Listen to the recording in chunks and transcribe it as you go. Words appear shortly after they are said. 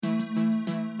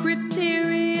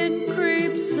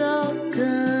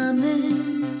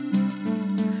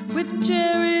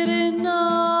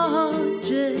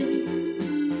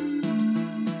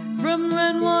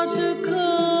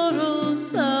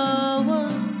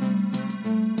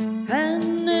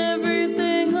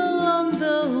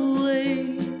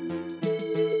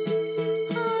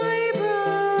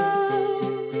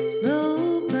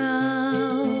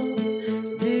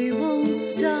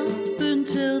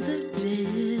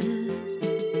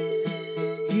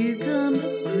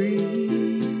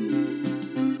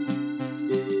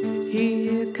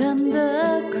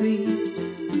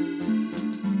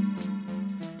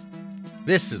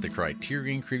This is the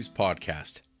Criterion Creeps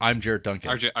podcast. I'm Jared Duncan.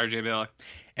 RJ Bailey.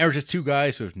 And we're just two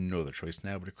guys who have no other choice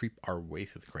now but to creep our way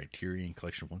through the Criterion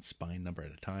collection one spine number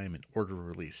at a time in order of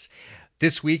release.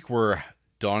 This week we're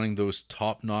donning those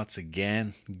top knots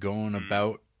again, going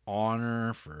about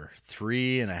Honor for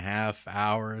 3.5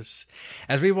 hours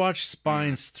as we watch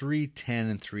spines 310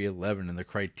 and 311 in the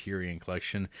Criterion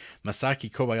collection, Masaki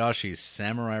Kobayashi's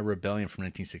Samurai Rebellion from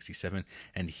 1967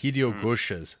 and Hideo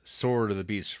Gosha's Sword of the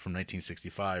Beast from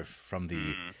 1965 from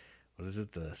the what is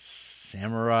it, the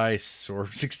Samurai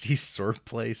Sword 60s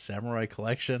Swordplay Samurai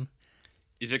Collection.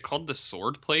 Is it called the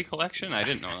Swordplay Collection? I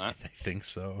didn't know that. I think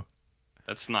so.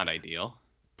 That's not ideal.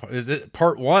 Is it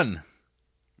part one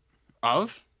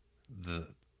Of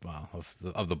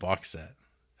of the box set?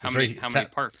 How many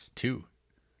parts? 2.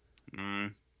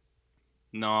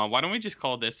 No, why don't we just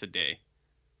call this a day?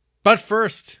 But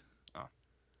first,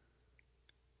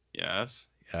 Yes.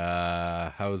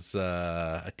 how's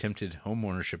attempted home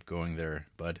ownership going there,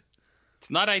 bud? It's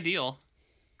not ideal.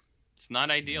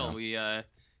 No. We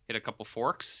hit a couple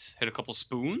forks, hit a couple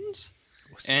spoons.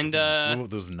 And And, what about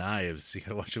those knives? You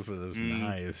gotta watch out for those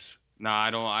knives. No,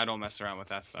 I don't mess around with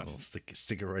that stuff. They'll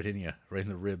stick it right in you, right in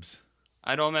the ribs.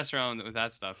 I don't mess around with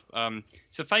that stuff.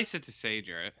 Suffice it to say,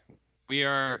 Jarrett, we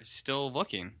are still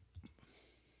looking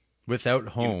Without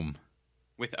home.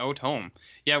 without home.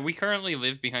 Yeah, we currently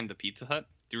live behind the Pizza Hut.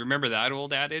 Do you remember that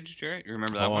old adage, Jarrett? You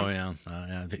remember that one? Oh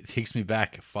yeah. It takes me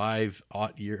back 5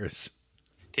 odd years.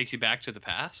 Takes you back to the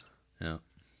past? Yeah.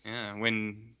 Yeah,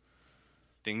 when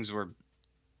things were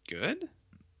good?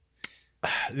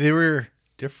 They were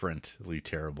differently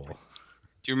terrible.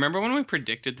 Do you remember when we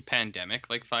predicted the pandemic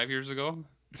like 5 years ago?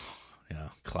 Yeah,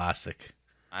 classic.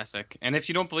 Classic. And if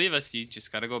you don't believe us, you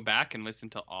just got to go back and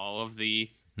listen to all of the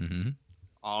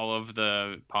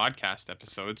podcast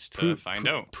episodes to find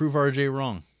out. Prove RJ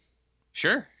wrong.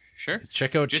 Sure.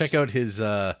 Check out his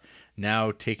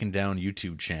now taken down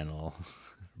YouTube channel.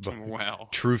 Well,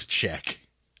 Truth Check.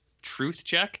 Truth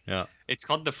Check? Yeah. It's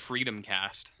called the Freedom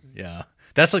Cast. Yeah.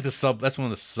 That's like that's one of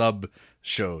the sub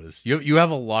shows. You have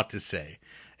a lot to say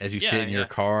as you sit in your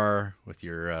car with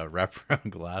your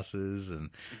wraparound glasses and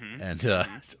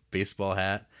baseball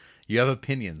hat. You have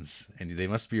opinions and they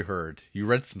must be heard. You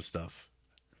read some stuff.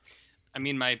 I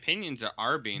mean, my opinions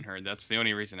are being heard. That's the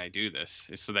only reason I do this,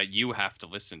 is so that you have to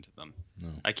listen to them. No.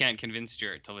 I can't convince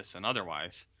Jarrett to listen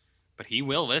otherwise, but he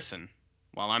will listen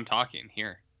while I'm talking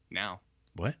here, now.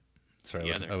 What?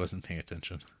 Sorry, I wasn't paying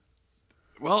attention.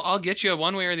 Well, I'll get you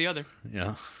one way or the other.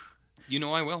 Yeah. You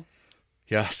know I will.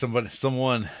 Yeah,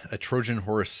 someone, a Trojan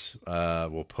horse,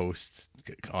 will post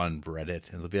on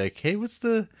Reddit, and they'll be like, "Hey, what's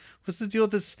the deal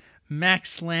with this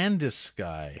Max Landis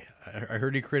guy? I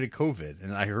heard he created COVID,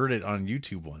 and I heard it on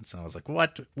YouTube once, and I was like,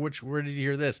 what? Where did you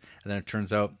hear this?" And then it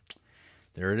turns out,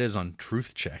 there it is on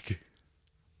Truth Check.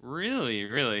 Really?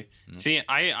 Mm-hmm. See,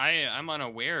 I'm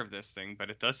unaware of this thing, but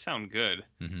it does sound good.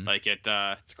 Mm-hmm. Like it.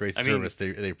 It's a great service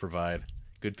they provide.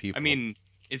 Good people. I mean,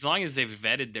 as long as they've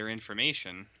vetted their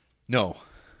information. No.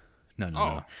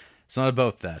 It's not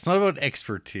about that. It's not about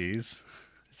expertise.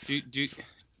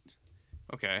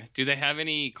 Okay. Do they have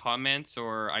any comments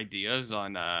or ideas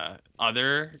on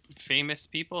other famous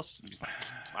people?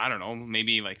 I don't know.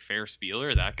 Maybe like Ferris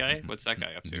Bueller, that guy. What's that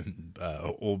guy up to?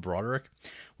 Old Broderick.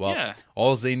 Well, yeah.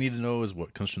 All they need to know is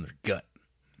what comes from their gut.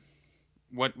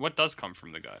 What does come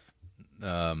from the gut?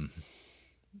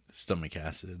 Stomach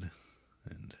acid,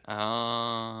 and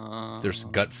there's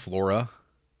gut flora.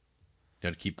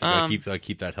 Got to keep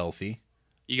that healthy.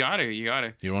 You got to. You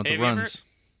don't want the runs.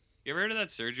 You ever heard of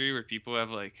that surgery where people have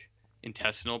like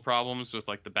intestinal problems with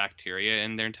like the bacteria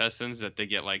in their intestines, that they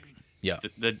get like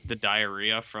the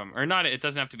diarrhea from, or not? It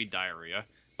doesn't have to be diarrhea,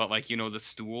 but like, the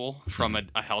stool from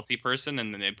a healthy person,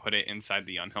 and then they put it inside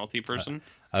the unhealthy person.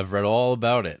 I've read all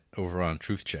about it over on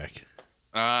Truth Check.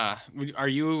 Are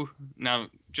you now?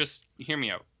 Just hear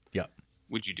me out. Yeah.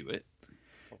 Would you do it?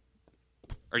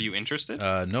 Are you interested?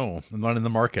 No, I'm not in the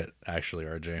market actually,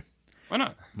 RJ. Why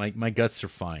not? My guts are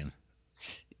fine.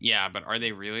 Yeah, but are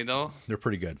they really though? They're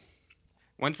pretty good.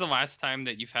 When's the last time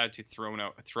that you've had to throw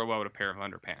out a pair of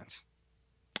underpants?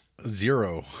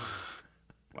 0.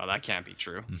 Well, that can't be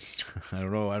true. I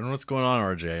don't know what's going on,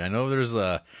 RJ. I know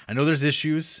there's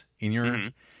issues in your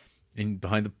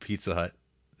behind the Pizza Hut,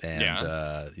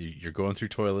 and you're going through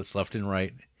toilets left and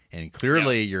right, and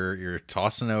clearly you're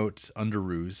tossing out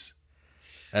underoos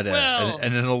at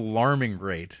an alarming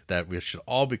rate that we should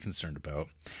all be concerned about.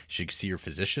 You should see your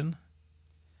physician.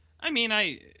 I mean,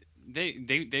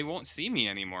 they won't see me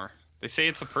anymore. They say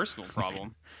it's a personal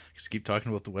problem. Just keep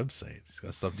talking about the website. Just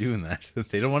gotta stop doing that.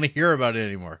 They don't want to hear about it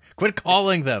anymore. Quit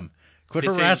calling them. Quit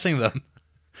harassing them.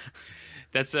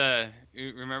 That's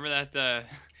remember that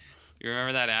you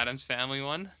remember that Addams Family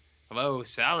one? Hello,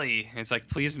 Sally. It's like,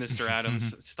 please, Mr.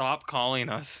 Addams, stop calling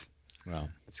us. Well,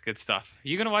 it's good stuff.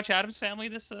 You gonna watch Addams Family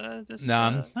this?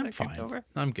 No, I'm fine. October?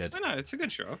 I'm good. Why not? It's a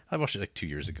good show. I watched it like 2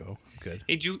 years ago. I'm good.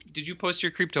 Hey, did you post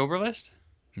your Creeptober list?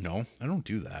 No, I don't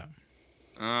do that.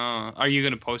 Are you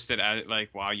gonna post it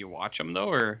while you watch them though,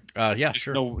 or? Yeah,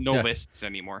 sure. No lists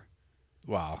anymore.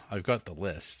 Wow, I've got the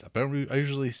list, but I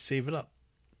usually save it up.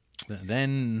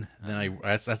 Then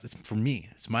that's for me.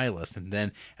 It's my list, and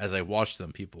then as I watch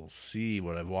them, people see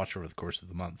what I've watched over the course of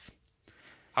the month.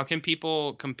 How can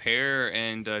people compare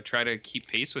and try to keep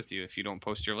pace with you if you don't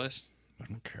post your list? I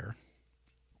don't care.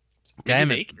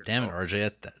 Damn it,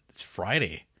 RJ! It's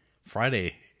Friday.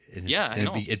 And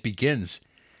it begins.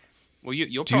 Well,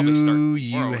 you'll probably start. Do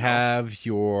you have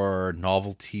your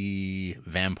novelty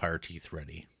vampire teeth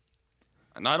ready?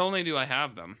 Not only do I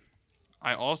have them,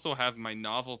 I also have my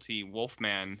novelty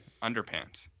Wolfman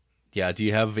underpants. Yeah, do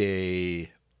you have a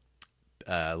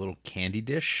little candy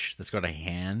dish that's got a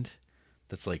hand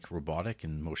that's like robotic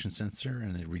and motion sensor,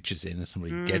 and it reaches in and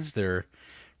somebody gets their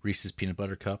Reese's peanut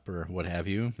butter cup or what have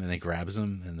you, and they grabs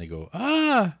them and they go,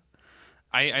 ah!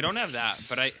 I don't have that,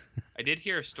 but I did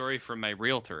hear a story from my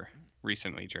realtor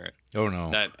recently, Jarrett. Oh,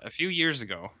 no. That a few years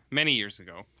ago, many years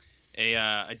ago,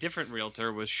 a different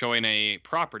realtor was showing a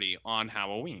property on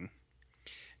Halloween.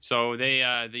 So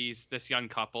this young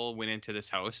couple went into this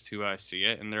house to see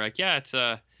it, and they're like, yeah, it's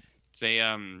a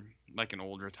like an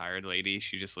old retired lady.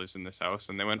 She just lives in this house.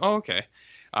 And they went, oh, okay.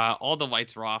 All the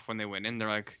lights were off when they went in. They're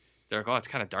like, oh, it's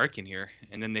kind of dark in here.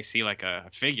 And then they see like a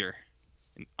figure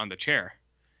on the chair,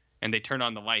 and they turn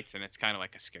on the lights, and it's kind of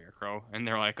like a scarecrow. And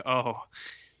they're like, oh,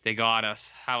 they got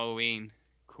us. Halloween.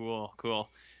 Cool.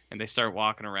 And they start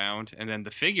walking around, and then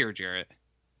the figure, Jarrett,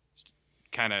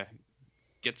 kind of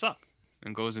gets up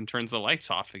and goes and turns the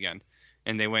lights off again.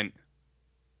 And they went,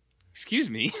 excuse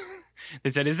me.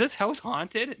 They said, is this house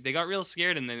haunted? They got real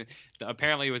scared, and then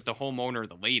apparently it was the homeowner,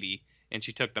 the lady, and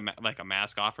she took a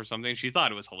mask off or something. She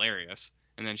thought it was hilarious,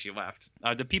 and then she left.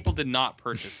 The people did not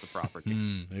purchase the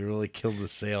property. They really killed the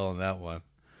sale on that one.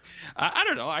 I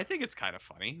don't know. I think it's kind of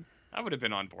funny. I would have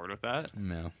been on board with that.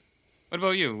 No. What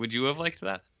about you? Would you have liked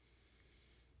that?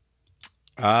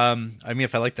 I mean,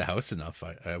 if I liked the house enough,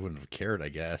 I wouldn't have cared, I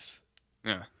guess.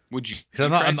 Yeah. Would you?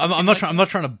 Because I'm not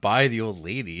trying to buy the old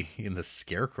lady in the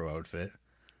scarecrow outfit.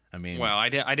 I mean, well, I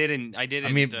didn't. I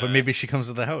mean, but maybe she comes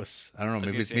with the house. I don't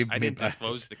know. Maybe I didn't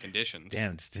disclose the conditions.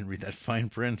 Damn, just didn't read that fine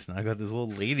print. And I got this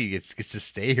old lady gets to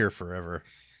stay here forever.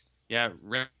 Yeah,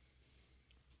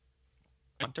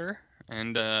 Hunter,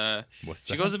 and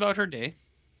she goes about her day.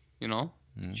 You know,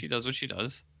 she does what she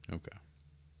does. Okay.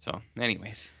 So,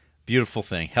 anyways, beautiful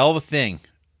thing, hell of a thing.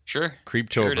 Sure.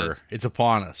 Creeptober. Sure it's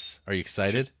upon us. Are you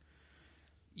excited?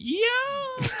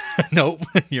 Yeah. Nope,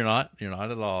 you're not. You're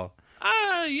not at all.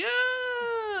 Yeah.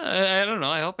 I don't know.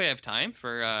 I hope I have time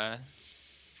for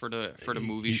the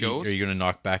movie shows. Are you going to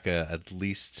knock back at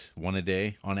least one a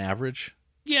day on average?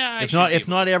 Yeah. If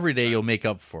not every day, you'll make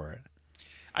up for it.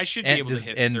 I should be able to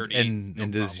hit 30.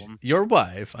 And does your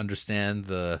wife understand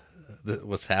the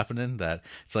what's happening? That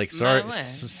it's like,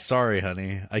 sorry,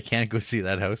 honey, I can't go see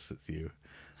that house with you.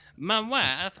 My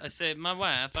wife, I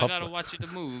gotta watch the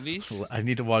movies. I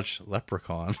need to watch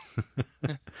Leprechaun.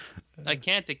 I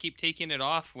can't. They keep taking it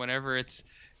off whenever it's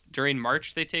during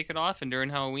March. They take it off, and during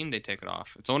Halloween they take it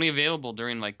off. It's only available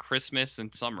during like Christmas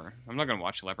and summer. I'm not gonna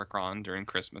watch Leprechaun during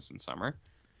Christmas and summer.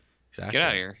 Exactly. Get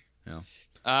out of here.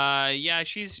 Yeah. Yeah.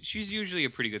 She's usually a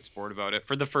pretty good sport about it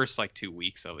for the first like 2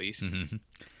 weeks at least,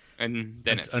 and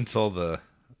then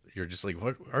you're just like,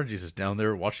 what? RJ's is down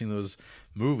there watching those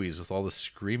movies with all the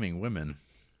screaming women.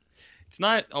 It's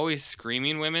not always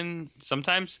screaming women.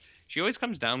 Sometimes she always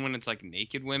comes down when it's like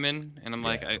naked women, and I'm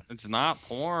like, it's not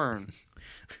porn.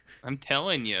 I'm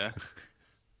telling you.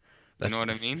 You know what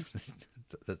I mean?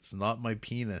 That's not my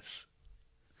penis.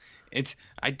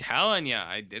 I'm telling you,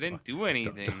 I didn't do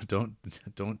anything.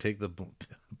 Don't take the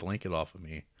blanket off of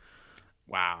me.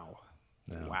 Wow.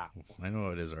 No, wow. I know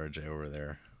it is RJ over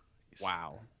there.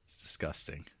 Wow. It's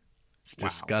disgusting. It's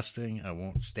disgusting. I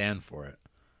won't stand for it.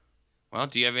 Well,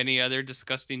 do you have any other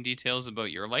disgusting details about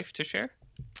your life to share?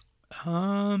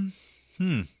 Yeah,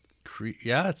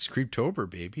 it's Creeptober,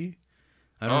 baby.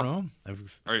 I don't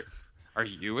know. Are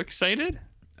you excited?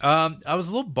 I was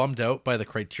a little bummed out by the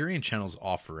Criterion Channel's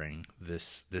offering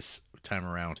this time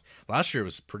around. Last year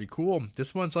was pretty cool.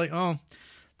 This one's like,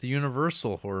 the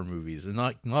Universal horror movies, and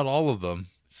not all of them.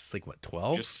 It's like what,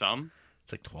 12? Just some.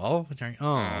 It's like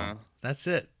 12. That's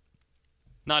it.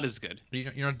 Not as good.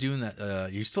 You're not doing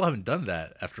that. You still haven't done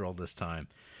that after all this time.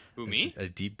 Who, me? A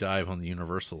deep dive on the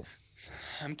Universal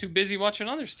I'm too busy watching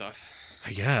other stuff.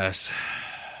 I guess.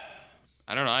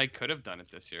 I don't know. I could have done it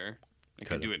this year. I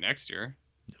could do it next year.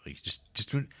 Like just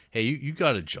hey, you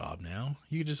got a job now.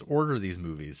 You can just order these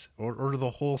movies or order the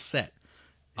whole set.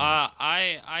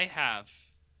 I have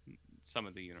some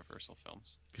of the Universal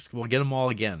films. We'll get them all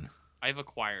again. I've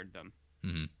acquired them.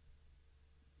 Mm-hmm.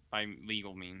 By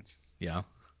legal means. Yeah,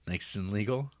 nice and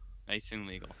legal. Nice and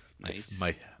legal. Nice.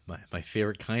 My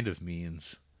favorite kind of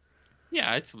means.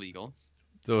 Yeah, it's legal.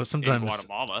 Though sometimes in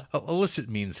Guatemala, illicit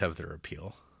means have their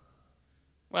appeal.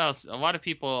 Well, a lot of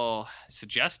people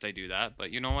suggest I do that, but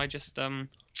I just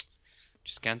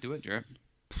can't do it, Jarrett.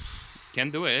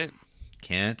 Can't do it.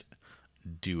 Can't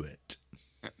do it.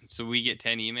 So we get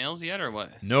 10 emails yet, or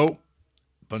what? Nope.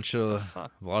 A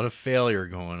lot of failure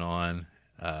going on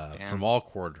from all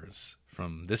quarters,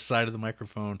 from this side of the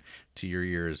microphone to your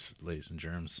ears, ladies and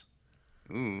germs.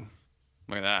 Ooh,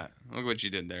 look at that! Look what you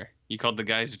did there. You called the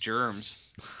guys germs.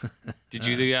 Did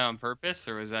you do that on purpose,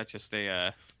 or was that just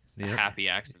a happy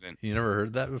accident? You never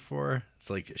heard that before? It's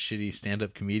like a shitty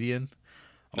stand-up comedian.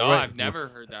 No, right. I've never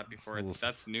heard that before.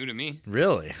 That's new to me.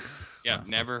 Really? Yeah, I've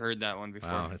never heard that one before.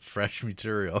 Wow, it's fresh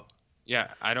material. Yeah,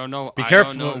 I don't know. Be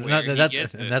careful. Don't know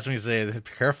and that's when you say, be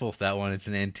careful with that one. It's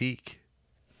an antique.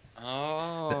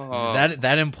 Oh.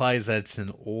 That implies that it's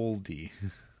an oldie.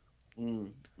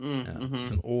 Mm-hmm.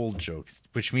 It's an old joke,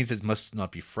 which means it must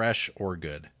not be fresh or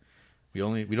good. We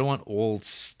don't want old,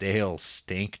 stale,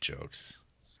 stank jokes.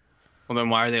 Well, then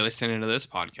why are they listening to this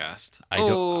podcast? I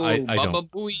don't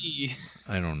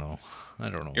know. I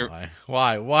don't know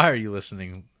why. Why are you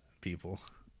listening, people?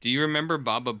 Do you remember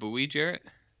Baba Booey, Jarrett?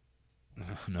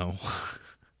 No.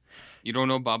 You don't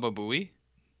know Baba Booey?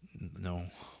 No.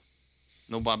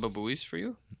 No Baba Booey's for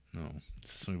you? No.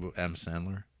 Is this something about Adam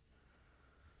Sandler?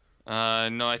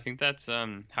 No, I think that's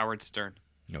Howard Stern.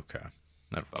 Okay.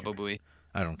 Baba Booey.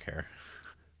 I don't care.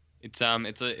 It's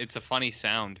a funny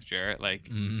sound, Jarrett. Like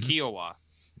Kiowa,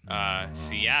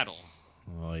 Seattle,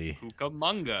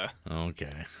 Cucamonga.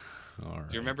 Okay. All right.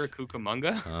 Do you remember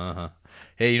Cucamonga? Uh-huh.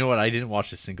 Hey, you know what? I didn't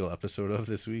watch a single episode of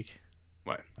this week.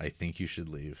 What? I Think You Should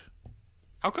Leave.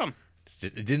 How come?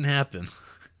 It didn't happen.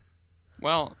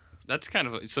 Well, that's kind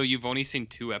of... So you've only seen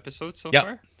 2 episodes so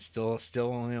far?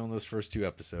 Still only on those first 2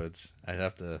 episodes. I'd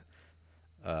have to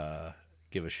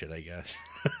give a shit, I guess.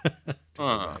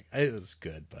 It was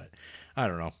good, but I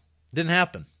don't know. Didn't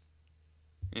happen.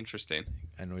 Interesting.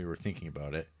 I know you were thinking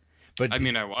about it. But I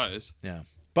mean, I was. Yeah.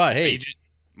 But hey...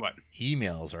 What?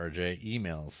 Emails, RJ.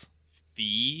 Emails.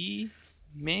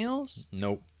 Females?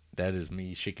 Nope. That is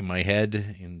me shaking my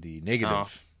head in the negative. Oh.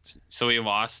 So we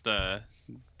lost the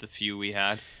few we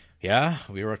had? Yeah.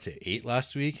 We were up to 8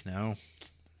 last week. Now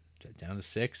down to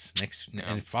 6.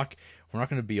 And fuck, we're not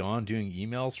going to be on doing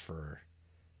emails for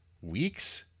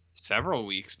weeks? Several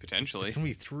weeks, potentially. It's going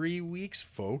to be 3 weeks,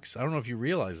 folks. I don't know if you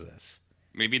realize this.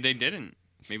 Maybe they didn't.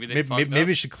 Maybe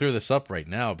we should clear this up right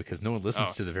now because no one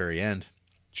listens to the very end.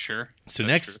 Sure. So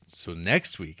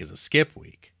next week is a skip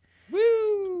week.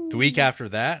 Woo! The week after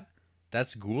that,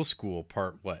 that's Ghoul School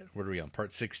part what? What are we on?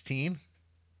 Part 16?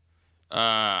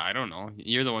 I don't know.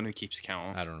 You're the one who keeps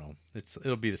count. I don't know.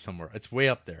 It'll be somewhere. It's way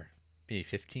up there. Maybe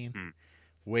 15?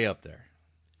 Way up there.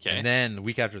 Okay. And then the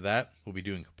week after that, we'll be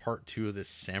doing part 2 of this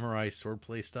samurai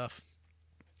swordplay stuff.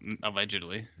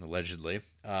 Allegedly. The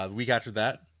week after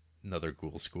that, another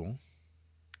Ghoul School.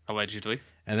 Allegedly.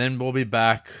 And then we'll be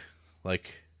back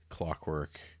like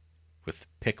clockwork with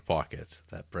Pickpocket,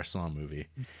 that Bresson movie.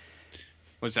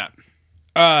 What's that?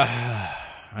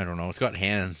 I don't know. It's got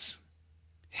hands.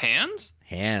 Hands?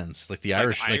 Like the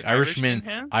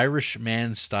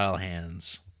Irishman style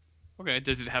hands. Okay.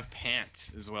 Does it have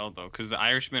pants as well, though? Because the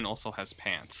Irishman also has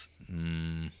pants.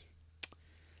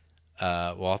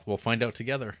 Well, we'll find out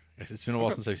together. It's been a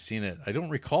while since I've seen it. I don't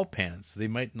recall pants. They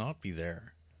might not be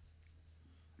there.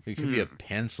 It could be a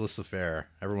pantsless affair.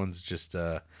 Everyone's just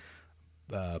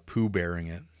poo bearing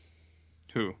it.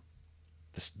 Who?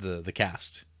 The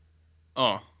cast.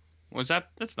 Oh,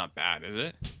 that's not bad, is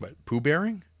it? What, poo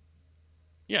bearing?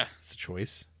 Yeah, it's a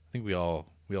choice. I think we all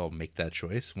make that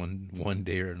choice one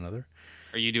day or another.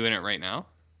 Are you doing it right now?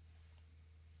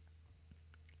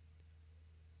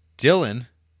 Dylan.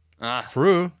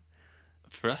 Fru.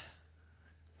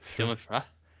 Dylan Fru.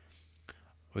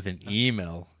 With an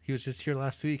email. He was just here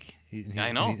last week.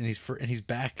 I know. And he's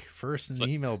back first in the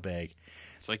email bag.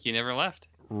 It's like you never left.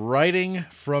 Writing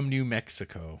from New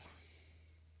Mexico.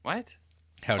 What?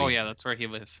 Howdy. Oh, yeah, that's where he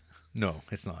lives. No,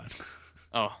 it's not.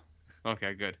 Oh,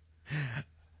 okay, good.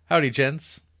 Howdy,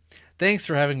 gents. Thanks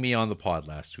for having me on the pod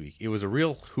last week. It was a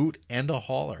real hoot and a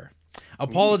holler.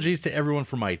 Apologies to everyone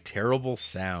for my terrible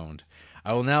sound.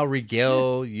 I will now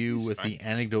regale you with the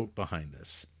anecdote behind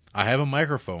this. I have a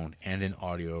microphone and an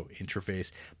audio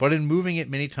interface, but in moving it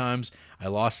many times, I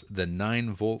lost the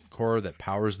 9-volt core that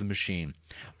powers the machine.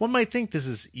 One might think this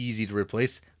is easy to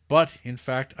replace, but in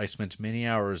fact, I spent many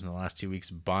hours in the last 2 weeks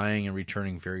buying and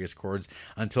returning various cords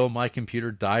until my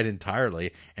computer died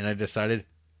entirely, and I decided,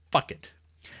 fuck it.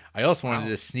 I also wanted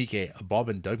to sneak a Bob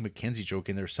and Doug McKenzie joke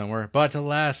in there somewhere, but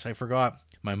alas, I forgot.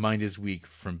 My mind is weak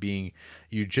from being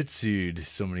jujitsu'd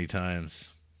so many times.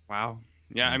 Wow.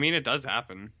 Yeah, I mean, it does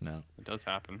happen. No. It does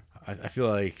happen. I feel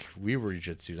like we were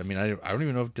jujitsu'd. I mean, I don't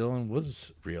even know if Dylan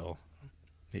was real.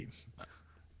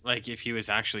 Like, if he was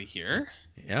actually here?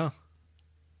 Yeah.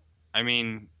 I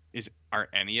mean, are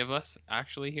any of us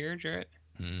actually here, Jarrett?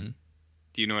 Mm-hmm.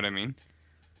 Do you know what I mean?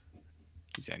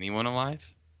 Is anyone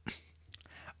alive?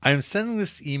 I am sending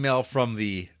this email from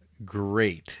the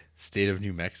great state of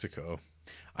New Mexico.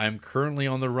 I am currently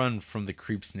on the run from the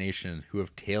Creeps Nation, who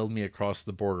have tailed me across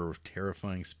the border with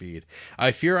terrifying speed.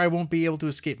 I fear I won't be able to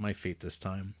escape my fate this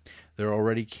time. There are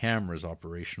already cameras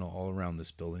operational all around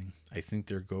this building. I think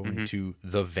they're going to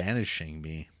the vanishing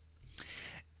me.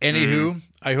 Anywho,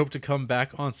 I hope to come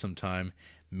back on sometime.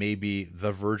 Maybe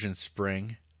The Virgin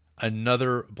Spring,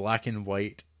 another black and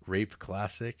white rape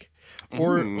classic,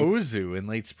 or Ozu in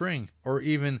late spring, or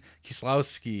even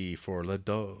Kieslowski for Le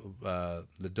Double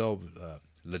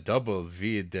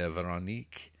Vie de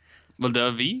Veronique. Le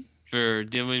Double Vie for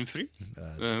Dylan Free?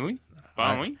 Oui.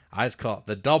 Oui. I just call it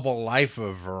The Double Life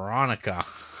of Veronica.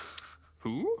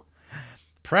 Who?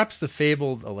 Perhaps the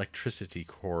fabled electricity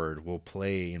cord will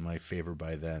play in my favor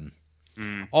by then.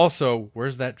 Also,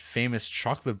 where's that famous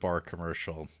chocolate bar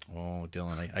commercial? Oh,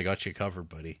 Dylan, I got you covered,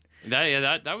 buddy.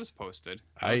 That was posted.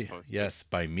 Yes,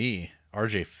 by me.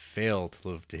 RJ failed to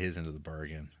live to his end of the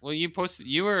bargain. Well, you posted.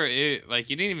 You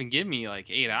didn't even give me like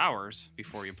 8 hours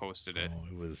before you posted it. Oh,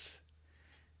 it was.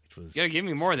 You gotta give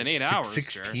me more than 8 hours.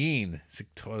 16. I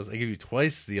give you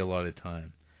twice the allotted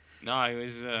time. No,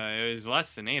 it was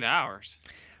less than 8 hours.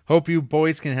 Hope you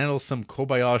boys can handle some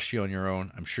Kobayashi on your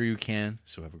own. I'm sure you can.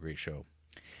 So have a great show.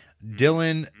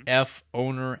 Dylan F.,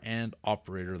 owner and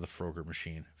operator of the Froger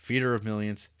machine, feeder of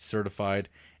millions, certified,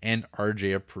 and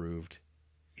RJ approved.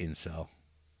 Incel.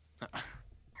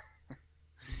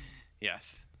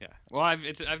 Yes, yeah. Well,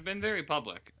 I've been very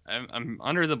public. I'm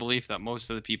under the belief that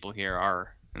most of the people here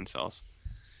are incels,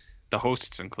 the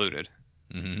hosts included.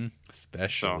 Mm-hmm.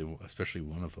 Especially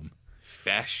one of them.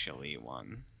 Especially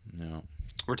one. No.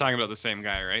 We're talking about the same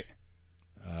guy, right?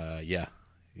 Yeah,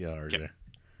 RJ.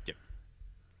 Yep.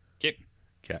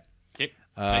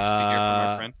 Nice to hear from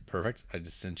our friend. Perfect. I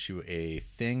just sent you a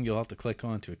thing you'll have to click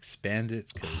on to expand it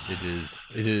because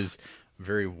it is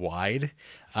very wide.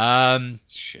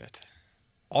 Shit.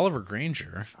 Oliver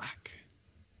Granger. Fuck.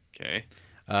 Okay.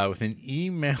 With an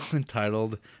email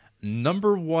entitled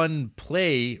 "Number One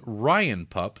Play Ryan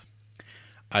Pup."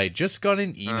 I just got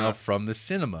an email from the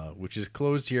cinema, which is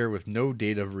closed here with no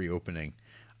date of reopening.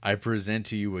 I present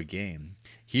to you a game.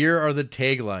 Here are the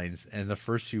taglines and the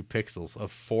first few pixels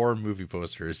of 4 movie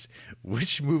posters.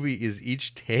 Which movie is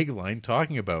each tagline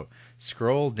talking about?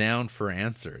 Scroll down for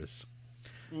answers.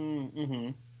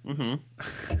 Okay,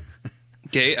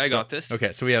 I got this.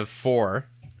 Okay, so we have 4.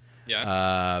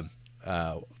 Yeah.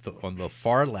 On the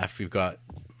far left, we've got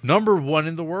number 1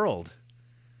 in the world.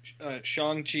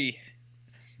 Shang-Chi.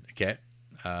 Okay.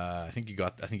 I think you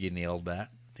nailed that.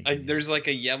 There's like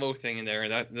a yellow thing in there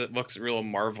that looks real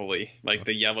marvelly, like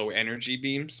the yellow energy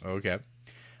beams. Okay.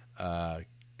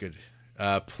 Good.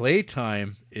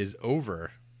 Playtime is over.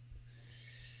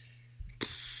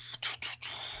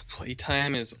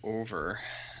 Playtime is over.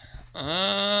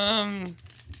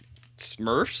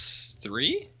 Smurfs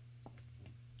 3,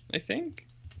 I think.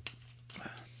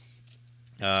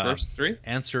 Smurfs 3.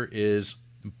 Answer is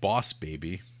Boss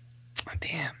Baby.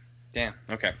 Damn.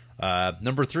 Okay.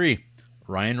 Number 3,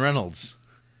 Ryan Reynolds.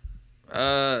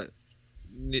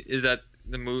 Is that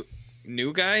the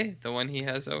new guy? The one he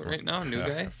has out right now? New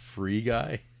guy? Free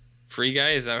Guy. Free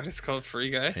Guy? Is that what it's called? Free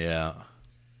Guy? Yeah.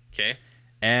 Okay.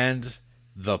 And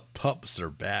the pups are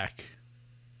back.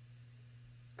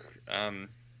 Cruella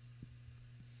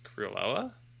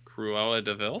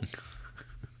DeVille?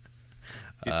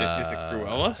 Is it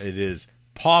Cruella? It is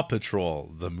Paw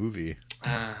Patrol, the movie.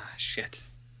 Shit.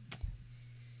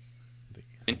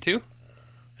 Into?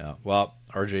 Yeah. Well,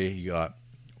 RJ, you got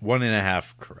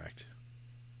 1.5 correct.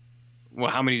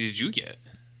 Well, how many did you get?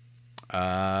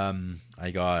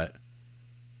 I got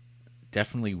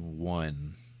definitely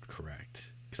 1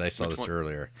 correct because I saw this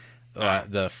earlier.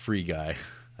 The Free Guy.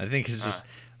 I think it's just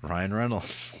Ryan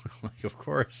Reynolds. Like, of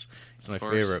course. He's my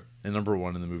favorite. And number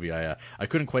one in the movie. I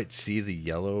couldn't quite see the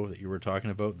yellow that you were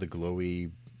talking about, the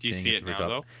glowy Do you see it now,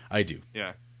 though? I do.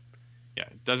 Yeah. Yeah.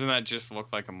 Doesn't that just look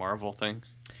like a Marvel thing?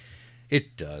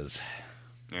 It does.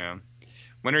 Yeah.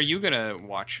 When are you going to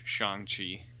watch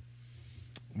Shang-Chi?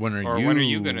 When are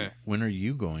you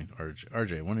going,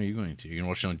 RJ? When are you going to? You're going to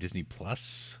watch it on Disney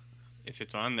Plus? If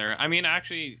it's on there. I mean,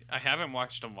 actually, I haven't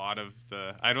watched a lot of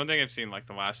the... I don't think I've seen like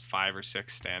the last 5 or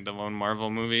 6 standalone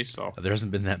Marvel movies, so... There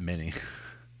hasn't been that many.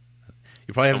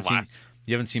 You probably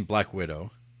haven't seen Black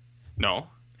Widow. No.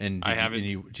 And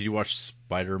did you watch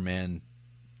Spider-Man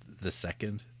the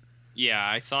second? Yeah,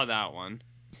 I saw that one.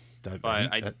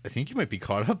 I think you might be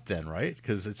caught up then, right?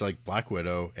 Because it's like Black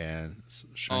Widow and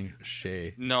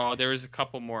Shang-Chi. No, there was a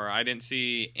couple more. I didn't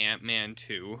see Ant-Man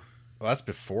 2. Well, that's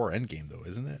before Endgame, though,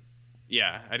 isn't it?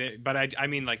 Yeah, I didn't. But I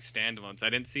mean, like standalones. I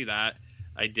didn't see that.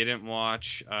 I didn't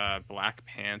watch Black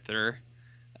Panther.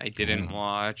 I didn't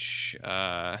watch.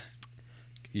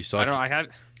 You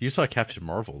saw Captain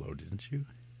Marvel, though, didn't you?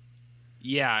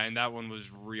 Yeah, and that one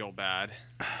was real bad.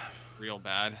 Real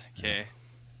bad. Okay.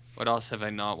 What else have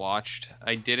I not watched?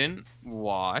 I didn't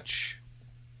watch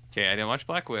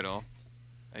Black Widow.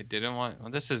 I didn't watch... Well,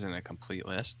 this isn't a complete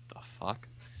list. The fuck?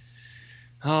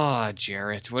 Oh,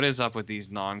 Jarrett. What is up with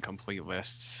these non-complete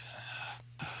lists?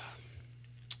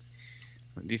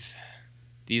 These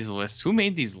lists. Who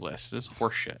made these lists? This is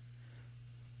horseshit.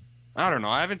 I don't know.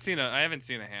 I haven't seen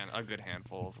a good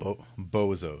handful of them.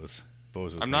 Bozos.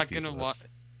 I'm not gonna watch.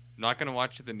 I'm not gonna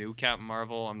watch the new Captain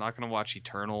Marvel. I'm not gonna watch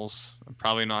Eternals. I'm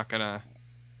probably not gonna.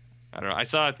 I don't know. I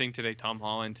saw a thing today. Tom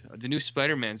Holland, the new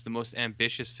Spider-Man's the most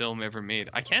ambitious film ever made.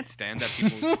 I can't stand that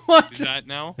people do that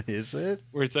now. Is it?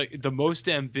 Where it's like the most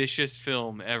ambitious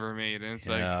film ever made, and it's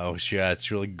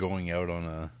it's really going out on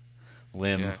a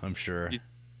limb. Yeah. I'm sure. Do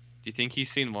you think he's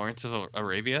seen Lawrence of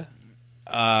Arabia?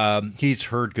 He's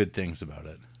heard good things about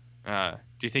it.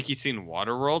 Do you think he's seen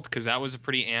Waterworld? Because that was a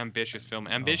pretty ambitious film.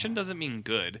 Ambition doesn't mean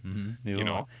good. Mm-hmm. You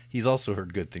know, he's also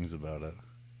heard good things about it.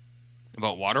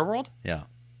 About Waterworld? Yeah.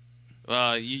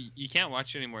 You can't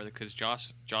watch it anymore because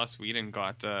Joss Whedon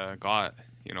got.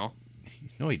 You know.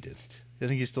 No, he didn't. I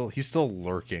think he's still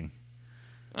lurking.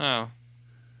 Oh.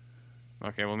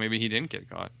 Okay, well maybe he didn't get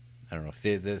got. I don't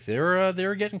know. They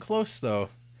were getting close though.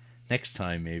 Next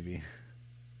time maybe.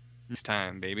 This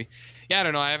time, baby. Yeah, I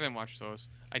don't know. I haven't watched those.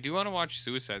 I do want to watch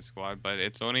Suicide Squad, but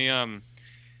it's only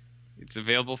it's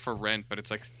available for rent, but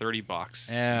it's like $30.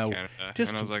 Yeah,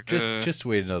 just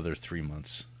wait another 3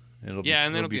 months. It'll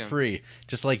be free,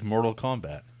 just like Mortal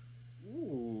Kombat.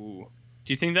 Ooh,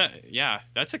 do you think that? Yeah,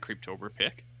 that's a Creeptober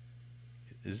pick.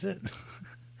 Is it?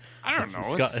 I don't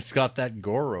know. It's got that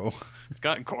Goro. It's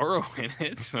got Goro in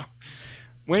it. So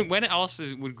when else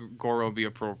would Goro be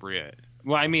appropriate?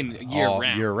 Well, I mean,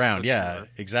 year-round. Year-round, yeah, sure.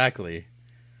 Exactly.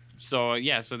 So,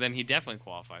 so then he definitely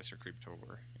qualifies for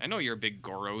Creeptober. I know you're a big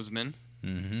Gorosman.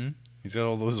 Mm-hmm. He's got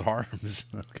all those arms.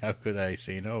 How could I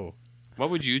say no? What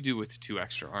would you do with 2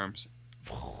 extra arms?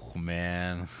 Oh,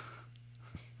 man.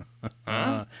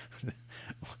 Huh?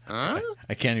 I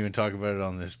can't even talk about it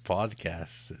on this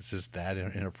podcast. It's just that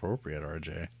inappropriate,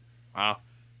 RJ. Wow.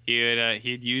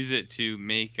 He'd use it to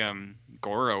make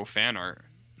Goro fan art.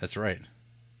 That's right.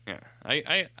 Yeah,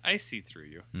 I see through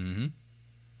you. Mm-hmm.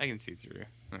 I can see through you.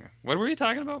 Okay. What were you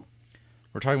talking about?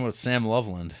 We're talking about Sam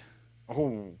Loveland.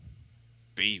 Oh,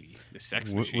 baby. The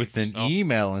sex machine. With an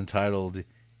email entitled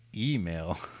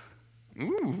Email.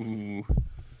 Ooh.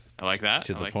 I like that.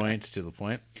 To the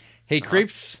point. Hey,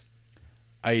 Creeps.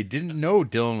 I didn't know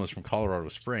Dylan was from Colorado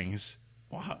Springs.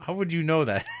 Well, how would you know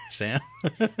that, Sam?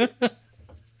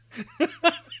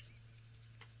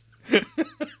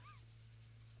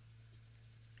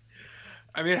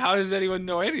 I mean, how does anyone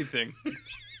know anything?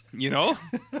 You know?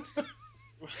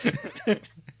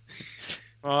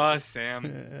 Oh,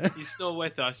 Sam. He's still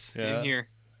with us in here.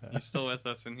 He's still with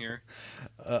us in here.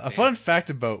 A fun fact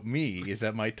about me is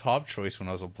that my top choice when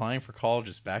I was applying for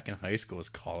colleges back in high school was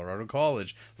Colorado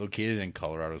College, located in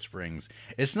Colorado Springs.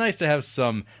 It's nice to have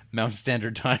some Mountain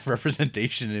Standard Time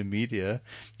representation in media.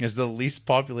 As the least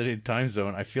populated time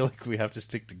zone, I feel like we have to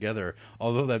stick together.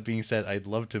 Although that being said, I'd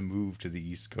love to move to the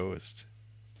East Coast.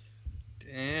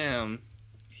 Damn.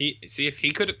 If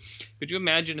he could you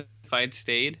imagine if I'd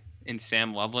stayed and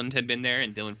Sam Loveland had been there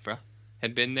and Dylan Fra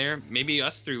had been there? Maybe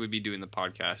us 3 would be doing the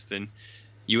podcast and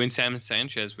you and Sam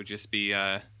Sanchez would just be,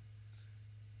 I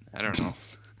don't know,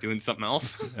 doing something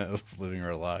else. Living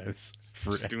our lives.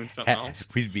 Just doing something else.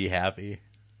 We'd be happy.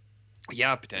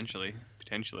 Yeah, potentially.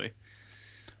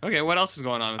 Okay, what else is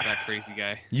going on with that crazy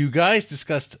guy? You guys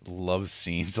discussed love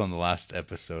scenes on the last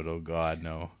episode. Oh, God,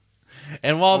 no.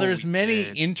 And while there's many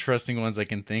interesting ones I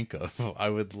can think of, I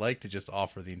would like to just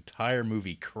offer the entire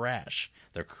movie Crash,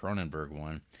 the Cronenberg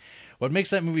one. What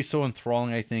makes that movie so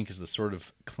enthralling, I think, is the sort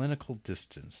of clinical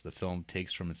distance the film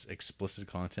takes from its explicit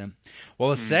content.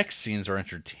 While the sex scenes are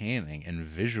entertaining and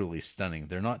visually stunning,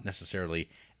 they're not necessarily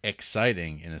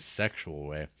exciting in a sexual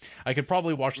way. I could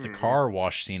probably watch the car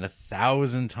wash scene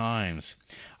 1,000 times.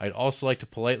 I'd also like to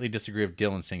politely disagree with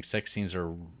Dylan saying sex scenes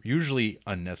are usually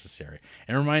unnecessary,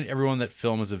 and remind everyone that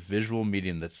film is a visual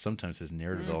medium that sometimes has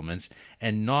narrative elements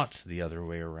and not the other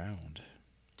way around.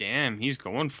 Damn, he's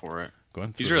going for it.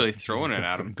 He's really throwing it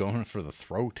at him. Going for the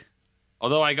throat.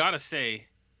 Although I gotta say,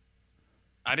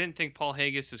 I didn't think Paul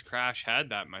Haggis' Crash had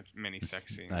that many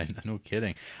sex scenes. No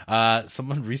kidding.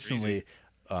 Someone recently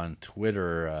on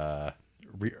Twitter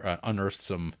unearthed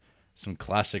some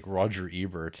classic Roger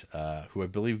Ebert, who I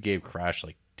believe gave Crash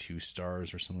like 2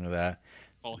 stars or something like that.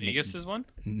 Paul Haggis' one?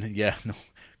 Yeah, no,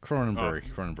 Cronenberg.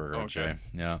 Oh. Cronenberg, okay.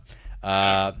 Yeah.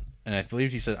 And I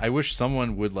believe he said, I wish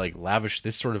someone would like lavish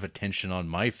this sort of attention on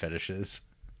my fetishes.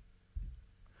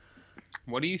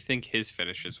 What do you think his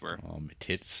fetishes were?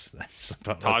 Tits. That's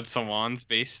about Todd Solondz's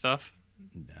base stuff?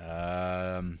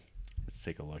 Let's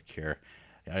take a look here.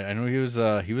 I know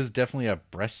he was definitely a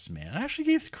breast man. I actually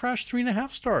gave Crash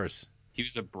 3.5 stars. He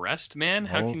was a breast man?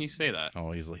 How can you say that?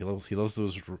 Oh, he loves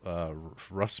those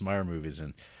Russ Meyer movies,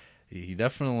 and he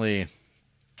definitely,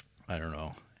 I don't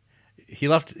know. He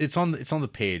left it's on the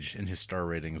page in his star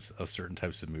ratings of certain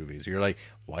types of movies. You're like,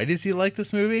 why does he like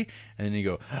this movie? And then you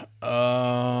go,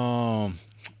 oh,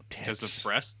 tits. Because of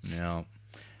breasts? No.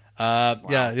 Wow.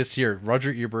 Yeah, this year,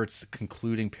 Roger Ebert's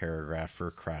concluding paragraph for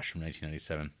Crash from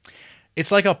 1997.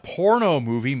 It's like a porno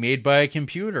movie made by a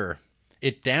computer.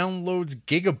 It downloads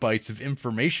gigabytes of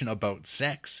information about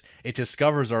sex. It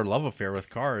discovers our love affair with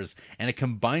cars, and it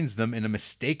combines them in a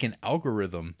mistaken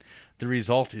algorithm. The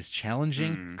result is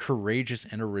challenging, courageous,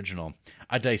 and original.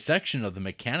 A dissection of the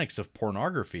mechanics of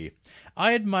pornography.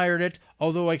 I admired it,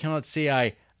 although I cannot say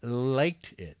I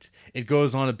liked it. It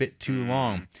goes on a bit too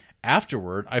long.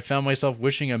 Afterward, I found myself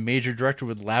wishing a major director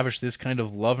would lavish this kind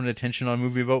of love and attention on a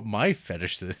movie about my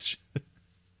fetishes.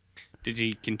 Did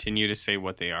he continue to say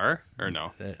what they are, or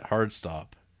no? Hard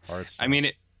stop. I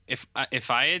mean, if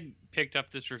I had picked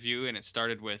up this review and it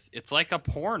started with, it's like a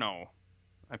porno,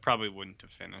 I probably wouldn't have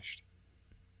finished.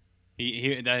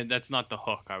 That's not the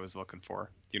hook I was looking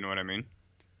for. Do you know what I mean?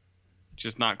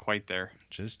 Just not quite there.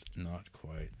 Just not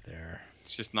quite there.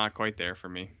 It's just not quite there for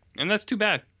me. And that's too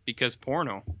bad, because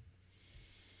porno.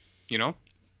 You know?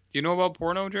 Do you know about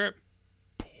porno, Jarrett?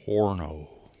 Porno.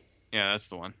 Yeah, that's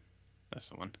the one.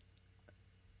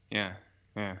 Yeah.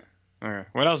 Okay.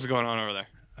 What else is going on over there?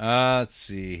 Let's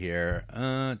see here.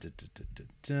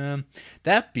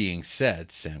 That being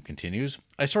said, Sam continues,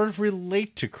 I sort of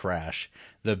relate to Crash,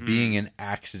 the being an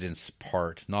accidents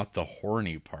part, not the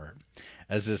horny part.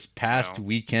 As this past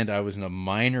weekend, I was in a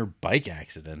minor bike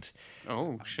accident.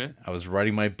 Oh, shit. I was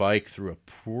riding my bike through a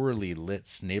poorly lit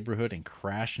neighborhood and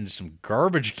crashed into some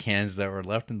garbage cans that were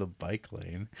left in the bike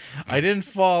lane. I didn't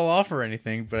fall off or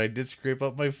anything, but I did scrape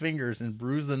up my fingers and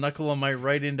bruise the knuckle on my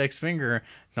right index finger.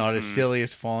 Not as silly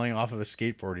as falling off of a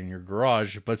skateboard in your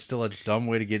garage, but still a dumb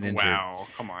way to get injured. Wow,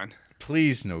 come on.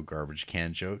 Please, no garbage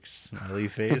can jokes, smiley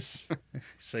face.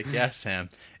 It's like, yeah, Sam,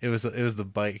 it was the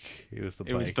bike. It was the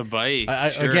bike. I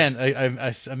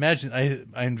imagine,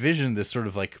 I envisioned this sort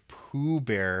of like Pooh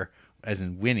Bear, as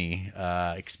in Winnie,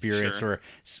 experience where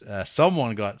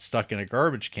someone got stuck in a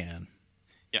garbage can.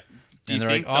 Yeah. And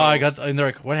they're like, and they're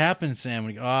like, what happened, Sam?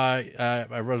 And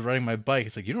I was riding my bike.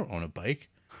 It's like, you don't own a bike.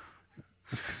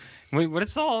 Wait, what?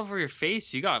 It's all over your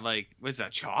face? You got like, what's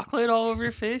that, chocolate all over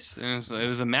your face? And it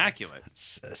was immaculate.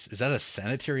 Is that a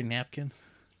sanitary napkin?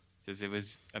 Says it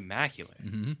was immaculate,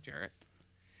 Jarrett.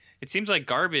 It seems like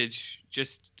garbage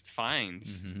just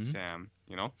finds Sam.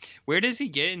 You know, where does he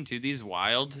get into these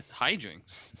wild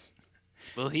hijinks?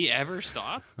 Will he ever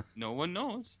stop? No one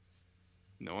knows.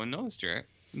 No one knows, Jarrett.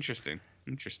 Interesting.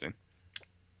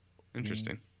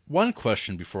 One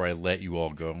question before I let you all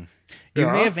go. You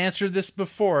may have answered this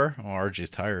before. Oh, RJ's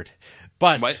tired.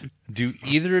 But do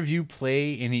either of you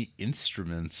play any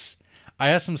instruments? I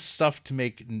have some stuff to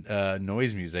make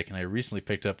noise music, and I recently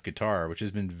picked up guitar, which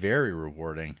has been very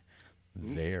rewarding.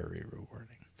 Very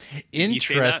rewarding.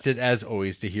 Interested, as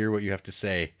always, to hear what you have to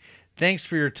say. Thanks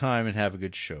for your time, and have a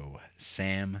good show.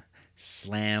 Sam,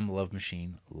 Slam, Love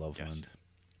Machine, Loveland.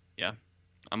 Yeah.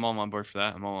 I'm all on board for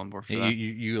that.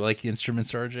 You like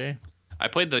instruments, RJ? I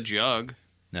played the jug.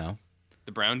 No.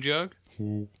 The brown jug?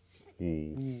 Boom.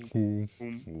 Boom.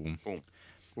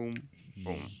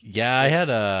 Yeah, I had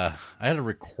a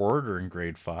recorder in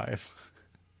grade 5.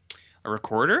 A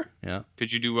recorder? Yeah.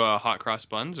 Could you do hot cross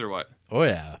buns or what? Oh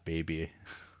yeah, baby.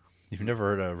 You've never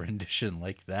heard a rendition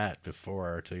like that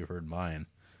before until you heard mine.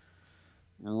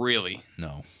 Really?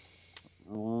 No.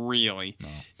 Really? No.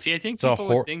 See, I think people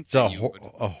would think it's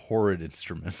a horrid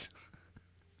instrument.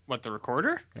 What, the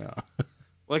recorder? Yeah.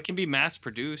 Well, it can be mass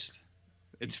produced.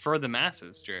 It's for the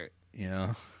masses, Jarrett.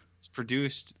 Yeah. It's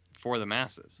produced for the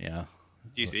masses. Yeah.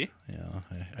 Do you see? Yeah,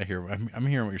 I hear. I'm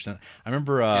hearing what you're saying. I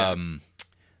remember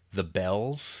the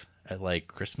bells at like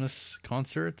Christmas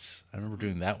concerts. I remember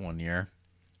doing that one year.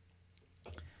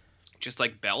 Just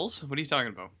like bells? What are you talking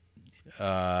about?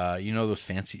 Those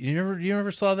fancy. You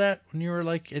never saw that when you were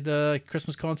like at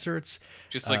Christmas concerts?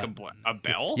 Just like a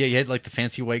bell? Yeah, you had like the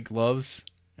fancy white gloves,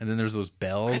 and then there's those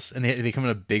bells, and they come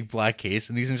in a big black case,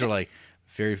 and these things are like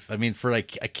very. I mean, for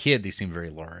like a kid, they seem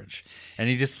very large, and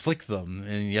you just flick them,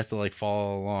 and you have to like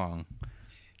follow along.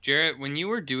 Jarrett, when you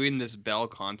were doing this bell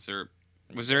concert,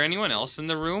 was there anyone else in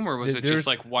the room, or was it just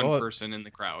like one person in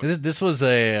the crowd? This was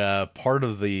a part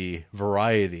of the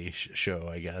variety show,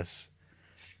 I guess.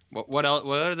 What else?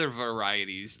 What other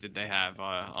varieties did they have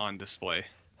on display?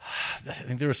 I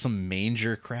think there was some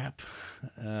manger crap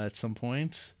at some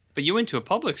point. But you went to a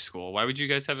public school. Why would you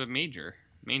guys have a manger?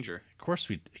 Of course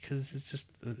because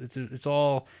it's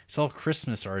all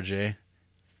Christmas, RJ.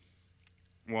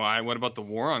 Why? What about the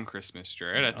war on Christmas,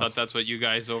 Jared? I thought that's what you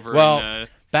guys over in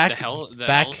back the Hell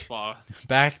Spa.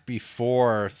 Back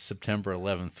before September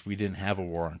 11th, we didn't have a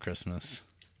war on Christmas.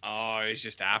 Oh, it was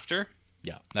just after?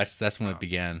 Yeah, that's when it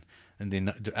began. And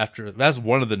then after that's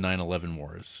one of the 9/11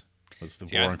 wars was the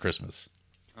war on Christmas.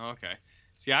 Okay.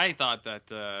 See, I thought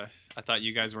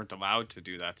you guys weren't allowed to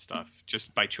do that stuff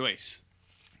just by choice.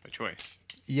 By choice.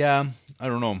 Yeah, I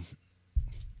don't know.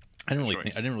 I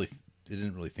didn't really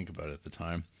think about it at the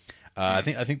time. I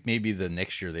think maybe the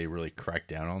next year they really cracked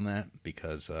down on that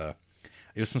because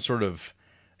it was some sort of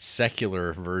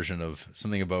secular version of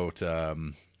something about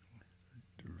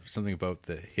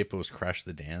the hippos crashed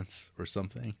the dance or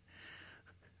something.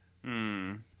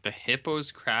 The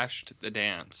hippos crashed the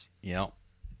dance. Yeah.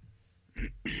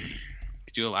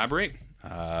 Could you elaborate?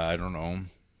 I don't know.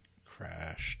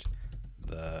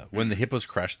 When the hippos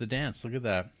crashed the dance. Look at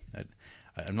that.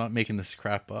 I'm not making this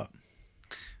crap up.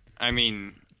 I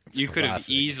mean, you could have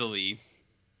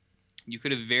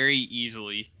very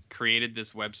easily created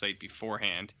this website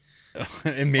beforehand.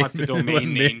 And made the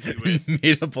domain name to it.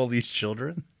 Made up all these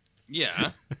children.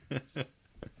 Yeah.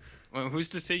 Well, who's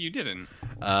to say you didn't?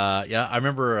 Yeah, I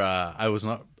remember. I was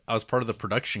part of the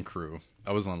production crew.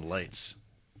 I was on lights.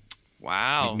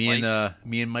 Wow. Me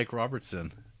and Mike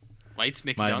Robertson. Lights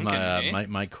McDuncan.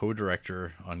 My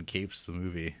co-director on Capes the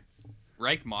movie.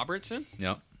 Reich Mobertson?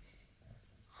 Yep.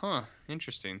 Huh.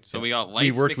 Interesting. So we got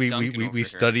Lights McDuncan. We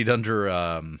studied under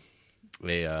a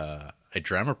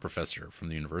drama professor from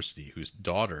the university whose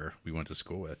daughter we went to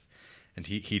school with, and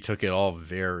he took it all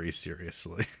very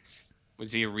seriously.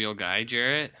 Was he a real guy,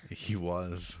 Jarrett? He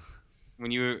was.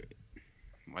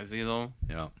 Was he though?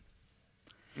 Yeah.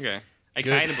 Okay. I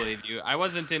kind of believe you. I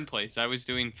wasn't in place. I was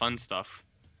doing fun stuff.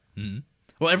 Mm-hmm.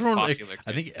 Well, everyone. I think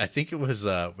it was.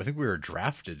 I think we were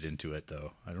drafted into it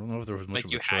though. I don't know if there was much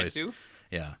of a choice. Had to?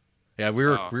 Yeah. We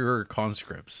were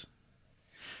conscripts.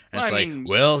 And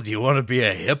well, do you want to be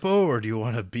a hippo or do you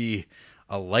want to be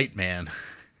a light man?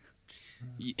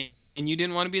 And you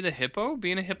didn't want to be the hippo?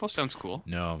 Being a hippo sounds cool.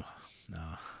 No.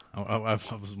 I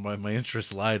was my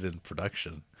interest lied in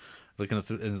production, looking at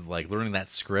and like learning that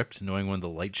script, knowing when the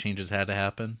light changes had to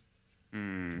happen.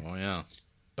 Oh yeah,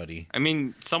 buddy. I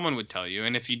mean, someone would tell you,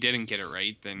 and if you didn't get it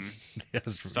right, then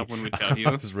someone would tell you.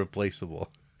 I was replaceable.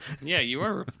 Yeah, you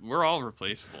are. We're all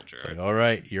replaceable, Jared. Like, all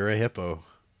right, you're a hippo.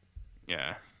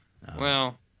 Yeah.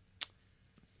 Well.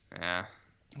 Yeah.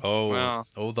 Oh,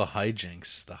 the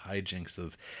hijinks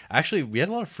of. Actually, we had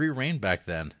a lot of free reign back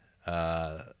then.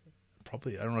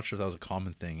 Probably, I'm not sure if that was a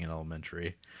common thing in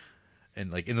elementary,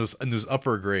 and like in those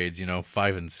upper grades,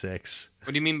 5 and 6.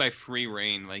 What do you mean by free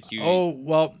reign? Like you? Oh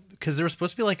well, because there was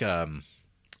supposed to be like what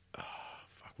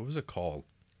was it called?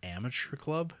 Amateur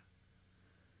club.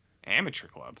 Amateur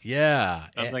club. Yeah,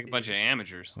 sounds like a bunch of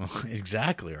amateurs.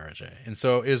 Exactly, RJ. And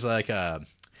so it was like the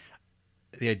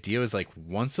idea was like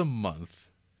once a month.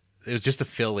 It was just to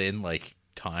fill in like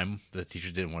time the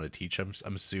teachers didn't want to teach. I'm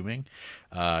assuming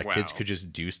kids could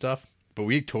just do stuff, but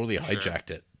we totally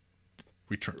hijacked it.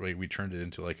 We turned it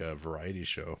into like a variety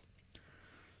show.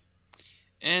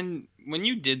 And when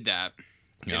you did that,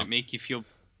 did it make you feel?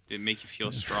 Did it make you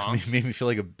feel strong? It made me feel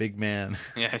like a big man.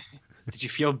 Yeah. Did you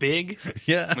feel big?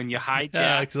 Yeah. When you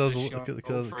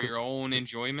hijacked for your own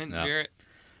enjoyment, Jarrett?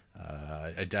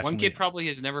 I definitely. One kid probably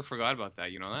has never forgot about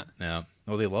that. You know that? Yeah.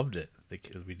 Oh, they loved it.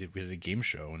 We did a game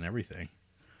show and everything.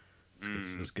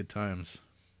 It was good times.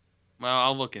 Well,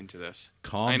 I'll look into this.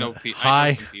 I know some people.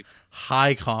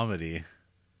 High comedy,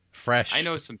 fresh. I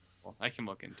know some people. I can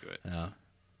look into it. Yeah.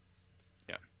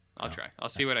 I'll try. I'll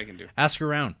see what I can do. Ask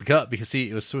around because see,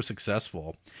 it was so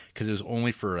successful because it was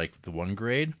only for like the one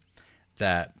grade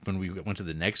that when we went to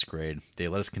the next grade, they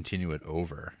let us continue it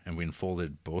over, and we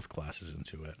enfolded both classes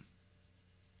into it.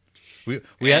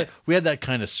 We had that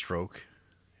kind of stroke.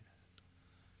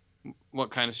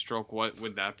 What kind of stroke? What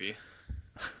would that be?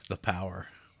 The power.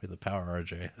 We had the power,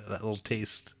 RJ. That little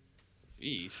taste.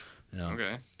 Jeez. Yeah.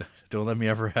 Okay. Don't let me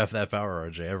ever have that power,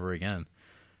 RJ, ever again.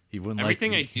 You wouldn't.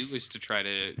 Everything I do is to try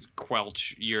to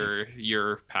quelch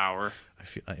your power.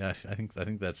 I think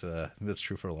that's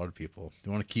true for a lot of people.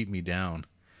 They want to keep me down.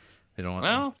 They don't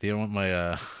want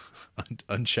my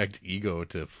unchecked ego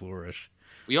to flourish.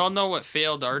 We all know what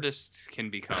failed artists can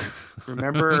become.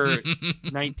 Remember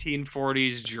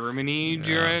 1940s Germany,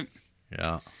 Jarrett?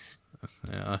 Yeah.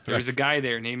 There was a guy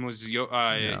there. Name was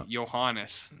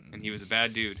Johannes, and he was a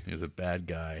bad dude. He was a bad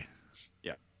guy.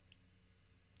 Yeah.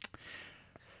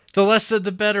 The less said,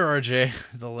 the better, RJ.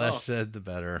 The less said, the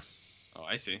better. Oh,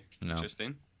 I see. No.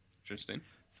 Interesting.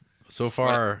 So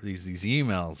far, these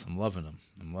emails, I'm loving them.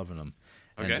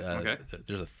 Okay. And,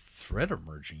 there's a thread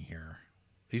emerging here.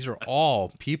 These are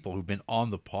all people who've been on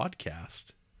the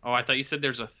podcast. Oh, I thought you said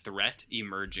there's a threat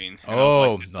emerging.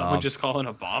 And did someone just calling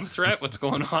a bomb threat? What's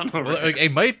going on over there?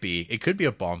 It might be. It could be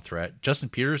a bomb threat. Justin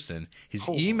Peterson. His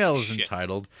email is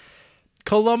entitled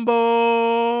Columbo.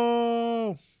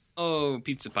 Oh,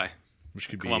 pizza pie. Which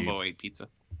could Columbo ate pizza.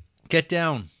 Get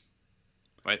down.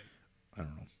 What? I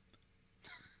don't know.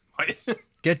 What?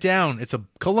 Get down. It's a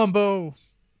Columbo.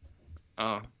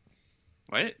 Oh.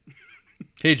 What?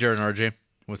 Hey, Jared and RJ.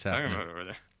 What's happening? Over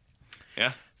there.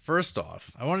 Yeah. First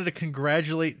off, I wanted to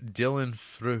congratulate Dylan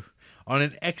Fru on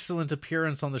an excellent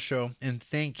appearance on the show and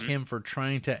thank him for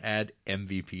trying to add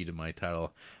MVP to my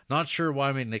title. Not sure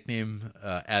why my nickname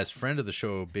as friend of the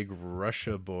show, Big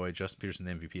Russia Boy, Justin Peterson,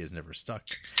 the MVP, has never stuck.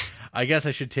 I guess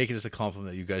I should take it as a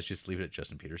compliment that you guys just leave it at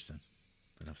Justin Peterson.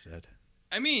 Enough said.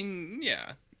 I mean,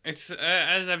 yeah. It's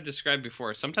as I've described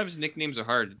before, sometimes nicknames are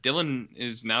hard. Dylan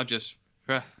is now just...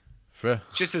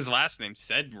 just his last name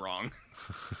said wrong.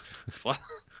 So,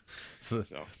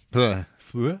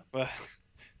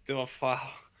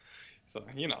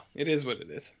 you know, it is what it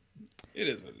is. It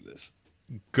is what it is.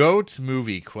 GOAT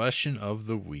movie question of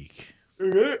the week.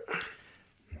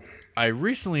 I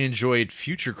recently enjoyed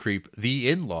Future Creep, The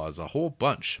In-Laws, a whole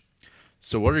bunch.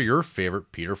 So what are your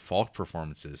favorite Peter Falk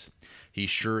performances? He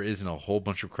sure is in a whole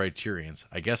bunch of Criterions.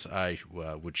 I guess I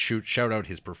would shout out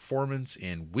his performance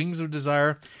in Wings of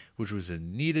Desire, which was a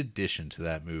neat addition to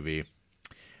that movie.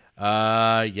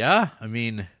 Yeah, I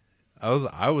mean, I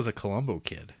was a Columbo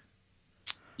kid.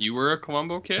 You were a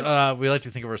Columbo kid? We like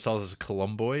to think of ourselves as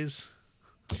Columboys.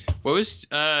 What was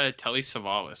Telly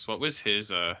Savalas? What was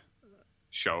his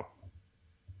show?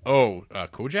 Oh,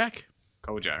 Kojak?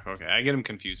 Kojak, okay. I get him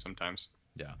confused sometimes.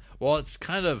 Yeah. Well, it's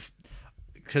kind of...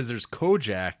 because there's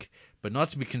Kojak, but not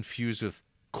to be confused with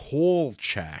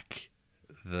Kolchak.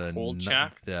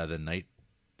 Kolchak? The Night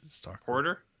Stalker.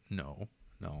 Porter? No,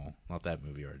 not that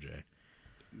movie, RJ.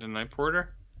 The Night Porter?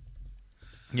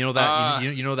 You know that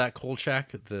you know that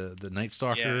Kolchak, the Night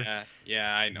Stalker.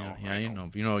 Yeah, I know. Yeah, you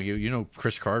know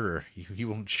Chris Carter. He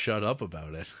won't shut up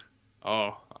about it.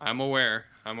 Oh, I'm aware.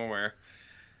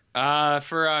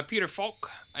 For Peter Falk,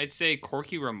 I'd say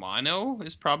Corky Romano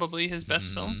is probably his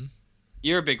best film.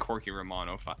 You're a big Corky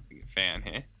Romano fan,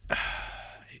 hey?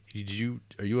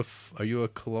 Are you a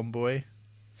Columboy?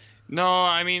 No,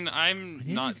 I mean I'm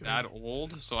not that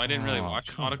old, so I didn't really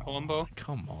watch a lot of Columbo.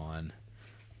 Come on.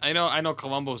 I know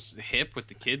Columbo's hip with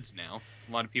the kids now.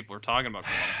 A lot of people are talking about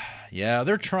Columbo. Yeah,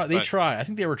 they try. I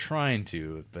think they were trying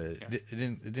to, but it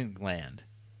didn't land.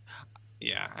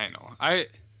 Yeah, I know. I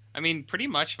mean, pretty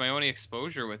much my only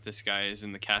exposure with this guy is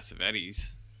in the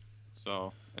Cassavetes.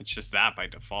 So it's just that by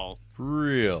default.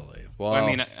 Really? Well, I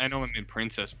mean, I know him in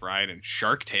Princess Bride and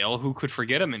Shark Tale. Who could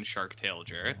forget him in Shark Tale,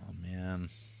 Jarrett? Oh man.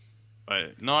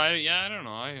 But no, I don't know.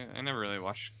 I never really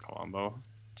watched Columbo.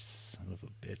 Son of a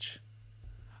bitch.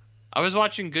 I was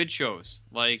watching good shows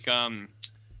like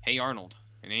Hey Arnold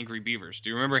and Angry Beavers. Do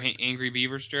you remember Angry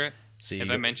Beavers, Jarrett?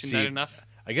 Have I mentioned that enough?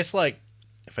 I guess like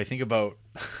if I think about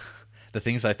the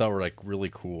things I thought were like really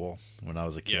cool when I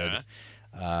was a kid.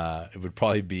 Yeah. It would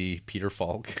probably be Peter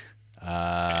Falk.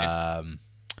 Get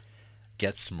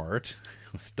Smart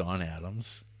with Don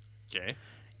Adams. Okay.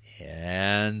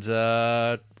 And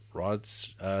Rod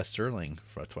Serling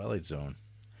for Twilight Zone.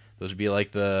 Those would be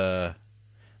like the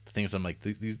things I'm like,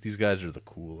 these guys are the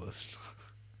coolest.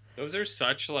 Those are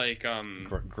such like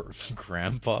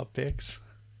grandpa pics.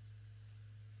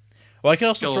 Well, I could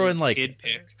also throw in like kid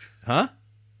pics. Huh?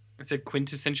 It's a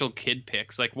quintessential kid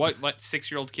pics. Like what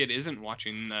 6-year-old kid isn't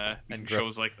watching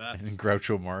shows like that? And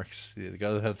Groucho Marx. You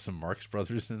gotta have some Marx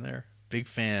Brothers in there. Big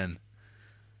fan.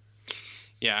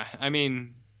 Yeah, I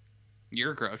mean,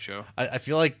 you're Groucho. I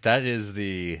feel like that is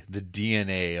the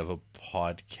DNA of a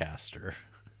podcaster.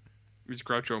 Is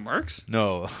Groucho Marx?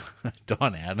 No,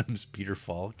 Don Adams, Peter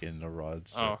Falk, and Rod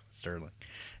Sterling.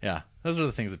 Yeah, those are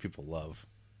the things that people love.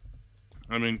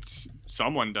 I mean,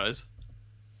 someone does.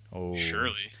 Oh,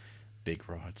 surely. Big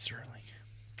Rod Sterling.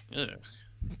 Yeah.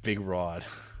 Big Rod.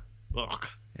 Ugh.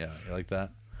 Yeah, you like that?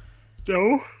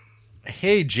 No.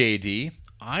 Hey, JD.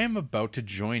 I am about to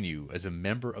join you as a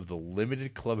member of the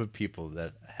limited club of people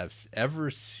that have ever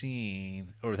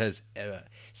seen or has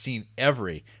seen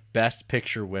every Best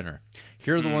Picture winner.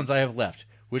 Here are the ones I have left.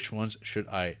 Which ones should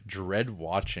I dread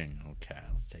watching? Okay,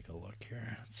 let's take a look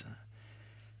here.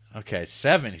 Okay,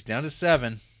 7. He's down to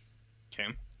 7. Okay.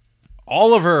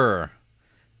 Oliver.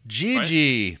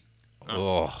 Gigi.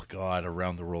 Oh, God.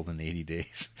 Around the World in 80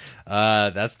 Days.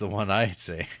 That's the one I'd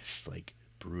say. It's like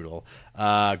brutal.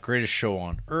 Greatest Show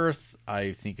on Earth,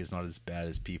 I think, is not as bad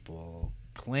as people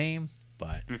claim,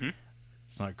 but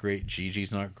it's not great.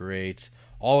 Gigi's not great.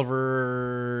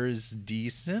 Oliver's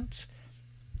decent.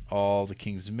 All the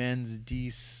King's Men's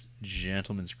decent.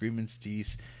 Gentleman's Agreement's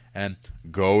decent. And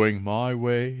Going My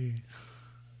Way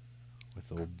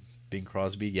with old Bing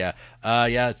Crosby. Yeah.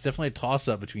 Yeah, it's definitely a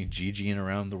toss-up between Gigi and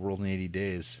Around the World in 80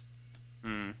 Days.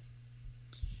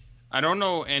 I don't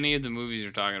know any of the movies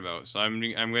you're talking about, so I'm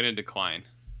going to decline.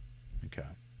 Okay.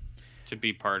 To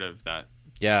be part of that.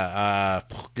 Yeah,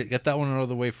 get that one out of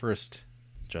the way first,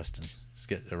 Justin. Let's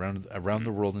get Around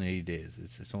the World in 80 Days.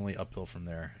 It's only uphill from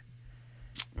there.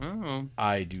 Oh.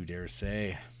 I do dare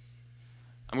say.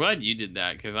 I'm glad you did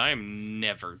that, because I am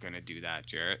never going to do that,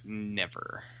 Jarrett.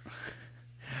 Never.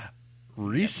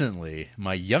 Recently,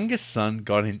 my youngest son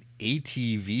got an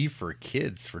ATV for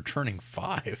kids for turning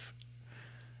 5.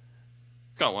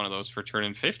 Got one of those for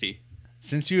turning 50.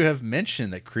 Since you have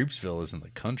mentioned that Creepsville is in the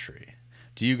country,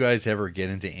 do you guys ever get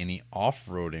into any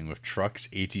off-roading with trucks,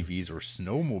 ATVs, or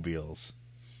snowmobiles?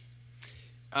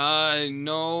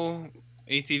 No.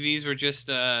 ATVs were just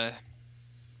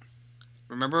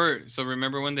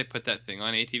remember when they put that thing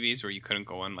on ATVs where you couldn't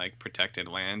go on like protected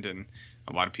land and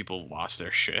a lot of people lost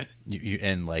their shit?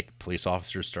 And like police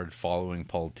officers started following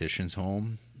politicians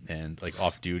home and like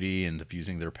off duty and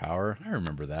abusing their power. I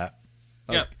remember that.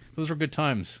 Those were good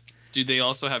times. Do they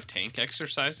also have tank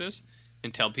exercises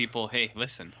and tell people, hey,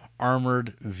 listen?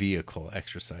 Armored vehicle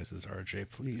exercises, RJ,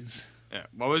 please. Yeah.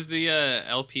 What was the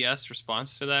LPS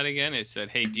response to that again? It said,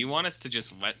 hey, do you want us to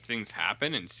just let things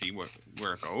happen and see where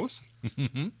it goes?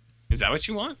 Is that what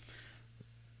you want?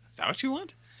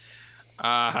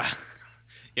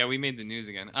 Yeah, we made the news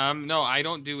again. No, I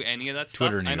don't do any of that stuff.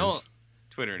 Twitter news.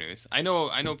 Twitter news. I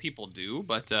know people do,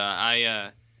 but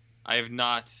I have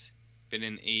not been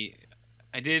in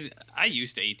I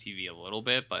used to ATV a little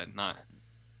bit, but not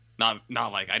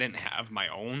like I didn't have my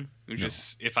own. It was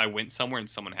just if I went somewhere and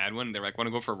someone had one, they're like, "Want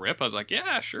to go for a rip?" I was like,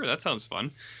 "Yeah, sure, that sounds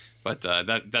fun," but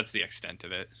that's the extent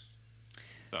of it.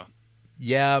 So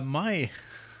yeah,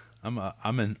 I'm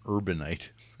an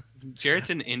urbanite. Jarrett's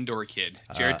an indoor kid.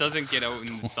 Jarrett doesn't get out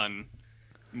in the sun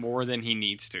more than he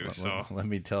needs to. Let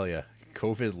me tell you,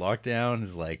 COVID lockdown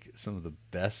is like some of the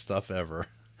best stuff ever.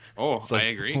 Oh, like, I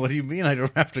agree. What do you mean I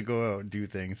don't have to go out and do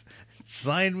things?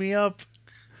 Sign me up.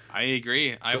 I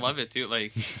agree. I love it too.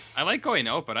 Like, I like going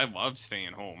out, but I love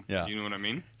staying home. Yeah. You know what I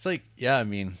mean? It's like, yeah, I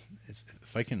mean,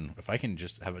 if I can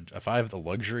just if I have the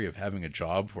luxury of having a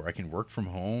job where I can work from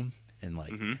home and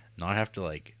like not have to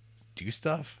like do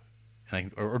stuff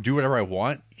and or do whatever I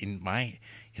want in my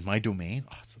domain,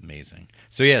 oh, it's amazing.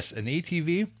 So yes, an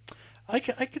ATV, I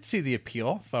could see the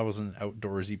appeal if I was an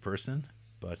outdoorsy person.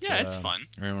 But yeah, it's fun.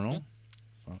 I don't know.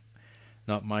 It's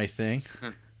not my thing.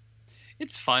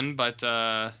 It's fun, but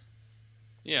yeah,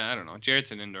 I don't know.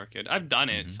 Jarrett's an indoor kid. I've done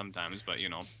it sometimes, but you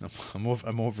know,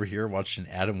 I'm over here watching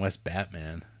Adam West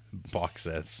Batman box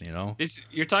sets. You know,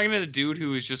 you're talking to the dude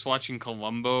who was just watching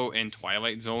Columbo and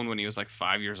Twilight Zone when he was like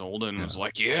 5 years old and was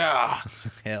like, "Yeah,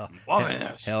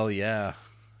 hell yeah."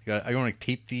 I want to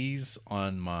tape these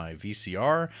on my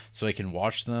VCR so I can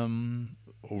watch them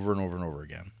over and over and over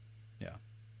again. Yeah,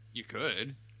 you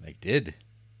could. I did.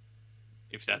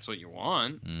 If that's what you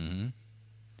want. Mm-hmm.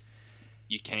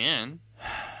 You can.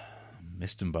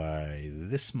 Missed him by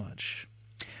this much.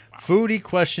 Wow. Foodie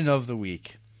question of the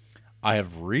week. I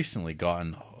have recently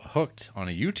gotten hooked on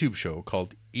a YouTube show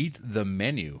called Eat the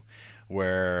Menu,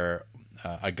 where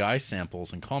a guy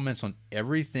samples and comments on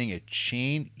everything a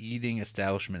chain eating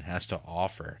establishment has to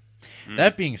offer.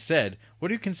 That being said, what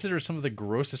do you consider some of the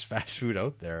grossest fast food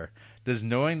out there? Does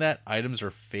knowing that items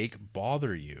are fake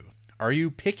bother you? Are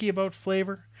you picky about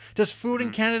flavor? Does food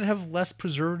in Canada have less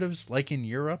preservatives like in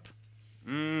Europe?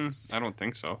 I don't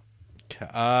think so.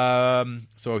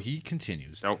 So he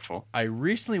continues. Doubtful. I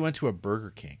recently went to a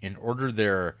Burger King and ordered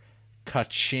their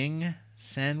ka-ching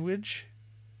sandwich,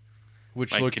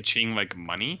 which like looked ka-ching, like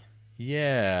money.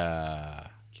 Yeah.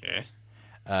 Okay.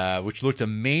 Which looked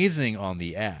amazing on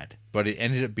the ad, but it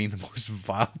ended up being the most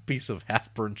vile piece of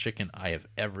half-burnt chicken I have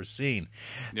ever seen.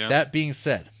 Yeah. That being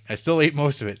said, I still ate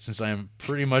most of it since I am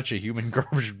pretty much a human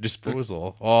garbage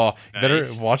disposal. Oh, nice. Better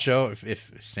watch out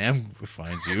if Sam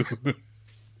finds you.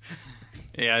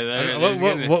 Yeah.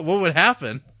 What would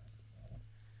happen?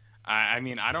 I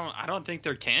mean, I don't think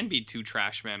there can be two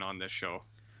trash men on this show.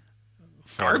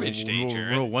 Garbage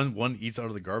danger. No, one eats out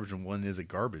of the garbage and one is a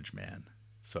garbage man.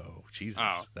 So Jesus,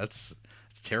 that's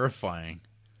terrifying.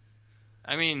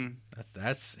 I mean,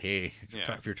 that's hey,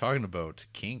 if you're talking about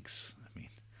kinks, I mean,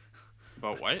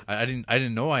 about what? I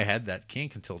didn't know I had that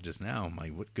kink until just now.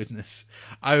 My goodness,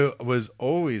 I was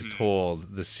always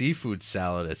told the seafood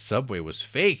salad at Subway was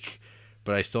fake,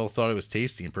 but I still thought it was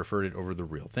tasty and preferred it over the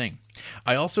real thing.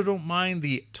 I also don't mind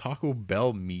the Taco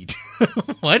Bell meat.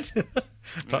 What?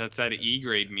 That's that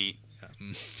E-grade meat.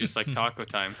 Just like taco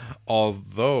time.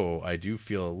 Although I do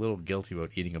feel a little guilty about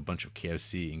eating a bunch of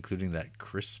KFC, including that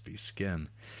crispy skin.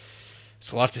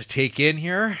 It's a lot to take in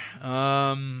here.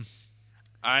 Eat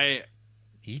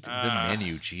the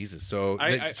menu, Jesus. So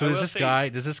does this guy,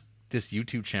 this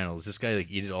YouTube channel, does this guy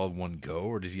like eat it all in one go,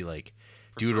 or does he like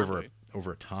do it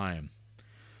over time?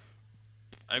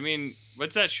 I mean,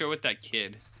 what's that show with that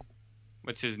kid?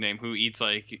 What's his name? Who eats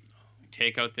like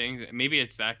takeout things? Maybe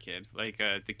it's that kid, like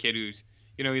the kid who's,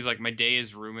 he's like, my day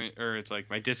is ruined, or it's like,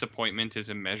 my disappointment is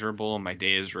immeasurable and my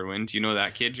day is ruined. Do you know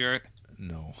that kid, Jarrett?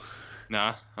 No.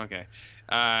 Nah? Okay.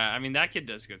 I mean, that kid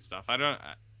does good stuff.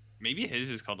 Maybe his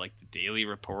is called like the Daily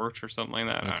Report or something like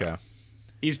that. Okay.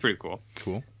 He's pretty cool.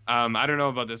 Cool. I don't know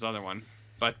about this other one,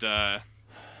 but I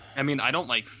mean, I don't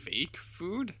like fake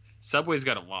food. Subway's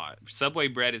got a lot. Subway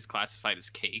bread is classified as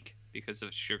cake because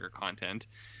of sugar content.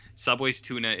 Subway's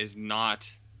tuna is not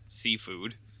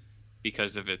seafood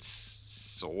because of its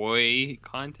soy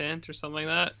content or something like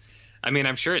that. I mean,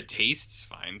 I'm sure it tastes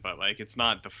fine, but like, it's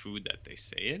not the food that they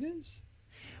say it is.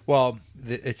 Well,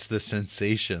 it's the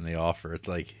sensation they offer. It's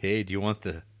like, hey, do you want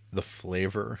the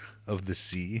flavor of the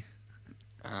sea?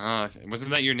 Wasn't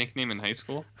that your nickname in high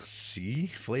school? Sea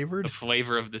flavored? The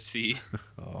flavor of the sea.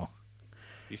 Oh.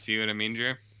 You see what I mean,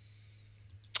 Jer?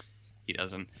 He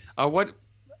doesn't.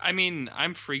 I mean,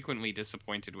 I'm frequently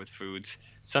disappointed with foods.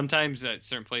 Sometimes at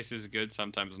certain places good,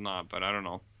 sometimes not, but I don't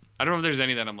know. I don't know if there's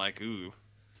any that I'm like, ooh.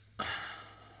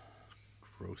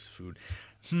 Gross food.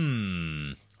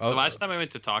 The last time I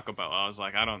went to Taco Bell, I was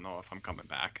like, I don't know if I'm coming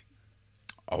back.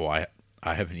 Oh, I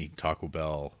haven't eaten Taco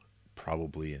Bell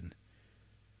probably in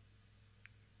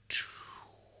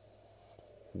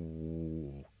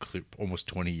almost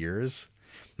 20 years.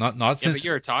 Not since. But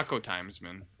you're a Taco Times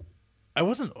man. I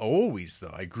wasn't always,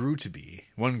 though. I grew to be.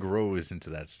 One grows into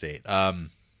that state.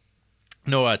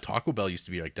 No, Taco Bell used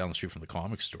to be like down the street from the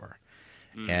comic store,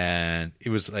 and it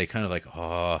was like kind of like,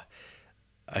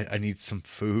 I need some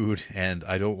food, and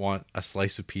I don't want a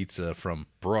slice of pizza from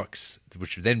Brooks,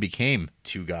 which then became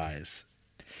Two Guys.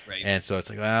 Right. And so it's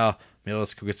like, well, maybe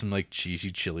let's go get some like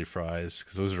cheesy chili fries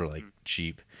because those are like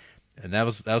cheap. And that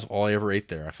was all I ever ate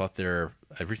there. I thought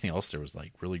everything else there was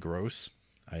like really gross.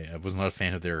 I was not a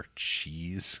fan of their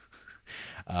cheese.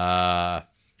 But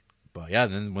yeah,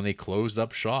 then when they closed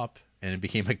up shop and it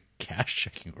became a cash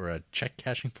checking or a check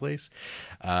cashing place,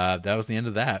 that was the end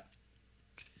of that.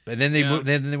 But then they moved,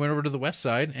 then they went over to the west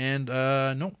side, and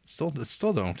no,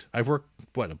 still don't. I've worked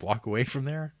a block away from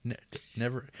there.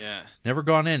 Never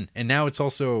gone in, and now it's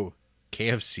also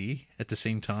KFC at the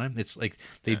same time. It's like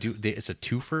it's a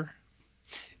twofer.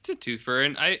 It's a twofer,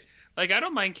 and I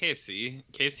don't mind KFC.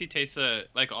 KFC tastes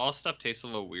like all stuff tastes a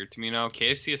little weird to me now.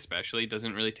 KFC especially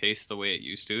doesn't really taste the way it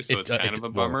used to, so it's kind of a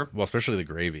bummer. Well, especially the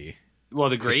gravy.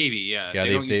 Well, the gravy, they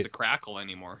don't use the crackle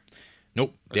anymore.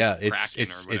 Nope. Yeah, they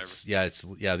don't.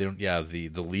 Yeah,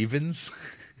 the leave-ins.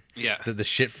 Yeah. the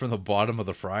shit from the bottom of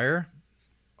the fryer.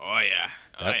 Oh yeah.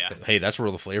 Hey, that's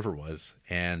where the flavor was.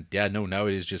 And yeah, no, now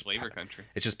it is just flavor country.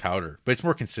 It's just powder, but it's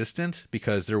more consistent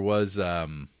because there was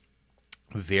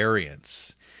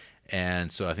variance,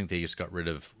 and so I think they just got rid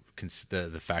of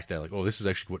the fact that like, oh, this is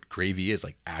actually what gravy is,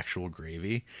 like actual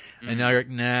gravy. And now you're like,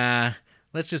 nah,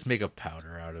 let's just make a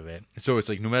powder out of it. So it's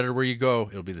like no matter where you go,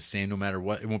 it'll be the same no matter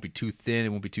what. It won't be too thin. It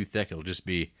won't be too thick. It'll just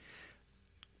be,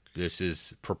 this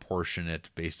is proportionate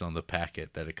based on the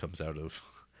packet that it comes out of.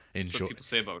 That's what people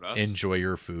say about us. Enjoy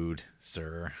your food,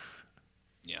 sir.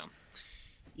 Yeah.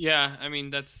 Yeah, I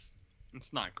mean, it's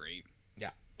not great.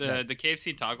 Yeah. The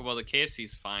KFC Taco Bell, the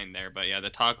KFC's fine there, but yeah, the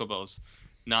Taco Bell's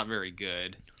not very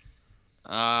good.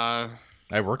 I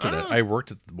worked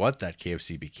at what that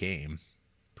KFC became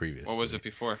previously. What was it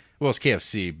before? Well, it's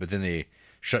KFC, but then they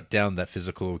shut down that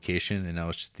physical location, and now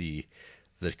it's just the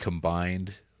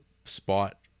combined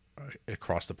spot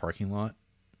across the parking lot.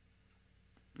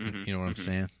 Mm-hmm, you know what I'm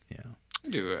saying? Yeah.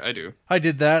 I do. I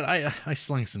did that. I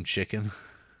slung some chicken.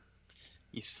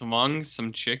 You slung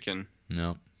some chicken?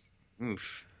 No.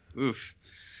 Oof. Gross.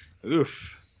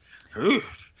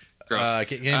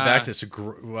 Getting back to this,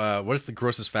 what is the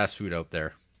grossest fast food out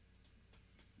there?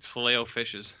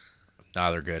 Filet-O-Fishes.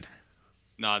 Nah, they're good.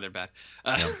 Nah, they're bad.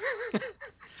 No.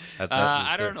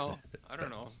 I don't know.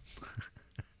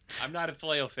 I'm not a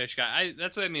Filet-O-Fish guy.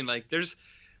 That's what I mean. Like,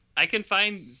 I can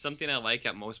find something I like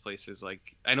at most places.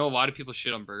 Like, I know a lot of people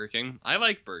shit on Burger King. I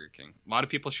like Burger King. A lot of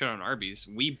people shit on Arby's.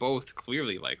 We both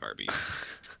clearly like Arby's.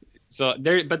 So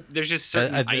there's just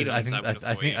certain items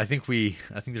I think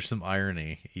there's some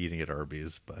irony eating at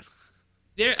Arby's, but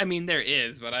there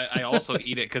is, but I also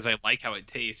eat it because I like how it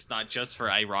tastes, not just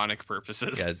for ironic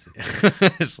purposes. Yeah,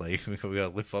 it's like we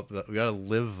gotta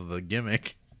live the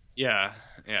gimmick. Yeah.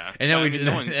 And now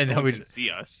no one can see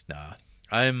us. Nah,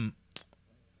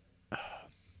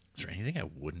 is there anything I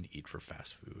wouldn't eat for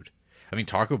fast food? I mean,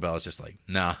 Taco Bell is just like,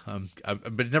 nah,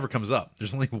 but it never comes up.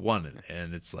 There's only one,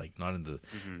 and it's like not in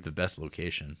the best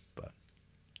location. But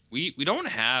we don't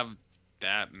have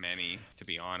that many, to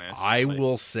be honest. I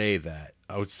will say that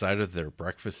outside of their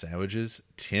breakfast sandwiches,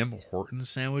 Tim Hortons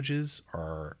sandwiches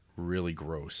are really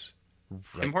gross.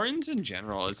 Tim Hortons in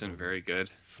general isn't very good.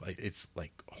 It's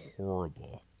like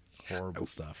horrible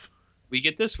stuff. We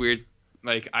get this weird,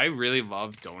 like, I really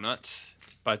love donuts.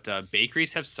 But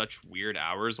bakeries have such weird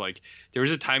hours. Like, there was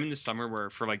a time in the summer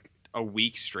where for like a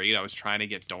week straight, I was trying to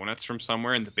get donuts from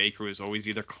somewhere, and the bakery was always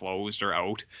either closed or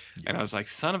out. Yeah. And I was like,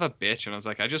 son of a bitch. And I was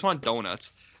like, I just want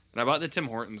donuts. And I bought the Tim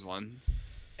Hortons ones.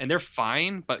 And they're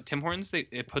fine, but Tim Hortons,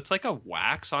 it puts like a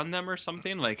wax on them or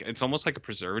something. Like, it's almost like a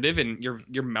preservative, and your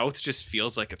mouth just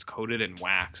feels like it's coated in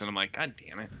wax. And I'm like, God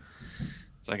damn it.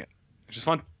 It's like, I just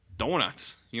want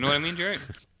donuts. You know what I mean, Jared?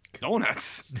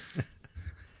 Donuts.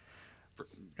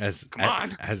 As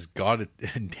God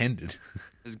intended.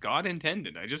 As God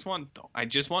intended. I just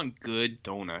want good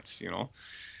donuts, you know.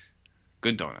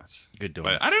 Good donuts. Good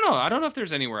donuts. But I don't know. I don't know if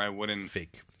there's anywhere I wouldn't.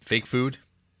 Fake food?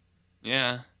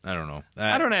 Yeah. I don't know.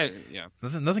 I don't know. Yeah.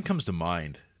 Nothing comes to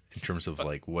mind in terms of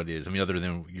like what is. I mean, other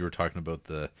than you were talking about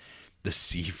the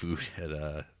seafood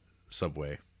at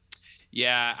Subway.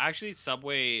 Yeah, actually,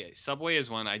 Subway is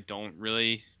one I don't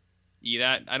really eat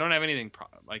at. I don't have anything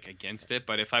against it,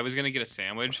 but if I was gonna get a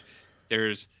sandwich,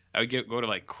 I would go to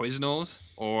like Quiznos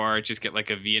or just get like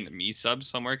a Vietnamese sub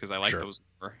somewhere because I like those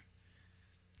more.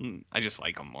 I just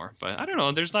like them more, but I don't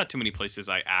know. There's not too many places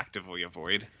I actively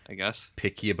avoid, I guess.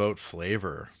 Picky about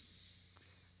flavor.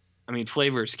 I mean,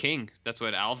 flavor's king. That's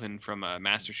what Alvin from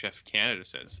MasterChef Canada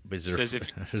says. But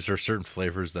is there certain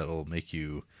flavors that will make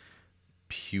you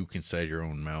puke inside your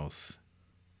own mouth?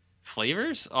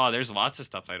 Flavors? Oh, there's lots of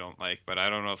stuff I don't like, but I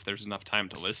don't know if there's enough time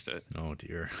to list it. Oh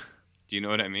dear. Do you know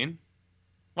what I mean?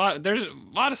 Well, there's a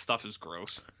lot of stuff is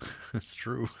gross. That's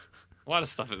true. A lot of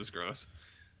stuff is gross.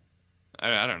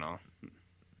 I don't know.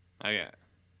 I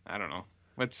don't know.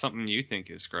 What's something you think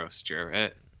is gross,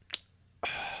 Jarrett?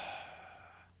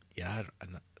 Yeah,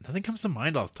 nothing comes to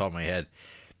mind off the top of my head.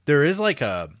 There is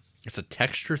it's a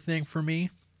texture thing for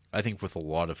me. I think with a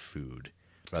lot of food,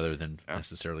 rather than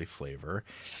necessarily flavor.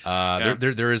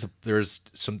 There's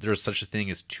such a thing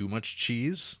as too much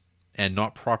cheese and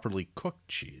not properly cooked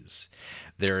cheese.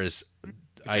 There is.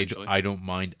 I don't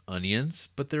mind onions,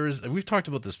 but we've talked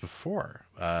about this before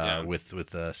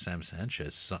with Sam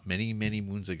Sanchez many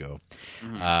moons ago.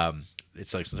 Mm-hmm.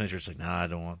 It's like sometimes you're just like, nah, I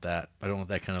don't want that. I don't want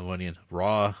that kind of onion.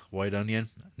 Raw white onion.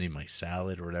 I need my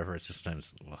salad or whatever. It's just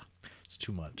sometimes it's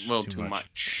too much. A little too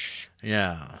much.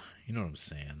 Yeah, you know what I'm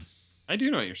saying. I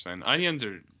do know what you're saying. Onions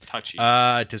are touchy.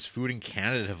 Does food in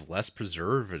Canada have less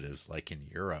preservatives like in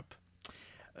Europe?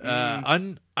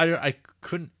 I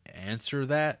couldn't answer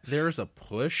that. There's a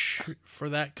push for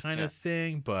that kind of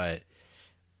thing, but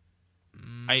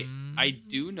I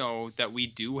do know that we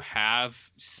do have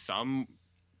some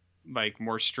like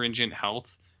more stringent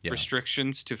health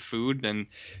restrictions to food than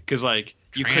because like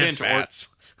you couldn't fats.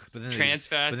 But then trans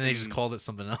fats. But then they just called it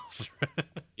something else.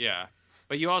 Yeah.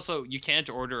 But you can't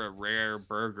order a rare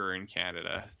burger in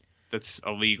Canada. That's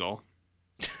illegal.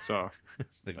 So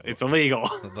it's illegal.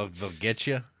 They'll get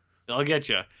you. They'll get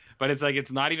you. But it's like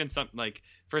it's not even something like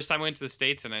first time I went to the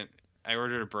States and I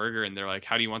ordered a burger and they're like,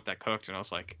 "How do you want that cooked?" And I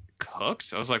was like,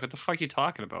 "Cooked?" I was like, "What the fuck are you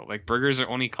talking about? Like burgers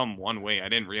only come one way." I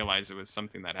didn't realize it was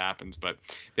something that happens, but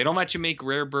they don't let you make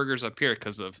rare burgers up here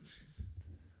because of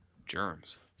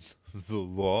germs. The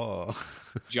law.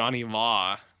 Johnny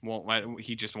Law won't let.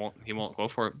 He won't go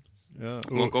for it. Yeah.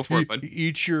 He won't go for it. But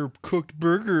eat your cooked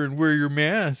burger and wear your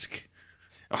mask.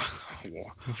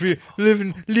 Live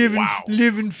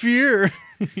in fear.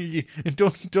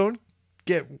 don't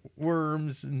get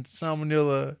worms and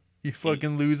salmonella. You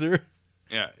fucking loser.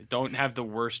 Yeah, don't have the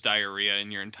worst diarrhea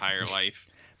in your entire life.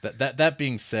 That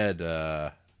being said,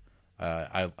 I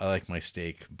like my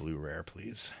steak blue rare,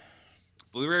 please.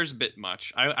 Blue rare is a bit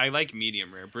much. I like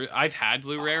medium rare. I've had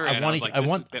blue rare, and I was like, this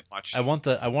is a bit much. I want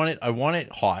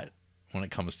it hot when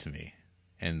it comes to me,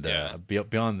 and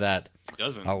beyond that,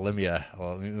 let me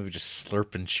just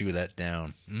slurp and chew that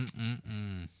down.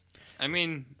 I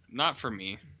mean, not for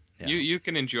me. Yeah. You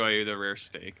can enjoy the rare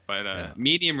steak, but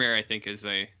medium rare I think is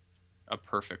a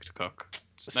perfect cook.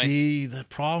 See, the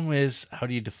problem is, how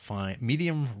do you define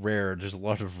medium rare? There's a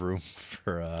lot of room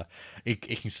for it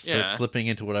can start slipping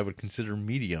into what I would consider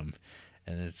medium,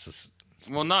 and it's just,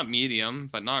 well, not medium,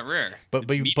 but not rare. But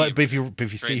if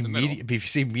you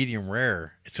say medium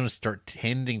rare, it's going to start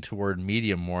tending toward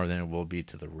medium more than it will be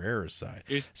to the rarer side.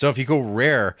 So if you go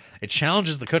rare, it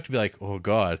challenges the cook to be like, oh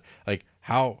god, like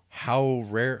how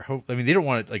rare. I mean, they don't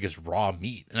want it like as raw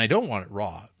meat, and I don't want it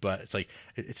raw, but it's like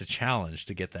it's a challenge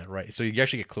to get that right. So you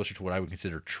actually get closer to what I would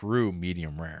consider true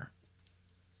medium rare.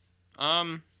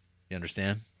 You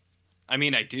understand? I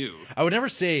mean, I do. I would never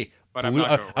say. But I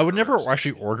would never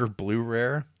actually order blue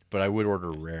rare, but I would order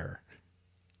rare.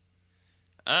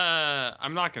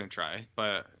 I'm not gonna try,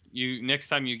 but next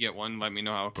time you get one, let me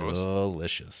know how it goes.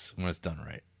 Delicious when it's done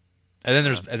right. And then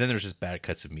there's just bad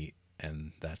cuts of meat,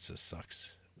 and that just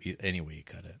sucks. Any way you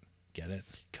cut it, get it?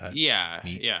 Cut. Yeah,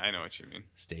 meat, yeah, I know what you mean.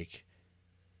 Steak.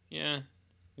 Yeah.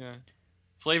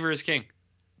 Flavor is king.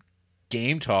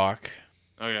 Game talk.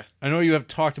 Oh, yeah. I know you have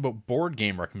talked about board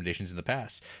game recommendations in the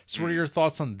past. So what are your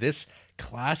thoughts on this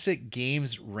classic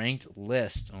games ranked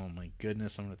list? Oh, my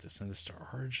goodness. I'm going to have to send this to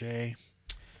RJ.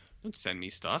 Don't send me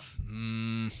stuff.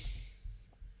 I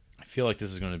feel like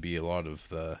this is going to be a lot of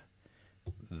the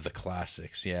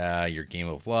classics. Yeah, your Game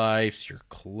of Life, your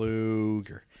Clue,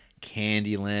 your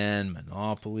Candyland,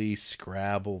 Monopoly,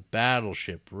 Scrabble,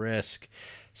 Battleship, Risk,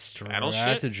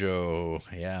 Stratego.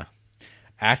 Yeah.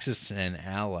 Axis and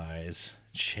Allies.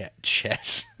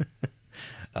 Chess.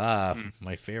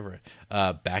 My favorite.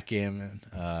 Backgammon,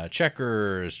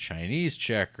 checkers, Chinese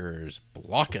checkers,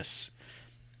 Blockus.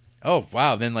 Oh,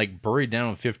 wow. Then, like, buried down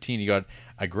on 15, you got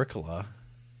Agricola.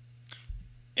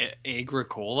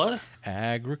 Agricola?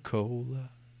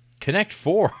 Connect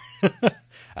 4.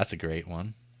 That's a great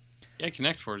one. Yeah,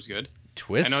 Connect 4 is good.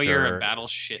 Twister. I know you're a battle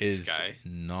shit guy. It's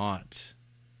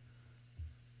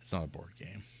not a board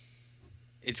game.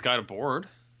 It's got a board.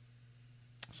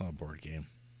 It's not a board game.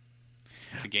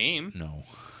 It's a game. No.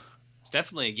 It's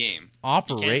definitely a game.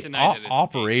 Operation.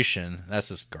 That's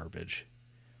just garbage.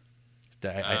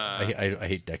 I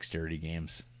hate dexterity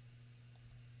games.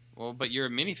 Well, but you're a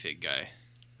minifig guy.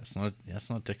 That's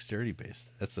not dexterity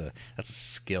based. That's a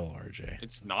skill, RJ.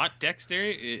 It's not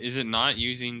dexterity. Is it not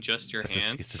using just your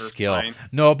hands? It's a skill.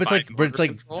 No, but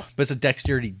it's a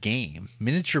dexterity game.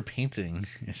 Miniature painting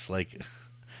is like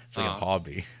a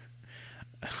hobby.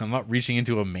 I'm not reaching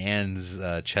into a man's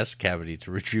chest cavity to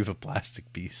retrieve a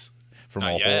plastic piece from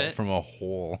a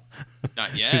hole.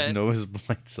 Not yet. His nose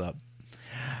lights up.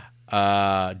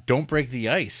 Don't break the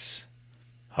ice.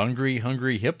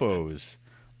 Hungry hippos.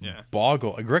 Yeah.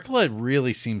 Boggle. Agricola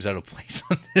really seems out of place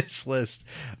on this list.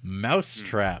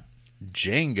 Mousetrap.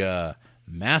 Jenga.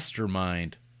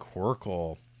 Mastermind.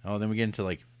 Quirkle. Oh, then we get into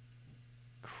like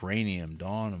Cranium,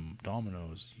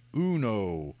 Dominoes,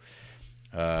 Uno.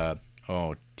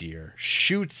 Oh dear.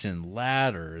 Chutes and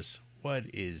Ladders. What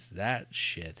is that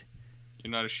shit?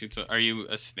 You're not a chutes. Are you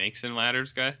a snakes and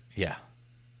ladders guy? Yeah.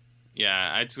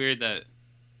 Yeah, it's weird that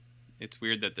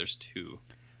there's two.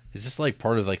 Is this like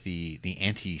part of like the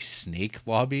anti-snake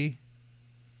lobby?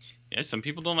 Yeah, some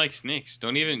people don't like snakes.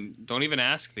 Don't even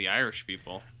ask the Irish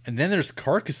people. And then there's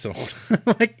Carcassonne.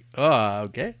 Like,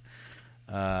 okay.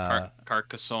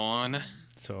 Carcassonne.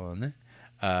 So, is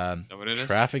that what it is?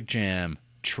 Traffic Jam,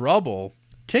 Trouble,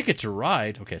 Ticket to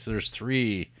Ride. Okay, so there's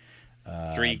three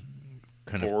kind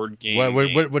board of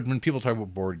games. When people talk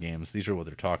about board games, these are what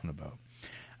they're talking about.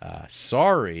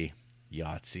 Sorry,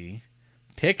 Yahtzee,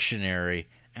 Pictionary,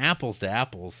 Apples to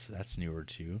Apples, that's newer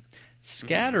too.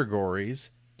 Scattergories,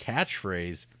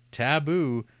 Catchphrase,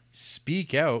 Taboo,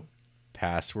 Speak Out,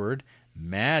 Password,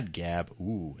 Mad Gab,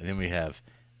 and then we have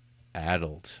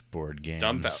adult board games.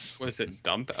 Dump Out. What is it?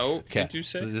 Dump Out? Okay. Did you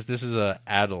say? So this is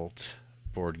adult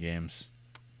board games.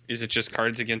 Is it just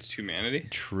Cards Against Humanity?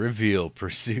 Trivial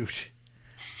Pursuit,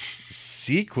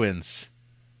 Sequence,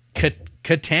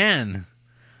 Catan.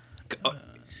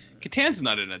 Catan's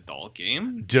not an adult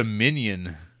game.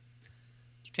 Dominion.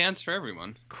 Catan's for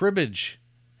everyone. Cribbage.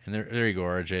 And there you go,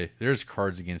 RJ. There's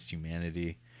Cards Against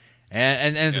Humanity.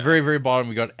 And at the very, very bottom,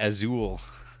 we got Azul.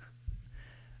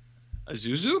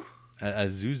 Azuzu?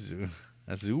 Azuzu.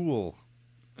 Azul.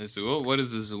 Azul? What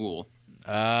is Azul?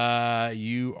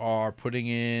 You are putting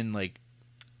in, like,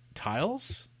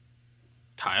 tiles?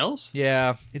 Tiles?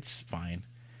 Yeah, it's fine.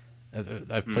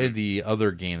 I've played the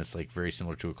other game that's, like, very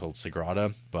similar to it called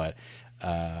Sagrada, but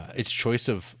its choice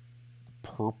of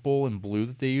purple and blue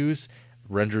that they use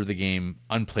render the game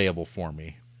unplayable for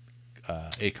me.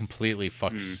 It completely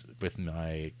fucks with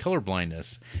my color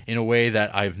blindness in a way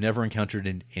that I've never encountered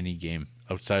in any game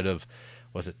outside of,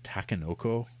 was it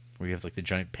Takenoko, where you have like the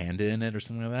giant panda in it or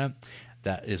something like that.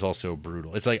 That is also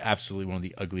brutal. It's like absolutely one of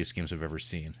the ugliest games I've ever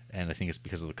seen, and I think it's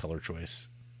because of the color choice.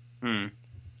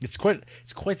 It's quite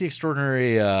the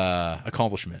extraordinary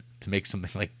accomplishment to make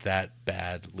something like that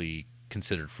badly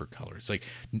considered for color. It's like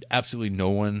absolutely no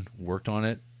one worked on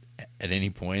it at any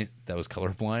point that was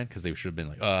colorblind, because they should have been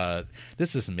like,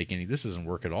 this doesn't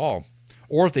work at all.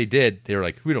 Or if they did, they were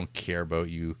like, we don't care about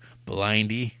you,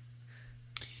 blindy.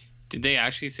 Did they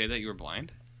actually say that you were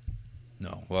blind?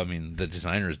 No. Well, I mean, the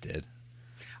designers did.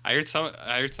 I heard some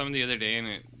the other day,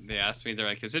 and they asked me, they're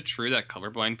like, is it true that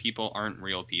colorblind people aren't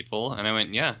real people? And I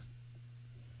went, yeah.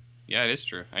 Yeah, it is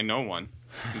true. I know one.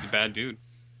 He's a bad dude.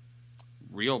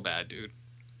 Real bad dude.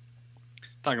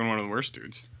 Talking one of the worst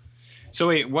dudes. So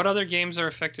wait, what other games are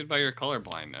affected by your color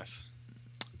blindness?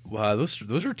 Well,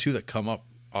 those are two that come up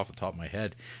off the top of my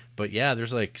head. But yeah,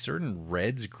 there's like certain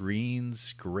reds,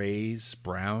 greens, grays,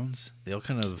 browns. They all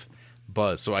kind of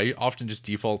buzz. So I often just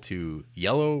default to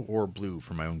yellow or blue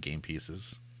for my own game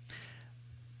pieces,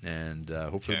 and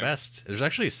hope for the best. There's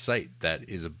actually a site that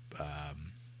is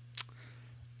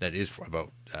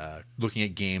about looking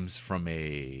at games from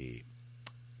a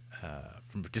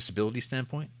disability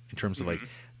standpoint, in terms of like,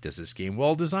 does this game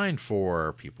well designed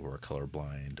for people who are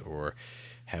colorblind or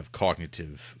have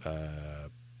cognitive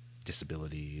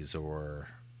disabilities, or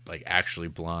like actually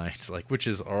blind, like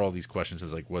are all these questions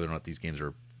as like whether or not these games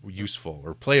are useful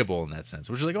or playable in that sense,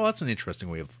 which is like, oh, that's an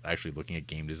interesting way of actually looking at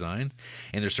game design.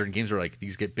 And there's certain games where like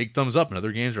these get big thumbs up, and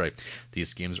other games are like,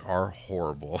 these games are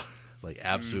horrible. Like,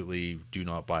 absolutely do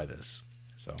not buy this.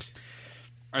 So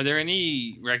are there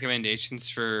any recommendations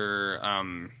for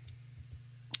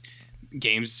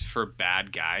games for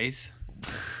bad guys?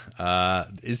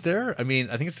 Is there? I mean,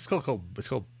 I think it's called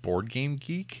Board Game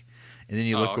Geek, and then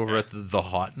you look over at the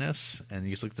hotness, and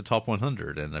you just look at the top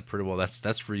 100, and pretty well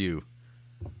that's for you.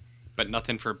 But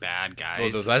nothing for bad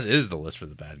guys. Oh, that is the list for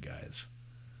the bad guys.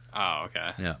 Oh,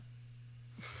 okay. Yeah.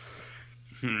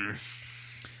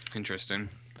 Interesting.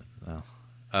 Oh.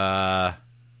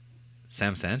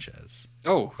 Sam Sanchez.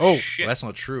 Oh, shit. That's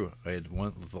not true. I had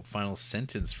one final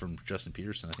sentence from Justin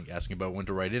Peterson, I think, asking about when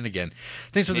to write in again.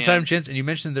 Thanks for the time, gents. And you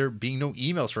mentioned there being no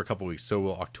emails for a couple weeks. So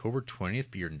will October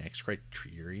 20th be your next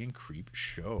Criterion Creep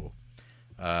show?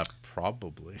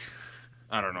 Probably.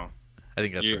 I don't know. I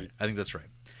think that's right. I think that's right.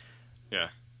 Yeah.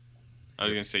 I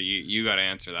was going to say, you got to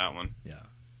answer that one. Yeah.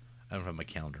 I don't have my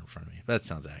calendar in front of me. That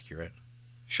sounds accurate.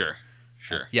 Sure.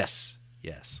 Yes.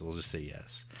 We'll just say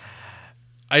yes.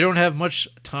 I don't have much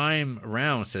time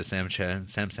around, says Sam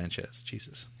Sanchez.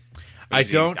 Jesus. I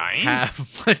don't have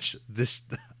much this...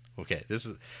 Okay,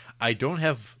 I don't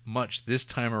have much this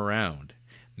time around.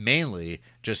 Mainly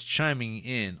just chiming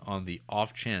in on the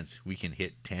off chance we can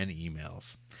hit 10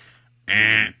 emails.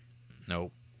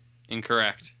 Nope.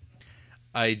 Incorrect.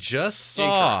 I just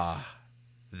saw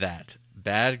that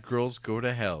Bad Girls Go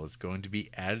to Hell is going to be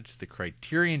added to the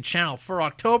Criterion channel for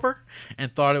October,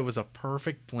 and thought it was a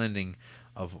perfect blending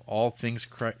of all things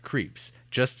creeps,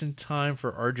 just in time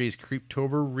for RJ's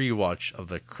Creeptober rewatch of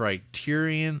the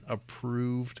Criterion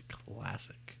approved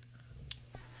classic.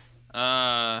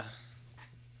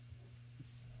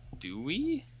 Do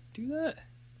we do that?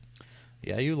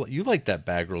 Yeah, you like that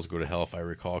Bad Girls Go to Hell, if I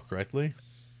recall correctly.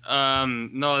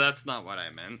 No, that's not what I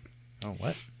meant. Oh,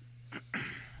 what?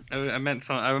 I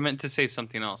meant to say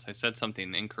something else. I said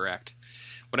something incorrect.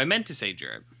 What I meant to say,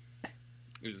 Jared,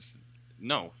 is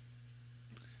no.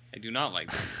 I do not like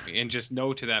that movie, and just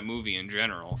no to that movie in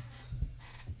general.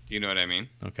 Do you know what I mean?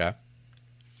 Okay.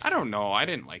 I don't know. I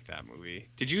didn't like that movie.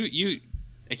 Did you?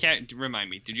 I can't remind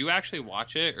me. Did you actually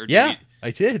watch it? Or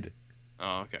I did.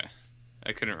 Oh, okay.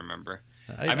 I couldn't remember.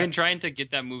 I've been trying to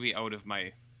get that movie out of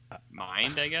my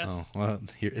mind, I guess. Oh, well,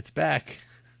 here it's back.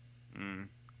 Mm.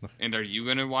 And are you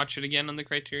going to watch it again on the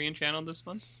Criterion Channel this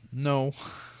month? No,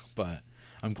 but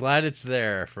I'm glad it's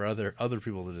there for other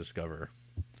people to discover.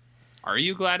 Are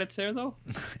you glad it's there, though?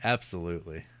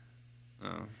 Absolutely.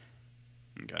 Oh,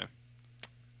 okay.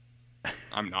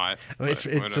 I'm not.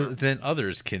 So then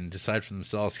others can decide for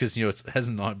themselves, because it has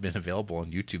not been available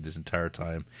on YouTube this entire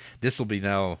time. This will be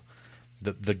now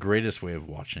the greatest way of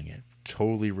watching it.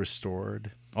 Totally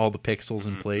restored, all the pixels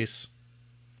in place.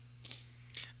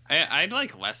 I'd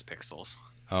like less pixels.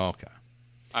 Oh, okay.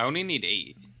 I only need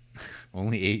 8.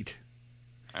 Only 8?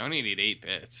 I only need 8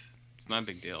 bits. It's not a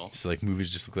big deal. So like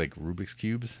movies just look like Rubik's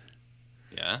Cubes?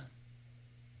 Yeah.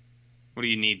 What do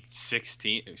you need,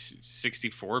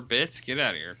 64 bits? Get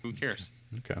out of here. Who cares?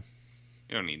 Okay.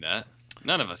 You don't need that.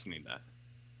 None of us need that.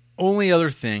 Only other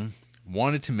thing,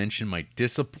 wanted to mention my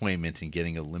disappointment in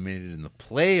getting eliminated in the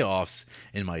playoffs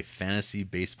in my fantasy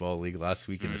baseball league last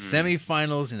week in the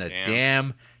semifinals in a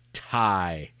damn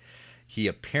tie. He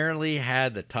apparently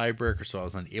had the tiebreaker, so I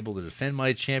was unable to defend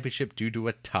my championship due to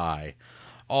a tie.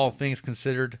 All things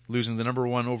considered, losing the number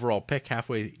 1 overall pick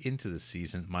halfway into the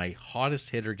season, my hottest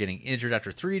hitter getting injured after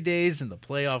 3 days in the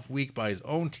playoff week by his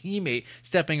own teammate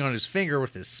stepping on his finger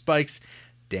with his spikes.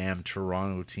 Damn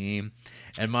Toronto team.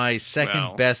 And my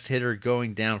second best hitter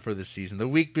going down for the season. The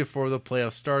week before the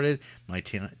playoffs started, my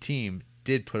team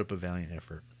did put up a valiant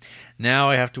effort. Now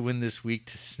I have to win this week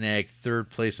to snag 3rd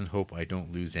place and hope I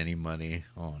don't lose any money.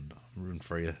 Oh, no. I'm rooting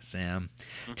for you, Sam.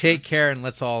 Take care, and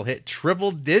let's all hit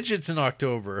triple digits in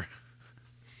October.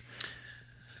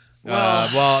 Well,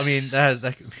 I mean,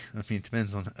 it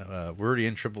depends on. We're already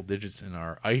in triple digits in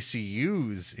our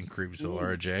ICUs in Creepsville,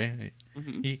 RJ.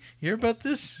 You hear about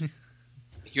this?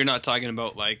 You're not talking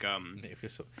about like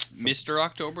Mr.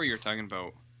 October. You're talking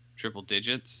about triple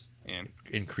digits and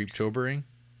in Creeptobering.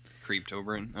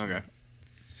 Creeptobering. Okay.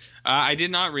 I did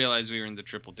not realize we were in the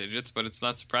triple digits, but it's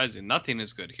not surprising. Nothing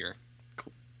is good here,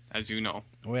 as you know.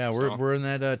 Oh yeah, we're in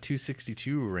that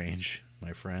 262 range,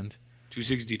 my friend.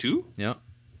 262? Yeah.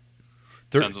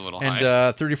 Sounds a little high.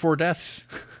 And 34 deaths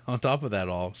on top of that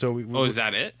all. So is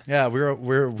that it? Yeah, we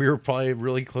were probably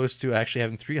really close to actually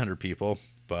having 300 people,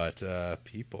 but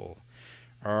people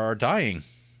are dying.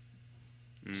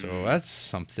 So that's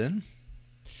something.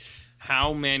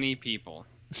 How many people?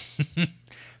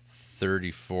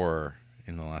 34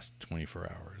 in the last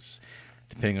 24 hours,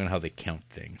 depending on how they count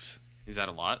things. Is that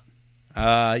a lot?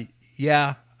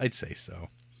 Yeah, I'd say so.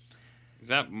 Is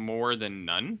that more than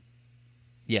none?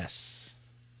 Yes.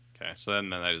 Okay, so then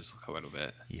that is quite a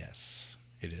bit. Yes,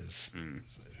 it is.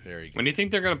 It's very good. When do you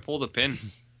think they're going to pull the pin?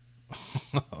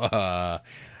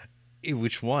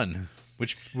 Which one?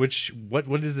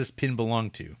 What does this pin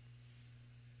belong to?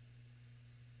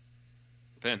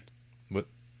 Pin. What?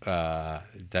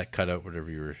 That cut out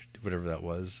whatever that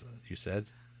was you said.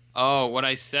 Oh, what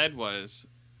I said was,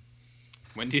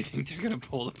 when do you think they're gonna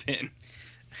pull the pin?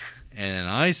 And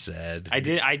I said, I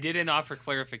didn't offer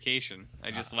clarification.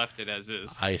 I just left it as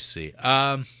is. I see.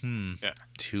 Yeah.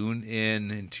 Tune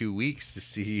in 2 weeks to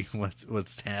see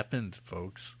what's happened,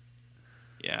 folks.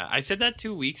 Yeah, I said that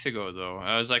 2 weeks ago though.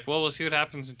 I was like, well, we'll see what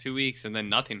happens in 2 weeks, and then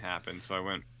nothing happened. So I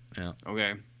went,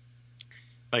 okay.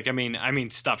 Like, I mean,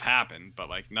 stuff happened, but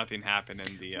like nothing happened,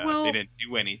 and they didn't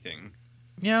do anything.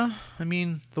 Yeah, I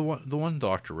mean, the one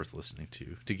doctor worth listening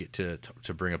to get to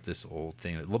bring up this old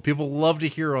thing that people love to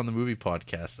hear on the movie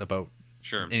podcast about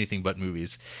anything but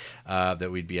movies,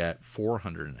 that we'd be at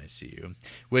 400 in ICU,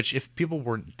 which if people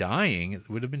weren't dying, it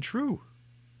would have been true.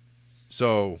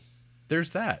 So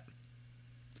there's that.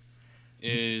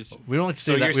 We don't like to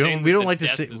say that. We don't like to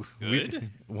say.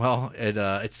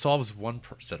 It solves one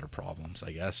set of problems,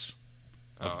 I guess.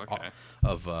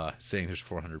 Of saying there's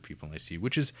 400 people in ICU,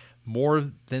 which is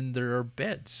more than there are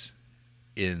beds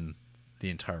in the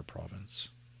entire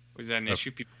province. Was that an issue?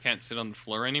 People can't sit on the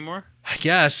floor anymore? I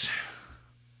guess.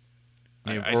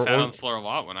 I sat on the floor a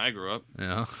lot when I grew up.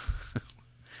 Yeah.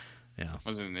 Yeah.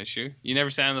 Wasn't an issue. You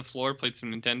never sat on the floor, played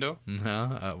some Nintendo?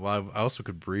 No. Well, I also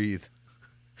could breathe.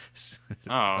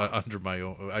 Under my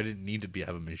own. I didn't need to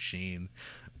have a machine.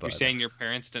 But you're saying your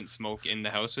parents didn't smoke in the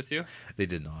house with you? They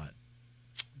did not.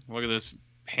 Look at this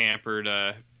pampered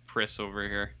priss over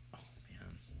here. Oh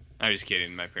man! I'm just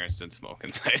kidding. My parents didn't smoke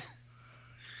inside,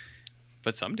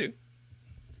 but some do.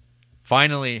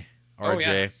 Finally,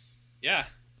 RJ. Yeah.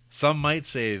 Some might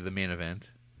say the main event.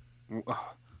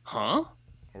 Huh?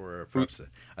 Or perhaps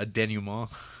a denouement.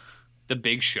 The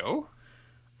big show?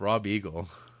 Rob Eagle.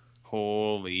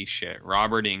 Holy shit.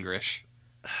 Robert English.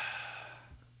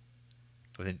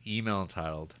 With an email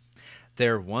entitled,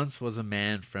 "There once was a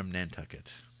man from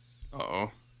Nantucket."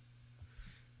 Uh-oh.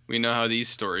 We know how these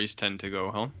stories tend to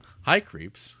go, huh? Hi,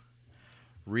 creeps.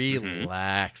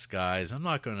 Relax, guys. I'm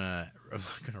not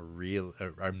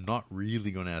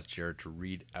really gonna ask Jared to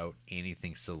read out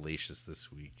anything salacious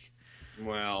this week.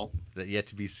 Well, that yet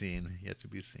to be seen.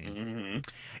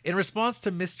 In response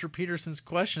to Mr. Peterson's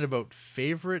question about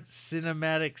favorite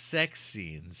cinematic sex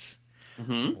scenes,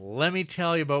 let me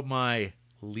tell you about my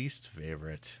least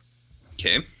favorite.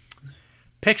 Okay.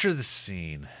 Picture the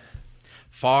scene.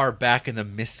 Far back in the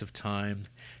mists of time,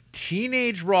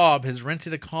 teenage Rob has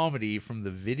rented a comedy from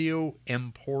the Video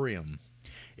Emporium.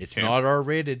 It's not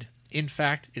R-rated. In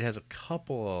fact, it has a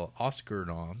couple of Oscar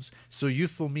noms, so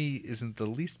youthful me isn't the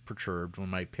least perturbed when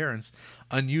my parents,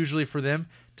 unusually for them,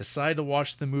 decide to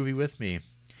watch the movie with me.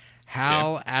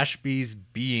 Hal Ashby's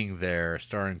Being There,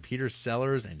 starring Peter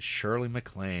Sellers and Shirley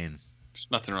MacLaine. There's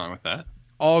nothing wrong with that.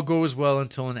 All goes well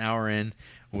until an hour in,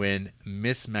 when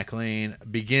Miss MacLaine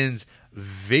begins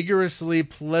vigorously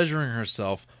pleasuring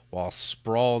herself while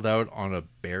sprawled out on a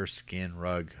bearskin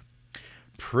rug.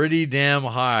 Pretty damn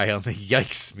high on the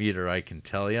yikes meter, I can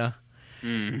tell ya.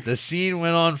 The scene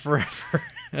went on forever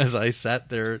as I sat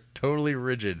there totally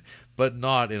rigid, but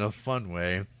not in a fun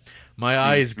way. My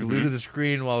eyes glued to the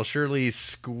screen while Shirley's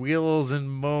squeals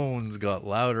and moans got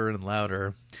louder and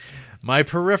louder. My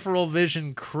peripheral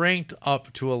vision cranked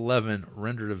up to 11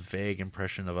 rendered a vague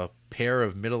impression of a pair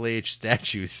of middle-aged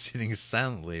statues sitting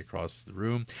silently across the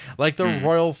room, like the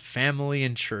royal family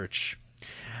in church.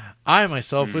 I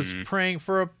myself was praying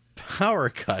for a power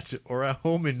cut or a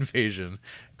home invasion,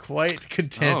 quite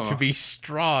content to be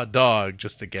straw dog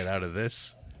just to get out of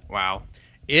this. Wow.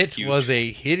 It was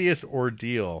a hideous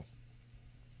ordeal.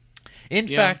 In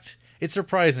fact, it's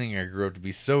surprising I grew up to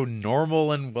be so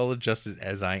normal and well-adjusted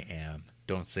as I am.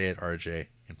 Don't say it, RJ,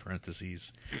 in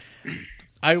parentheses.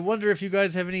 I wonder if you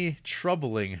guys have any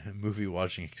troubling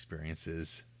movie-watching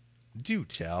experiences. Do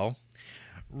tell.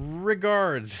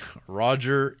 Regards,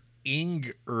 Roger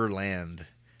Ingerland.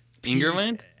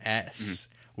 Ingerland? P.S.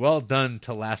 Well done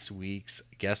to last week's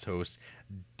guest host,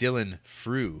 Dylan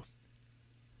Frew.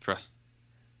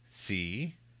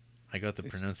 See? I got the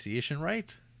pronunciation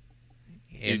right.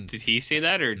 And did he say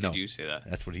that, or did you say that?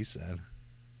 That's what he said.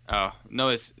 Oh, no,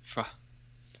 it's...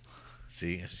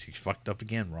 See, she fucked up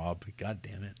again, Rob. God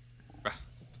damn it.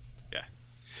 Yeah.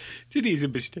 Today's a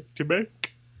mistake to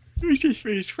make. It's just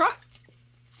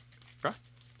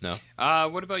No.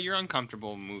 What about your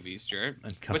uncomfortable movies, Jared?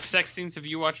 What sex scenes have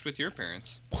you watched with your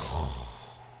parents?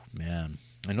 Man,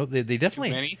 I know they definitely.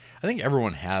 Too many? I think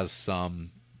everyone has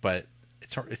some, but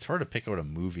it's hard to pick out a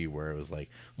movie where it was like,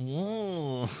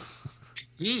 whoa.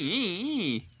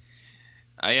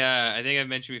 I think I've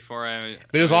mentioned before.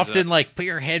 But it was often like, put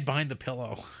your head behind the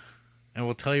pillow, and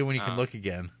we'll tell you when you can look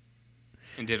again.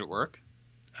 And did it work?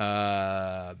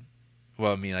 Well,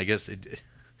 I mean, I guess it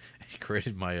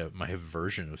created my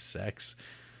version of sex,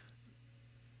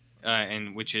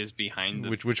 and which is behind the...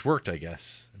 which worked, I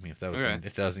guess. I mean, if that was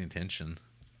the intention.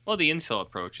 Well, the incel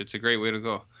approach, it's a great way to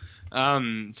go.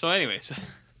 So anyways,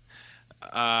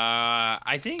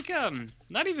 I think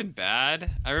not even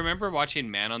bad. I remember watching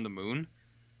Man on the Moon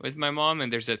with my mom,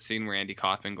 and there's that scene where Andy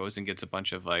Kaufman goes and gets a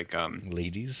bunch of like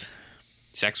ladies,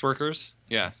 sex workers.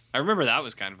 Yeah, I remember that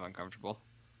was kind of uncomfortable.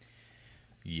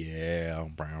 Yeah,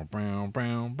 brown.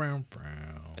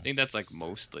 I think that's like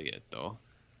mostly it, though.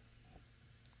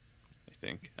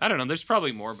 I don't know. There's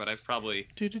probably more, but I've probably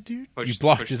pushed them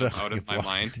out of my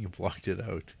mind. You blocked it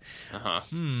out. Uh-huh.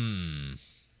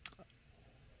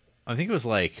 I think it was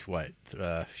like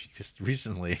just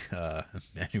recently. Man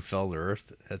Who Fell to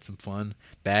Earth had some fun.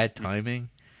 Bad Timing.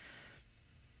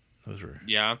 Those were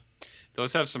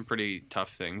those have some pretty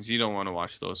tough things. You don't want to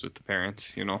watch those with the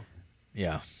parents, you know.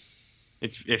 Yeah.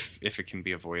 If it can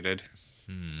be avoided.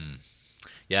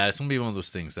 Yeah, it's gonna be one of those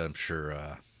things that I'm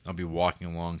sure I'll be walking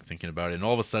along thinking about it, and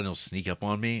all of a sudden it'll sneak up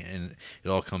on me, and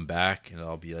it'll come back, and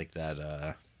I'll be like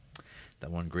that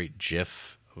one great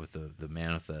GIF with the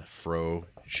man with the fro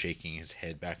shaking his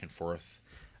head back and forth.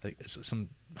 I think it's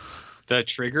the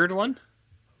Triggered one.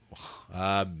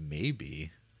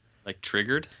 Maybe like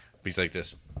Triggered. But he's like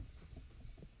this.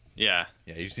 Yeah.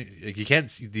 You can't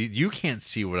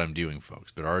see what I'm doing,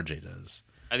 folks, but RJ does.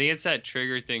 I think it's that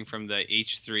Trigger thing from the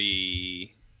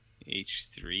H3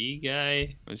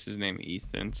 guy. What's his name?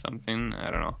 Ethan something?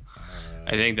 I don't know.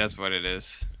 I think that's what it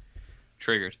is.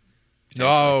 Triggered.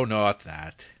 No, not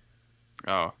that.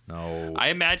 Oh. No. I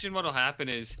imagine what'll happen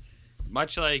is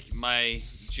much like my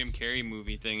Jim Carrey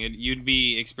movie thing, you'd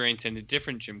be experiencing a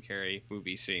different Jim Carrey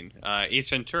movie scene. Ace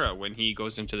Ventura, when he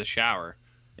goes into the shower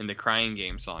and the Crying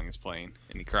Game song is playing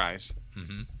and he cries.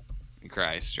 Mm-hmm. He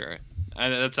cries, sure.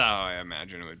 That's how I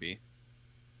imagine it would be.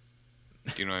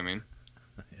 Do you know what I mean?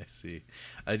 I see.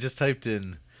 I just typed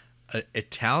in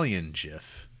Italian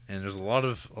GIF, and there's a lot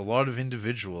of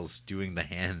individuals doing the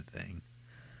hand thing.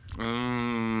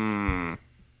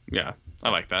 Yeah, I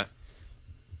like that.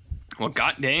 Well,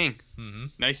 god dang. Mm-hmm.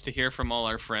 Nice to hear from all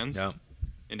our friends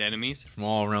and enemies. From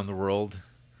all around the world.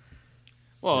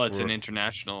 Well, it's an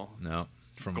international,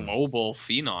 from global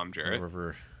phenom, Jarrett.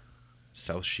 Wherever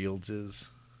South Shields is.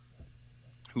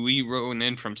 Who he wrote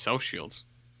in from South Shields?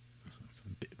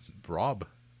 Rob.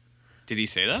 Did he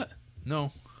say that?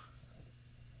 No.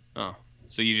 Oh,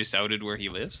 so you just outed where he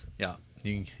lives? Yeah,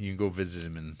 you can go visit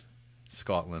him in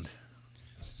Scotland.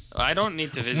 I don't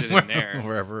need to visit him there.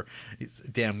 Wherever, it's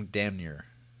damn near.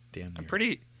 I'm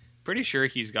pretty sure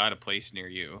he's got a place near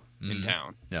you in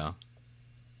town. Yeah,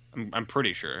 I'm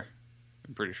pretty sure.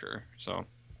 So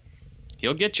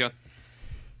he'll get you.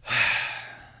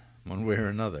 One way or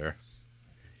another.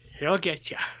 He'll get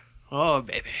you. Oh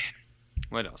baby.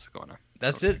 What else is going on?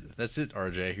 That's it,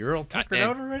 RJ. You're all tuckered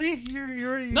out already? You're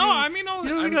already... No, I mean...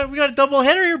 we got a double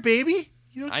header here, baby.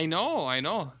 I know.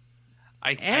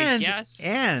 I guess...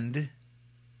 And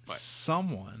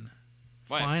someone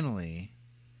finally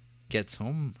gets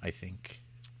home, I think,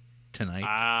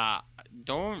 tonight.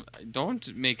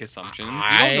 Don't make assumptions.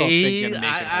 I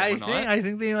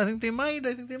think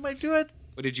they might do it.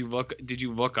 But did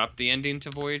you look up the ending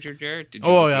to Voyager, Jared?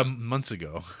 Months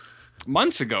ago.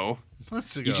 Months ago.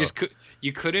 You just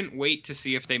you couldn't wait to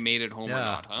see if they made it home or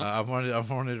not, huh? I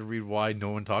wanted to read why no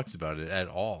one talks about it at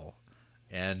all,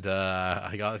 and I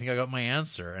think I got my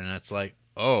answer, and it's like,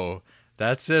 oh,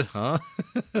 that's it, huh?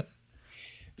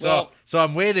 So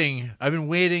I'm waiting. I've been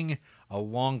waiting a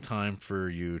long time for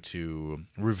you to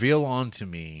reveal onto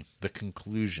me the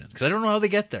conclusion, because I don't know how they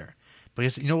get there.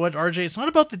 But you know what, RJ? It's not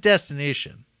about the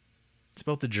destination. It's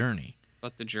about the journey.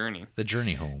 The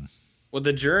journey home. Well,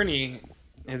 the journey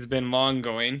has been long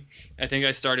going. I think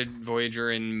I started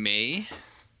Voyager in May,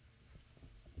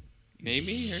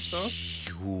 maybe, or so.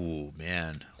 Ooh,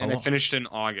 man. And I finished in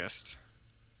August.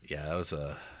 Yeah, that was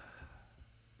It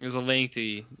was a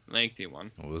lengthy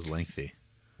one. It was lengthy.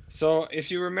 So,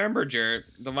 if you remember, Jarrett,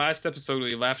 the last episode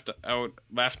we left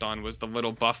on was the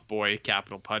little buff boy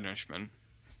Capital Punishment,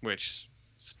 which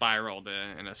spiraled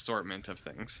an assortment of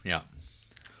things. Yeah.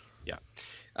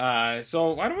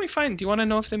 So why don't we do you want to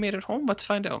know if they made it home? Let's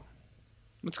find out.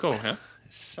 Let's go, huh?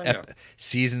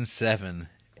 Season 7,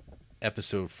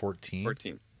 episode 14.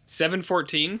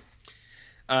 7:14.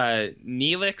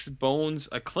 Neelix bones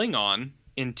a Klingon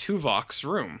in Tuvok's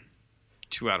room.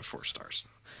 2 out of 4 stars.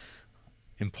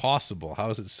 Impossible. How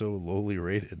is it so lowly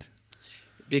rated?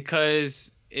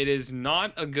 Because it is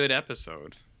not a good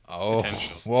episode. Oh,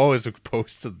 well, as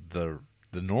opposed to the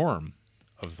norm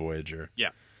of Voyager. Yeah.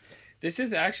 This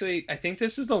is actually, I think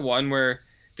this is the one where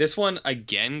this one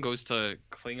again goes to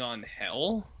Klingon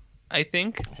hell, I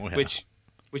think, which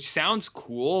sounds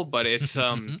cool, but it's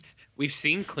we've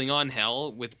seen Klingon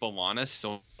hell with B'Elanna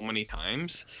so many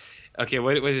times. Okay,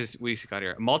 what is we got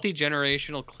here? A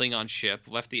multi-generational Klingon ship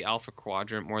left the Alpha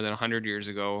Quadrant more than 100 years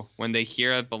ago when they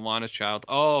hear a B'Elanna's child.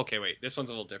 Oh, okay, wait, this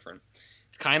one's a little different.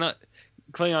 It's kind of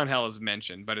Klingon hell is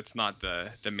mentioned, but it's not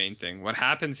the main thing. What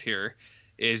happens here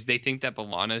is they think that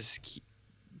B'Elanna's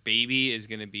baby is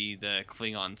going to be the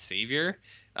Klingon savior,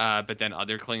 but then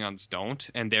other Klingons don't,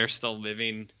 and they're still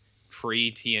living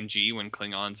pre-TNG when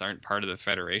Klingons aren't part of the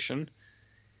Federation.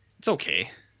 It's okay.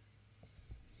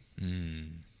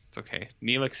 It's okay.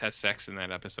 Neelix has sex in that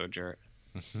episode, Jarrett.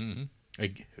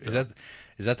 Is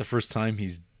that the first time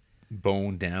he's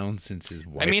boned down since his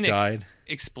wife died?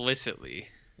 Explicitly.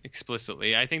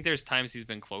 I think there's times he's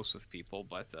been close with people,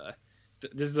 but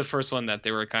this is the first one that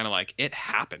they were kind of like, it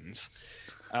happens.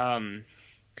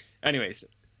 Anyways,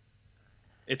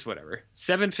 it's whatever.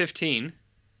 7:15,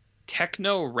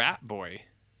 Techno Rat Boy,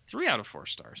 3 out of 4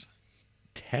 stars.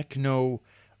 Techno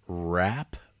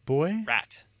Rap Boy?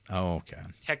 Rat. Oh, okay.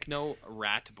 Techno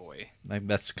Rat Boy.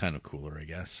 That's kind of cooler, I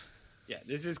guess. Yeah,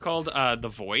 this is called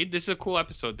The Void. This is a cool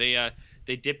episode. They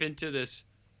dip into this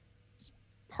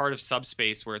part of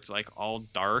subspace where it's like all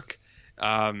dark,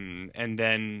 and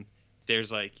then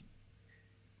there's like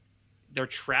they're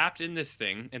trapped in this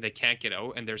thing and they can't get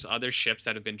out, and there's other ships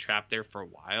that have been trapped there for a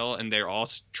while, and they're all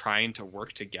trying to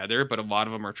work together, but a lot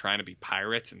of them are trying to be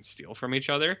pirates and steal from each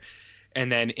other. And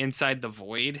then inside the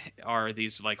void are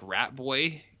these like rat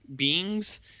boy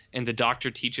beings, and the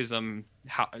Doctor teaches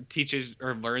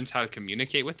or learns how to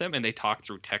communicate with them, and they talk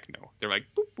through techno. They're like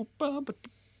boop boop ba ba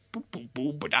boop boop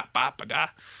boop ba da ba ba da.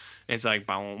 It's like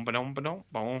boom ba dum ba dum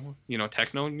boom,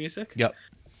 techno music. Yep.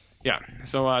 Yeah.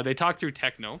 So they talk through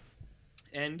techno,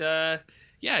 and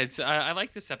it's I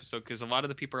like this episode because a lot of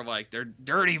the people are like, they're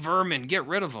dirty vermin, get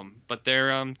rid of them, but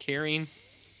they're caring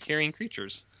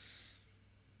creatures.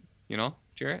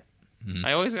 Jarrett. Mm-hmm.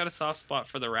 I always got a soft spot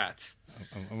for the rats.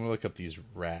 I'm gonna look up these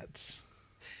rats.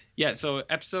 Yeah, so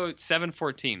episode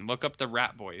 714. Look up the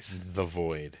Rat Boys. The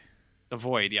Void. The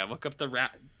Void. Yeah, look up the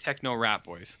techno Rat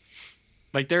Boys.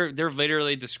 Like they're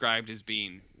literally described as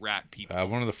being rat people.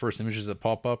 One of the first images that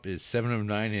pop up is 7 of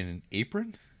 9 in an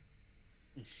apron.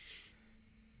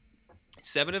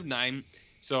 7 of 9.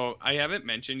 So I haven't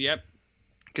mentioned yet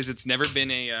because it's never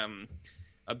been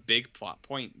a big plot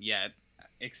point yet,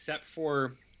 except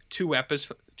for two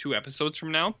episodes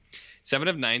from now. 7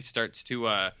 of 9 starts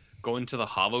to go into the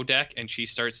holodeck, and she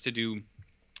starts to do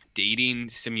dating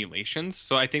simulations.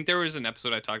 So I think there was an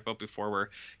episode I talked about before where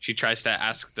she tries to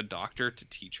ask the Doctor to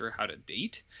teach her how to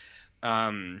date,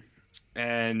 or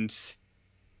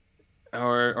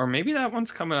maybe that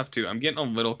one's coming up too. I'm getting a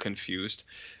little confused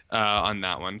on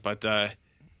that one, but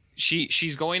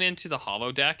she's going into the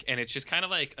holodeck, and it's just kind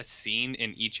of like a scene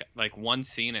in each, like one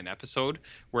scene an episode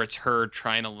where it's her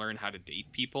trying to learn how to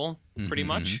date people, pretty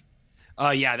much.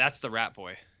 Yeah, that's the Rat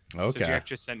Boy. Okay. So Jack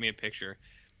just sent me a picture.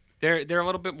 They're a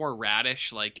little bit more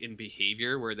radish, like in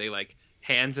behavior, where they like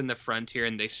hands in the front here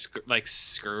and they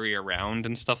scurry around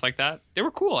and stuff like that. They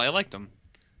were cool. I liked them.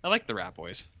 I like the Rat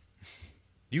Boys.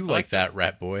 You like that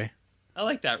Rat Boy? I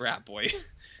like that Rat Boy.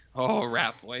 Oh,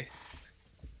 Rat Boy.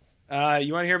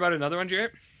 You want to hear about another one,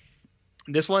 Jarrett?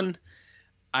 This one,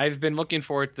 I've been looking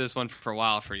forward to this one for a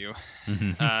while for you,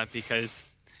 because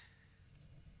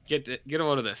get a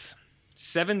load of this.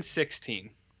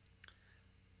 716.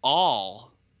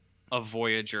 All of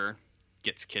Voyager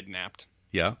gets kidnapped.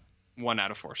 Yeah. 1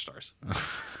 out of 4 stars.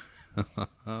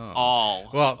 All.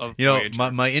 Well,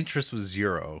 Voyager. My interest was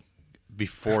 0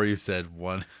 before you said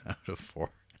 1 out of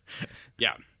 4.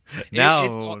 Yeah.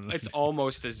 Now it's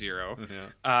almost a 0.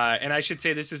 Yeah. And I should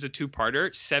say this is a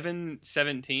 2-parter.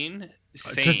 717, same.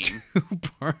 It's a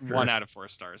 2-parter. 1 out of 4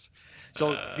 stars.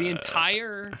 So the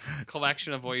entire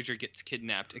collection of Voyager gets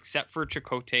kidnapped, except for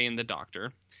Chakotay and the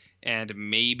Doctor, and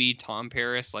maybe Tom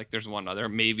Paris. Like there's one other.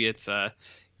 Maybe it's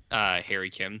Harry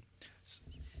Kim.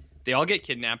 They all get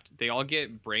kidnapped. They all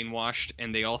get brainwashed,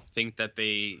 and they all think that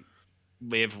they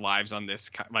live lives on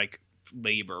this like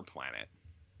labor planet.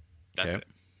 That's it.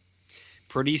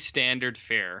 Pretty standard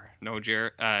fare. No,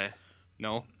 Jared.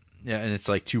 No. Yeah, and it's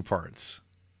like 2 parts.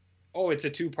 Oh, it's a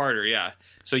 2-parter. Yeah.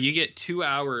 So you get 2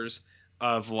 hours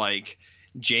of like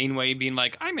Janeway being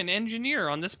like, "I'm an engineer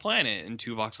on this planet," and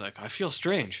Tuvok's like, "I feel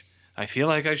strange. I feel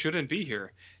like I shouldn't be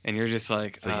here." And you're just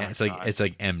like, it's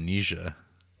like amnesia.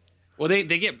 Well, they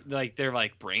get like they're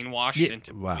like brainwashed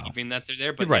into believing that they're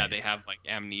there, but yeah, they have like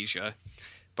amnesia.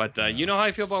 But you know how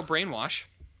I feel about brainwash.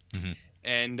 Mm-hmm.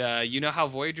 And you know how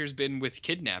Voyager's been with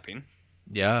kidnapping.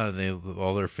 Yeah,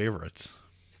 all their favorites.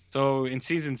 So in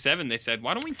season 7, they said,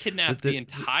 "Why don't we kidnap the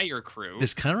entire crew?"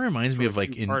 This kind of reminds me of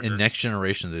like in Next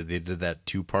Generation, they did that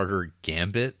 2-parter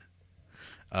Gambit,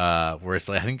 where it's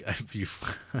like, I think I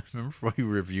remember when we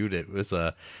reviewed it. It was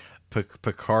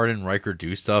Picard and Riker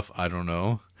do stuff. I don't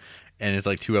know. And it's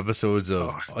like 2 episodes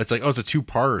of. It's like, it's a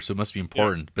 2-parter, so it must be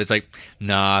important. Yeah. But it's like,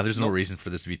 nah, there's no reason for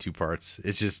this to be 2 parts.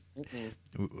 It's just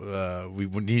we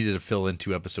needed to fill in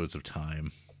 2 episodes of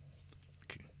time.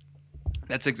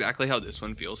 That's exactly how this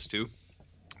one feels too.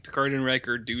 Picard and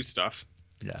Riker do stuff.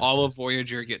 Yeah, all of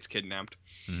Voyager gets kidnapped.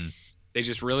 Mm-hmm. They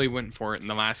just really went for it in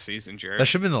the last season, Jared. That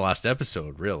should have been the last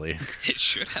episode, really. It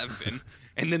should have been.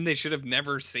 And then they should have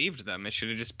never saved them. It should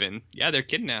have just been, they're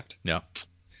kidnapped. Yeah.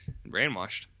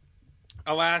 Brainwashed.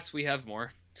 Alas, we have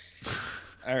more.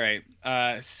 All right.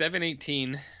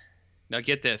 718. Now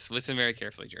get this. Listen very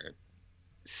carefully, Jared.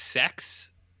 Sex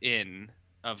in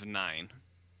of 9.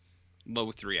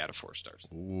 Low 3 out of 4 stars.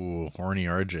 Ooh, horny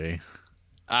RJ.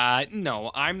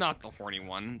 No, I'm not the horny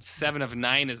one. 7 of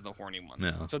 9 is the horny one.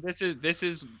 No. So this is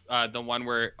the one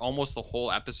where almost the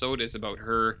whole episode is about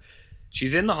her.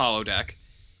 She's in the holodeck,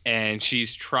 and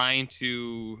she's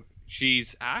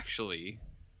actually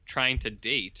trying to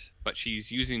date, but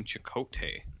she's using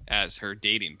Chakotay as her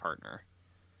dating partner.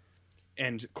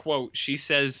 And quote, she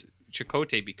says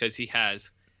Chakotay because he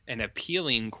has an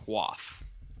appealing quaff.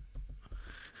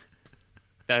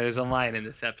 That is a line in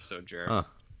this episode, Jared. Huh.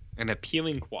 An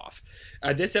appealing quaff.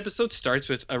 This episode starts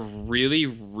with a really,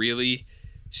 really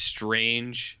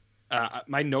strange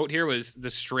My note here was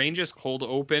the strangest cold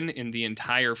open in the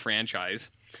entire franchise.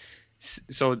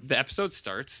 So the episode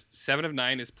starts. 7 of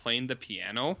 9 is playing the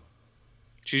piano.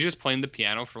 She's just playing the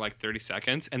piano for like 30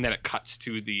 seconds, and then it cuts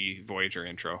to the Voyager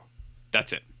intro.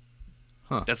 That's it.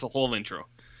 Huh. That's the whole intro.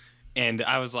 And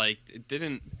I was like,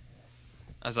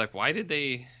 why did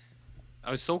they...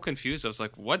 I was so confused. I was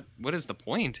like, what is the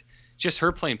point? Just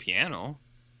her playing piano.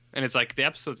 And it's like the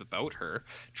episode's about her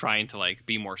trying to like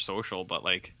be more social, but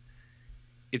like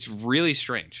it's really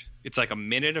strange. It's like a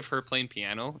minute of her playing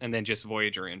piano and then just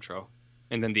Voyager intro.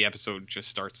 And then the episode just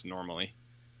starts normally.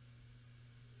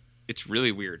 It's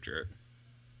really weird, Jarrett.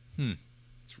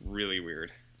 It's really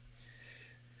weird.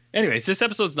 Anyways, this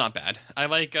episode's not bad. I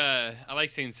like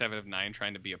seeing 7 of 9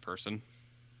 trying to be a person.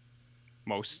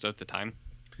 Most of the time.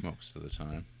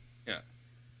 Yeah.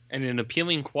 And an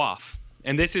appealing coif.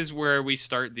 And this is where we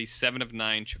start the 7 of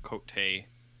 9 Chakotay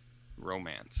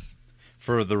romance.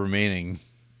 For the remaining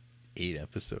 8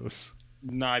 episodes.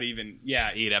 Not even,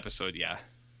 8 episodes, yeah.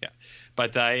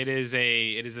 But it is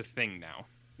a thing now.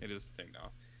 It is a thing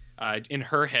now. In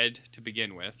her head to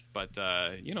begin with, but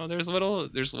there's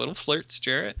little flirts,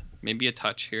 Jarrett. Maybe a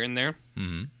touch here and there.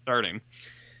 Mm-hmm. Starting.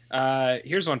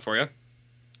 Here's one for you.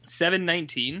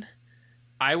 719.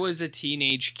 I was a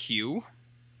teenage Q,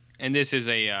 and this is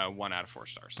a 1 out of 4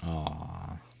 stars.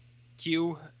 Aww.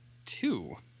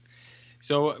 Q2.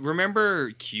 So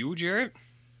remember Q, Jarrett?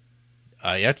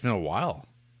 Yeah, it's been a while.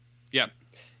 Yep.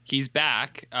 He's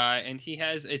back, and he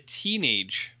has a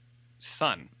teenage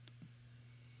son,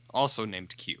 also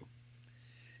named Q.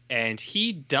 And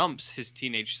he dumps his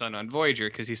teenage son on Voyager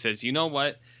because he says, you know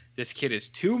what? This kid is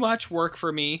too much work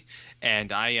for me,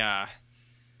 and I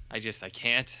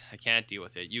can't deal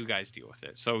with it. You guys deal with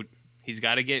it. So he's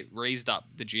got to get raised up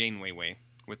the Janeway way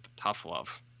with the tough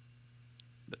love.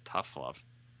 The tough love.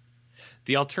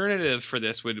 The alternative for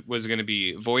this was going to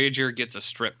be Voyager gets a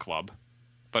strip club,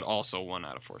 but also 1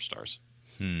 out of 4 stars.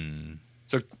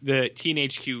 So the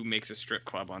teenage Q makes a strip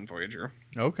club on Voyager.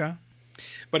 Okay.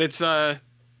 But it's my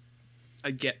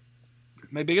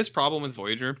biggest problem with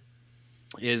Voyager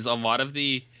is a lot of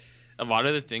the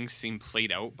things seem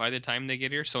played out by the time they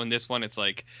get here. So in this one, it's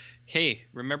like, hey,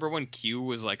 remember when Q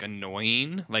was like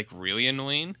annoying, like really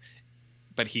annoying,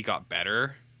 but he got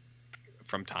better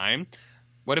from time?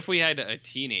 What if we had a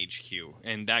teenage Q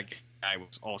and that guy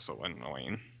was also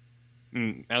annoying?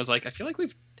 And I was like, I feel like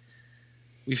we've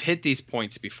hit these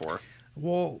points before.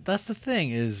 Well, that's the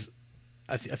thing is,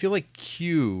 I feel like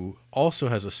Q also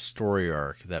has a story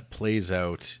arc that plays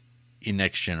out in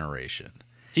Next Generation.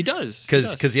 He does.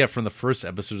 Because from the first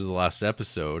episode to the last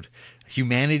episode,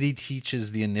 humanity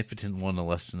teaches the omnipotent one a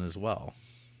lesson as well.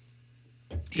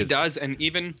 He does, and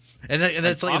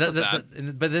that's like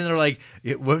that, but then they're like,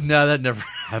 no, that never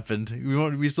happened.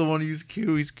 We still want to use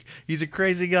Q. He's a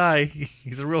crazy guy.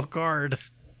 He's a real card.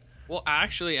 Well,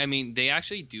 actually, I mean, they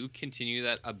actually do continue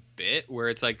that a bit, where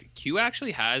it's like Q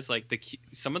actually has like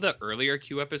some of the earlier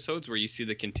Q episodes where you see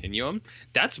the continuum.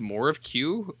 That's more of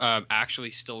Q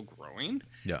actually still growing.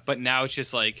 Yeah. But now it's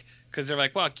just like, because they're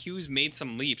like, well, Q's made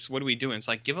some leaps. What are we doing? It's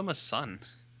like, give him a son.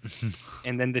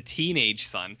 And then the teenage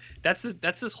son. That's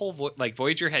this whole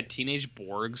Voyager had teenage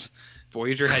Borgs.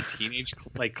 Voyager had teenage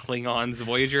Klingons.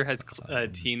 Voyager has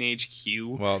teenage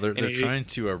Q. Well, they're trying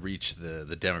to reach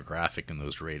the demographic in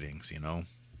those ratings, you know.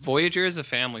 Voyager is a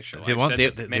family show. They want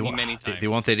many times. They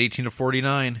want that 18 to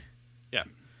 49. Yeah,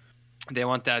 they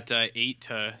want that 8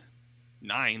 to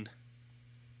 9.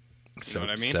 You know what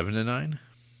I mean? 7 to 9.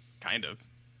 Kind of.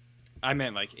 I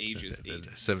meant like ages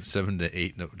 8. 7 to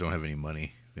 8 don't have any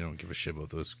money. They don't give a shit about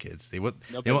those kids. They want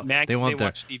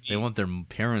their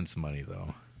parents' money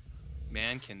though.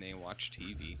 Man, can they watch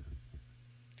TV?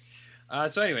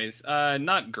 So anyways,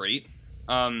 not great.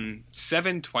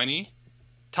 720.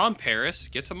 Tom Paris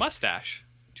gets a mustache.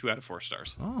 2 out of 4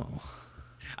 stars. Oh.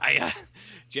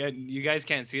 You guys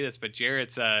can't see this, but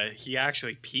Jarrett's he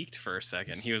actually peeked for a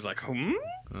second. He was like,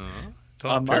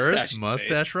 Tom Paris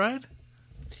mustache ride?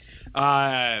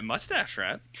 Mustache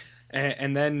ride.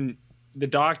 And then the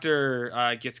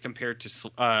Doctor gets compared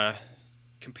to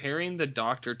comparing the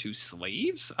Doctor to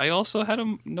slaves. I also had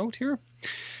a note here.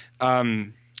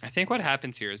 I think what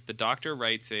happens here is the Doctor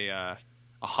writes a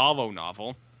holo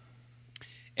novel,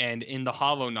 and in the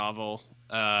holo novel,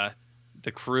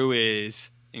 the crew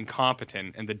is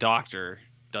incompetent, and the Doctor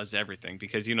does everything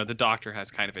because the Doctor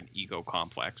has kind of an ego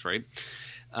complex, right?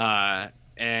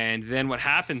 And then what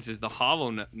happens is the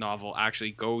holo novel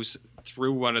actually goes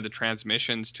through one of the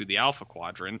transmissions to the Alpha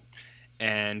Quadrant,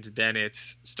 and then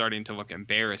it's starting to look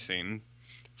embarrassing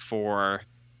for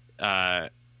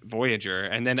Voyager.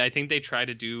 And then I think they try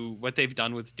to do what they've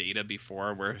done with Data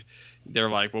before, where they're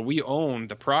like, well, we own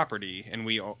the property, and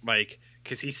we like,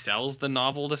 because he sells the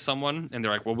novel to someone, and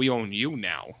they're like, well, we own you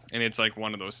now. And it's like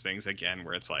one of those things again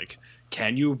where it's like,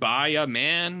 can you buy a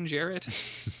man, Jarrett?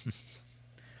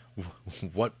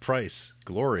 What price?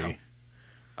 Glory.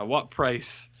 At what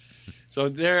price? So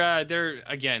they're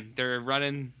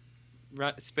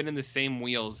spinning the same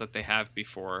wheels that they have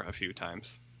before a few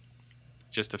times.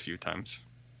 Just a few times.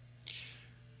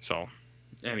 So,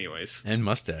 anyways. And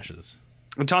mustaches.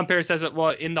 And Tom Paris says it, well,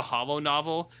 in the Hollow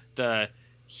novel,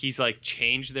 he's like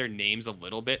changed their names a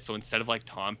little bit. So instead of like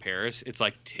Tom Paris, it's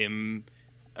like Tim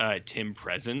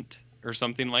Present or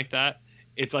something like that.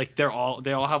 It's like they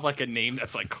all have like a name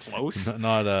that's like close.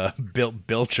 Not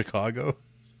Bill Chicago.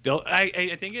 Bill,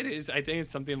 I think it is. I think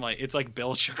it's something like, it's like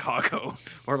Bill Chicago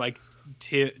or like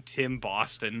Tim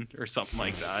Boston or something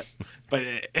like that. But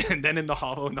and then in the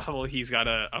Hollow novel, he's got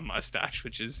a mustache,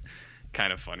 which is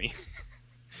kind of funny.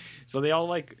 So they all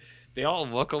look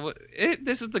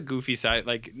this is the goofy side.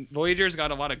 Like Voyager's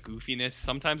got a lot of goofiness.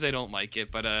 Sometimes I don't like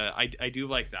it, but I do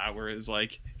like that, where it's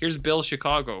like, here's Bill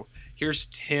Chicago, here's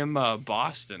Tim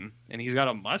Boston, and he's got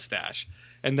a mustache.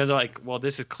 And then they're like, well,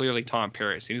 this is clearly Tom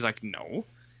Paris. And he's like, no,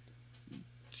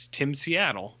 it's Tim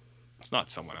Seattle. It's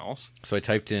not someone else. So I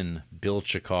typed in Bill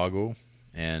Chicago,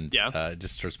 and yeah.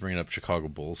 Just starts bringing up Chicago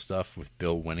Bulls stuff with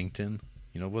Bill Wennington.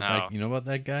 You know about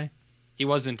that guy? He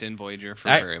wasn't in Voyager for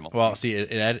very long. Well, see,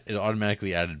 it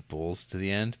automatically added Bulls to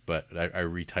the end, but I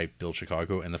retyped Bill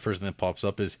Chicago, and the first thing that pops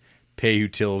up is pay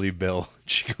utility bill,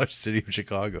 City of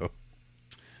Chicago.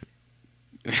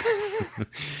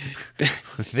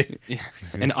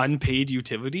 An unpaid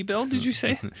utility bill, did you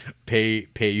say? Pay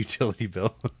utility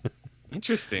bill.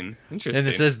 Interesting. And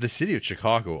it says the City of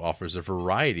Chicago offers a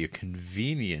variety of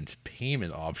convenient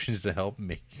payment options to help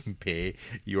make you pay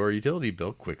your utility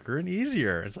bill quicker and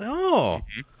easier. It's like,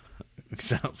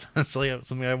 sounds like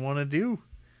something I want to do.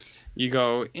 You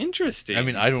go, interesting. I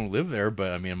mean, I don't live there,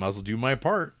 but I mean, I might as well do my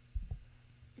part.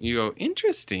 You go,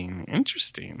 interesting.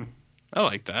 I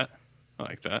like that.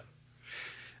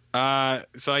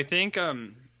 So I think I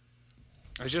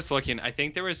was just looking. I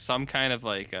think there was some kind of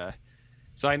like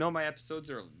so I know my episodes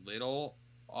are a little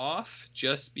off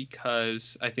just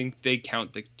because I think they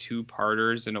count the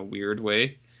 2-parters in a weird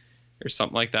way or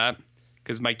something like that.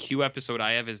 Because my Q episode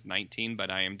I have is 19, but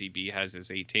IMDb has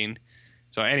is 18.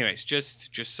 So anyways,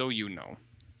 just so you know,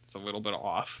 it's a little bit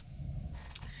off.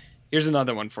 Here's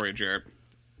another one for you, Jared.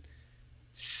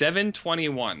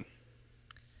 721.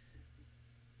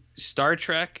 Star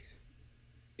Trek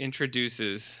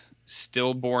introduces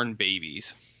stillborn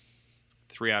babies.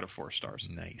 3 out of 4 stars.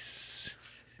 Nice.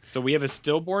 So we have a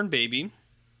stillborn baby.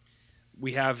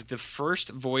 We have the first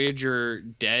Voyager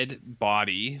dead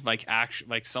body, like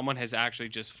someone has actually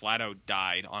just flat out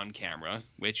died on camera,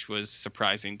 which was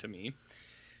surprising to me.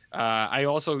 I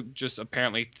also just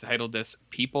apparently titled this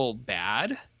 "People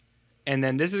Bad," and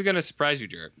then this is going to surprise you,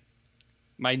 Jared.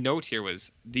 My note here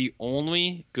was the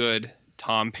only good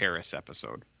Tom Paris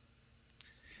episode.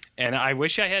 And I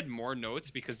wish I had more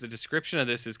notes because the description of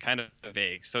this is kind of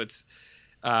vague. So it's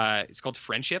called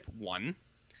Friendship 1. It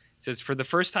says, for the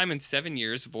first time in 7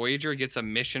 years, Voyager gets a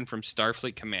mission from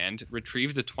Starfleet Command,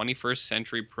 retrieve the 21st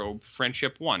century probe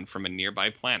Friendship 1 from a nearby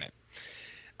planet.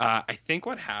 I think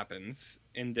what happens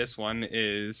in this one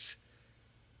is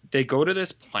they go to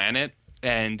this planet,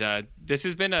 and this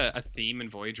has been a theme in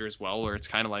Voyager as well, where it's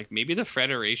kind of like maybe the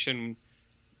Federation,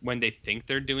 when they think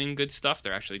they're doing good stuff,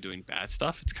 they're actually doing bad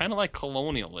stuff. It's kind of like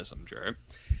colonialism, Jared.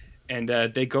 And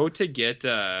they go to get...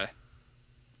 oh,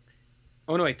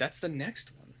 no, wait, that's the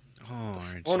next one.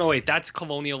 Oh, no, wait, that's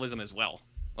colonialism as well.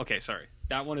 Okay, sorry.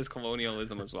 That one is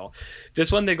colonialism as well.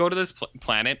 This one, they go to this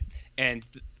planet, and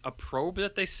a probe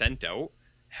that they sent out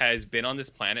has been on this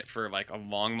planet for like a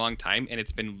long, long time, and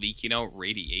it's been leaking out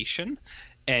radiation.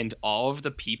 And all of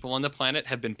the people on the planet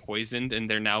have been poisoned, and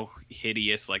they're now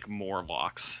hideous, like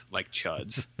Morlocks, like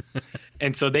chuds.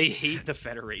 And so they hate the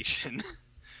Federation.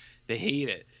 They hate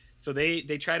it. So they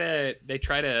try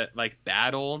to like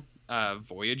battle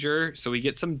Voyager. So we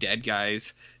get some dead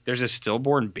guys. There's a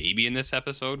stillborn baby in this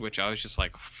episode, which I was just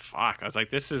like, fuck. I was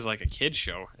like, this is like a kid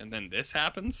show, and then this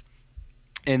happens.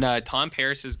 And Tom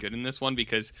Paris is good in this one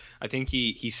because I think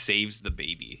he saves the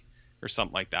baby. Or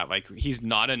something like that. Like, he's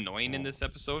not annoying in this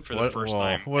episode for the first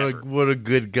time. What a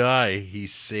good guy. He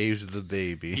saves the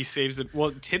baby. He saves it.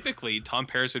 Well, typically, Tom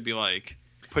Paris would be like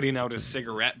putting out a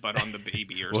cigarette butt on the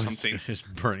baby or something.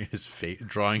 Just burning his face,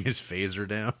 drawing his phaser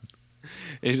down.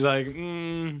 He's like,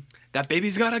 that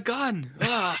baby's got a gun.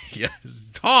 Ah. Yeah,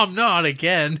 Tom, not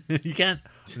again. You can't.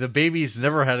 The baby's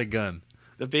never had a gun.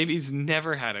 The baby's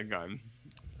never had a gun.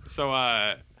 So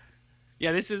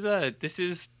yeah, it's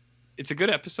a good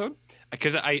episode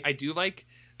because I do like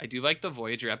the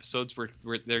Voyager episodes where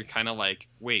they're kind of like,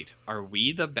 wait, are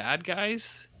we the bad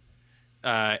guys?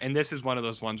 And this is one of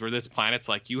those ones where this planet's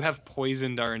like, you have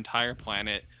poisoned our entire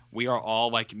planet. We are all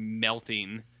like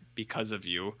melting because of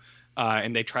you.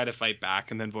 And they try to fight back,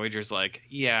 and then Voyager's like,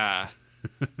 yeah.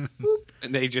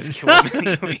 And they just kill them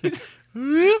anyways.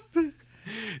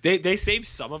 They save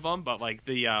some of them, but like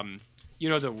the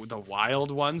the wild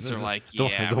ones are like,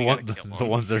 yeah, the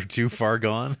ones that are too far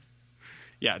gone.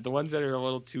 Yeah, the ones that are a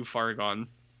little too far gone.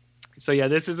 So yeah,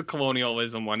 this is a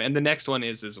colonialism one, and the next one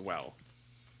is as well.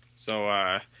 So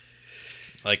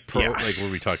like pro, like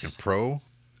were we talking pro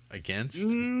against?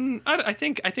 I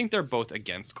think they're both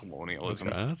against colonialism.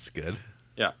 Okay, that's good.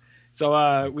 Yeah.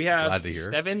 So we have glad to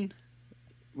hear. 7.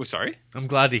 Well, sorry. I'm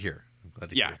glad to hear.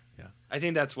 Yeah. I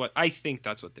think that's what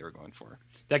they were going for.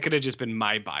 That could have just been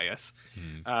my bias.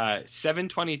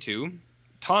 722.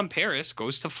 Tom Paris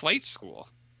goes to flight school.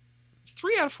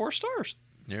 3 out of 4 stars.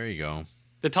 There you go.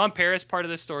 The Tom Paris part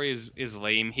of the story is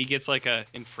lame. He gets like a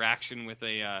infraction with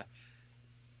a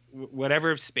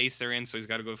whatever space they're in, so he's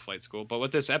got to go to flight school. But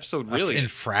what this episode really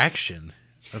infraction.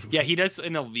 Yeah, he does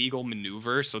an illegal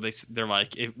maneuver, so they're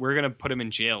like, we're gonna put him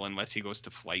in jail unless he goes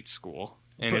to flight school.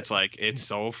 And it's like, it's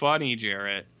so funny,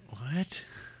 Jarrett. What?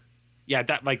 Yeah,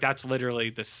 that's literally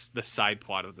the side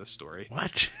plot of this story.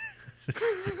 What?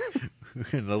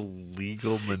 An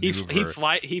illegal maneuver.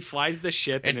 He flies the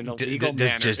ship in an illegal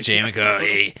manner. Does Jamie go,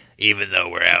 hey, even though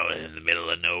we're out in the middle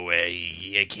of nowhere,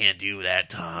 you can't do that,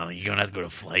 Tom. You're gonna have to go to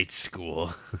flight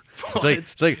school.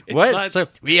 It's like what? It's like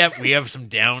we have some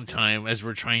downtime as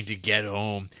we're trying to get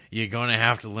home. You're gonna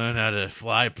have to learn how to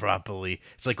fly properly.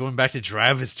 It's like going back to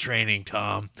driver's training,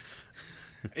 Tom.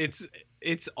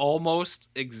 It's almost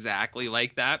exactly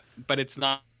like that, but it's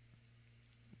not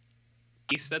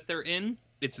the space that they're in.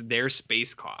 It's their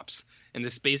space cops, and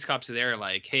the space cops are there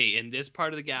like, hey, in this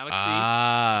part of the galaxy, don't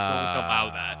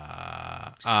allow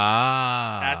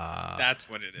that. That's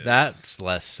what it is.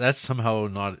 That's somehow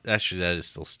not, actually that is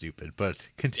still stupid, but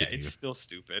continue. Yeah, it's still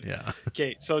stupid. Yeah.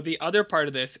 Okay, so the other part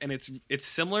of this, and it's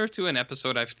similar to an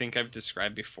episode I think I've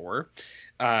described before,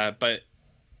 but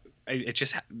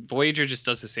Voyager just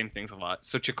does the same things a lot.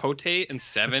 So Chakotay and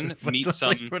Seven meet some.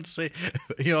 Like, what to say?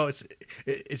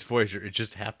 It's Voyager. It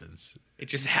just happens. It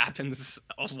just happens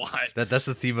a lot. That's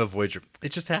the theme of Voyager.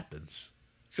 It just happens.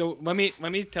 So let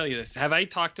me tell you this. Have I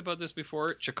talked about this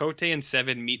before? Chakotay and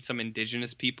Seven meet some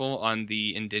indigenous people on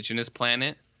the indigenous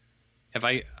planet.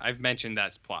 I've mentioned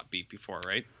that plot beat before,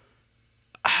 right?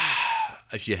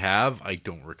 If you have, I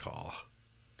don't recall.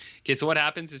 Okay, so what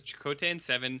happens is Chakotay and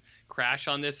Seven crash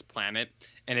on this planet,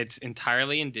 and it's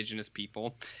entirely indigenous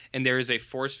people, and there is a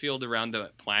force field around the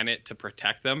planet to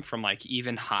protect them from like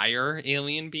even higher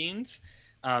alien beings.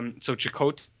 So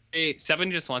Chakotay,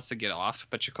 Seven just wants to get off,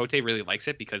 but Chakotay really likes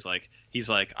it because like he's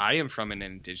like, I am from an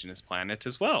indigenous planet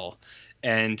as well,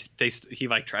 and he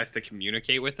like tries to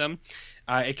communicate with them.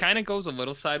 It kind of goes a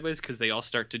little sideways because they all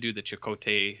start to do the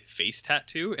Chakotay face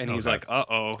tattoo, and he's like,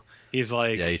 he's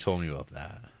like, yeah, you told me about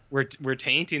that. We're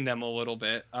tainting them a little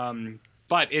bit,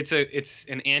 but it's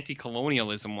an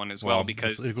anti-colonialism one as well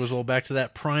because it goes all back to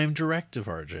that Prime Directive,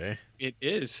 RJ. It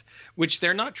is, which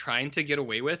they're not trying to get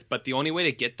away with, but the only way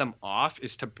to get them off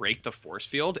is to break the force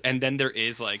field, and then there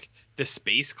is like the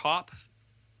space cop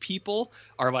people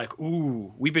are like,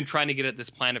 ooh, we've been trying to get at this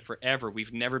planet forever.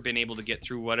 We've never been able to get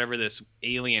through whatever this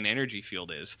alien energy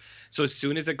field is. So as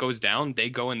soon as it goes down, they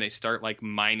go and they start like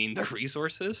mining the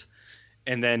resources.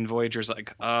 And then Voyager's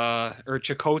like, or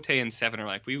Chakotay and Seven are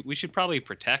like, we should probably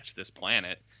protect this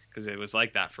planet because it was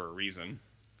like that for a reason.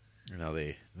 Now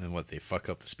they fuck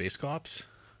up the space cops?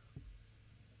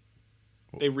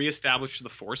 They reestablish the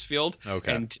force field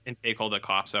and take all the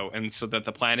cops out, and so that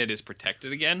the planet is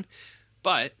protected again.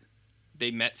 But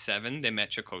they met Seven, they met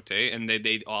Chakotay, and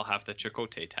they all have the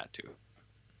Chakotay tattoo.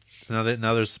 So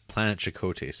now there's planet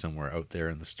Chakotay somewhere out there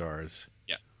in the stars.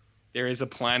 Yeah, there is a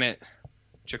planet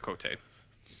Chakotay.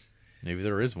 Maybe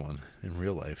there is one in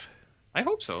real life. I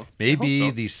hope so. Maybe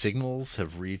these signals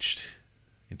have reached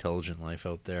intelligent life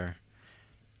out there,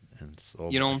 and it's a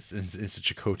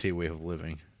Chakotay way of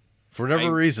living. For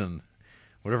whatever reason,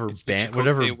 whatever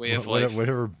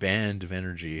band of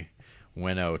energy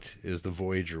went out is the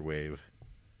Voyager wave.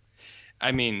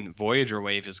 I mean, Voyager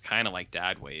wave is kind of like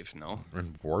Dad wave, no?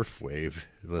 And Worf wave.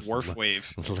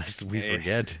 Wave. Lest we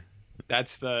forget.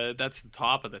 That's the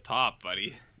top of the top,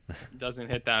 buddy. Doesn't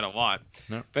hit that a lot.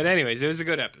 No. But anyways, it was a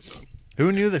good episode.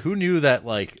 Who knew that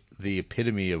like the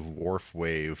epitome of Worf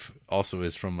wave also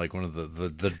is from like one of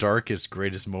the darkest,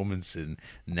 greatest moments in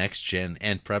Next Gen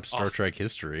and perhaps Star Trek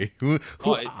history. Who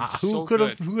could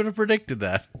have predicted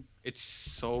that? It's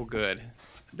so good.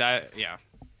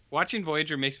 Watching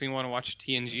Voyager makes me want to watch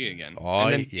TNG again,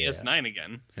 and then DS9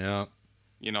 again. Yeah.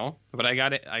 You know, but I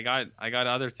got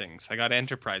other things. I got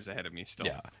Enterprise ahead of me still.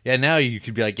 Yeah. Now you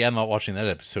could be like, I'm not watching that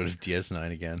episode of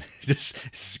DS9 again, just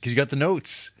because you got the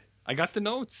notes. I got the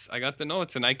notes,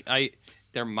 and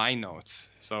they're my notes,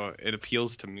 so it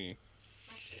appeals to me.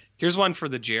 Here's one for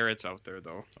the Jarretts out there,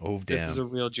 though. Oh, damn! This is a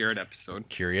real Jarrett episode.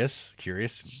 Curious.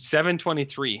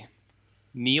 723.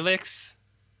 Neelix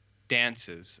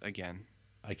dances again.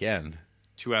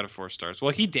 2 out of 4 stars.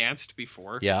 Well, he danced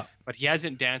before. Yeah. But he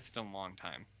hasn't danced in a long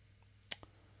time.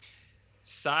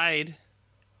 Side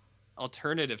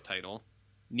alternative title,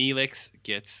 Neelix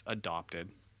gets adopted.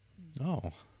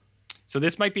 Oh. So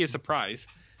this might be a surprise.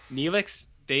 Neelix,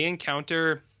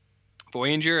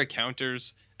 Voyager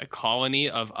encounters a colony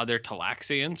of other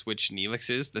Talaxians, which Neelix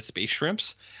is, the space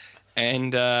shrimps.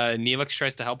 And Neelix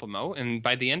tries to help him out. And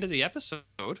by the end of the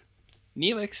episode,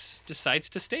 Neelix decides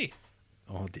to stay.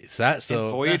 Oh, and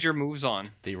Voyager moves on.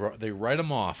 They write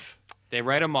him off. They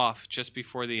write him off just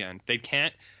before the end. They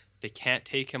can't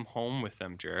take him home with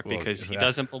them, Jarrett, because he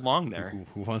doesn't belong there.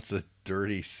 Who wants a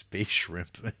dirty space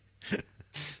shrimp?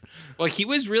 Well, he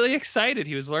was really excited.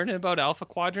 He was learning about Alpha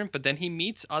Quadrant, but then he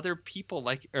meets other people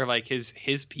like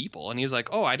his people, and he's like,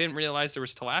 "Oh, I didn't realize there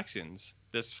was Talaxians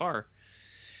this far."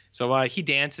 So he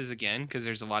dances again because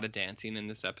there's a lot of dancing in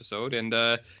this episode, and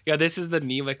this is the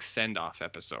Neelix send-off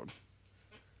episode.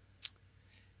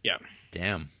 Yeah.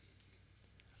 Damn.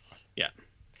 Yeah.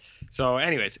 So,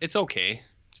 anyways, it's okay.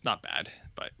 It's not bad,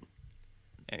 but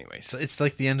anyways. So it's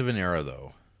like the end of an era,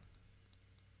 though.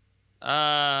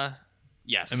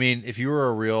 Yes. I mean, if you were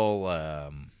a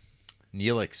real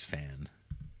Neelix fan,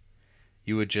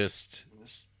 you would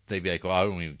they'd be like, "Well, I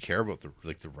don't even care about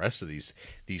the rest of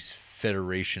these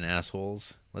Federation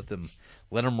assholes. Let them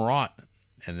rot."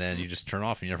 And then you just turn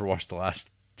off and you never watch the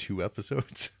last 2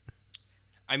 episodes.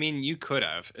 I mean, you could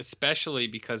have, especially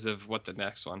because of what the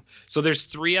next one. So there's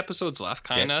 3 episodes left,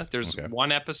 kind of. There's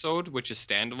 1 episode, which is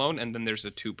standalone, and then there's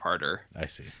a 2-parter. I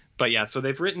see. But yeah, so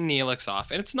they've written Neelix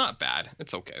off, and it's not bad.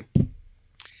 It's okay.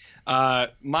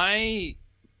 My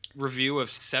review of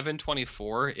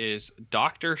 724 is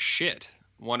Dr. Shit,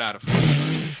 1 out of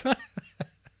 4.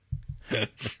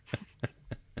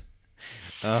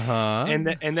 Uh-huh.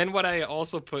 And then what I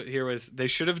also put here was they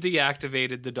should have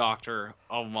deactivated the Doctor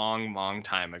a long, long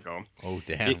time ago. Oh,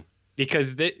 damn.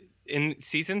 Because in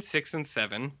season 6 and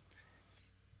 7,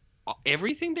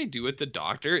 everything they do with the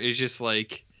Doctor is just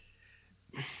like...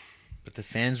 But the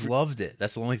fans loved it.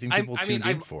 That's the only thing people tuned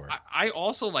in for. I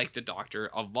also like the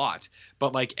Doctor a lot.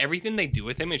 But like everything they do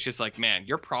with him, it's just like, man,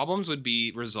 your problems would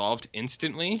be resolved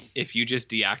instantly if you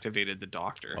just deactivated the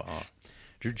Doctor. Uh-huh.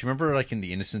 Do you remember, like, in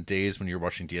the innocent days when you were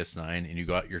watching DS9 and you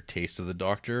got your taste of the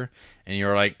Doctor, and you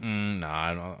were like,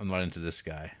 "Nah, I'm not into this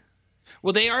guy."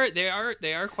 Well, they are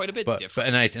quite a bit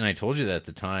different. And I told you that at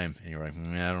the time, and you were like,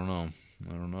 "I don't know."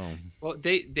 Well,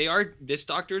 they are. This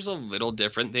Doctor's a little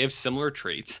different. They have similar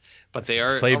traits, but they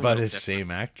are played by the same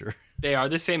actor. They are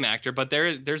the same actor, but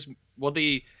there's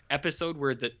the episode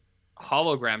where the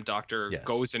hologram Doctor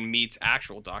goes and meets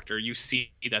actual Doctor. You see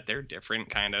that they're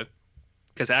different, kind of.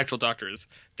 Because actual Doctor is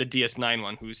the DS9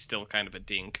 one, who's still kind of a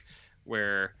dink,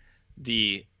 where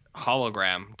the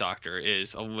hologram Doctor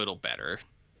is a little better.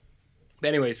 But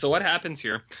anyway, so what happens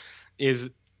here is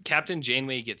Captain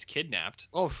Janeway gets kidnapped.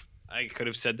 Oh, I could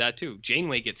have said that too.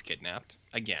 Janeway gets kidnapped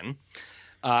again.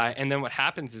 And then what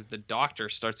happens is the Doctor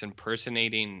starts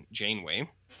impersonating Janeway,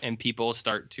 and people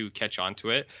start to catch on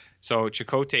to it. So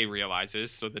Chakotay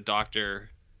realizes, so the Doctor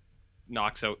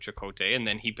knocks out Chakotay, and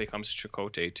then he becomes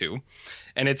Chakotay too.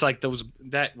 And it's like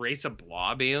that race of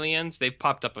blob aliens, they've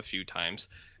popped up a few times,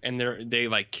 and they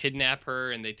like kidnap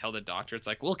her, and they tell the Doctor, it's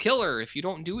like, we'll kill her if you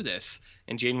don't do this.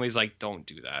 And Janeway's like, don't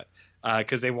do that,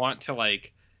 because they want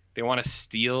to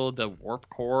steal the warp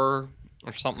core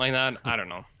or something like that. I don't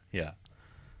know. Yeah.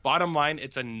 Bottom line,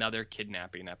 it's another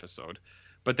kidnapping episode.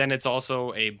 But then it's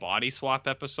also a body swap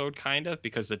episode, kind of,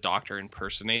 because the Doctor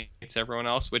impersonates everyone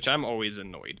else, which I'm always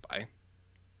annoyed by.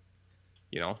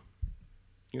 You know,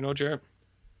 Jarrett?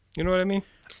 You know what I mean?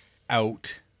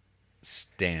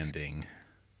 Outstanding.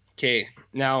 Okay,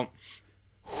 now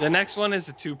the next one is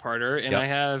a 2-parter, and I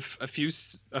have a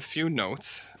few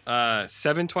notes.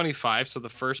 725, so the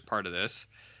first part of this,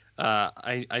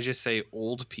 I just say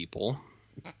old people.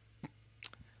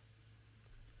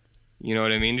 You know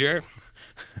what I mean, Jarrett?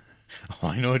 Oh,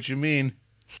 I know what you mean.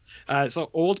 So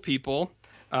old people,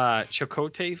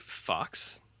 Chakotay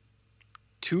fucks.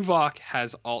 Tuvok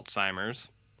has Alzheimer's,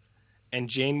 and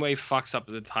Janeway fucks up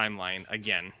the timeline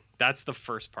again. That's the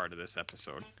first part of this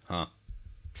episode.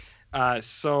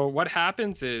 So what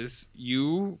happens is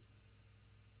you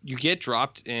get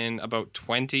dropped in about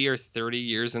 20 or 30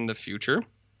 years in the future,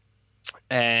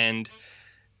 and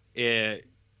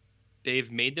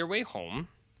they've made their way home,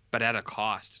 but at a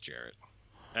cost, Jarrett.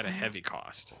 At a heavy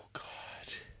cost. Oh, God.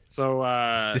 So,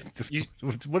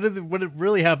 what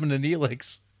really happened to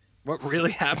Neelix? What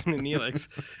really happened to Neelix?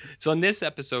 So in this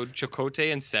episode,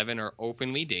 Chakotay and Seven are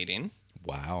openly dating.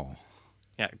 Wow.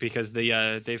 Yeah, because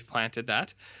they've planted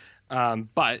that.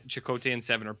 But Chakotay and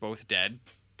Seven are both dead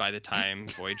by the time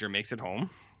Voyager makes it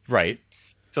home. Right.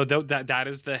 So that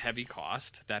is the heavy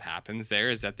cost that happens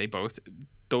there, is that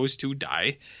those two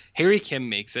die. Harry Kim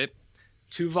makes it.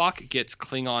 Tuvok gets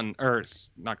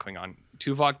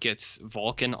Tuvok gets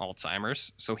Vulcan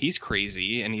Alzheimer's, so he's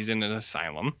crazy and he's in an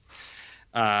asylum.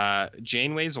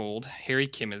 Janeway's old. Harry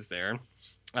Kim is there.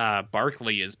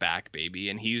 Barclay is back, baby,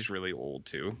 and he's really old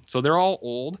too. So they're all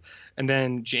old. And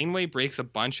then Janeway breaks a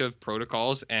bunch of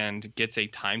protocols and gets a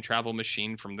time travel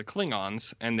machine from the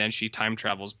Klingons, and then she time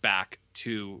travels back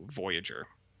to Voyager,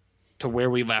 to where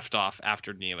we left off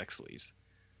after Neelix leaves.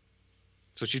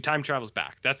 So she time travels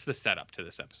back. That's the setup to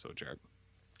this episode, Jared.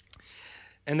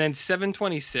 And then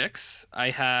 726, I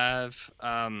have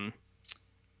I'm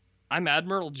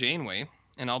Admiral Janeway,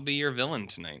 and I'll be your villain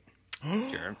tonight,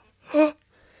 Jared.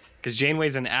 Because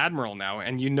Janeway's an admiral now,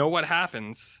 and you know what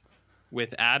happens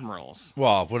with admirals.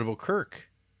 Well, what about Kirk?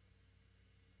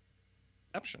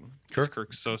 Exception.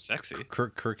 Kirk's so sexy.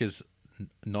 Kirk is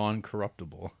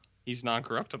non-corruptible. He's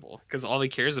non-corruptible because all he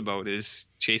cares about is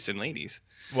chasing ladies.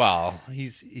 Well,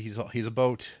 he's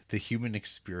about the human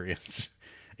experience,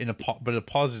 but a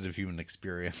positive human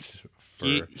experience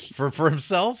for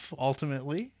himself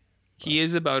ultimately. He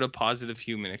is about a positive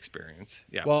human experience.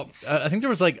 Yeah. Well, I think there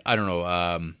was I don't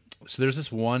know. So there's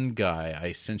this one guy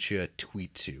I sent you a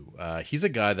tweet to. He's a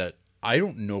guy that I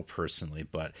don't know personally,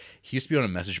 but he used to be on a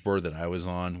message board that I was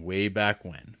on way back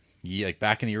when.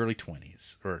 Back in the early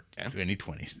 20s or any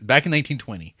 20s, back in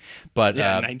 1920, but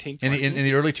 1920. in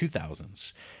the early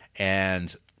 2000s,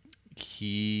 and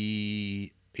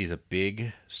he's a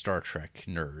big Star Trek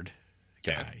nerd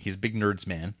guy. Yeah. He's a big nerds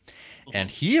man, and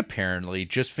he apparently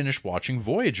just finished watching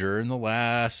Voyager in the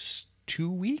last 2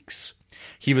 weeks.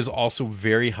 He was also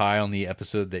very high on the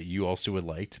episode that you also would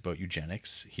liked about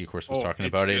eugenics. He of course was talking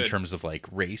about it in terms of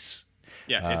race.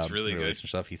 Yeah, it's really good and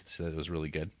stuff. He said it was really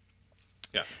good.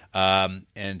 Yeah.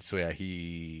 And so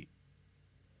he's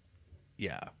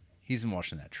been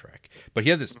watching that Trek. But he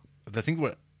had this. I think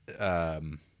what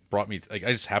brought me. I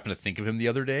just happened to think of him the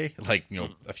other day,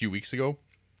 a few weeks ago.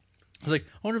 I was like,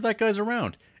 I wonder if that guy's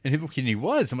around, and he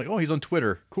was. I'm like, oh, he's on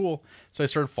Twitter, cool. So I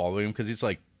started following him because he's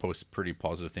posts pretty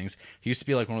positive things. He used to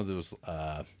be one of those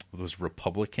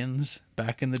Republicans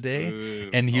back in the day,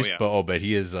 and he used, but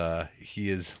he is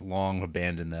long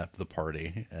abandoned the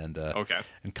party and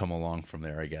come along from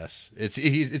there. I guess it's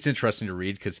interesting to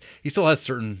read because he still has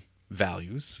certain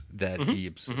values that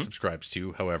he subscribes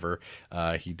to. However,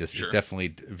 he is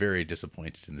definitely very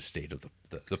disappointed in the state of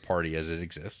the party as it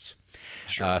exists.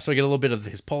 Sure. So I get a little bit of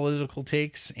his political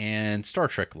takes and Star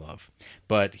Trek love.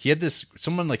 But he had this,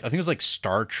 someone I think it was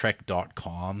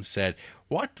StarTrek.com said,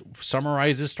 what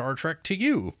summarizes Star Trek to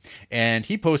you? And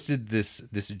he posted this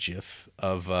GIF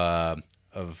of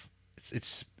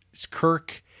it's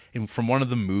Kirk from one of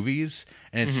the movies,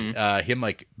 and it's him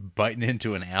biting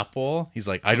into an apple. He's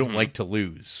like, I don't like to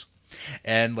lose.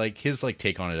 And his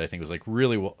take on it, I think, was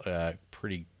really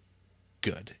pretty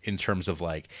good in terms of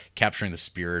capturing the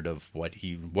spirit of what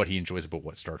he enjoys about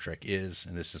what Star Trek is,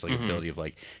 and this is ability of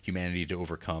humanity to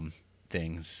overcome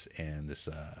things, and this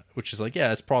which is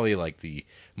it's probably the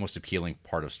most appealing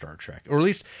part of Star Trek, or at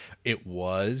least it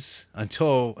was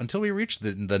until we reached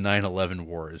the 9/11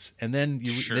 wars, and then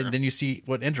you see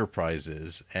what Enterprise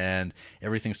is and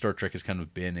everything Star Trek has kind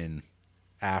of been in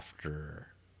after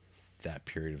that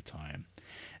period of time.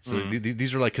 So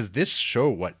these are because this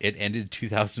show, it ended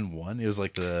 2001. It was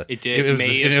it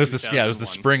was the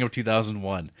spring of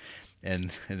 2001,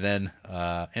 and then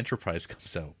Enterprise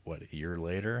comes out a year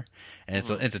later, and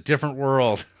it's a different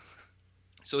world.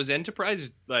 So is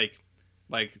Enterprise like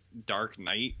Dark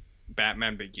Knight,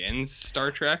 Batman Begins,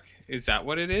 Star Trek? Is that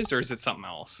what it is, or is it something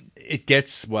else? It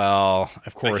gets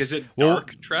of course. Is it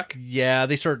Dark Trek? Yeah,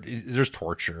 there's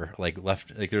torture,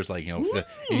 there's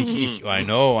I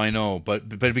know, but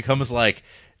it becomes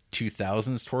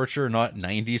 2000s torture, not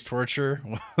 90s torture.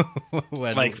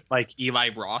 like Eli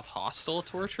Roth hostile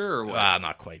torture or what?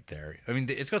 Not quite there. I mean,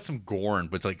 it's got some Gorn,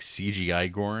 but it's like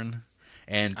CGI Gorn.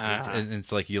 And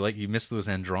it's like you miss those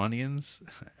Andronians,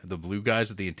 the blue guys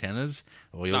with the antennas.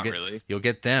 Well, you'll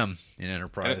get them in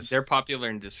Enterprise. They're popular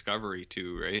in Discovery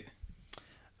too, right?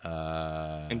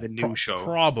 In the new show,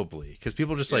 probably, because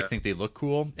people just like think they look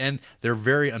cool, and they're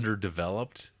very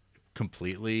underdeveloped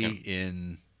completely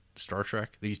in Star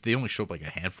Trek. They only show up like a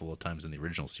handful of times in the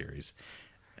original series,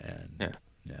 and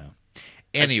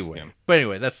Anyway,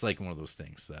 that's like one of those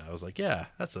things that I was like, yeah,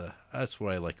 that's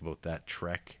what I like about that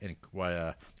Trek, and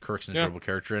why Kirk's an enjoyable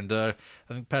character, and I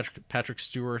think Patrick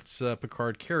Stewart's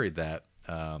Picard carried that.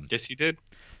 Yes, he did.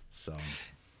 So,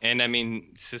 and I mean,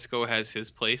 Sisko has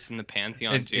his place in the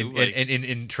pantheon too. And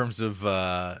in terms of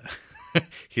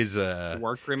his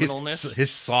war criminalness, his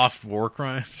soft war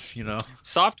crimes,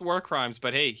 soft war crimes.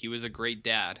 But hey, he was a great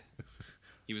dad.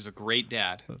 He was a great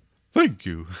dad. Thank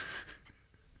you.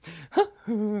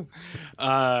 So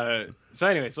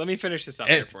anyways, let me finish this up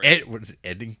here for you. What is it?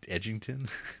 Edgington?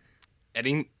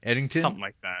 Eddington? Something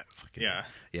like that.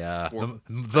 Yeah.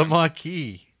 The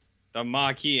Maquis. The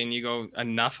Maquis, and you go,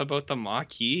 enough about the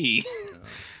Maquis.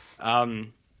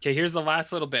 Okay, here's the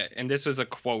last little bit, and this was a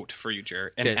quote for you,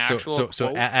 Jared.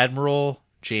 So Admiral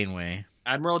Janeway.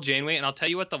 Admiral Janeway, and I'll tell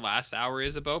you what the last hour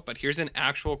is about, but here's an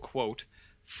actual quote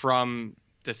from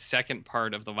the second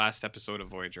part of the last episode of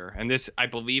Voyager. And this, I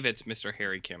believe it's Mr.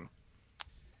 Harry Kim.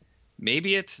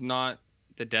 Maybe it's not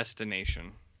the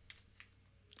destination.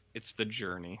 It's the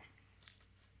journey.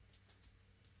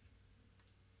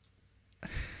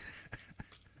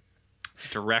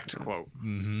 Direct quote.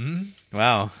 Mm-hmm.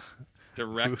 Wow.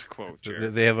 Direct quote,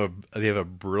 Jared. They have a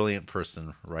brilliant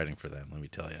person writing for them, let me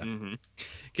tell you. Mm-hmm.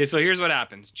 Okay, so here's what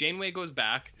happens. Janeway goes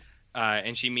back,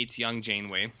 and she meets young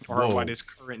Janeway, or what is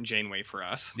current Janeway for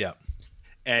us. Yeah.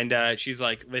 And she's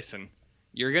like, listen,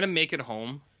 you're going to make it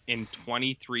home in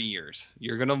 23 years.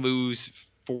 You're going to lose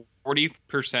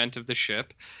 40% of the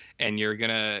ship, and you're going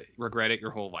to regret it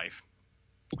your whole life.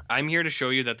 I'm here to show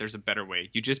you that there's a better way.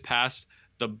 You just passed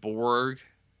the Borg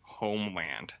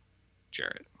homeland,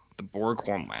 Jared. The Borg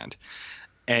homeland.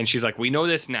 And she's like, we know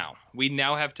this now. We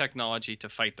now have technology to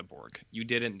fight the Borg. You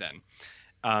didn't then.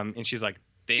 And she's like,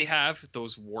 they have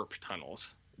those warp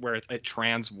tunnels where it's a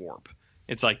trans warp.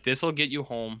 It's like, this will get you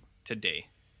home today,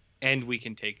 and we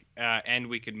can and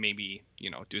we could maybe,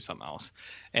 do something else.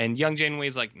 And young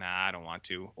Janeway's like, nah, I don't want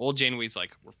to. Old Janeway's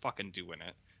like, we're fucking doing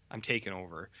it. I'm taking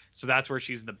over. So that's where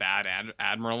she's the bad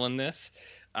admiral in this.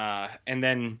 And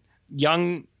then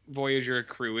young Voyager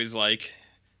crew is like,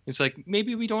 it's like,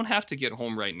 maybe we don't have to get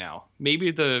home right now.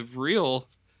 Maybe the real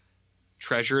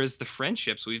treasure is the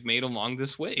friendships we've made along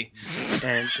this way.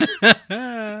 And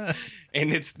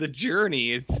and it's the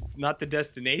journey, it's not the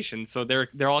destination. So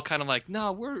they're all kind of like,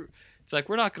 no, we're not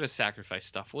going to sacrifice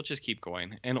stuff. We'll just keep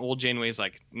going. And old Janeway's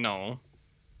like, no,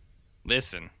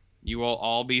 listen, you will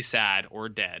all be sad or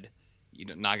dead.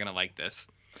 You're not going to like this.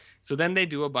 So then they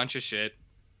do a bunch of shit,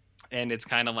 and it's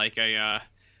kind of like a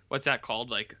what's that called?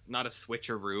 Like, not a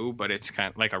switcheroo, but it's kind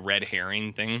of like a red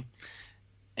herring thing.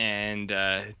 And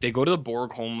they go to the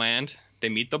Borg homeland. They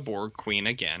meet the Borg Queen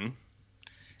again.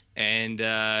 And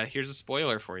here's a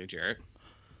spoiler for you, Jarrett.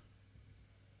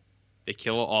 They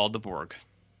kill all the Borg.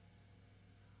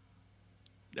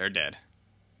 They're dead.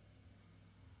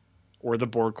 Or the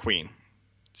Borg Queen,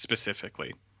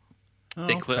 specifically.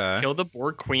 They kill the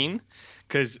Borg Queen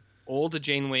because old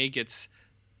Janeway gets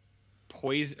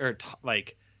poisoned, or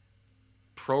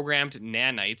programmed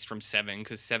nanites from Seven,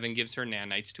 because Seven gives her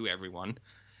nanites to everyone,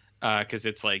 because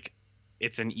it's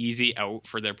an easy out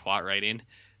for their plot writing.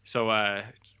 So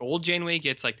old Janeway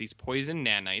gets like these poison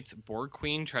nanites. Borg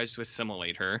Queen tries to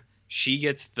assimilate her. She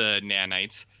gets the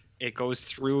nanites. It goes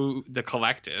through the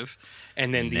collective,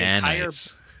 and then the entire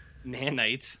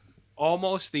nanites,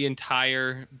 almost the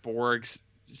entire Borg's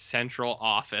central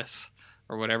office,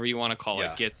 or whatever you want to call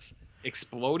it, gets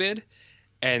exploded,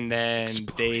 and then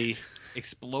they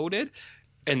exploded,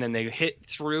 and then they hit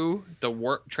through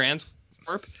the trans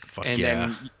warp,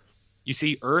 then you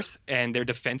see Earth, and their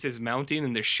defense is mounting,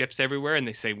 and there's ships everywhere, and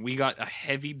they say, we got a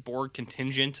heavy Borg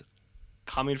contingent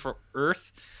coming for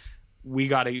Earth. We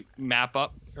got to map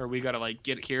up, or we got to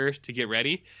get here to get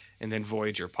ready. And then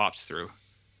Voyager pops through,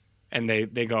 and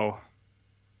they go,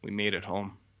 we made it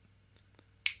home.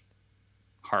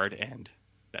 Hard end.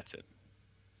 That's it.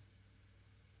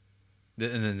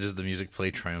 And then does the music play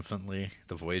triumphantly,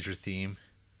 the Voyager theme?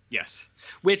 Yes.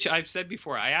 Which I've said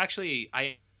before.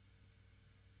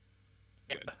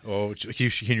 Oh,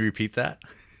 can you repeat that?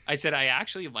 I said I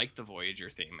actually like the Voyager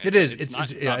theme. It is. It's not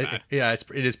bad.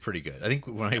 It is pretty good. I think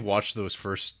when I watched those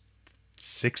first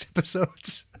 6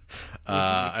 episodes,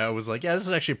 I was like, yeah, this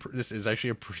is actually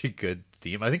a pretty good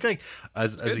theme. I think like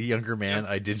as a younger man,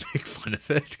 I did make fun of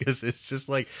it because it's just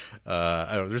like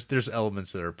I don't know. There's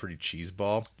elements that are pretty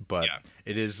cheeseball, but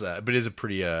it is a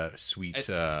pretty sweet,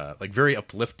 like very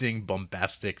uplifting,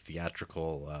 bombastic,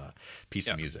 theatrical piece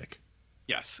of music.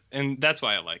 Yes, and that's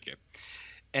why I like it.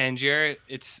 And Jared,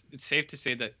 it's safe to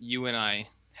say that you and I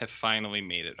have finally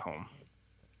made it home.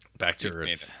 Back to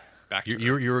Earth.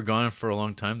 You were gone for a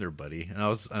long time there, buddy. And I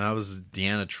was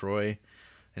Deanna Troi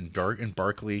and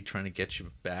Barkley trying to get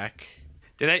you back.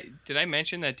 Did I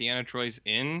mention that Deanna Troy's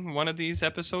in one of these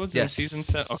episodes in season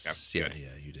 7? Okay. Yeah,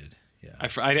 you did. Yeah.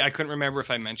 I couldn't remember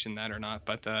if I mentioned that or not,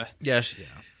 but yes, yeah.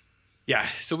 Yeah,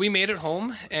 so we made it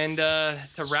home, and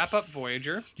to wrap up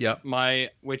Voyager,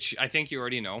 which I think you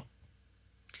already know,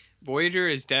 Voyager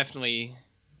is definitely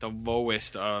the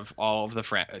lowest of all of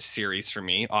the series for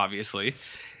me, obviously.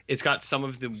 It's got some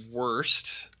of the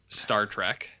worst Star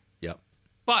Trek. Yep.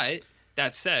 But,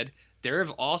 that said, there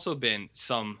have also been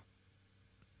some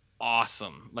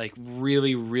awesome, like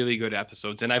really, really good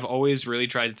episodes. And I've always really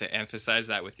tried to emphasize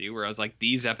that with you, where I was like,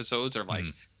 these episodes are like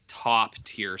top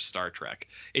tier Star Trek.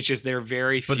 It's just they're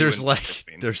very few. But there's like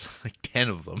 10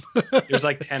 of them. There's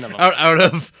like 10 of them. Out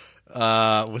of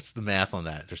what's the math on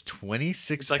that? There's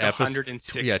 26 It's like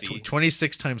 160. Yeah,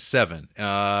 26 times 7.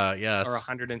 Yeah. Or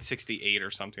 168 or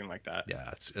something like that.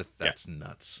 Yeah, that's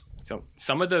nuts. So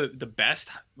some of the best,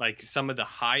 like some of the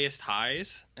highest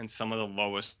highs and some of the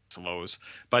lowest lows.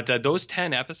 But those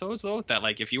 10 episodes though, that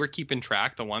like if you were keeping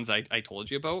track, the ones I told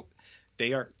you about,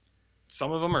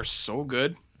 some of them are so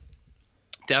good.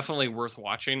 Definitely worth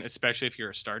watching, especially if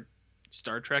you're a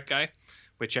Star Trek guy,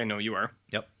 which I know you are.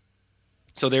 Yep.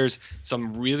 So there's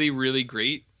some really, really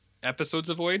great episodes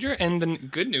of Voyager, and the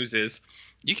good news is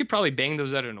you could probably bang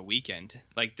those out in a weekend.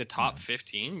 Like the top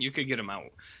 15, you could get them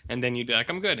out, and then you'd be like,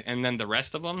 I'm good. And then the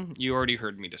rest of them, you already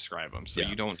heard me describe them, so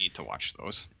you don't need to watch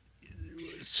those.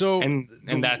 So and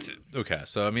that's it. Okay,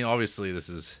 so I mean, obviously this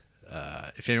is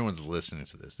if anyone's listening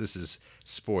to this is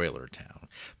spoiler town.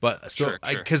 But so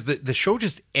because the show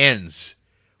just ends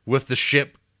with the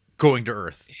ship going to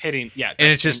Earth, hitting, and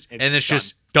it's just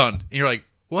done. And you're like,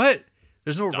 what?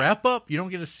 There's no wrap up. You don't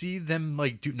get to see them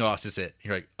like do. No, it's just it.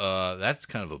 You're like, that's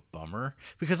kind of a bummer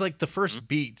because like the first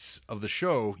beats of the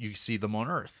show, you see them on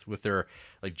Earth with their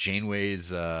like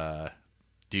Janeway's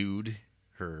dude,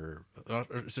 her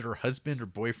is it her husband or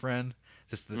boyfriend?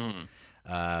 Just the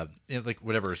like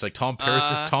whatever. It's like Tom Paris.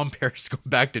 Is Tom Paris going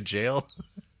back to jail?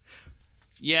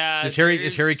 Yeah. Is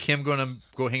Harry Kim going to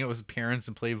go hang out with his parents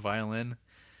and play violin?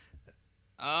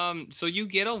 So you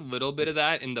get a little bit of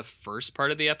that in the first part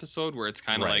of the episode where it's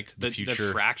kind of like the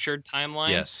fractured timeline.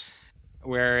 Yes.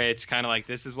 Where it's kind of like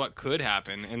this is what could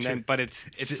happen, and then but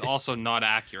it's also not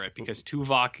accurate because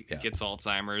Tuvok gets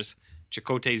Alzheimer's,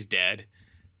 Chakotay's dead,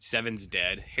 Seven's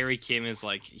dead, Harry Kim is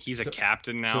like he's a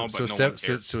captain now, but no one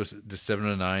cares. So does 7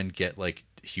 and 9 get like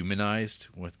humanized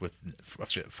with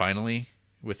finally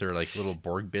with their like little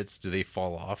Borg bits? Do they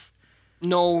fall off?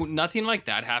 No, nothing like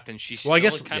that happens. She's I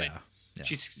guess kind of. Yeah.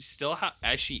 She's still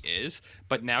as she is,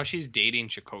 but now she's dating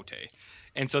Chakotay.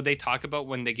 And so they talk about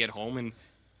when they get home, and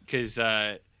because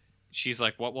she's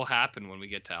like, what will happen when we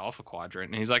get to Alpha Quadrant?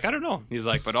 And he's like, I don't know. He's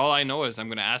like, but all I know is I'm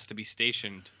going to ask to be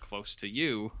stationed close to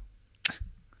you.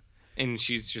 And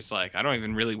she's just like, I don't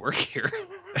even really work here.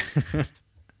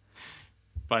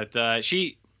 But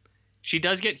she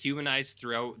does get humanized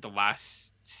throughout the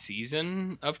last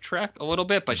season of Trek a little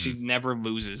bit, but she never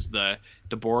loses the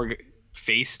Borg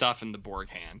face stuff in the Borg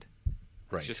hand.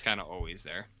 Right. It's just kind of always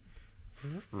there.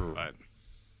 But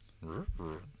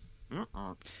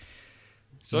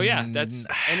so yeah, that's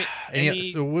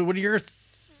so what are your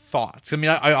thoughts? I mean,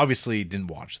 I obviously didn't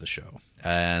watch the show,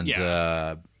 and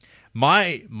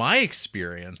my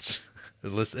experience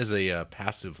as a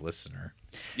passive listener,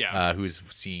 who's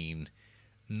seen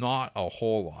not a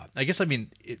whole lot. I guess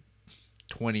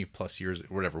 20 plus years,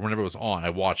 whatever. Whenever it was on, I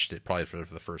watched it probably for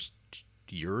the first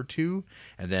year or two,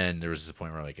 and then there was this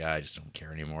point where I just don't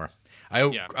care anymore. I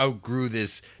outgrew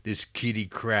this kiddie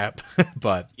crap,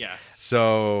 but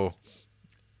so,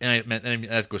 and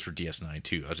that goes for DS9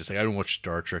 too. I was just like, I don't watch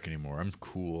Star Trek anymore. I'm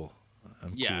cool. I'm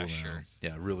cool now. Sure.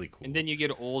 Yeah, really cool. And then you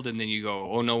get old, and then you go,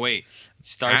 oh no, wait,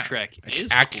 Star Trek is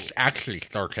cool. Actually,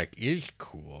 Star Trek is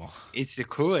cool. It's the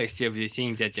coolest of the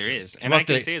things that there is, and I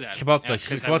can say that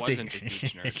because I wasn't a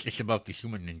huge nerd. It's about the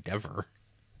human endeavor.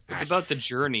 It's about the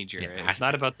journey, Jared. Yeah, it's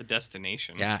not about the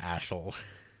destination. Yeah, asshole.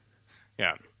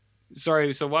 Yeah.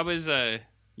 Sorry. So what was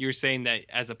you You were saying that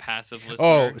as a passive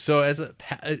listener. Oh, so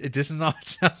it does not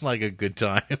sound like a good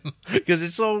time because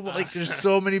it's so like there's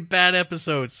so many bad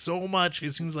episodes, so much.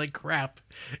 It seems like crap.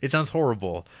 It sounds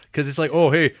horrible because it's like, oh,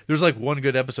 hey, there's like one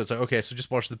good episode. It's like, okay, so just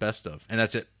watch the best of, and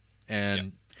that's it.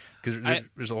 And because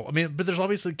there's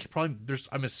obviously probably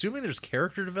I'm assuming there's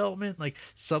character development, like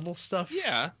subtle stuff.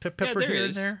 Yeah, peppered here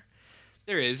and there.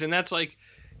 There is, and that's like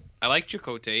I like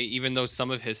Chakotay, even though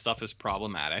some of his stuff is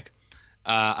problematic.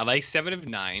 I like 7 of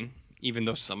 9, even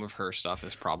though some of her stuff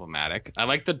is problematic. I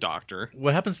like the Doctor.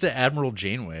 What happens to Admiral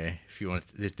Janeway? If you want,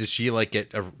 does she like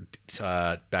get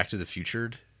Back to the Future?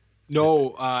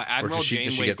 No, Admiral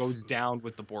Janeway goes down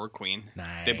with the Borg Queen.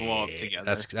 Nice. They blow up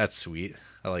together. That's sweet.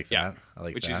 I like that. Yeah, I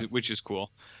like which is cool.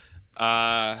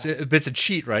 But it's a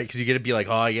cheat, right? Because you get to be like,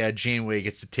 oh yeah, Janeway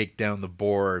gets to take down the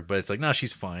Borg, but it's like, no,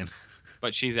 she's fine.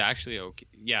 But she's actually okay.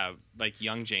 Yeah, like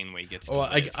young Janeway gets to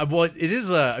well, it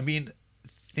is I mean,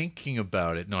 thinking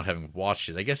about it, not having watched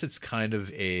it, I guess it's kind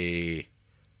of a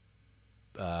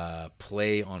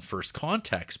play on First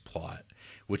Contact's plot,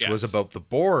 which was about the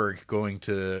Borg going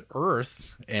to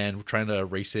Earth and trying to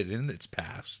erase it in its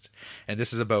past. And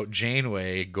this is about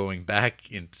Janeway going back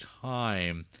in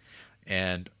time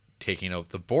and taking out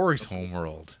the Borg's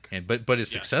homeworld, but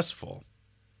is successful.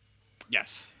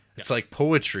 Yes. It's like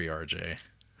poetry, RJ.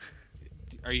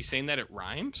 Are you saying that it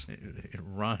rhymes? It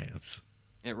rhymes.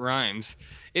 It rhymes.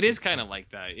 It is kind of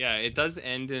like that. Yeah, it does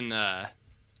end in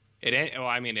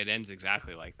it ends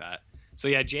exactly like that. So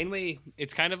yeah, Janeway,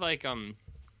 it's kind of like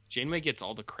Janeway gets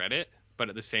all the credit, but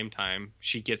at the same time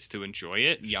she gets to enjoy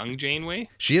it. Young Janeway.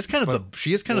 She is kind of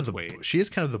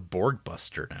the Borg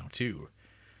buster now too.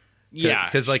 Yeah,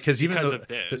 because even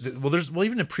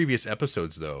even in previous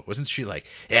episodes though, wasn't she like,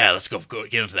 yeah, let's go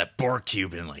get into that Borg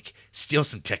cube and like steal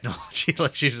some technology?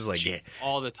 Like she's just like,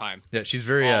 all the time. Yeah, she's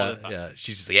very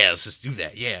she's just like, yeah, let's just do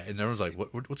that, yeah. And everyone's like,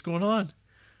 what's going on?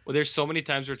 Well, there's so many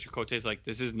times where Chakotay's like,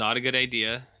 this is not a good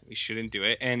idea, we shouldn't do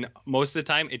it, and most of the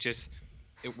time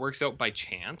it works out by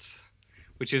chance,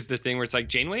 which is the thing where it's like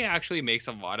Janeway actually makes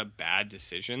a lot of bad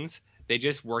decisions. They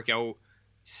just work out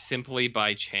simply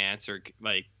by chance or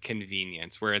like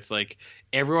convenience, where it's like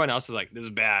everyone else is like, this is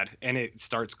bad, and it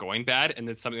starts going bad, and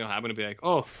then something will happen to be like,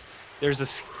 oh,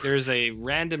 there's a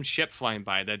random ship flying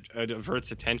by that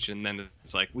averts attention, and then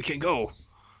it's like, we can go.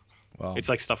 Well, it's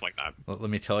like stuff like that. Let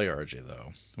me tell you, RJ,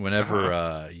 though,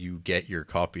 whenever you get your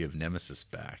copy of Nemesis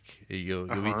back, you'll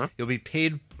be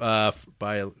paid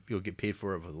you'll get paid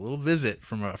for it with a little visit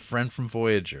from a friend from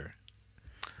Voyager.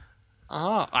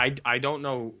 I don't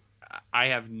know. I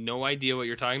have no idea what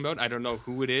you're talking about. I don't know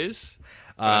who it is.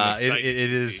 It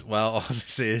is, well, I'll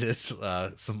say it is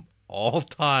some all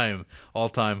time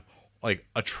like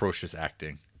atrocious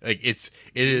acting. Like it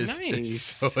is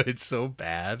nice. It's so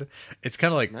bad. It's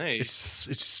kind of like nice.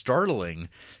 It's startling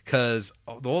because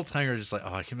the whole time you're just like,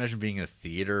 oh, I can imagine being in a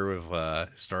theater with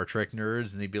Star Trek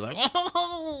nerds, and they'd be like,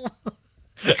 oh,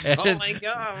 oh my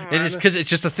god! And it's because it's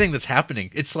just a thing that's happening.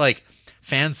 It's like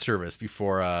fan service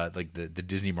before like the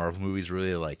Disney Marvel movies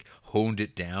really like honed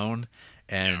it down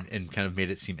and kind of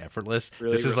made it seem effortless.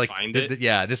 Really this is like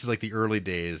this is like the early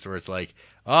days where it's like,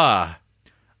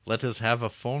 let us have a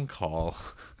phone call.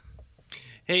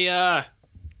 Hey,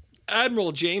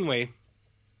 Admiral Janeway,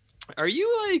 are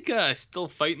you like still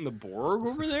fighting the Borg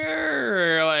over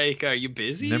there? Or, like, are you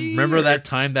busy? Remember that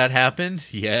time that happened?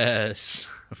 Yes,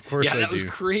 of course. Yeah, that was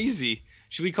crazy.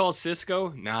 Should we call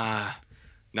Cisco? Nah,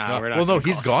 we're not. Well, no,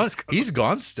 he's gone. Cisco. He's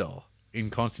gone still in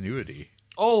continuity.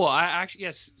 Oh,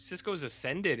 yes, Cisco's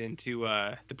ascended into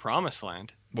the Promised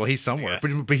Land. Well, he's somewhere,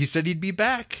 but he said he'd be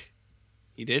back.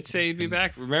 He did say he'd be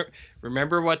back.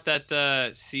 Remember what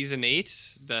that season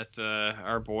 8 that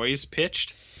our boys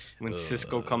pitched when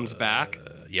Cisco comes back?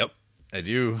 Yep, I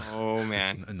do. Oh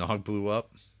man, a Nog blew up.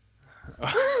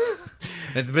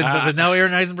 but now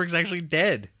Aaron Eisenberg's actually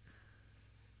dead.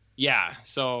 Yeah,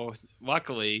 so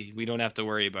luckily we don't have to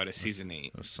worry about a season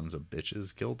 8. Those sons of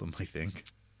bitches killed him, I think.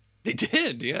 They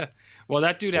did, yeah. Well,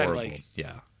 that dude Horrible. had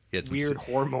like weird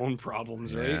hormone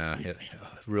problems, right? Yeah,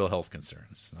 real health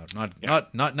concerns. Not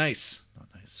nice.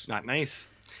 Not nice.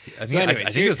 I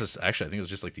think it was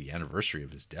just like the anniversary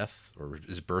of his death or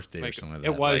his birthday or something like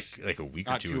that. It was like a week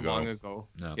or two ago. Not too long ago.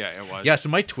 No. Yeah, it was. Yeah, so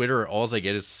my Twitter, all I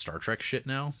get is Star Trek shit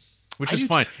now, which is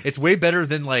fine. It's way better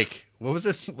than like, what was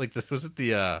it? Like, was it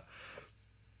the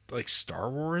like Star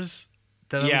Wars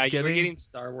that I was getting? Yeah, you were getting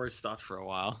Star Wars stuff for a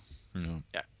while. Mm-hmm.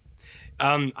 Yeah.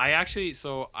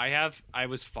 I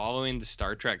was following the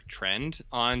Star Trek trend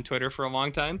on Twitter for a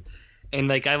long time, and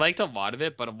like I liked a lot of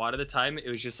it, but a lot of the time it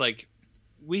was just like,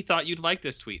 we thought you'd like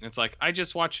this tweet, and it's like, I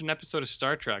just watched an episode of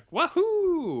Star Trek.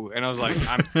 Wahoo! you. And I was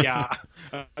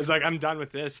like, I'm done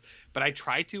with this. But I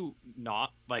tried to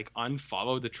not like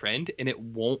unfollow the trend, and it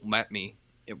won't let me.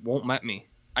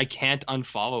 I can't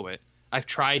unfollow it. I've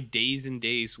tried days and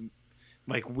days,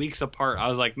 like weeks apart. I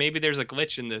was like, maybe there's a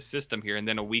glitch in the system here. And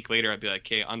then a week later, I'd be like,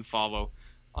 okay, unfollow.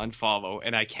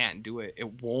 And I can't do it.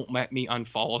 It won't let me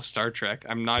unfollow Star Trek.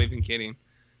 I'm not even kidding.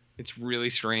 It's really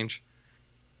strange.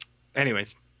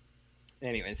 Anyways.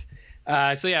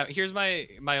 So yeah, here's my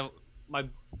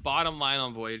bottom line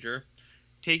on Voyager.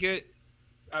 Take it.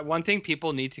 One thing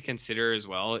people need to consider as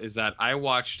well is that I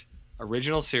watched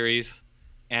original series,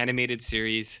 animated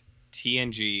series,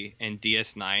 TNG, and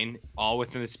DS9 all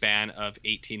within the span of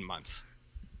 18 months.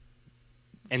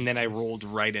 And then I rolled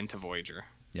right into Voyager.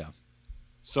 Yeah.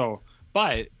 So,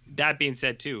 but that being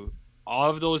said too, all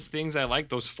of those things I liked,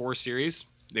 those 4 series,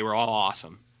 they were all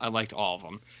awesome. I liked all of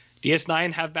them.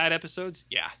 DS9 have bad episodes?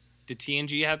 Yeah. Did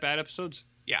TNG have bad episodes?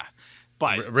 Yeah.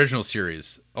 But original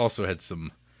series also had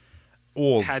some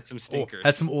stinkers.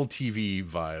 Had some old TV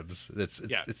vibes.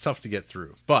 It's tough to get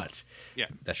through. But yeah,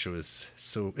 that show is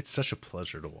it's such a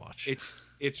pleasure to watch.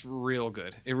 It's real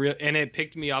good. And it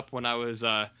picked me up when I was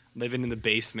living in the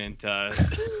basement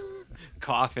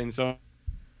coughing so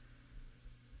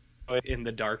in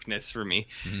the darkness for me.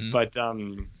 Mm-hmm. But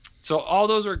so all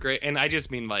those were great, and I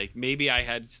just mean like maybe I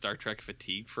had Star Trek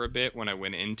fatigue for a bit when I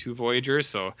went into Voyager,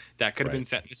 so that could have been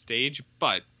setting the stage.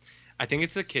 But I think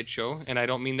it's a kid show, and I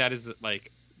don't mean that as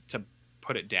like to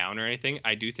put it down or anything.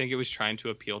 I do think it was trying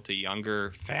to appeal to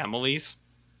younger families.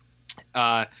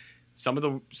 Some of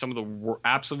the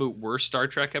absolute worst Star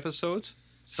Trek episodes,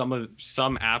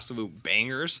 some absolute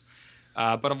bangers.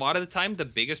 But a lot of the time, the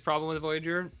biggest problem with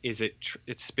Voyager is it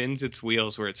spins its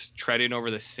wheels where it's treading over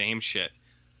the same shit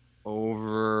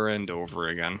over and over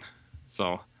again.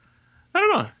 So I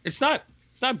don't know. It's not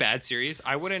a bad series.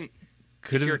 I wouldn't.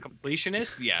 If you're a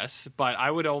completionist, yes, but I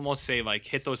would almost say like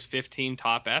hit those 15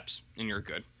 top eps and you're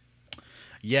good.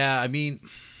 Yeah, I mean,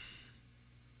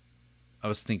 I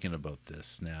was thinking about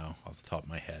this now off the top of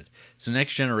my head. So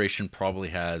Next Generation probably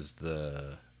has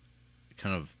the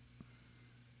kind of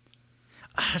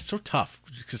it's so tough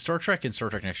because Star Trek and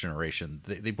Star Trek Next Generation,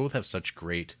 they both have such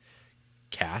great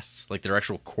casts. Like their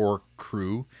actual core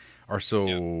crew are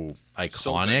so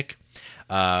iconic.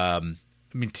 I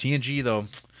mean, TNG though,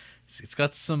 it's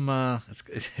got some.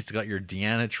 It's got your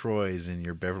Deanna Troys and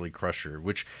your Beverly Crusher,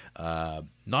 which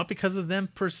not because of them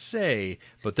per se,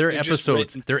 but their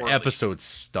episodes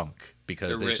stunk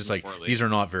because they're just like poorly. These are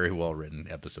not very well written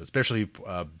episodes, especially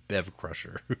Bev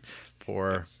Crusher.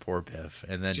 poor Bev,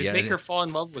 and then just make her fall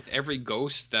in love with every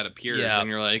ghost that appears, and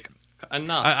you're like,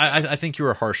 enough. I think you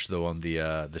were harsh though on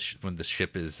the when the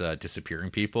ship is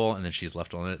disappearing people and then she's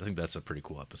left on it. I think that's a pretty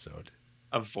cool episode.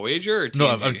 Of Voyager or TNG? No,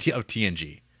 of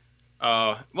TNG.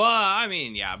 Oh, well, I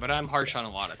mean, yeah, but I'm harsh on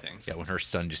a lot of things. Yeah, when her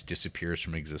son just disappears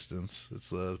from existence, it's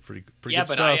pretty good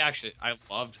stuff. I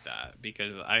loved that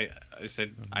because I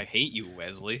said I hate you,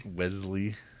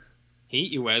 Wesley.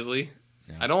 Hate you, Wesley.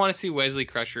 Yeah. I don't want to see Wesley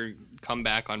Crusher come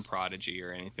back on Prodigy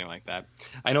or anything like that.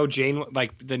 I know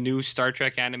the new Star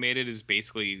Trek animated is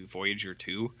basically Voyager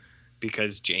 2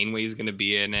 because Janeway is going to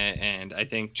be in it, and I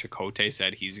think Chakotay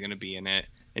said he's going to be in it,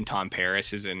 and Tom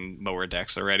Paris is in Lower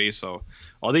Decks already. So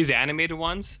all these animated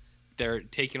ones, they're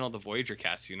taking all the Voyager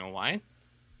cast. You know why?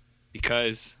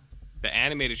 Because the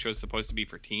animated show is supposed to be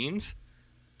for teens.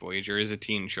 Voyager is a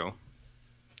teen show.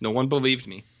 No one believed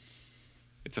me.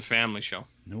 It's a family show.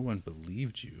 No one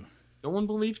believed you. No one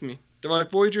believed me. They're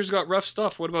like, Voyager's got rough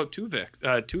stuff. What about Tuvix?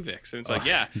 And it's like,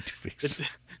 yeah.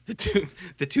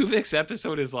 the Tuvix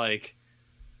episode is like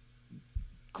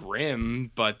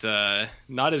grim, but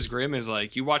not as grim as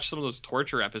like you watch some of those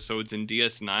torture episodes in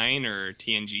DS9 or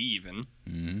TNG even.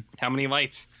 Mm-hmm. How many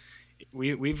lights?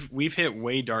 We've hit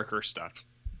way darker stuff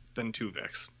than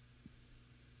Tuvix,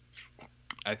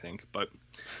 I think. But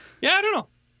yeah, I don't know.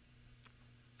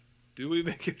 Did we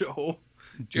make it home,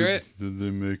 Jarrett? Did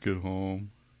they make it home?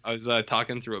 I was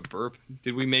talking through a burp.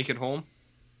 Did we make it home?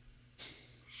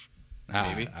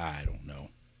 Maybe. I don't know.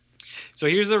 So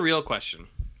here's the real question.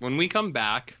 When we come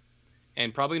back,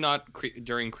 and probably not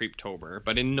during Creeptober,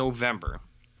 but in November,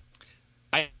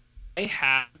 I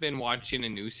have been watching a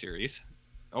new series.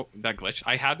 Oh, that glitch.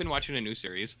 I have been watching a new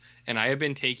series, and I have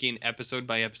been taking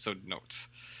episode-by-episode notes.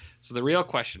 So the real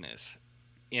question is,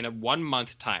 in a 1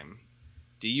 month time,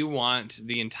 do you want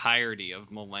the entirety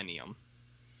of Millennium?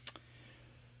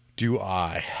 Do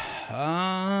I?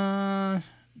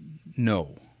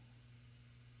 No.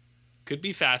 Could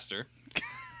be faster.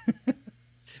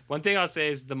 One thing I'll say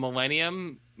is the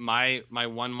Millennium, my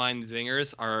one-line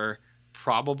zingers are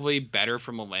probably better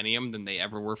for Millennium than they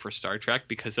ever were for Star Trek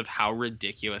because of how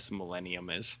ridiculous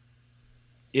Millennium is.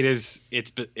 It's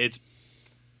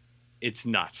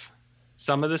nuts.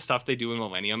 Some of the stuff they do in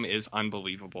Millennium is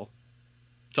unbelievable.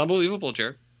 It's unbelievable,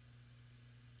 Jared.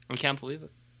 I can't believe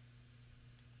it.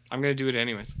 I'm gonna do it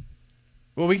anyways.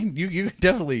 Well, we can. You can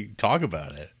definitely talk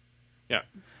about it. Yeah,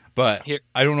 but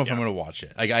I don't know if I'm gonna watch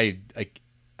it. I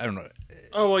don't know.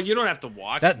 Oh well, you don't have to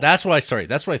watch that. That's what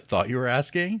That's what I thought you were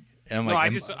asking. And I'm no,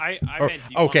 like, I meant.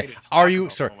 Okay, are you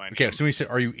sorry? Okay, so we said,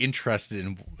 are you interested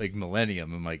in like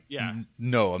Millennium? I'm like, yeah.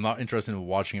 No, I'm not interested in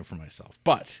watching it for myself.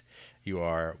 But you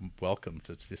are welcome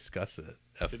to discuss it.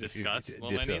 To discuss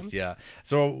Millennium? Yeah.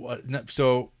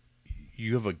 So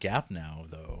you have a gap now,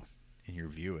 though, in your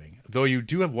viewing. Though you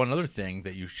do have one other thing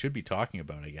that you should be talking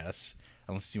about, I guess.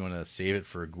 Unless you want to save it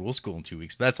for Ghoul School in 2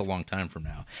 weeks, but that's a long time from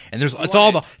now. And it's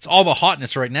all the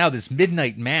hotness right now. This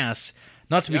Midnight Mass,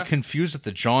 not to be confused with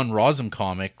the John Rossum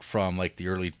comic from like the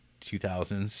early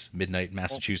 2000s, Midnight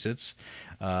Massachusetts.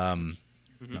 Not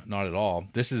at all.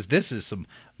 This is some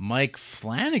Mike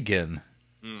Flanagan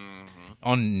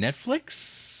on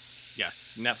Netflix.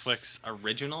 Yes, Netflix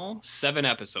original, 7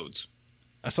 episodes.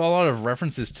 I saw a lot of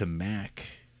references to Mac.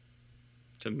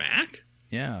 To Mac?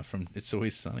 Yeah, from It's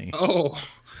Always Sunny. Oh,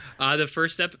 the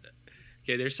first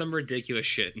Okay, there's some ridiculous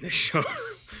shit in this show.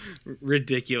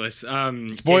 Ridiculous.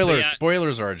 Spoilers,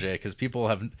 spoilers, RJ, because people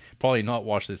have probably not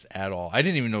watched this at all. I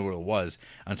didn't even know what it was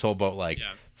until about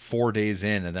 4 days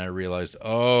in, and then I realized,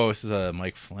 oh, this is a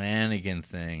Mike Flanagan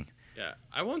thing. Yeah,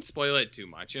 I won't spoil it too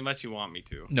much unless you want me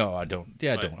to. No, I don't.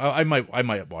 Yeah, I don't. I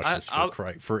might watch this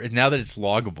for now that it's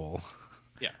loggable.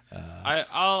 Yeah,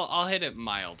 I'll hit it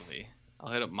mildly.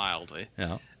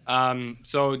 Yeah.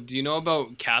 So do you know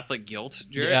about Catholic guilt,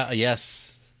 Jared? Yeah.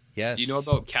 Yes. Do you know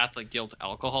about Catholic guilt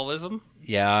alcoholism?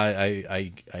 Yeah,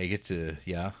 I get to.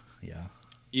 Yeah.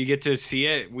 You get to see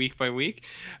it week by week.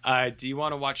 Do you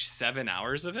want to watch 7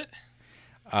 hours of it?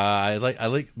 I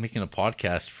like making a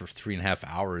podcast for 3.5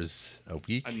 hours a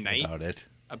week about it.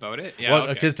 About it? Yeah. Well,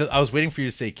 because I was waiting for you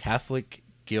to say Catholic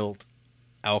guilt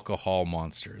alcohol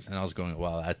monsters, and I was going,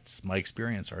 well, that's my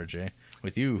experience, RJ,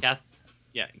 with you.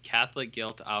 Catholic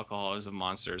guilt alcoholism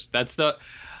monsters.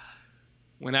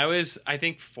 When I was, I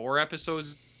think, 4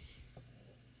 episodes.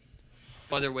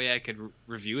 No other way I could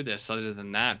review this other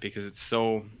than that because it's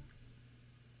so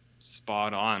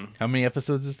spot on. How many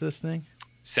episodes is this thing?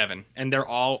 7, and they're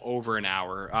all over an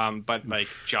hour. But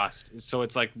so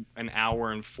it's like an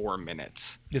hour and 4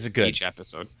 minutes. Is it good? Each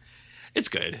episode. It's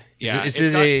good.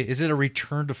 Is it a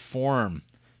return to form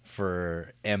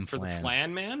for M. For Flan? the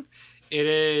Flan Man? It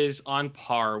is on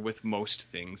par with most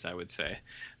things, I would say.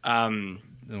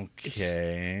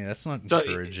 Okay, that's not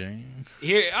encouraging.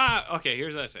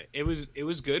 Here's what I say. It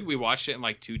was good. We watched it in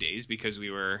like 2 days because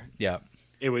we were. Yeah.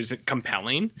 It was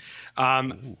compelling.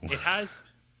 It has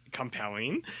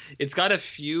compelling. It's got a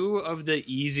few of the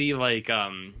easy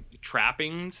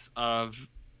trappings of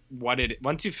what it.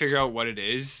 Once you figure out what it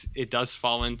is, it does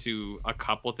fall into a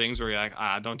couple things where you're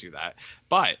like, don't do that.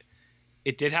 But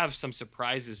it did have some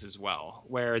surprises as well,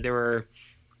 where there were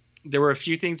a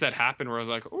few things that happened where I was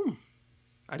like, oh,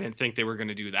 I didn't think they were going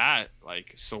to do that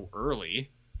so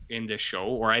early in this show,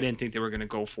 or I didn't think they were going to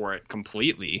go for it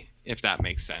completely, if that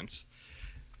makes sense,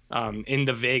 in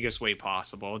the vaguest way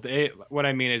possible. What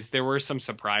I mean is there were some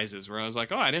surprises where I was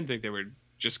like, oh, I didn't think they would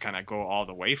just kind of go all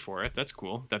the way for it. That's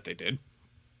cool that they did.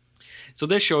 So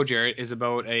this show, Jared, is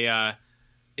about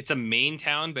it's a Maine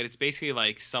town, but it's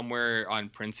basically somewhere on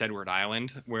Prince Edward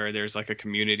Island where there's a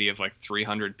community of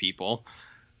 300 people.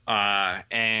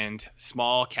 And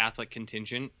small Catholic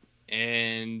contingent,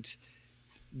 and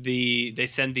they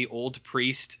send the old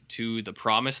priest to the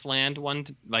Promised Land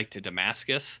to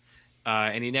Damascus,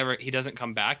 and he doesn't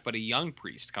come back, but a young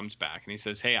priest comes back and he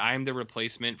says, hey, I'm the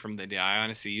replacement from the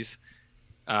Dionysies.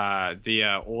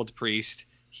 The old priest,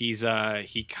 he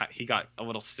got a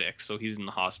little sick, so he's in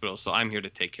the hospital, so I'm here to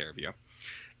take care of you.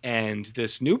 And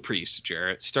this new priest,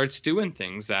 Jarrett, starts doing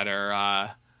things that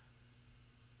are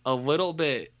a little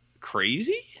bit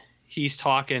crazy. He's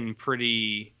talking with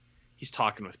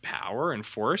power and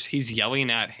force. He's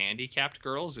yelling at handicapped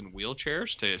girls in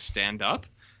wheelchairs to stand up.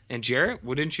 And Jarrett,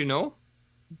 wouldn't you know,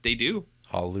 they do.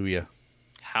 Hallelujah.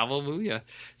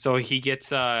 So he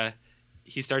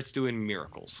starts doing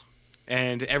miracles,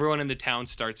 and everyone in the town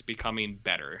starts becoming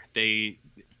better. The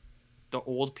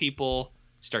old people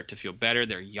start to feel better.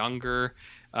 They're younger.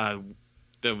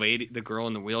 The girl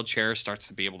in the wheelchair starts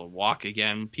to be able to walk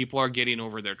again. People are getting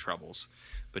over their troubles.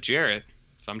 But Jarrett,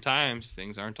 sometimes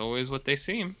things aren't always what they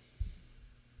seem.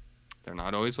 They're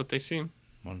not always what they seem.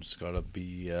 One just gotta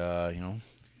be,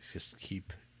 just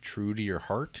keep true to your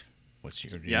heart. what's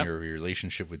your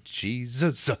relationship with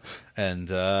Jesus, and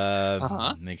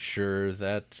make sure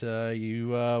that you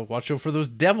watch out for those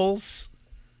devils.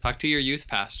 Talk to your youth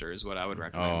pastor is what I would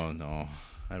recommend. Oh no,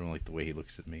 I don't like the way he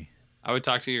looks at me. I would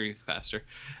talk to your youth pastor.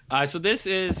 So this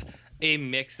is a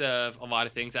mix of a lot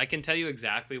of things. I can tell you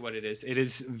exactly what it is. It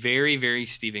is very, very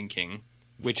Stephen King,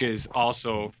 which is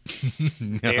also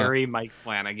very Mike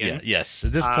Flanagan. Yeah, yes.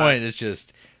 At this point, it's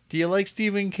just, do you like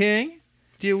Stephen King?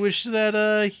 Do you wish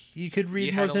that you could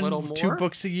read more than 2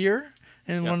 books a year?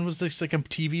 And one was just like a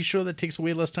TV show that takes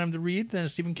way less time to read than a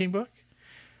Stephen King book?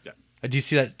 Yeah. Do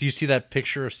you see that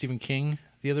picture of Stephen King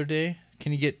the other day?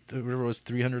 Can you get whatever it was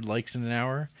 300 likes in an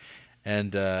hour?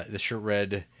 And the shirt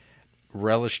read,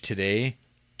 "Relish today,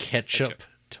 ketchup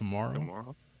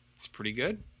tomorrow." It's pretty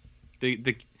good.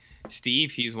 The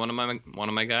Steve, he's one of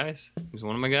my guys. He's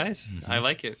one of my guys. Mm-hmm. I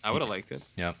like it. I would have liked it.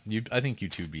 Yeah, I think you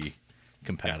two be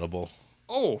compatible.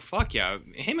 Oh fuck yeah!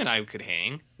 Him and I could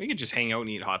hang. We could just hang out and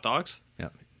eat hot dogs. Yeah.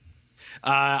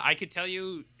 I could tell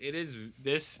you,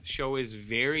 this show is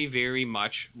very, very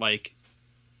much like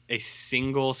a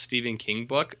single Stephen King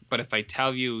book, but if I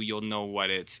tell you, you'll know what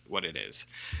it is,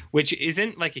 which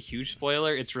isn't like a huge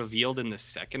spoiler. It's revealed in the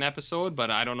second episode, but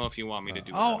I don't know if you want me to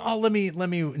do that. Let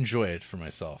me enjoy it for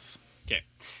myself. Okay.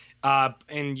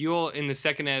 And in the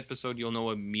second episode, you'll know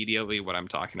immediately what I'm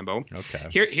talking about. Okay.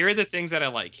 Here are the things that I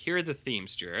like. Here are the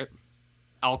themes, Jarrett.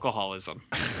 Alcoholism.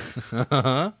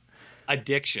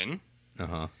 Addiction.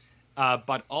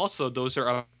 But also those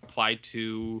are applied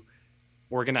to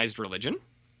organized religion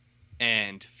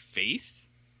and faith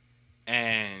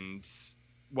and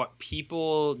what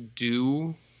people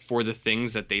do for the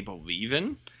things that they believe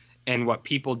in and what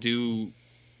people do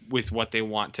with what they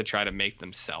want to try to make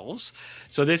themselves.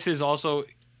 So this is also,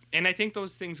 and I think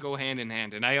those things go hand in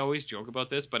hand. And I always joke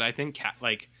about this, but I think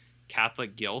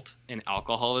Catholic guilt and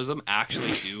alcoholism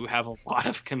actually do have a lot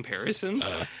of comparisons.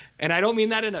 And I don't mean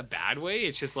that in a bad way.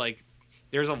 It's just like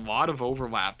there's a lot of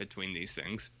overlap between these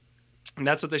things. And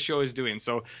that's what the show is doing.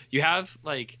 So you have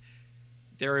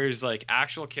there's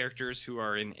actual characters who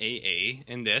are in AA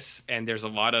in this, and there's a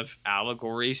lot of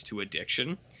allegories to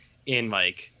addiction in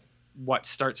what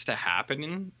starts to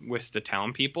happen with the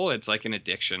town people. It's like an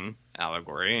addiction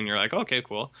allegory, and you're like, okay,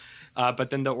 cool. But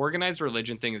then the organized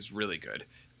religion thing is really good.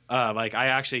 I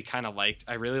actually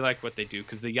I really like what they do,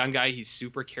 because the young guy, he's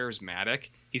super charismatic.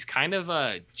 He's kind of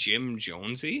Jim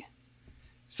Jonesy.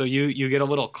 So you get a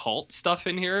little cult stuff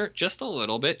in here, just a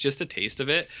little bit, just a taste of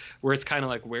it, where it's kind of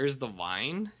like, where's the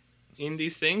line in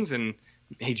these things? And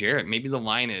hey, Jarrett, maybe the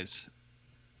line is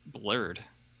blurred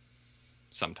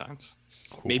sometimes.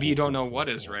 Maybe you don't know what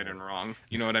is right and wrong.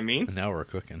 You know what I mean? Now we're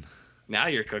cooking. Now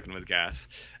you're cooking with gas.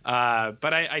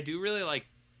 But I do really like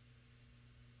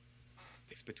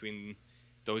it's between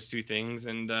those two things,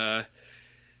 and I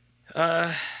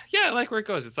like where it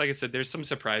goes. It's like I said, there's some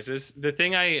surprises. The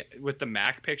thing with the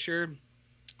Mac picture,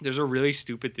 there's a really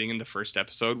stupid thing in the first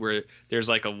episode where there's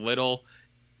a little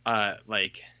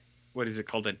what is it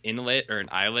called, an inlet or an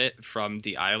islet from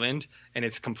the island, and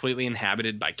it's completely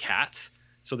inhabited by cats.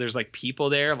 So there's people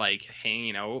there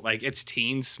hanging out, it's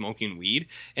teens smoking weed,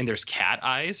 and there's cat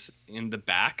eyes in the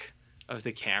back of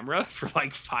the camera for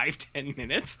 5-10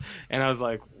 minutes, and I was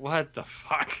like, what the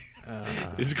fuck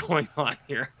is going on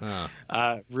here?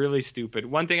 Really stupid.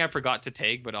 One thing I forgot to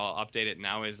take, but I'll update it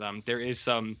now, is there is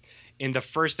some in the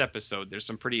first episode, there's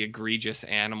some pretty egregious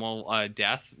animal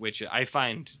death, which I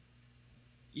find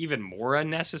even more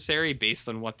unnecessary based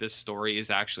on what this story is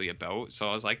actually about. So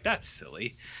I was like, that's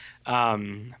silly.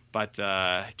 But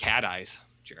cat eyes,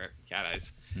 Jarrett, cat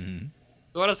eyes. Mm-hmm.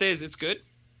 So what I'll say is it's good.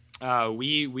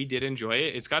 We did enjoy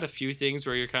it. It's got a few things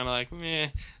where you're kind of like, meh,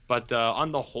 but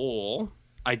on the whole,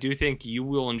 I do think you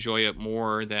will enjoy it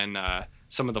more than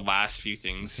some of the last few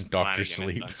things. Dr.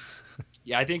 Sleep.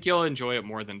 Yeah, I think you'll enjoy it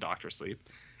more than Dr. Sleep.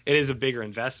 It is a bigger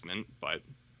investment, but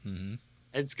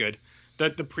it's good.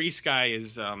 The priest guy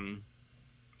is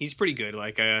he's pretty good.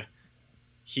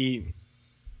 He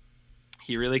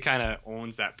really kind of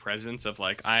owns that presence of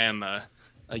I am a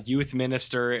youth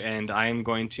minister, and I am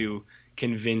going to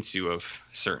convince you of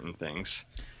certain things.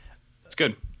 It's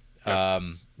good.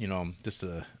 I'll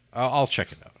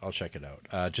check it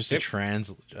out. Just to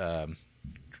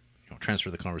transfer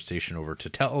the conversation over to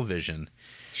television.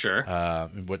 Sure.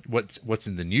 What's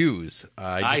in the news?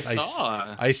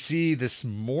 I see this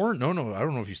morning. No, I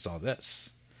don't know if you saw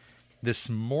this. This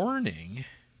morning,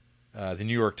 the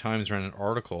New York Times ran an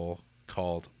article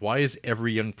called "Why is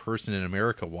every young person in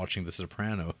America watching The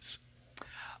Sopranos?"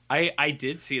 I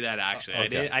did see that, actually.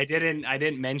 Okay. I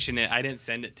didn't mention it. I didn't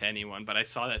send it to anyone, but I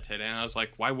saw that today, and I was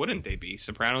like, why wouldn't they be?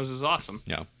 Sopranos is awesome.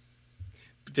 Yeah.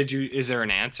 Is there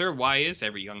an answer? Why is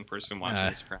every young person watching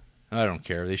this? I don't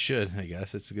care. They should, I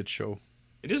guess. It's a good show.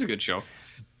 It is a good show.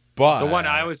 But the one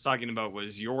I was talking about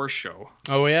was your show.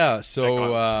 Oh yeah,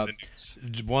 so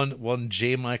one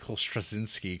J. Michael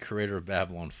Straczynski, creator of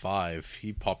Babylon 5,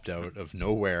 he popped out of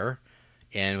nowhere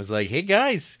and was like, "Hey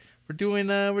guys, we're doing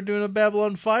a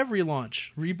Babylon 5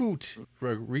 reboot,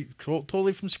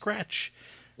 totally from scratch."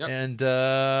 Yep. And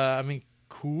I mean,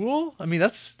 cool. I mean,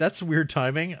 that's weird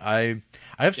timing. I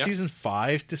have season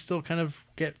 5 to still kind of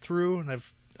get through, and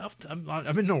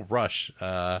I'm in no rush.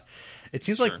 It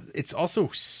seems like it's also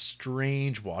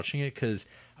strange watching it because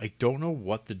I don't know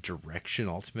what the direction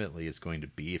ultimately is going to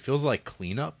be. It feels like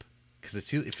cleanup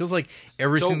because it feels like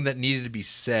everything that needed to be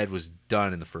said was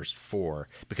done in the first 4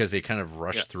 because they kind of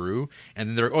rushed through, and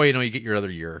then they're you get your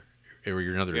other year or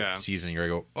your another season. You're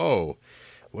gonna go,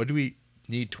 what do we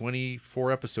need 24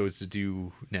 episodes to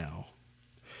do now?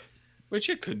 Which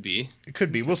it could be. It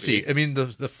could be. We'll see. I mean, the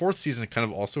 4th season kind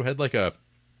of also had like a,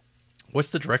 what's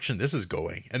the direction this is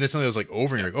going? And then something was like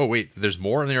over, and you're like, oh wait, there's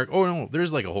more, and then you're like, oh no,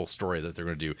 there's like a whole story that they're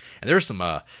going to do, and there's some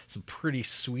pretty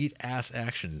sweet ass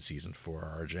action in season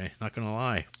 4. RJ, not gonna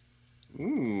lie.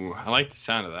 Ooh, I like the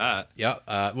sound of that. Yeah.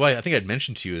 Well, I think I'd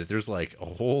mentioned to you that there's like a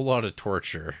whole lot of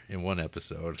torture in one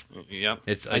episode. Yep.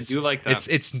 I do like that.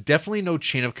 It's definitely no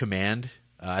chain of command.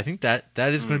 I think that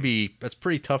is going to be, that's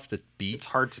pretty tough to beat. It's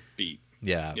hard to beat.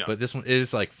 Yeah, but this one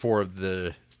is like for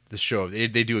the show. They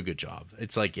do a good job.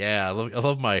 It's like, I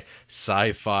love my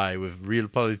sci-fi with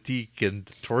realpolitik and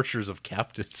the tortures of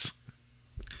captains.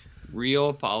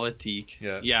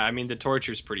 Realpolitik. Yeah. I mean, the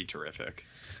torture's pretty terrific.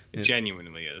 It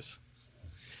genuinely is.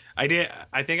 I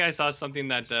think I saw something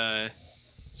that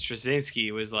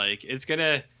Straczynski was like,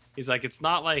 he's like, it's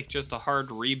not like just a hard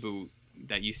reboot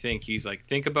that you think. He's like,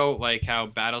 think about like how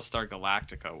Battlestar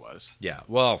Galactica was. Yeah,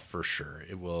 well, for sure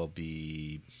it will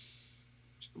be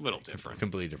a little different,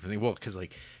 completely different thing. Well, because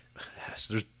like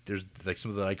there's like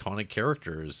some of the iconic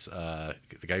characters. The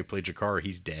guy who played Jakar,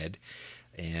 he's dead,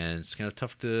 and it's kind of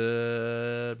tough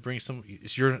to bring some.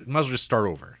 You might as well just start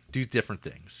over, do different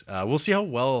things. We'll see how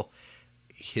well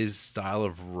his style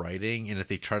of writing, and if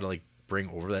they try to like bring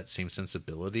over that same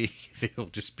sensibility, it'll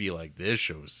just be like, this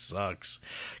show sucks.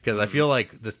 Because I feel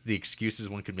like the excuses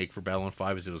one could make for Babylon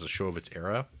 5 is it was a show of its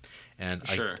era, and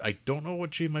I don't know what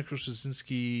J. Michael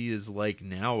Straczynski is like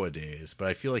nowadays, but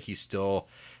I feel like he still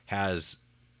has,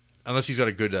 unless he's got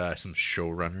a good some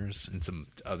showrunners and some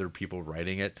other people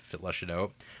writing it to flesh it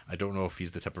out, I don't know if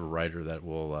he's the type of writer that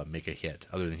will make a hit,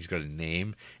 other than he's got a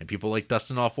name and people like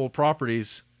dusting off old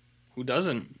properties. Who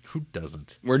doesn't?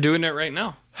 We're doing it right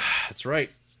now. That's right.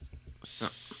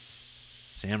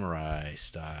 Samurai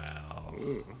style.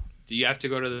 Ooh. Do you have to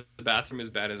go to the bathroom as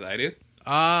bad as I do?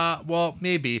 Well,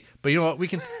 maybe. But you know what? We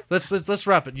can let's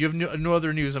wrap it. You have no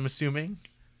other news, I'm assuming?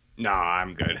 No,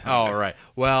 I'm good. All right.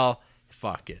 Well,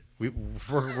 fuck it.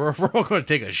 We're all going to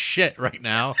take a shit right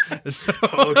now. So.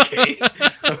 Okay.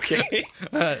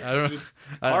 I don't.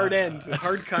 Hard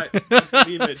cut. Just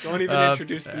leave it. Don't even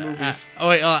introduce the movies.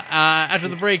 After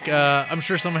the break, I'm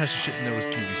sure someone has to shit in those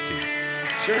movies too.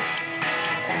 Sure.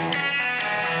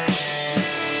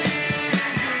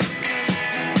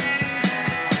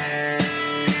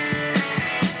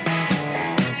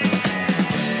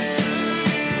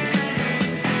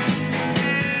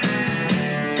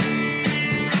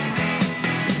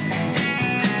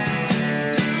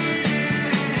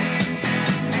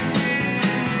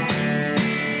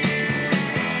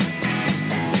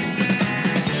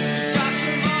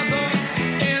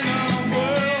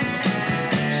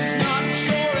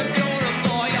 Sure if you're a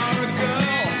boy or a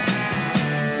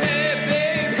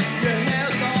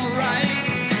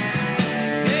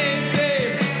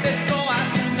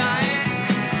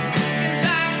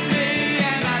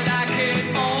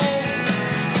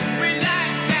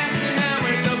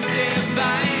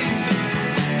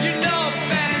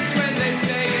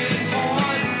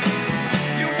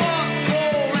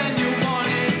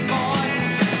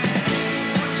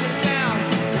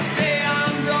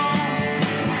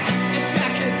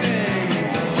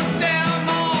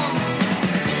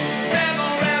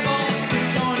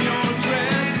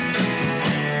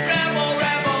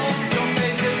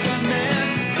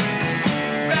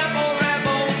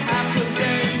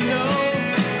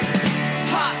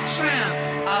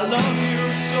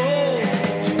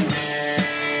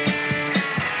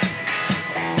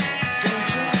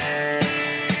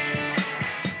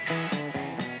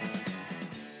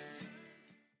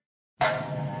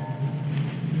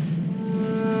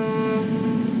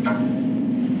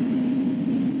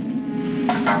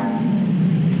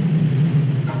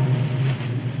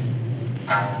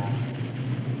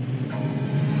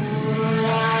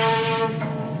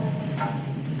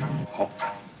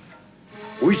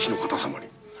お市の方様に。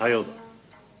さようだ。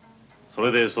そ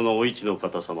れでそのお市の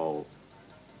方様を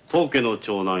当家の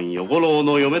長男与五郎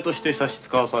の嫁として差し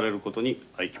使わされることに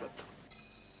相決まった。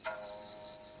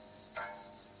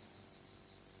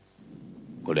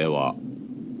これは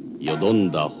よど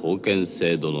んだ封建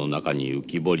制度の中に浮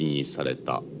き彫りにされ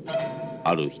た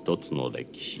ある一つの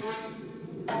歴史、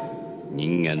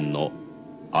人間の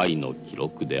愛の記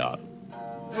録である。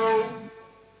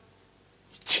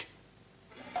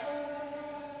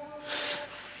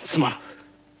すまぬ。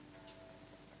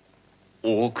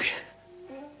大奥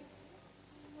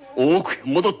へ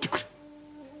戻ってくれ。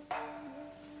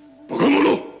バカ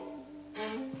者。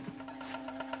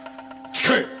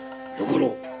誓え与五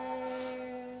郎。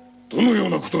どのよう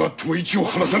なことがあっても一を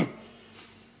離さぬ。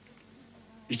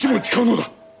一も誓うのだ。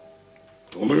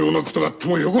どのようなことがあって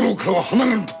も与五郎からは離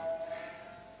れぬと。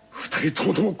二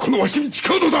人ともこのわしに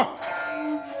誓うのだ。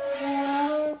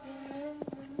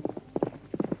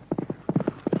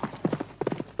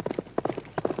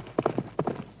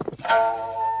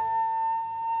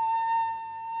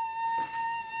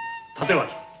立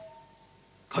脇、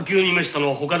下級に召したの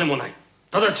は他でもない。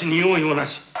直ちに用意をな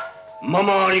し、馬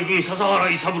回り組笹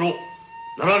原伊三郎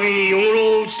並びに与五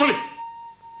郎を討ち取れ。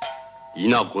い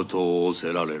なことを仰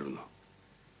せられるな。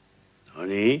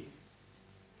何？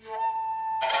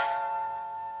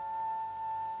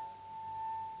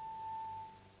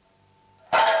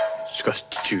しかし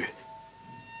父上、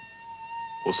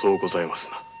遅うございま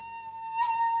すな。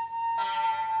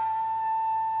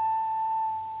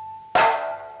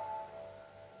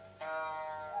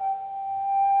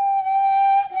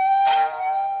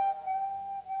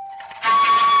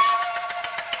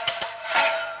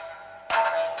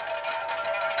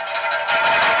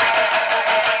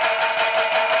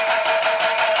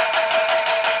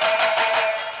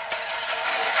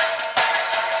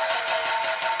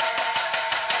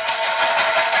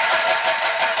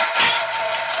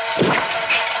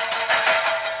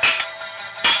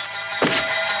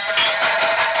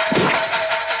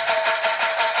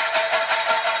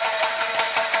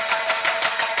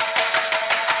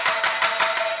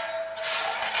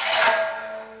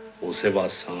押せば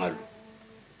下がる、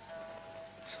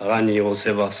さらに押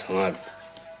せば下がる。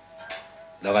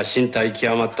だが身体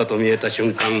極まったと見えた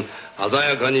瞬間、鮮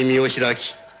やかに身を開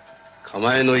き、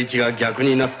構えの位置が逆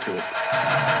になっておる。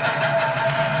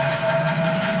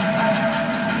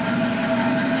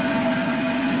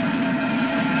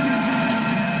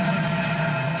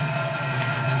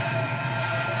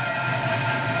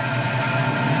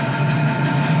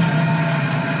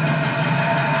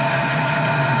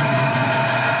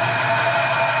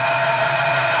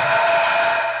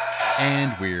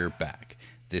And we're back.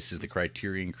 This is the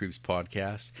Criterion Creeps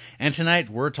podcast, and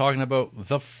tonight we're talking about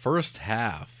the first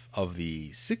half of the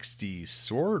 60s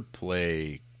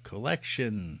swordplay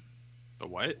collection. The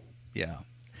what? Yeah.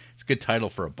 It's a good title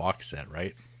for a box set,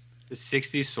 right? The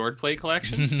 60s swordplay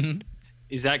collection?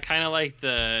 Is that kind of like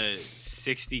the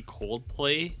 60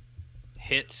 Coldplay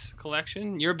hits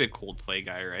collection? You're a big Coldplay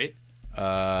guy, right?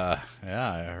 Yeah,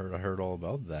 I heard all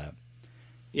about that.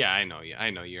 Yeah, I know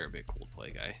you're a big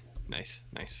Coldplay guy. Nice.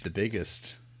 The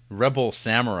biggest. Rebel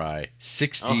Samurai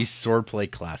 60s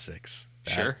swordplay classics.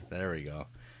 Sure. There we go.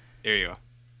 There you go.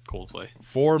 Coldplay.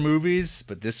 4 movies,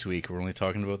 but this week we're only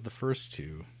talking about the first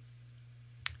 2.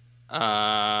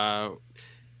 Okay,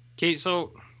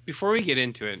 so before we get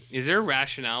into it, is there a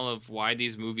rationale of why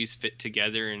these movies fit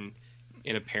together in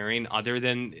a pairing other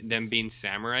than them being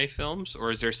samurai films, or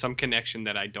is there some connection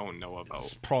that I don't know about?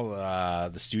 It's probably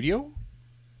the studio.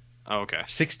 Oh, okay.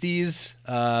 60s,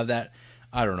 that,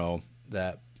 I don't know,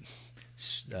 that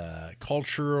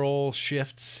cultural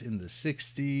shifts in the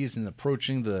 60s and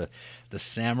approaching the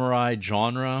samurai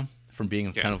genre from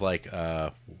being kind of like,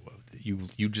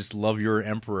 you just love your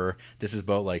emperor. This is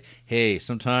about like, hey,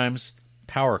 sometimes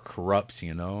power corrupts,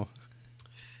 you know?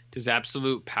 Does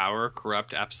absolute power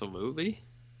corrupt absolutely?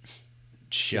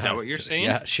 Is that what you're saying?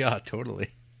 Yeah,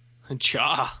 totally.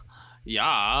 Cha.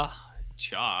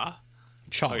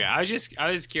 Okay, I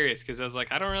was curious because I was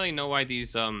like, I don't really know why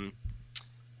these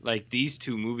like these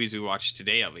 2 movies we watched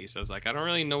today, at least I was like, I don't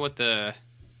really know what the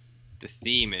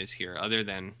theme is here other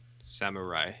than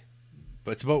samurai.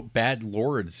 But it's about bad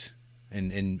lords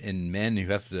and men who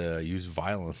have to use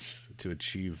violence to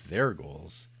achieve their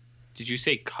goals. Did you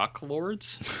say cuck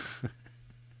lords?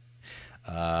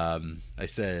 I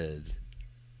said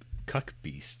cuck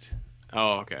beast.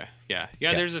 Oh, okay. Yeah.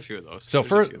 There's a few of those. So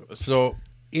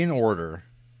in order,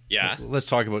 let's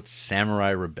talk about Samurai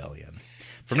Rebellion.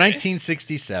 From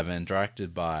 1967,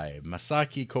 directed by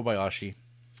Masaki Kobayashi.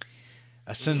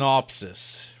 A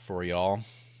synopsis for y'all.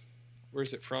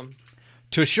 Where's it from?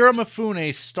 Toshiro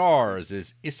Mifune stars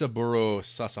as Isaburo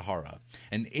Sasahara,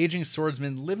 an aging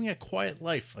swordsman living a quiet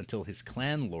life until his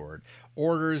clan lord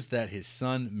orders that his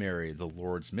son marry the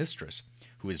lord's mistress,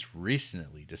 who has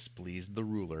recently displeased the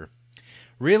ruler.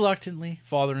 Reluctantly,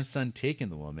 father and son take in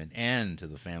the woman, and to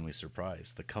the family's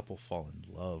surprise, the couple fall in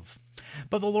love.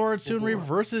 But the lord soon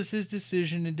reverses his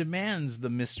decision and demands the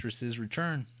mistress's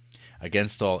return.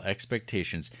 Against all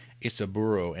expectations,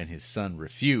 Isaburo and his son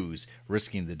refuse,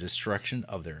 risking the destruction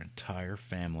of their entire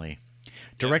family.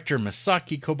 Director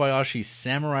Masaki Kobayashi's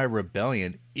Samurai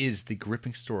Rebellion is the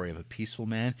gripping story of a peaceful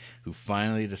man who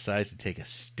finally decides to take a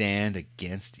stand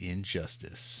against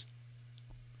injustice.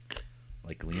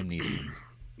 Like Liam Neeson.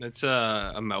 That's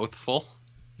a mouthful.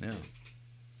 Yeah.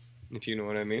 If you know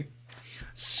what I mean.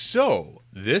 So,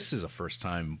 this is a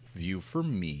first-time view for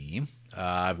me.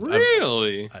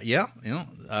 Really? Yeah.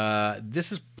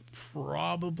 This is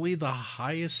probably the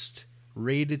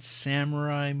highest-rated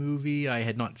samurai movie I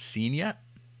had not seen yet.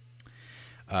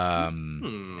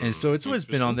 And so it's always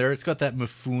been on there. It's got that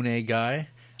Mifune guy.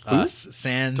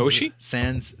 Sans Toshi?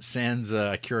 Sans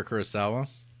Akira Kurosawa.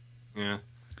 Yeah.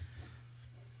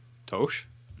 Tosh?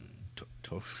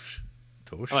 Tosh?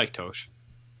 I like Tosh.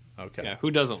 Okay. Yeah,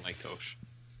 who doesn't like Tosh?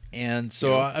 And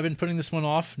so I've been putting this one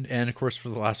off, and of course for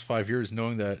the last 5 years,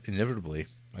 knowing that inevitably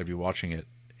I'd be watching it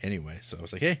anyway. So I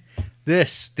was like, hey,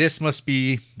 this must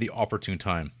be the opportune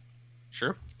time.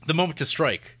 Sure. The moment to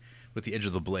strike with the edge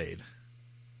of the blade.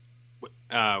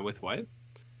 With what?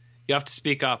 You have to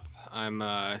speak up. I'm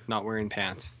not wearing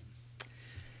pants.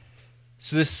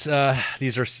 So these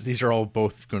are all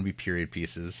both going to be period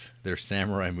pieces. They're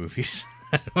samurai movies.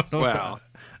 I don't know. Wow.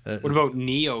 What about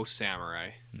Neo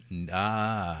Samurai?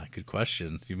 Good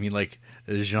question. You mean like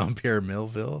Jean-Pierre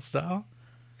Melville style?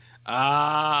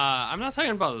 I'm not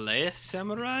talking about Les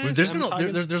Samurai. There's a lot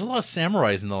of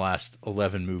samurais in the last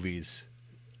 11 movies.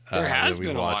 There has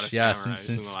been a lot of samurais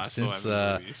in the last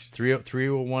 11 movies.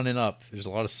 301 and up, there's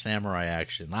a lot of samurai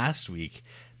action. Last week,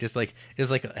 it was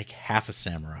like half a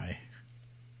samurai.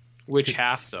 Which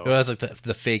half, though? It was like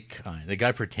the fake kind. The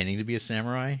guy pretending to be a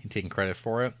samurai and taking credit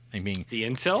for it. And being the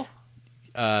incel?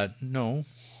 No.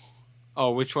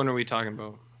 Oh, which one are we talking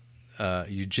about?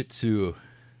 Jiu-Jitsu.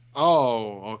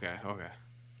 Oh, okay.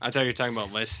 I thought you were talking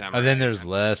about Les Samurai. And then there's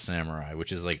Les Samurai,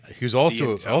 which is like who's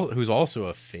also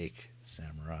a fake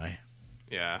samurai.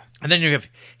 Yeah. And then you have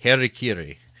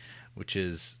Harikiri, which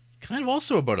is kind of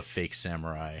also about a fake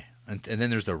samurai. And then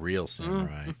there's a real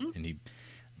samurai,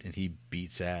 and he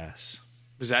beats ass.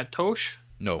 Was that Tosh?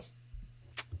 No.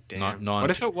 Damn.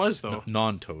 What if it was, though?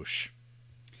 Non-Tosh.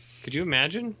 Could you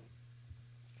imagine?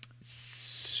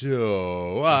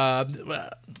 So,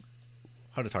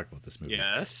 how to talk about this movie?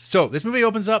 Yes. So, this movie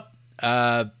opens up.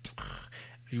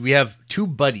 We have two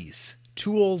buddies,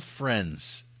 two old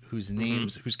friends, whose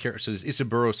names, whose character. So, there's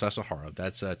Isaburo Sasahara.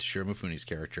 That's Toshiro Mifune's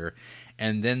character.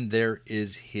 And then there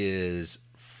is his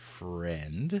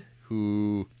friend,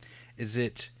 who... Is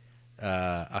it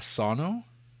Asano?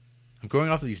 I'm going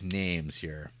off of these names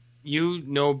here. You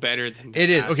know better than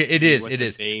it is. Okay, it is. It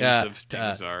is. Names of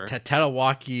things are.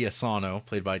 Tadawaki Asano,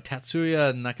 played by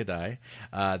Tatsuya Nakadai.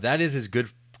 That is his good,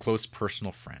 close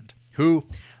personal friend. Who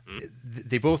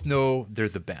they both know they're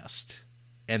the best,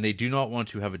 and they do not want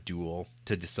to have a duel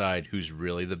to decide who's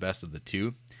really the best of the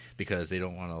two, because they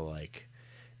don't want to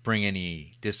bring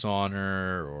any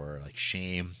dishonor or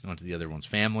shame onto the other one's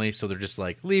family. So they're just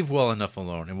leave well enough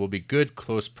alone, and we'll be good,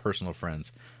 close, personal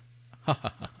friends.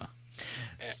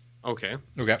 Okay.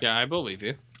 Yeah, I believe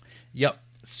you. Yep.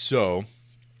 So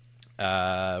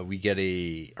we get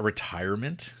a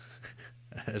retirement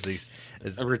as a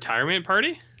retirement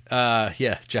party.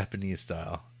 Yeah, Japanese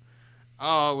style.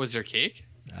 Oh, was there cake?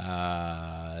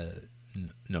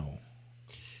 No.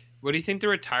 What do you think the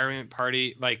retirement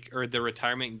party, or the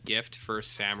retirement gift for a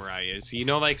samurai is? You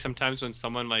know, sometimes when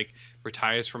someone,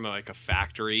 retires from, a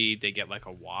factory, they get,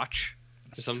 a watch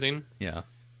or something? Yeah.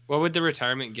 What would the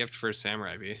retirement gift for a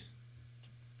samurai be?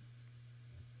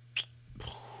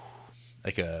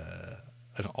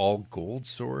 An all-gold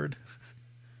sword?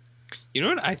 You know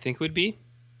what I think would be?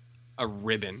 A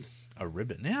ribbon. A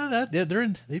ribbon? Yeah,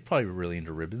 they're probably really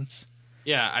into ribbons.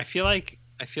 Yeah, I feel like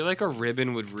a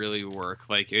ribbon would really work.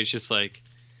 It's just I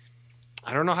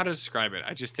don't know how to describe it.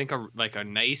 I just think a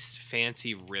nice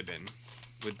fancy ribbon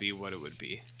would be what it would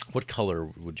be. What color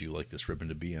would you like this ribbon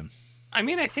to be in? I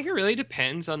mean, I think it really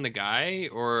depends on the guy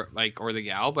or the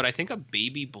gal, but I think a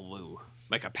baby blue,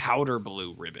 a powder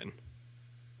blue ribbon.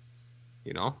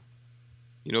 You know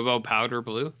about powder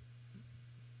blue?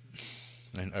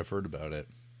 I've heard about it.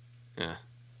 Yeah.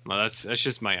 Well, that's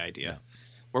just my idea. Yeah.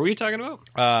 What were you talking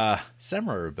about?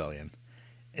 Samurai Rebellion.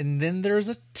 And then there's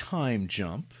a time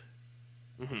jump.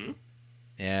 Mm-hmm.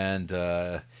 And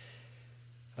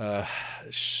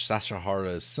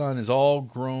Sasahara's son is all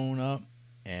grown up.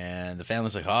 And the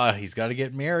family's like, he's got to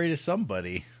get married to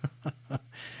somebody.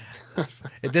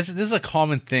 This is a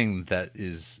common thing that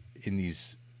is in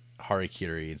these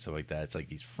Harakiri and stuff like that. It's like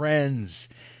these friends,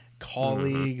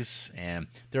 colleagues, and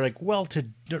they're like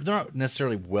they're not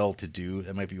necessarily well-to-do.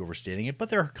 That might be overstating it, but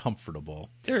they're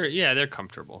comfortable. They're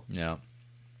comfortable. Yeah.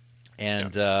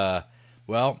 And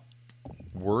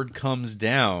word comes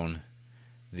down.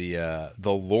 The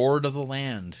Lord of the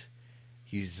Land.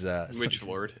 He's which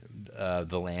lord?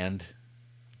 The landlord.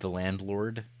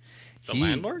 The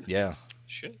landlord? Yeah.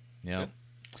 Shit. Yeah.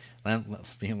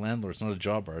 Being a landlord's not a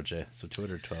job, RJ. So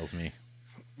Twitter tells me.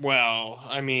 Well,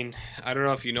 I mean, I don't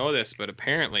know if you know this, but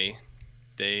apparently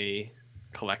they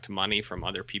collect money from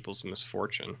other people's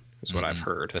misfortune. Is what I've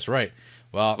heard. That's right.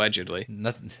 Well, allegedly,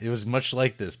 it was much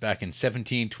like this back in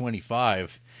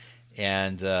 1725,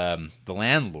 and the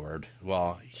landlord,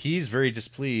 he's very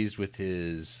displeased with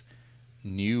his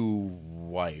new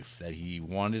wife that he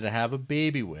wanted to have a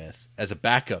baby with as a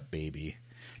backup baby,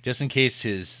 just in case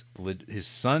his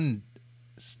son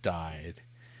died.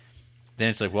 Then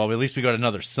it's like, well, at least we got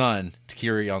another son to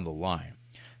carry on the line.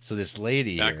 So this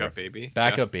lady, backup baby.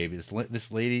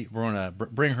 This lady, we're gonna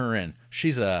bring her in.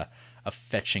 She's a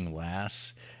fetching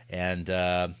lass, and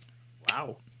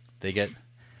wow, they're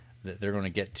going to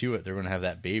get to it. They're going to have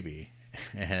that baby,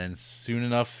 and soon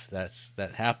enough,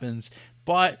 that happens.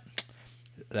 But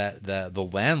the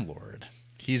landlord,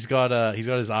 he's got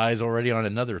his eyes already on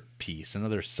another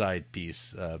side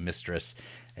piece, mistress,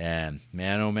 and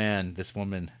man, oh man, this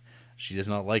woman. She does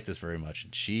not like this very much,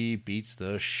 and she beats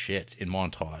the shit in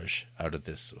montage out of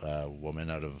this woman,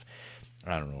 out of,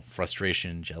 I don't know,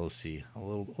 frustration, jealousy, a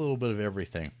little bit of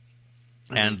everything.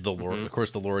 And the Lord, of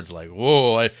course, the Lord's like,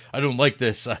 whoa, I don't like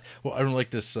this. I don't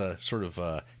like this sort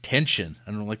of tension.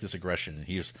 I don't like this aggression. And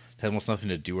he just had almost nothing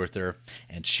to do with her,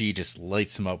 and she just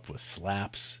lights him up with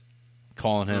slaps,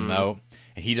 calling him out,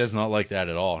 and he does not like that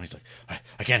at all. And he's like,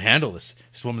 I can't handle this.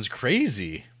 This woman's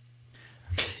crazy.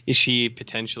 Is she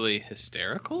potentially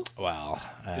hysterical? Well,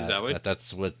 is that what?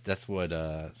 That's what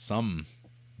some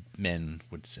men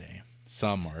would say.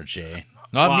 Some RJ,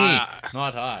 not me,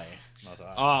 not I.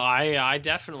 Oh, I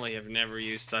definitely have never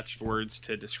used such words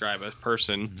to describe a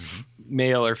person,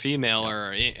 male or female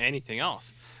or anything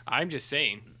else. I'm just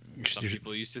saying, some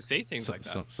people used to say things like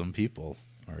that. Some people,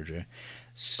 RJ.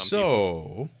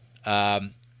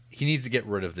 He needs to get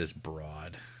rid of this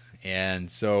broad,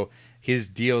 and so. His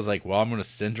deal is like, well, I'm going to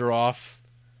send her off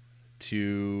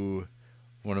to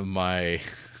one of my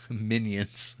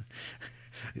minions,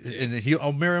 and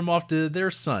I'll marry him off to their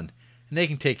son, and they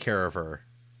can take care of her.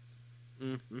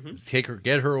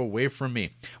 Get her away from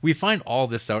me. We find all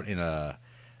this out in a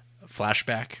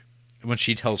flashback when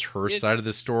she tells her side of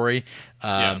the story.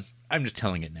 I'm just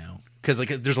telling it now because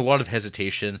there's a lot of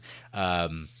hesitation.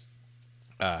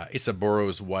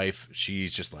 Isaboro's wife,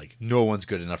 she's just like, no one's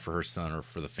good enough for her son or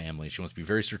for the family. She wants to be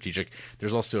very strategic.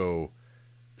 There's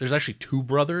actually two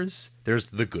brothers. There's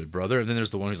the good brother, and then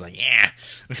there's the one who's like, yeah,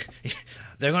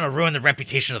 they're going to ruin the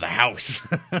reputation of the house.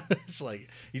 It's like,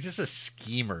 he's just a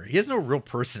schemer. He has no real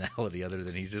personality other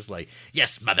than he's just like,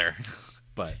 yes, mother.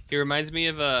 But he reminds me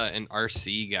of an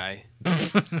RC guy.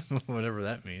 Whatever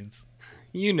that means.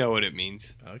 You know what it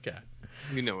means. Okay.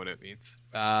 You know what it means.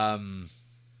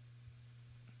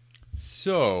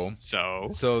 So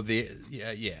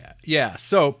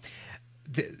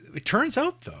it turns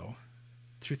out though,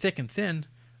 through thick and thin,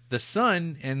 the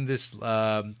son and this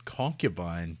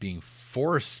concubine being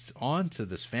forced onto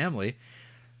this family,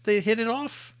 they hit it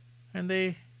off, and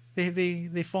they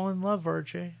fall in love.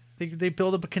 RJ, they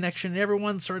build up a connection, and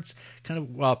everyone starts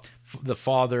kind of the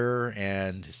father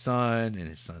and his son and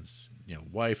his son's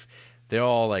wife. They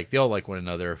all like one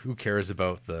another. Who cares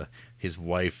about his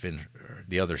wife and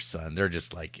the other son? They're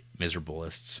just like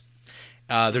miserableists.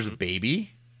 There's a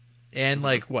baby, and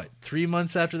 3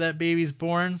 months after that baby's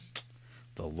born,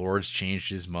 the Lord's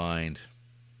changed his mind,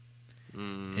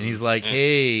 and he's like,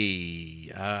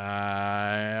 "Hey,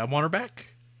 I want her back.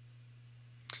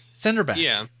 Send her back.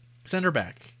 Yeah, send her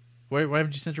back. Why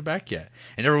haven't you sent her back yet?"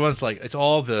 And everyone's like, "It's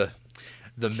all the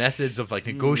methods of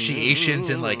negotiations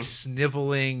and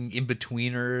sniveling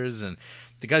in-betweeners and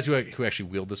the guys who actually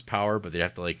wield this power, but they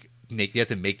have to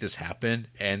make this happen,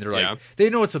 and they're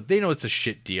they know it's a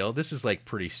shit deal. This is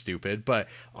pretty stupid, but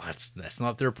that's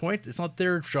not their point. It's not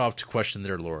their job to question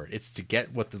their lord. It's to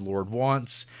get what the Lord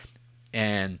wants,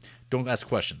 and don't ask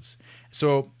questions.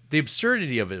 So the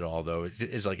absurdity of it all though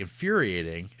is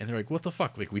infuriating, and they're like, what the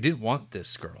fuck? We didn't want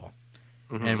this girl,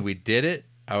 and we did it.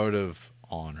 out of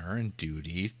honor and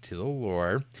duty to the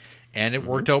Lord, and it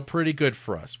worked out pretty good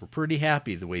for us. We're pretty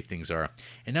happy the way things are.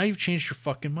 And now you've changed your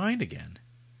fucking mind again,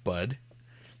 bud.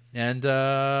 And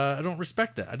I don't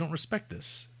respect that. I don't respect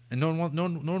this. And no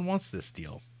one wants this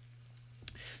deal.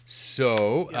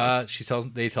 So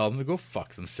they tell them to go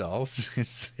fuck themselves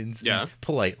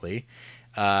politely.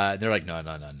 They're like, no.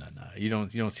 You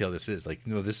don't see how this is. Like,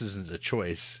 no, this isn't a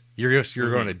choice. You're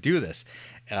going to do this.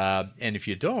 And if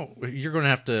you don't, you're going to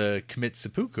have to commit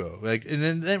seppuku. Like, and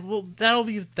then that'll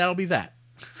be that.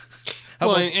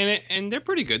 And they're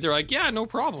pretty good. They're like, yeah, no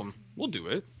problem. We'll do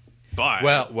it.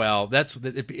 But well,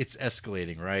 it's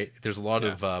escalating, right? There's a lot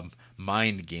of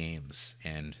mind games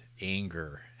and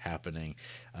anger happening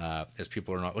as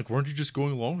people are not like, weren't you just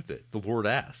going along with it? The Lord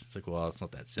asked. It's like, well, it's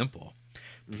not that simple.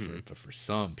 But for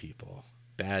some people,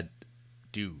 bad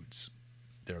dudes,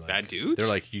 they're like, bad dudes? They're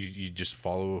like, you just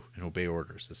follow and obey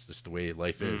orders. That's just the way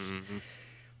life is.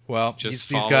 Well, these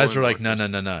guys are like, no.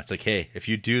 It's like, hey, if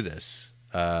you do this,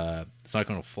 it's not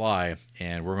going to fly,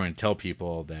 and we're going to tell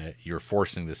people that you're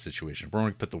forcing this situation. We're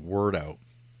going to put the word out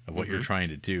of what you're trying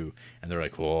to do. And they're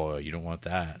like, well, you don't want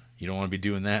that. You don't want to be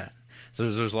doing that. So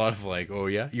there's a lot of like, oh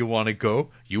yeah, you want to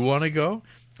go? You want to go?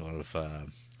 A lot of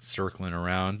circling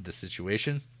around the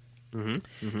situation.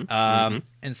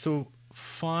 And so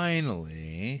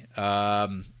finally,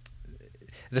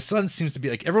 the son seems to be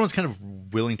like, everyone's kind of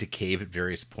willing to cave at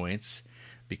various points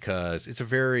because it's a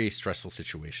very stressful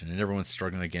situation and everyone's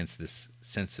struggling against this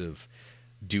sense of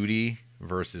duty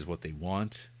versus what they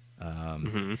want,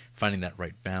 finding that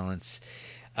right balance.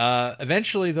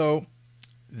 Eventually though,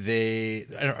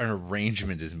 an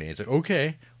arrangement is made. It's like,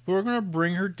 okay, we're going to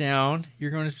bring her down. We're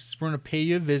going to pay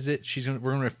you a visit. We're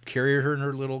going to carry her in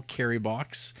her little carry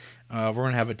box. We're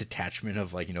going to have a detachment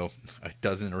of a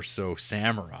dozen or so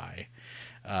samurai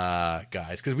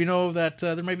guys, because we know that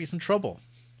there might be some trouble,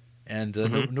 and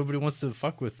nobody wants to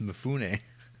fuck with Mifune.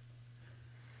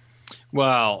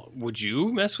 Well, would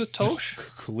you mess with Tosh?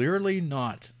 Clearly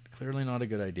not. Clearly not a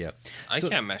good idea. I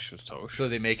can't mesh with Tosh. So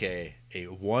they make a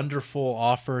wonderful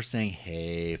offer saying,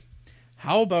 hey,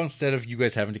 how about instead of you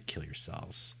guys having to kill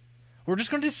yourselves, we're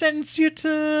just going to sentence you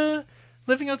to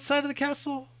living outside of the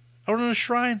castle, out on a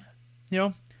shrine,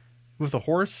 with a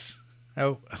horse,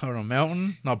 out on a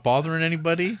mountain, not bothering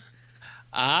anybody.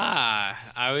 I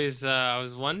was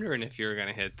wondering if you were going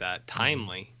to hit that.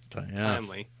 Timely.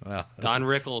 Timely. Well, Don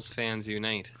Rickles fans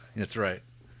unite. That's right.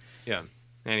 Yeah.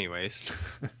 Anyways.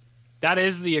 That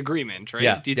is the agreement, right?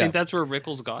 Yeah, Do you think that's where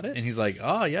Rickles got it? And he's like,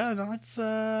 oh, yeah, no, it's,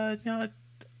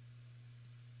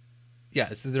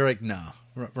 yeah, so they're like, no,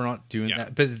 we're not doing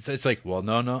that. But it's like, well,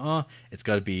 no, it's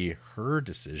got to be her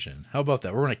decision. How about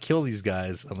that? We're going to kill these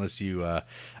guys unless you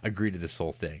agree to this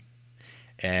whole thing.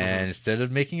 And instead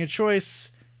of making a choice,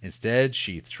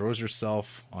 she throws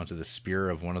herself onto the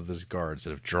spear of one of those guards that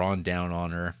have drawn down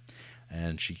on her,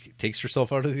 and she takes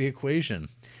herself out of the equation.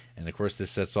 And of course,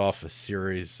 this sets off a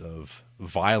series of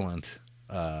violent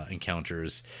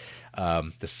encounters.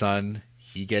 The son,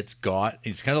 he gets got.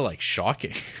 It's kind of like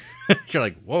shocking. You're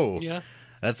like, whoa,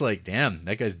 that's like, damn,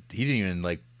 that guy's, he didn't even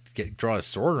like draw a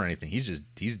sword or anything.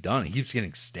 He's done. He keeps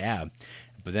getting stabbed.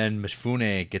 But then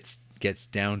Mifune gets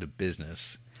down to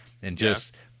business and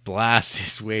just blasts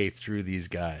his way through these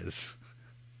guys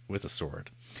with a sword.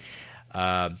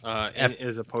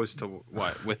 As opposed to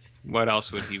what? With what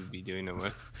else would he be doing it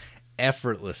with?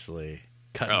 Effortlessly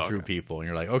cutting through people, and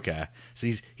you're like, okay, so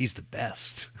he's the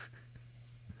best.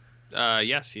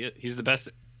 Yes, he's the best.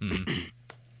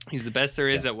 He's the best there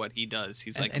is at what he does.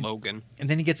 He's like Logan. And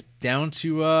then he gets down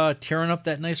to tearing up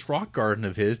that nice rock garden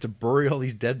of his to bury all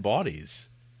these dead bodies.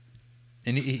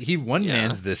 And he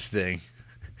one-mans this thing.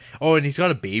 Oh, and he's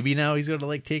got a baby now he's got to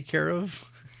like take care of.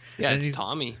 Yeah, it's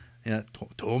Tommy. Yeah,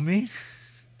 Tommy?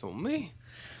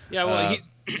 Yeah, well,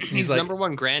 he's like, number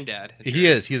one granddad. He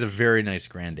is. He's a very nice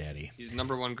granddaddy. He's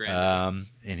number one granddad.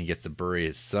 And he gets to bury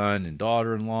his son and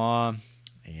daughter-in-law.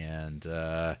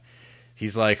 And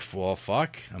he's like, well,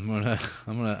 fuck. I'm gonna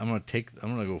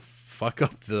go fuck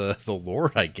up the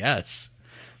Lord, I guess.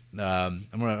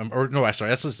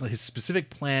 That's his specific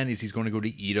plan is he's going to go to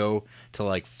Edo to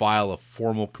like file a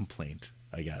formal complaint,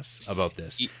 I guess, about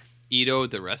this. Edo,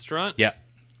 the restaurant? Yeah,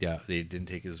 they didn't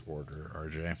take his order,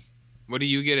 RJ. What do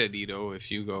you get at Edo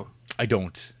if you go? I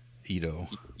don't. Edo.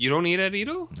 You don't eat at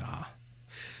Edo? Nah.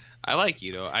 I like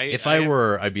Edo.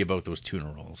 I'd be about those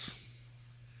tuna rolls.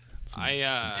 Some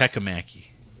tekkemaki.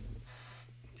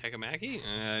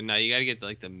 Tekkemaki? No, you gotta get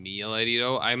like the meal at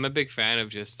Edo. I'm a big fan of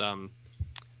just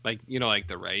like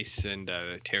the rice and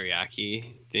teriyaki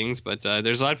things. But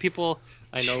there's a lot of people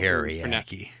I know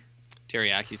teriyaki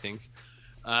things.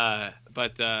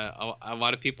 But a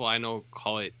lot of people I know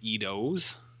call it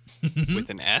Edo's with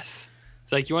an S.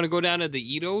 It's like, you want to go down to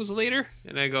the Edo's later?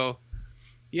 And I go,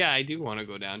 yeah, I do want to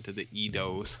go down to the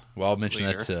Edo's. Well, I'll mention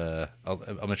that to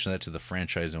I'll mention that to the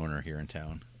franchise owner here in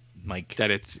town, Mike.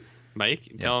 That it's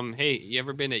Mike. Yeah. Tell him, hey, you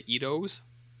ever been to Edo's?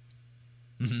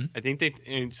 Mm-hmm. I think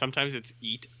and sometimes it's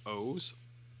Eat O's.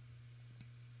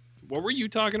 What were you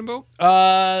talking about?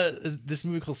 This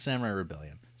movie called Samurai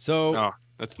Rebellion. So, oh,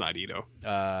 that's not Edo.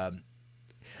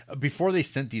 Before they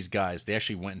sent these guys, they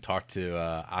actually went and talked to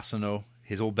Asano,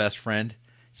 his old best friend,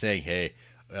 saying, "Hey,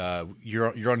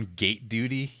 you're on gate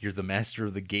duty. You're the master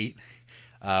of the gate,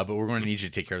 but we're going to need you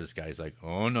to take care of this guy." He's like,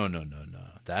 "Oh no.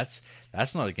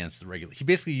 That's not against the regular." He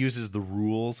basically uses the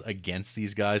rules against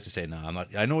these guys to say, "No, I'm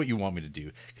not. I know what you want me to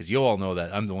do, because you all know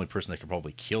that I'm the only person that could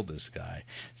probably kill this guy,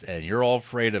 and you're all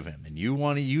afraid of him, and you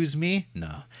want to use me?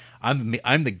 No,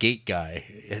 I'm the gate guy.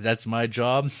 That's my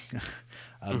job."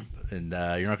 And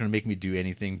you're not going to make me do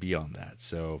anything beyond that.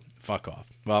 So fuck off.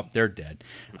 Well, they're dead.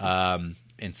 And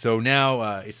so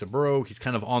now Isaburo, he's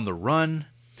kind of on the run.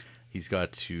 He's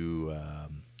got to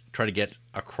try to get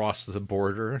across the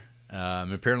border.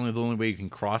 Apparently, the only way you can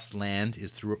cross land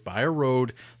is by a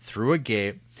road through a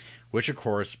gate, which of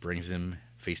course brings him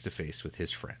face to face with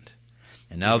his friend.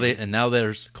 And now now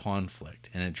there's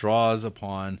conflict, and it draws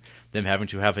upon them having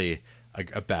to have a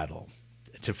battle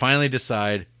to finally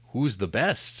decide who's the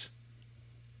best.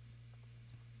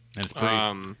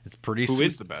 And it's pretty who sweet.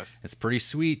 is the best? It's pretty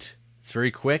sweet. It's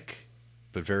very quick,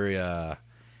 but very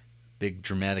big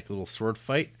dramatic little sword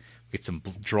fight. We get some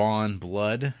drawn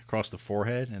blood across the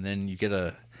forehead, and then you get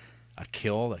a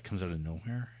kill that comes out of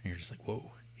nowhere. And you're just like,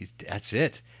 whoa, that's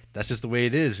it. That's just the way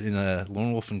it is in a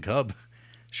Lone Wolf and Cub.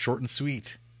 Short and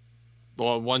sweet.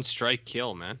 Well, one strike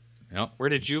kill, man. Yep. Where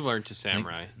did you learn to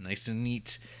samurai? Nice and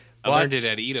neat. I learned it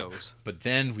at Edo's. But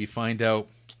then we find out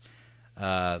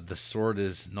the sword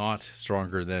is not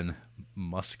stronger than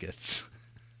muskets.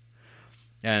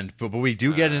 But we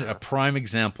do get a prime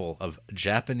example of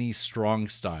Japanese strong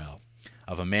style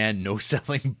of a man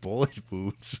no-selling bullet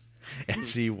wounds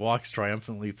as he walks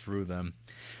triumphantly through them,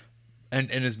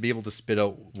 and is able to spit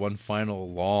out one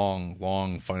final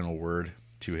long final word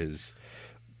to his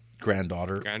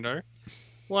granddaughter.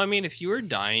 Well, I mean, if you were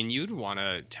dying, you'd want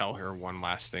to tell her one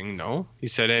last thing, no? He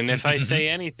said, and if I say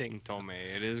anything, Tome,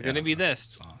 it is going to be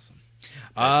this.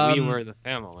 Awesome. We were the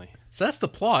family. So that's the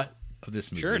plot of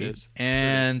this movie. Sure it is.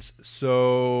 And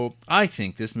so I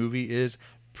think this movie is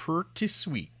pretty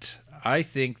sweet. I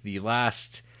think the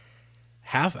last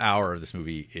half hour of this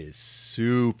movie is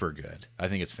super good. I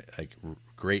think it's like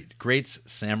great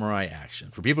samurai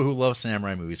action. For people who love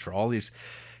samurai movies, for all these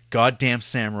goddamn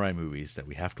samurai movies that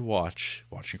we have to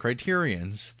watching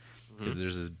Criterion's, because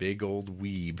there's this big old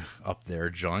weeb up there,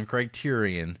 John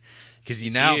Criterion. Because he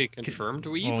a confirmed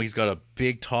weeb? Oh, he's got a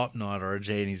big top knot,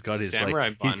 RJ, and he's got his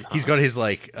samurai bun. He's got his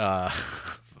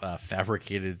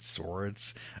fabricated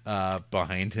swords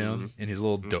behind him in his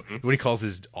little what he calls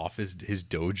his office, his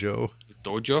dojo.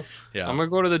 Dojo? Yeah. I'm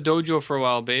gonna go to the dojo for a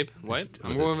while, babe. What?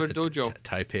 I'm going to the dojo.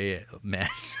 Taipei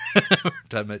mats.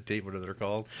 Taipei, what are they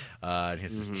called? And he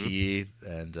has his tea,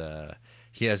 and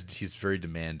he's very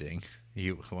demanding.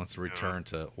 He wants to return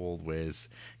to old ways.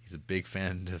 He's a big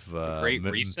fan of Great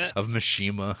Reset of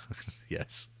Mishima.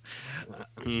 Yes.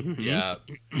 Yeah.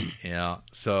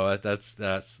 So that's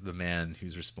the man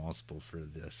who's responsible for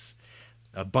this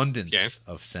abundance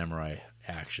of samurai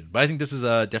action. But I think this is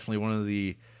definitely one of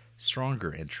the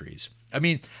stronger entries. I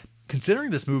mean, considering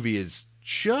this movie is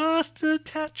just a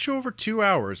touch over 2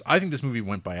 hours, I think this movie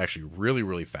went by actually really,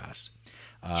 really fast.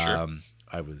 Sure.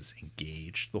 I was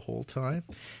engaged the whole time.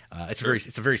 It's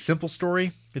a very simple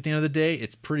story. At the end of the day,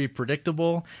 it's pretty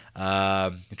predictable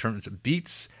in terms of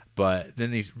beats. But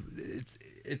then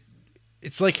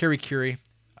it's like Harikiri,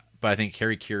 but I think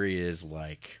Harikiri is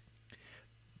like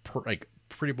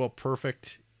pretty well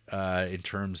perfect in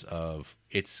terms of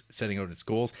its setting out its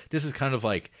goals. This is kind of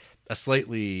like a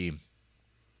slightly,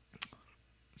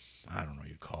 I don't know what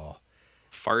you'd call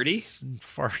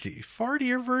fartier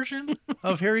version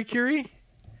of Harikiri.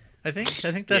 I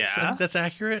think that's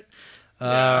accurate.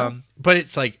 But it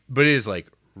is like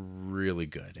really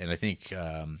good, and I think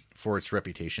for its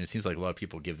reputation, it seems like a lot of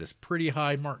people give this pretty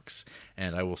high marks,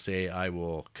 and I will say I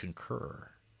will concur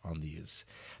on these.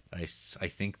 I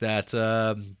think that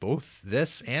both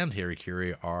this and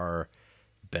Harikiri are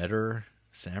better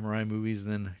samurai movies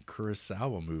than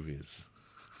Kurosawa movies.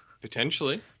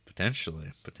 Potentially.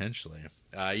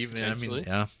 I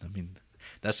mean,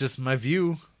 that's just my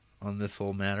view on this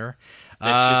whole matter.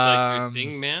 That's just like your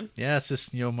thing, man. Yeah, it's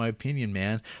just my opinion,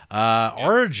 man.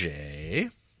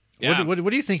 RJ, Yeah. What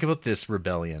do you think about this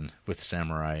rebellion with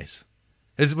samurais?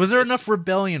 Was there enough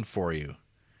rebellion for you?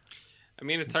 I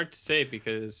mean, it's hard to say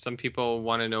because some people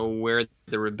want to know where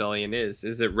the rebellion is.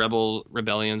 Is it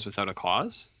rebellions without a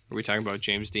cause? Are we talking about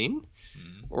James Dean?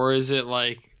 Or is it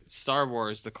like Star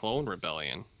Wars, the Clone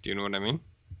Rebellion? Do you know what I mean?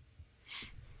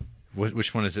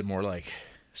 Which one is it more like?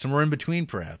 Somewhere in between,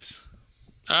 perhaps.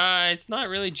 It's not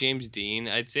really James Dean.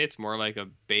 I'd say it's more like a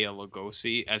Bela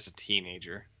Lugosi as a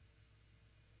teenager.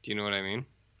 Do you know what I mean?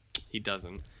 He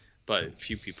doesn't, but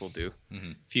few people do.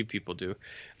 Mm-hmm. Few people do.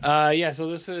 Yeah, so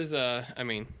this was,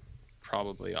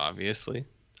 probably, obviously,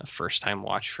 a first-time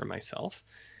watch for myself.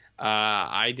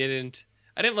 I didn't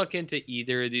look into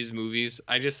either of these movies.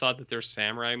 I just thought that they're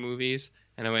samurai movies,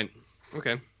 and I went,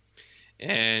 okay.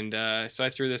 And so I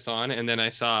threw this on, and then I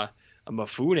saw a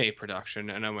Mifune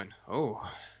production, and I went, oh,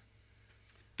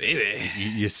 baby.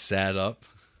 You sat up.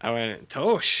 I went,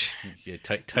 Tosh. You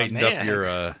tightened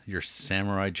up your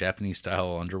samurai Japanese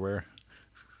style underwear.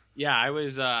 Yeah, I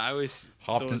was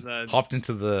hopped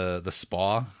into the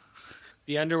spa.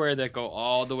 The underwear that go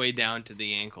all the way down to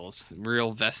the ankles,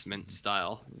 real vestment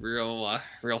style, real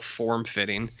form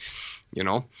fitting, you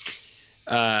know.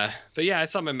 But yeah, I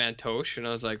saw my man Tosh, and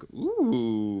I was like,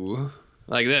 ooh,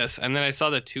 like this. And then I saw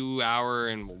the 2 hour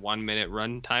and 1 minute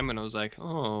run time, and I was like,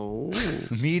 oh.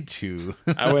 Me too.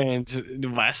 I went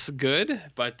less good,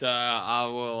 but I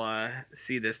will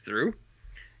see this through.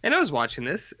 And I was watching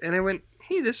this, and I went,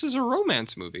 hey, this is a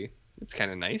romance movie. It's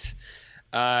kind of nice.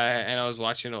 And I was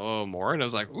watching a little more, and I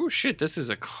was like, oh, shit, this is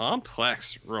a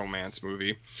complex romance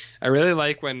movie. I really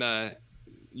like when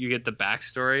you get the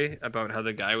backstory about how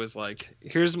the guy was like,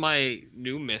 here's my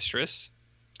new mistress,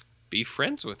 be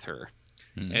friends with her.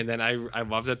 Mm-hmm. And then I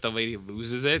love that the lady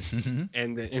loses it,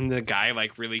 and the guy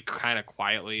like really kind of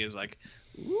quietly is like,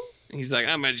 ooh. He's like,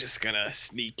 I'm just gonna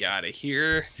sneak out of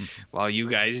here while you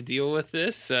guys deal with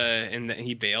this, and then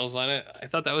he bails on it. I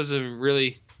thought that was a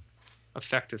really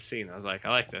effective scene. I was like,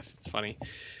 I like this. It's funny.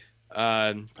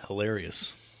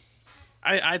 Hilarious.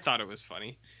 I thought it was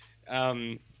funny.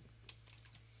 But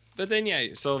then,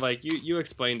 yeah, so like you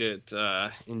explained it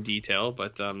in detail,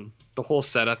 but the whole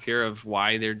setup here of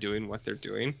why they're doing what they're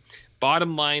doing.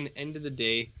 Bottom line, end of the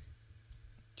day,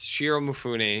 Toshiro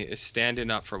Mifune is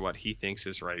standing up for what he thinks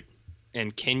is right.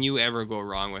 And can you ever go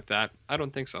wrong with that? I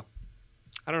don't think so.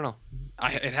 I don't know.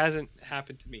 It hasn't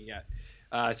happened to me yet.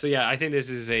 So yeah, I think this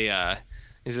is a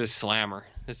slammer.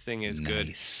 This thing is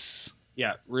nice. Good.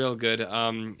 Yeah, real good.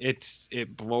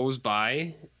 It blows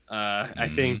by.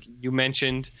 I think you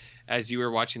mentioned as you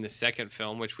were watching the second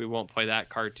film, which we won't play that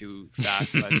card too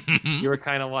fast, but you were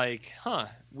kind of like,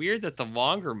 weird that the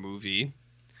longer movie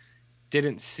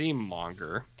didn't seem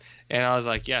longer. And I was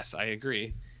like, yes, I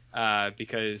agree.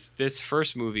 Because this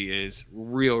first movie is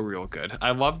real good.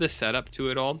 I love the setup to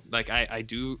it all. Like I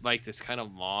do like this kind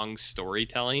of long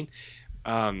storytelling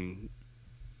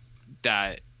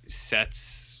that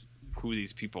sets who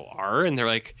these people are, and they're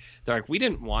like we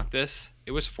didn't want this.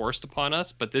 It was forced upon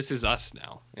us, but this is us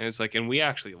now. And it's like, and we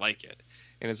actually like it.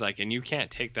 And it's like, and you can't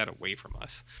take that away from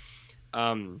us.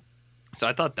 So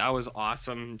I thought that was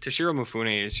awesome. Toshiro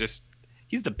Mifune is just,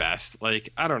 he's the best.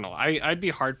 Like, I don't know. I'd be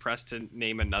hard pressed to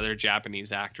name another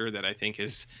Japanese actor that I think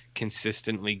is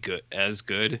consistently good as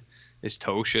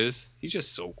Tosh is. He's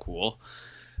just so cool.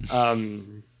 I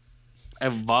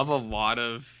love a lot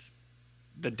of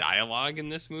the dialogue in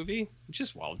this movie, which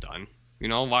is well done. You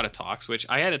know, a lot of talks, which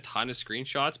I had a ton of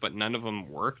screenshots, but none of them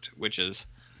worked, which is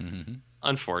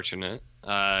unfortunate.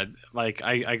 Like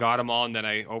I got them all, and then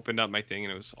I opened up my thing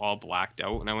and it was all blacked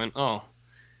out, and I went, oh,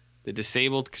 the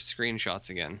disabled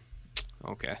screenshots again.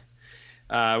 Okay.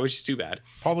 Which is too bad.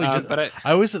 Probably, but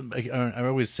I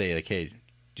always say, like, hey,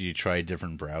 do you try a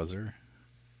different browser?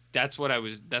 That's what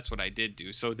I did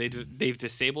do. So they've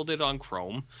disabled it on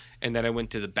Chrome, and then I went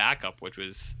to the backup, which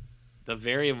was the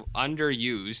very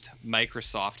underused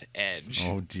Microsoft Edge.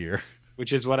 Oh dear.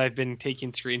 Which is what I've been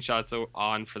taking screenshots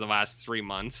on for the last 3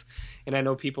 months. And I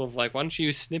know people have like, why don't you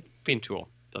use snipping tool?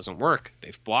 Doesn't work.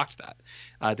 They've blocked that.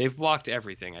 They've blocked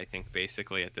everything, I think,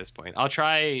 basically at this point. I'll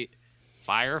try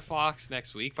Firefox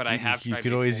next week, but I have. You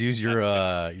could always use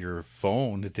your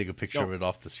phone to take a picture of it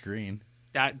off the screen.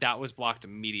 That was blocked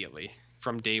immediately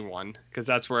from day one, because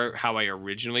that's how I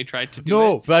originally tried to do it.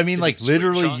 No, but I mean, like,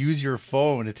 literally use your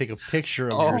phone to take a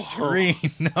picture of your screen.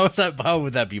 How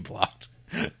would that be blocked?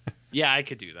 Yeah, I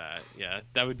could do that. Yeah,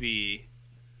 that would be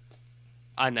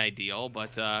unideal,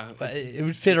 but it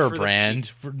would fit our brand.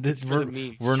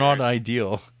 We're not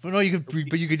ideal. But no, you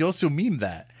could also meme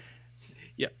that.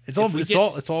 Yeah, it's all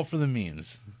for the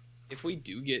memes. If we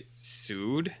do get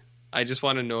sued, I just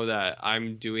want to know that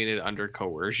I'm doing it under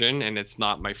coercion and it's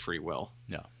not my free will.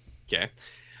 No. Okay.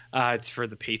 It's for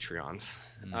the Patreons.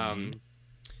 Mm-hmm.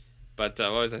 But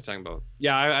what was I talking about?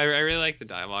 Yeah, I really like the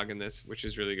dialogue in this, which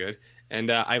is really good. And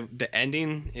the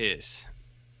ending is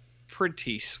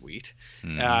pretty sweet.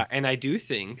 Mm-hmm. And I do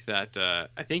think that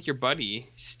I think your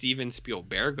buddy Steven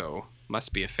Spielbergo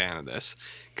must be a fan of this,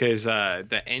 because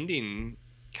the ending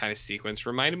kind of sequence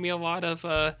reminded me a lot of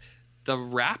the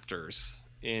raptors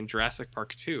in Jurassic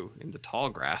Park 2 in the tall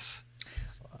grass,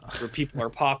 where people are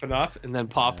popping up and then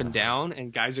popping down,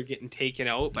 and guys are getting taken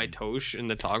out by Tosh in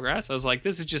the tall grass. I was like,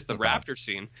 this is just the raptor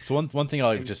scene. So one thing one thing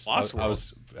I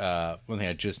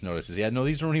just noticed is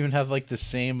these don't even have like the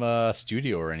same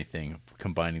studio or anything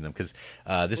combining them, because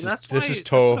this is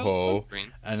Toho,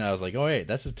 and I was like, oh wait,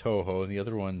 this is Toho, and the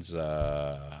other one's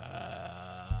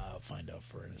I'll find out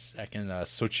for in a second.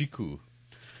 Sochiku.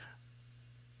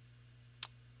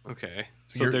 Okay,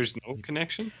 so there's no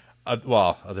connection.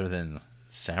 Well, other than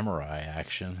samurai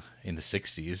action in the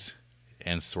 60s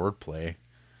and swordplay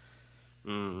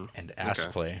and ass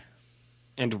play.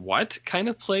 And what kind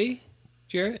of play,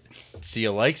 Jarrett? So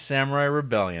you like Samurai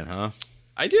Rebellion, huh?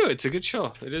 I do. It's a good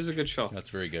show. It is a good show. That's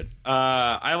very good.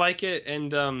 I like it,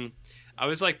 and I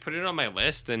was like putting it on my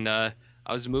list, and I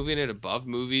was moving it above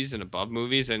movies, and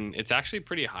it's actually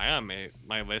pretty high on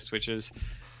my list, which is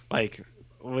like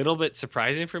a little bit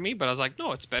surprising for me, but I was like,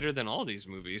 no, it's better than all these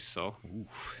movies, so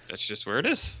that's just where it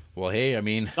is. Well, hey, I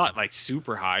mean, not like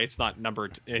super high. It's not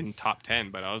numbered in top 10,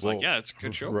 but I was like, yeah, it's a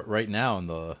good show. Right now, in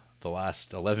the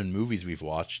last 11 movies we've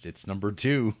watched, it's number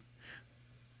 2.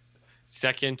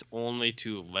 Second only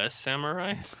to Less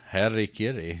Samurai.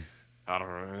 Harikiri.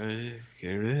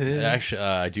 Actually,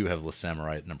 I do have Less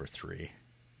Samurai at number 3.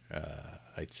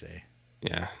 I'd say.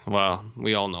 Yeah. Well,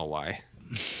 we all know why.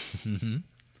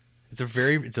 It's a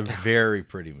very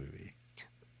pretty movie.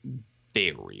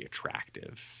 Very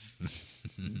attractive.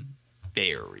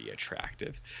 Very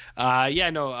attractive.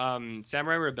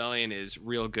 Samurai Rebellion is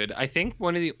real good. I think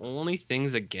one of the only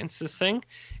things against this thing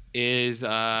is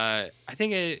I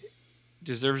think it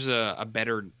deserves a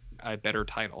better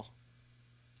title.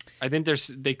 I think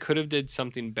they could have did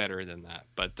something better than that,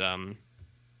 but and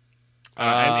it's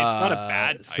not a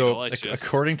bad title. So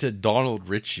according to Donald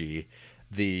Ritchie,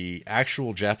 the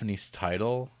actual Japanese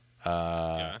title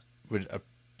would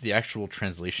the actual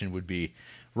translation would be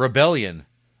Rebellion,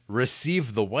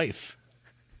 Receive the Wife.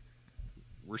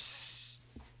 Receive?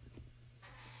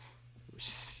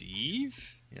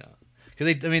 Yeah.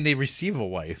 Because they receive a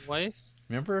wife. Wife?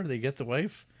 Remember? They get the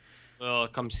wife? Well,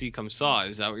 come see, come saw.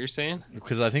 Is that what you're saying?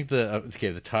 Because I think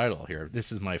the title here,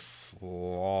 this is my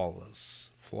flawless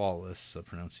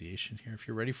pronunciation here, if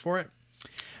you're ready for it.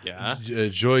 Yeah.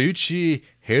 Joichi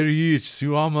Heri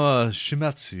Suama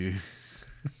Shimatsu.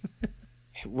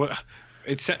 What?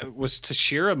 Was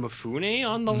Toshiro Mifune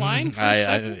on the line for a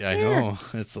second? I know.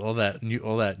 It's all that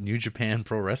New Japan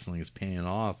Pro Wrestling is paying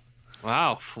off.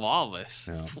 Wow, flawless.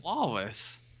 Yeah.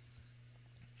 Flawless.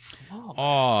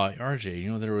 Oh,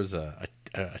 RJ, there was a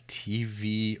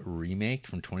TV remake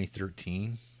from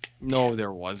 2013? No,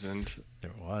 there wasn't.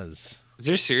 There was. Is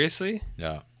there seriously?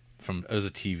 Yeah. It was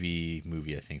a TV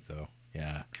movie, I think, though.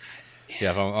 Yeah.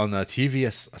 Yeah, on the TV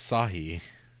Asahi.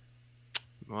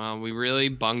 Well, we really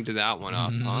bunged that one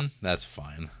up, huh? That's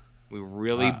fine. We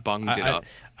really bunged it up.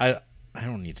 I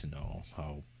don't need to know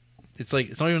how. It's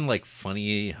not even like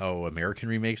funny how American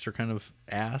remakes are kind of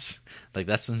ass. Like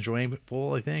that's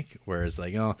enjoyable, I think. Whereas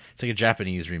it's like a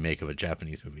Japanese remake of a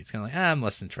Japanese movie. It's kind of like I'm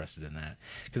less interested in that,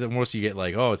 because at most you get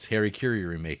like, oh, it's Harikiri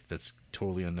remake that's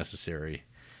totally unnecessary.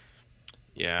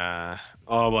 Yeah.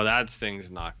 Oh well, that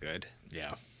thing's not good.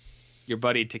 Yeah. Your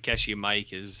buddy Takeshi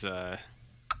Mike is,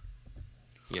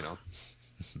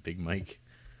 Big Mike.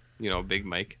 Big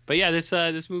Mike. But yeah,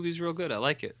 this movie's real good. I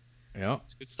like it. Yeah.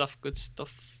 It's good stuff. Good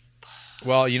stuff.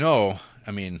 Well,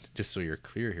 just so you're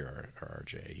clear here,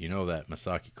 RJ, you know that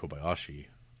Masaki Kobayashi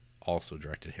also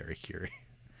directed Harikiri.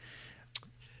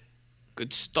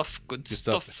 Good stuff. Good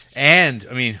stuff. And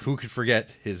who could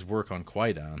forget his work on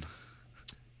Kwaidan?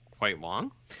 Quite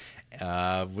long.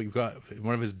 We've got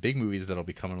one of his big movies that'll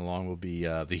be coming along will be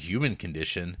The Human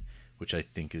Condition, which I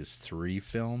think is 3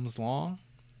 films long.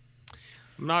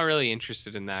 I'm not really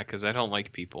interested in that because I don't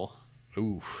like people.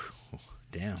 Ooh,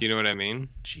 damn. Do you know what I mean?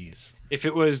 Jeez. If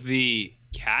it was The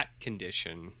Cat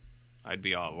Condition, I'd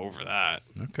be all over that.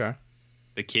 Okay.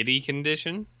 The Kitty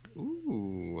Condition?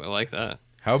 Ooh, I like that.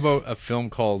 How about a film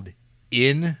called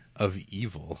Inn of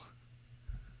Evil?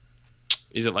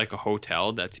 Is it like a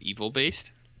hotel that's evil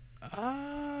based?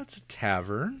 It's a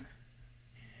tavern,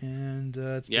 and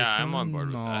it's I'm on board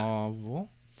with novel.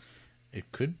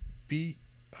 It could be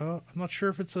I'm not sure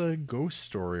if it's a ghost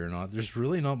story or not. There's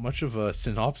really not much of a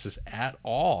synopsis at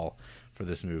all for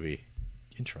this movie.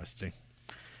 Interesting.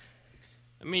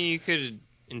 I mean, you could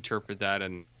interpret that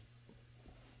in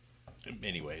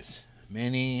many ways.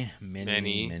 Many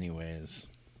ways.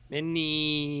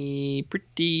 Many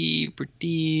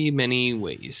pretty many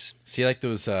ways. See, like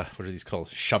those, what are these called?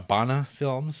 Shabana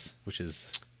films, which is,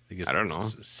 I guess, I don't know.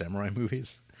 Samurai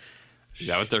movies. Is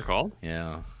that what they're called?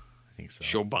 Yeah, I think so.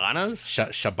 Shobanas?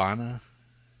 Shabana.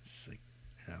 It's like,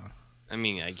 yeah. I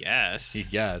mean, I guess.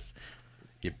 Yes.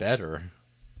 You better.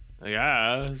 I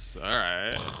guess. All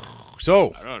right.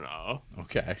 So. I don't know.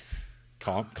 Okay.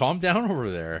 Calm down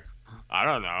over there. I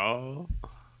don't know.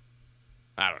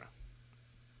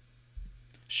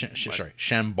 Sorry,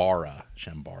 Shambara.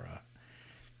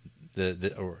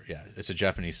 It's a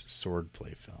Japanese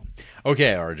swordplay film.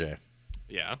 Okay, RJ.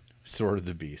 Yeah. Sword of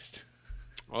the Beast.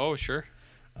 Oh, sure.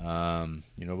 You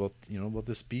know about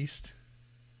this beast?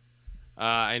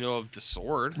 I know of the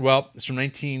sword. Well, it's from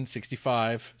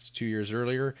 1965. It's 2 years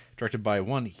earlier. Directed by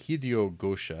one Hideo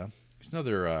Gosha. He's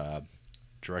another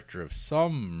director of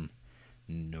some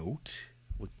note.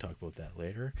 We'll talk about that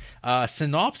later.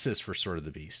 Synopsis for Sword of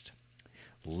the Beast.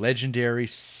 Legendary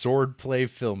swordplay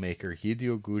filmmaker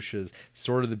Hideo Gosha's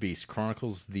Sword of the Beast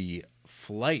chronicles the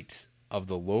flight of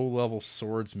the low-level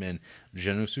swordsman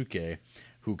Genosuke,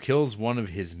 who kills one of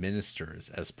his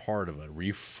ministers as part of a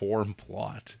reform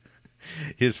plot.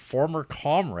 His former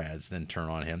comrades then turn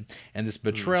on him, and this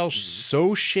betrayal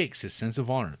so shakes his sense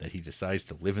of honor that he decides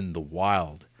to live in the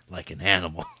wild like an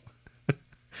animal.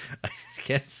 I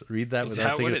can't read that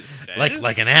without thinking what it says?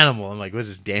 like an animal. I'm like, was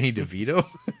this Danny DeVito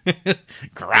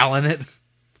growling it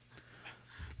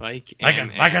like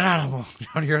an animal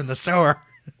down here in the sewer?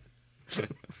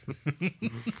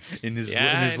 in his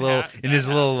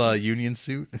little union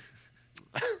suit.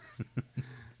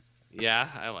 Yeah,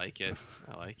 I like it.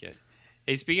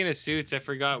 Hey, speaking of suits, I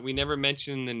forgot we never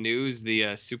mentioned in the news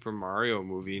the Super Mario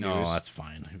movie news. No, that's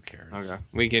fine. Who cares? Okay,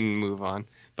 we can move on.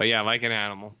 But yeah, like an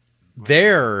animal.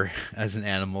 There, as an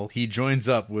animal, he joins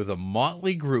up with a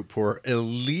motley group who are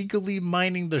illegally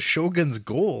mining the Shogun's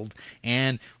gold,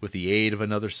 and with the aid of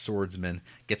another swordsman,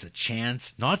 gets a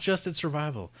chance not just at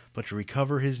survival, but to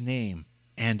recover his name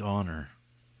and honor.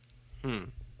 Is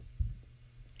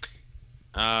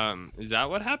that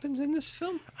what happens in this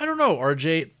film? I don't know,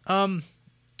 RJ.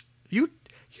 You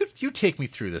take me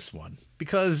through this one,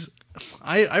 because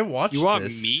I watched this. You want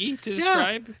me to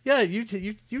describe? Yeah, you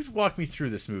walk me through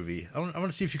this movie. I want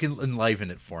to see if you can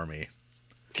enliven it for me.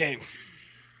 Okay.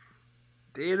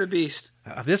 Day of the Beast.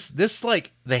 This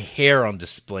like the hair on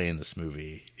display in this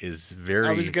movie is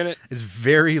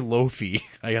very loafy.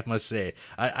 I must say,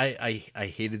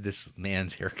 I hated this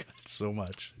man's haircut so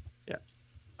much. Yeah.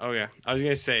 Oh yeah. I was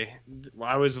gonna say,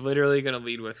 I was literally gonna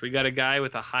lead with, we got a guy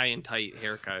with a high and tight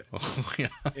haircut. Oh yeah.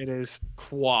 It is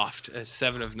coiffed, as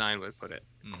 7 of 9 would put it.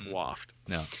 Coiffed.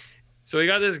 No. So we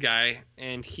got this guy,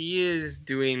 and he is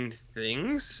doing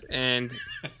things, and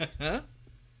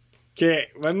okay,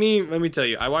 let me tell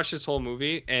you. I watched this whole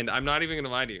movie, and I'm not even gonna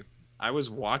lie to you. I was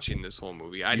watching this whole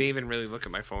movie. I didn't even really look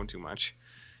at my phone too much.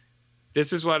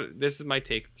 This is my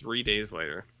take 3 days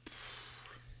later.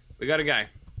 We got a guy.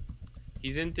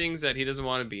 He's in things that he doesn't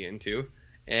want to be into,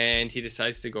 and he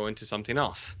decides to go into something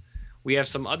else. We have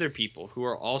some other people who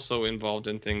are also involved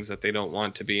in things that they don't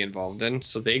want to be involved in,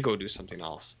 so they go do something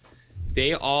else.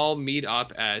 They all meet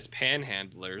up as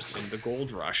panhandlers in the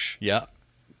gold rush. Yeah.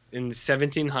 In the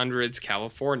 1700s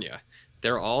California.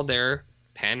 They're all there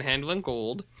panhandling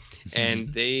gold,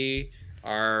 and they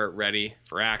are ready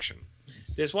for action.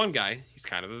 This one guy, he's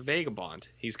kind of a vagabond.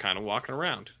 He's kind of walking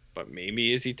around, but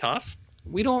maybe is he tough?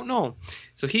 We don't know.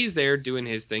 So he's there doing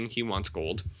his thing. He wants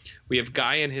gold. We have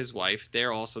Guy and his wife.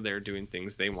 They're also there doing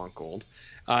things. They want gold.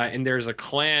 And there's a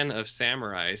clan of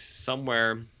samurais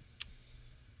somewhere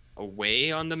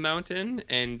away on the mountain,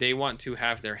 and they want to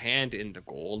have their hand in the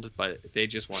gold, but they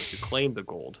just want to claim the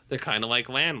gold. They're kind of like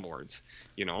landlords,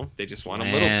 you know. They just want a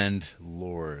little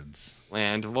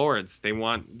landlords. They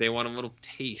want a little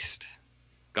taste,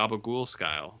 gabagool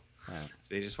style.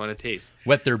 So they just want to taste.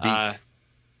 Wet their beak.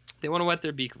 They want to wet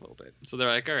their beak a little bit. So they're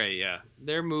like, all right, yeah.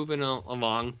 They're moving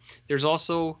along. There's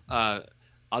also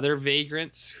other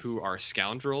vagrants who are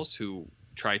scoundrels who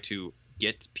try to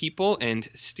get people and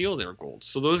steal their gold.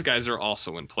 So those guys are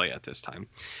also in play at this time.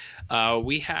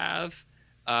 We have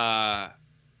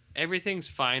everything's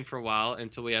fine for a while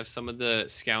until we have some of the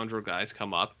scoundrel guys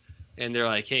come up, and they're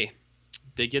like, hey,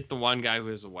 they get the one guy who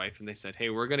has a wife, and they said, hey,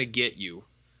 we're going to get you,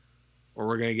 or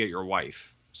we're going to get your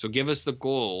wife. So give us the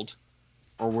gold,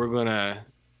 or we're going to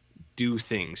do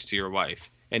things to your wife.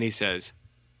 And he says,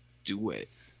 do it.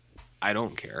 I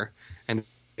don't care. And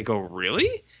they go,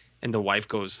 really? And the wife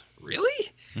goes,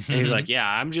 really? And he's like, yeah,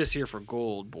 I'm just here for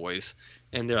gold, boys.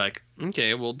 And they're like,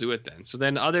 okay, we'll do it then. So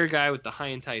then the other guy with the high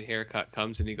and tight haircut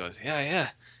comes and he goes, yeah.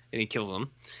 And he kills them.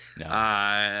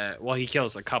 Yeah. Well, he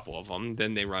kills a couple of them.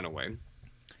 Then they run away.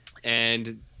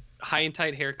 And high and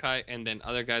tight haircut and then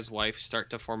other guy's wife start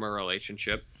to form a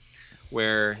relationship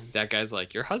where that guy's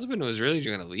like, your husband was really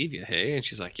going to leave you, hey? And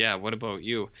she's like, yeah, what about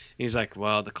you? And he's like,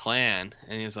 well, the clan.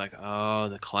 And he's like, oh,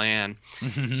 the clan.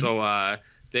 So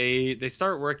they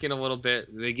start working a little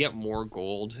bit. They get more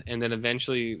gold. And then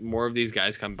eventually more of these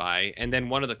guys come by. And then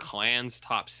one of the clan's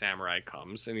top samurai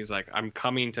comes. And he's like, I'm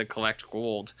coming to collect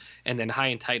gold. And then high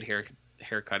and tight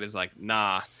haircut is like,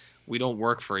 nah, we don't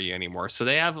work for you anymore. So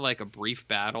they have like a brief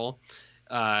battle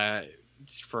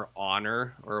for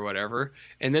honor or whatever,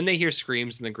 and then they hear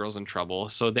screams and the girl's in trouble,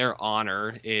 so their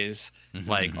honor is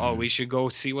like, oh, we should go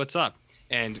see what's up.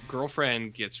 And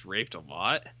girlfriend gets raped a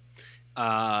lot,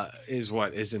 is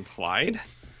what is implied,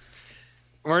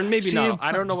 or maybe not.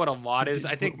 I don't know what a lot is.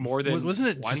 I think more than wasn't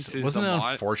it once is wasn't a it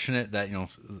lot. Unfortunate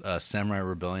that Samurai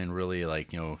Rebellion really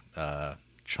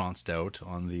chanced out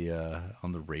on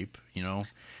the rape,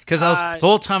 because I was the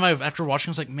whole time after watching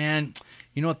I was like, man,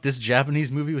 you know what this Japanese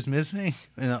movie was missing?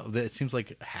 It seems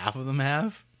like half of them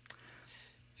have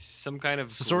some kind of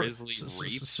grisly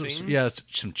rape scene. Yeah,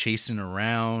 some chasing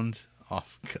around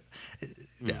off.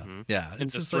 Yeah.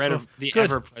 It's the threat of the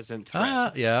ever-present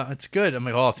threat. Yeah, it's good. I'm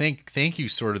like, oh, thank you,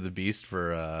 Sword of the Beast,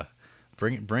 for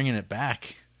bringing it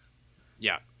back.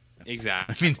 Yeah.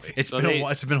 Exactly. I mean, it's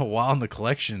been a while in the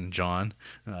collection, John,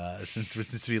 since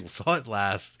we saw it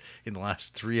last in the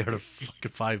last 3 out of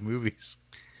fucking 5 movies.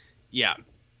 Yeah,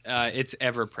 it's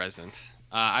ever present.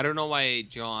 I don't know why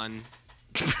John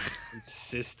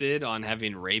insisted on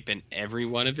having rape in every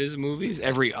one of his movies,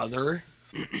 every other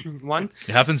one.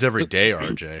 It happens every day,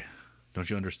 RJ. Don't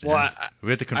you understand? Well, we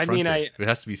have to confront it. It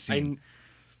has to be seen.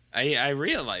 I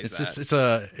realize it's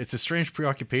a strange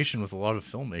preoccupation with a lot of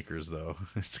filmmakers, though.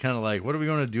 It's kind of like, what are we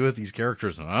going to do with these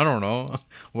characters? I don't know.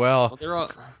 Well,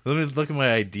 let me look at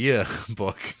my idea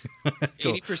book.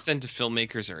 80% of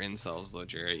filmmakers are incels, though,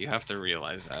 Jarrett. You have to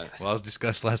realize that. Well, as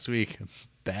discussed last week,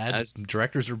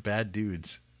 directors are bad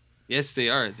dudes. Yes, they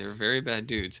are. They're very bad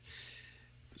dudes.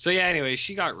 So yeah, anyway,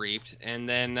 she got raped, and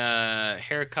then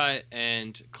Haircut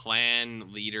and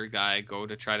clan leader guy go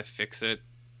to try to fix it.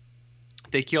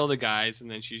 They kill the guys, and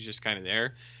then she's just kind of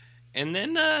there. And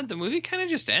then the movie kind of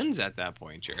just ends at that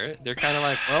point, Jarrett. They're kind of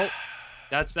like, well,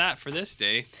 that's that for this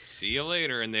day. See you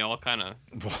later. And they all kind of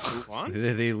move on.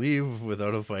 They leave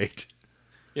without a fight.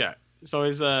 Yeah. So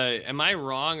am I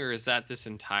wrong, or is that this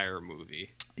entire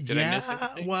movie? Did I miss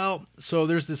anything? Well, so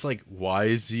there's this like, why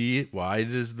does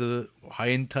the high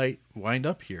and tight wind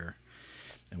up here?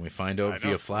 And we find out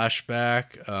via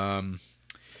flashback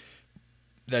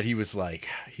that he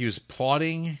was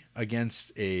plotting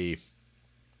against a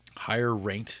higher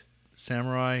ranked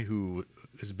samurai who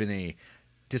has been a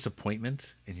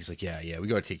disappointment, and he's like, yeah, we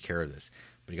got to take care of this.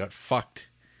 But he got fucked.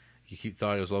 He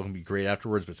thought it was all gonna be great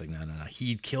afterwards, but it's like, no,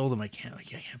 he killed him. I can't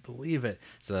believe it.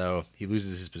 So he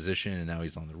loses his position, and now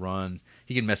he's on the run.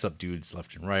 He can mess up dudes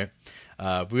left and right.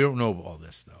 But we don't know all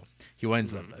this though. He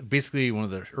winds up basically one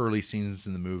of the early scenes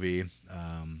in the movie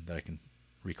that I can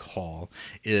recall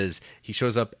is he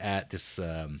shows up at this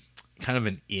kind of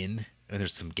an inn, and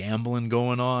there's some gambling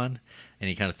going on, and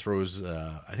he kind of throws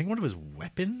I think one of his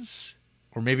weapons,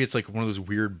 or maybe it's like one of those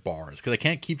weird bars, because I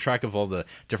can't keep track of all the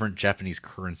different Japanese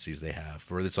currencies they have,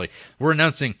 where it's like, we're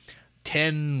announcing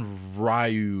 10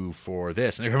 ryu for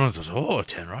this, and everyone goes, oh,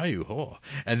 10 ryu, oh.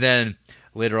 And then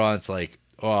later on it's like,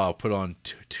 oh, I'll put on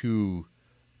 2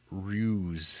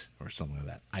 ryus or something like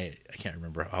that. I can't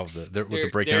remember how what the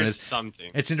breakdown is.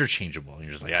 Something. It's interchangeable. And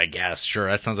you're just like, I guess,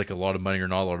 sure, that sounds like a lot of money or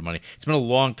not a lot of money. It's been a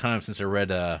long time since I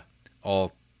read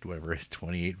all whatever it is,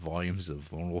 28 volumes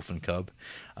of Lone Wolf and Cub.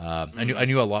 I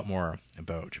knew a lot more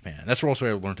about Japan. That's where also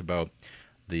I learned about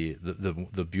the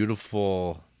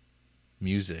beautiful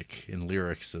music and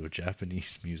lyrics of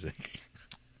Japanese music.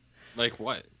 Like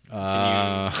what?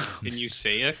 Can you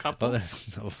say a couple?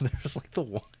 There's like the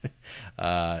one.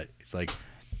 It's like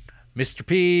Mr.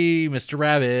 P, Mr.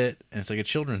 Rabbit, and it's like a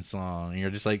children's song, and you're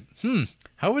just like,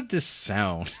 how would this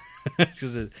sound?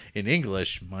 Because in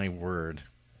English, my word.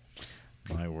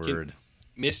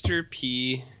 Mr.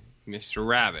 P, Mr.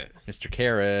 Rabbit, Mr.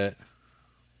 Carrot.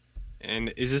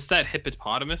 And is this that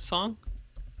hippopotamus song?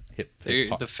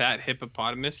 The fat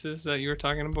hippopotamuses that you were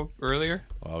talking about earlier?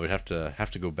 Well, we'd have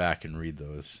to go back and read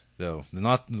those, though.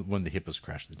 Not when the hippos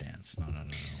crash the dance. No.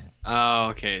 Oh,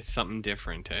 okay. Something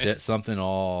different, eh? Something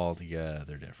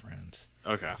altogether different.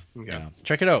 Okay. Yeah,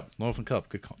 check it out. Loaf and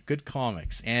Cup, good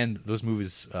comics, and those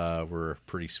movies were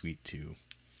pretty sweet too.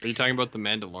 Are you talking about The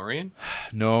Mandalorian?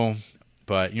 No,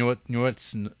 but you know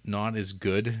what's not as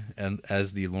good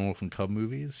as the Lone Wolf and Cub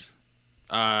movies?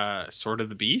 Sword of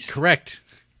the Beast. Correct.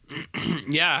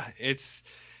 Yeah, it's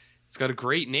got a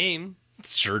great name. It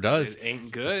sure does. It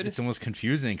ain't good. It's almost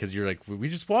confusing because you're like, we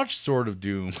just watched Sword of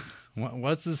Doom.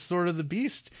 What's this Sword of the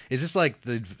Beast? Is this like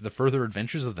the further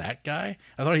adventures of that guy?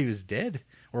 I thought he was dead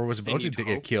or was about to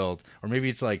get killed, or maybe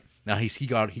it's like now he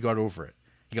got over it.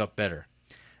 He got better.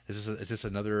 Is this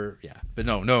another? Yeah, but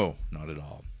no, not at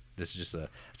all. This is just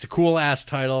it's a cool ass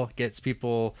title. Gets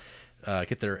people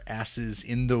get their asses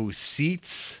in those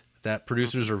seats that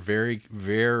producers are very,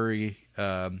 very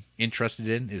interested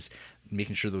in, is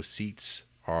making sure those seats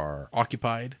are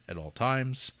occupied at all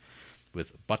times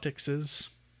with buttocks,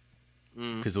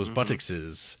 because those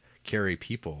buttocks carry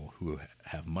people who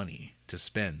have money to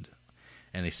spend,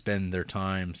 and they spend their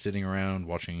time sitting around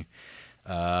watching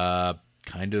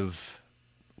kind of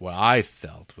what I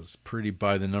felt was pretty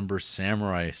by the numbers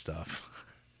samurai stuff.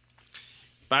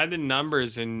 By the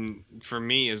numbers, and for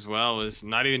me as well, is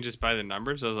not even just by the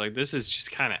numbers. I was like, this is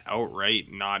just kind of outright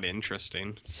not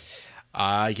interesting.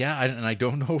 Yeah, and I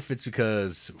don't know if it's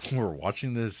because we're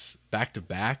watching this back to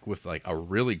back with like a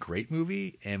really great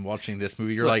movie, and watching this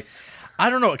movie, you're like,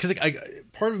 I don't know, because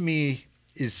part of me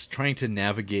is trying to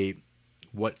navigate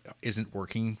what isn't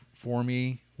working for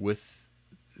me with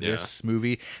this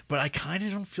movie, but I kind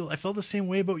of don't feel. I felt the same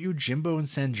way about Yojimbo and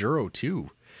Sanjuro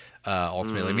too.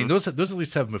 Ultimately, I mean, those at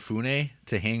least have Mifune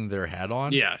to hang their hat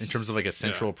on. Yes. In terms of like a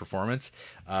central performance.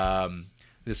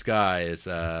 This guy is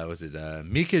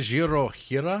Mikajiro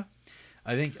Hira.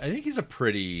 I think he's a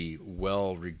pretty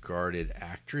well regarded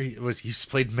actor. He's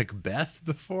played Macbeth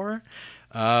before.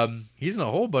 He's in a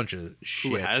whole bunch of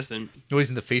shit. Who hasn't? No, he's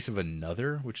in The Face of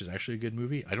Another, which is actually a good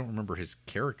movie. I don't remember his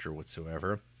character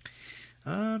whatsoever.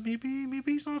 Maybe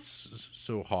he's not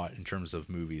so hot in terms of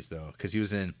movies though, because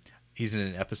he's in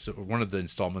an episode, one of the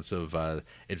installments of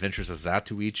Adventures of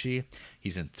Zatoichi.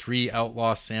 He's in 3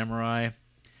 Outlaw Samurai,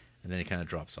 and then he kind of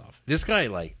drops off. This guy,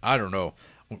 like, I don't know,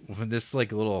 when this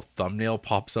like little thumbnail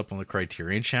pops up on the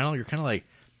Criterion channel, you're kind of like,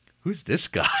 who's this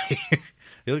guy?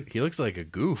 He looks like a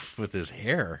goof with his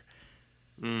hair.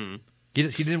 He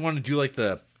didn't want to do like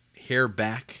the hair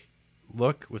back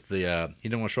look with the he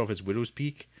didn't want to show off his widow's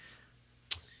peak.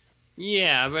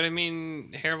 Yeah, but I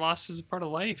mean, hair loss is a part of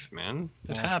life, man.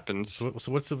 It happens.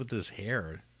 So what's up with this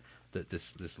hair?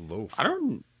 This loaf? A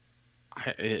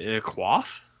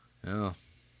coif? Yeah.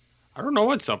 I don't know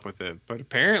what's up with it, but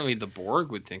apparently the Borg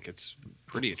would think it's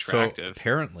pretty attractive. So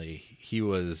apparently he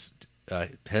was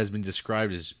has been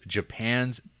described as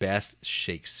Japan's best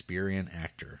Shakespearean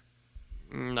actor.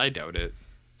 I doubt it.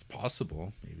 It's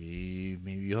possible. Maybe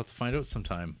you'll have to find out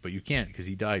sometime, but you can't because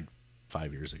he died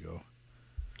 5 years ago.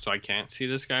 So I can't see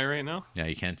this guy right now? Yeah,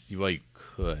 you can't. Well, you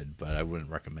could, but I wouldn't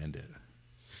recommend it.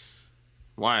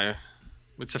 Why?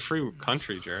 It's a free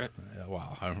country, Jarrett.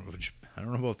 Wow, I don't know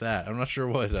about that. I'm not sure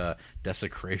what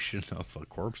desecration of a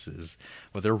corpse is,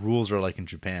 what their rules are like in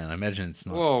Japan. I imagine it's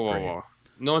not. Whoa.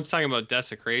 No one's talking about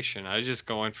desecration. I was just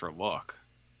going for a look.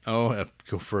 Oh,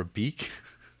 go for a beak?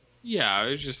 Yeah, I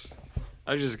was just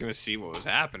gonna see what was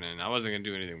happening. I wasn't gonna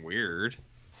do anything weird.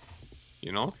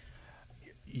 You know?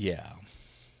 Yeah.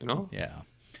 You know? Yeah.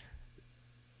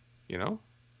 You know?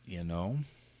 You know?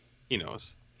 He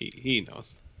knows. He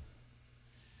knows.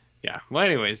 Yeah. Well,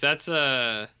 anyways, that's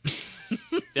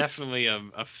definitely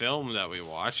a film that we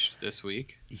watched this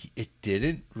week. It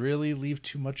didn't really leave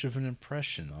too much of an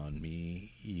impression on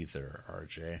me either,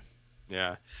 RJ.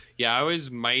 Yeah. Yeah, I was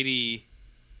mighty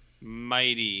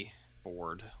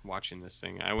bored watching this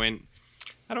thing. I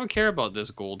don't care about this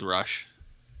gold rush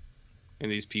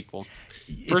and these people.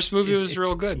 First movie was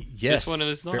real good. Yes. This one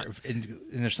is not. And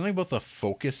there's something about the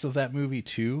focus of that movie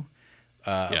too.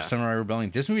 Of Samurai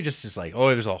Rebellion. This movie just is like,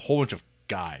 there's a whole bunch of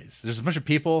guys. There's a bunch of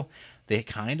people. They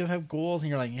kind of have goals, and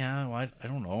you're like, yeah, well, I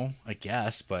don't know, I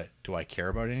guess, but do I care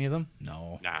about any of them?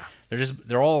 No. Nah.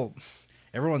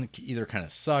 Everyone either kind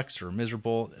of sucks or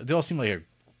miserable. They all seem like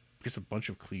just a bunch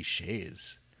of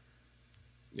cliches.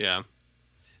 Yeah,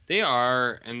 they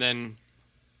are. And then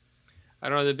I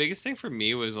don't know. The biggest thing for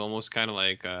me was almost kind of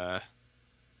like, what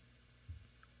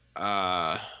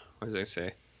did I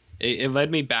say? It led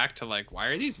me back to like, why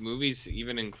are these movies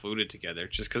even included together?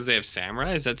 Just because they have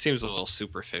samurais? That seems a little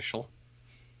superficial,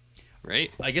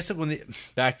 right? I guess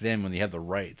back then when they had the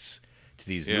rights to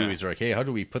these movies, they're like, hey, how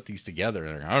do we put these together?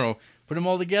 And they're like, I don't know, put them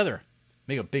all together,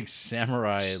 make a big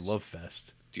samurai love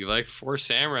fest. Do you like 4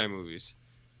 samurai movies?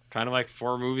 Kind of like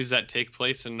 4 movies that take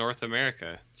place in North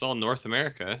America. It's all North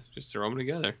America. Just throw them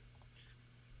together.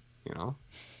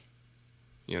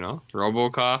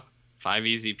 RoboCop, 5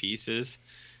 Easy Pieces,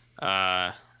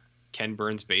 Ken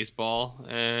Burns Baseball,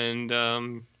 and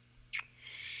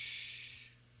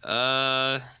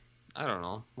I don't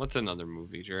know. What's another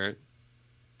movie, Jarrett?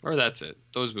 Or that's it.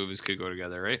 Those movies could go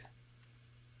together, right?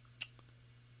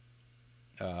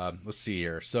 Let's see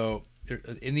here. So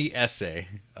in the essay,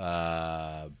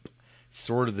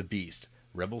 Sword of the Beast,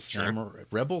 Rebel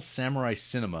Samurai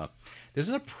Cinema. This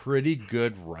is a pretty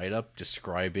good write-up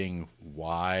describing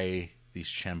why these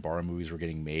Chambara movies were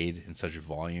getting made in such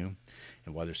volume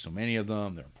and why there's so many of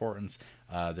them, their importance.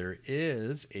 There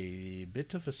is a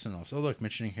bit of a synopsis. Oh, look,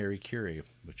 mentioning Harry Curie,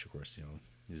 which, of course,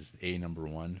 is number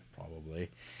 1, probably.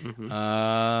 Mm-hmm.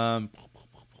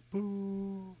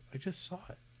 I just saw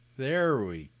it. There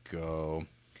we go.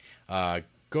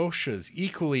 Gosha's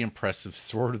equally impressive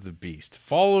Sword of the Beast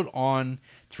followed on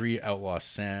 3 Outlaw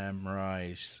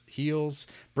Samurai's heels,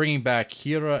 bringing back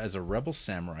Hira as a rebel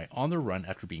samurai on the run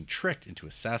after being tricked into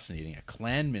assassinating a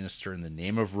clan minister in the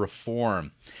name of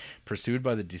reform, pursued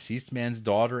by the deceased man's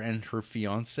daughter and her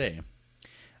fiancé.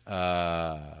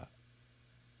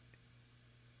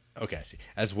 Okay, I see.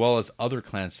 As well as other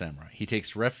clan samurai. He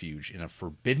takes refuge in a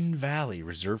forbidden valley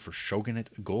reserved for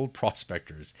shogunate gold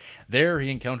prospectors. There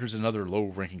he encounters another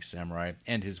low-ranking samurai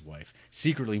and his wife,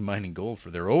 secretly mining gold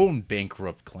for their own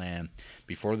bankrupt clan.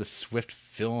 Before the swift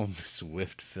film,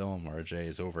 RJ,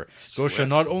 is over, Gosha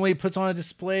not only puts on a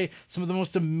display some of the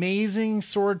most amazing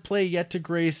swordplay yet to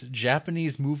grace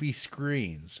Japanese movie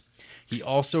screens, he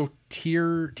also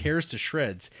tears to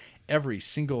shreds every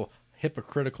single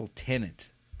hypocritical tenet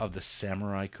of the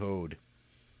samurai code.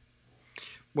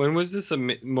 When was this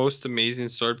most amazing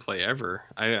swordplay ever?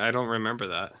 I don't remember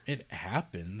that. It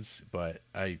happens, but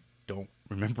I don't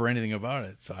remember anything about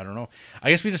it, so I don't know. I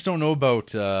guess we just don't know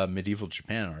about medieval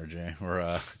Japan, RJ,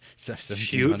 or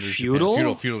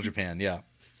 1700s feudal Japan. Yeah,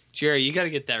 Jerry, you got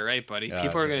to get that right, buddy.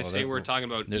 People are going to say we're talking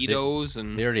about Edos,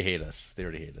 and they already hate us.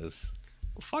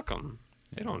 Well, fuck them.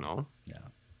 They don't know. Yeah.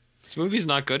 This movie's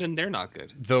not good, and they're not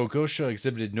good. Though Gosha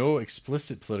exhibited no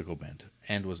explicit political bent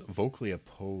and was vocally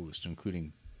opposed to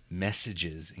including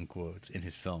messages, in quotes, in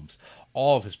his films,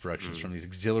 all of his productions, from these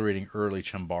exhilarating early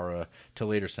Chambara to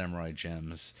later samurai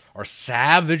gems, are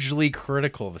savagely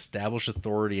critical of established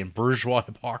authority and bourgeois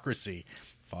hypocrisy.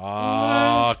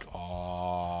 Fuck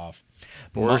off.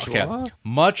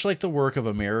 Much like the work of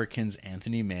Americans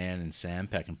Anthony Mann and Sam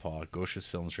Peckinpah, Gosha's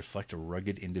films reflect a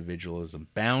rugged individualism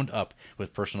bound up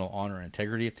with personal honor and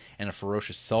integrity and a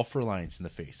ferocious self-reliance in the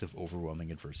face of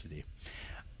overwhelming adversity.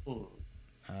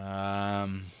 Yeah.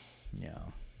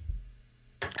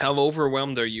 How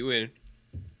overwhelmed are you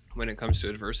when it comes to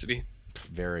adversity?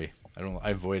 Very. I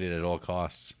avoid it at all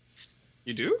costs.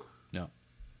 You do? No.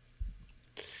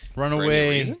 Run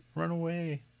away. Run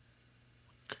away.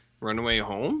 Run Away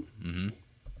Home? Mm-hmm.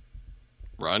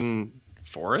 Run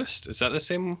Forest? Is that the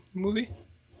same movie?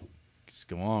 Just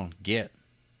go on. Get.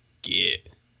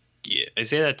 I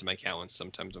say that to my cat once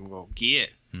sometimes. I'm going,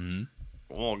 get. Mm-hmm.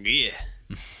 Oh, get.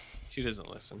 She doesn't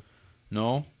listen.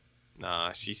 No?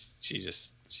 Nah, she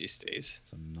stays. So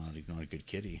I'm not a good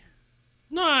kitty.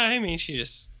 No, I mean, she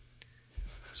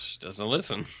doesn't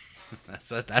listen.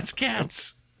 That's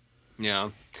cats. Yeah.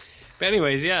 But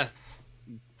anyways, yeah.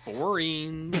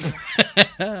 Boring.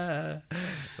 That's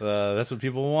what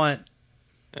people want.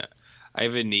 Yeah. I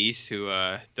have a niece who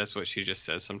that's what she just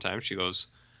says sometimes. She goes,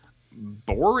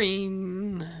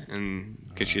 boring, and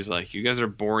because she's like, you guys are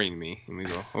boring me, and we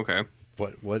go, okay.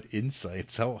 What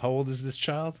insights? How old is this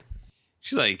child?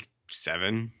 She's like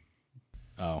 7.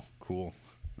 Oh, cool.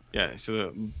 Yeah,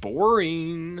 so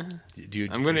boring. Do you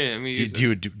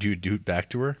do it back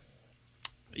to her?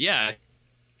 Yeah.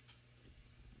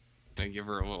 I give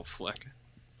her a little flick.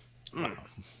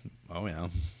 Oh yeah, a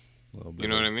little bit. You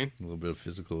know what I mean? A little bit of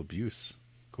physical abuse.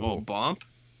 Cool. Oh, bump.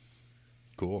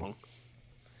 Cool. Bonk.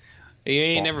 You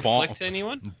ain't never flicked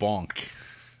anyone? Bonk.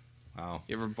 Wow.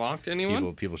 You ever bonked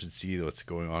anyone? People should see what's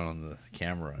going on the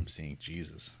camera. I'm seeing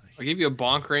Jesus. I'll give you a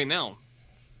bonk right now.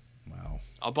 Wow.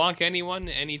 I'll bonk anyone,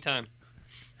 anytime.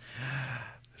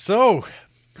 So,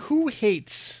 who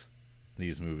hates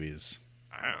these movies?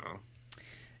 I don't know.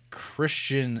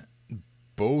 Christian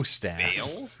Bostaph.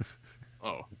 Bale?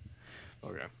 Oh.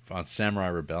 Okay. On Samurai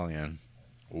Rebellion.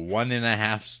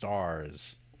 1.5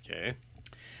 stars. Okay.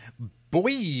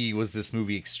 Boy, was this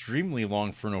movie extremely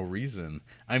long for no reason.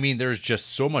 I mean, there's just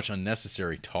so much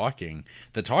unnecessary talking.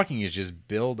 The talking is just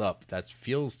build up. That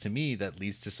feels to me that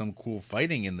leads to some cool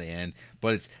fighting in the end,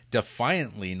 but it's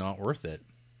defiantly not worth it.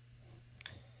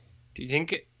 Do you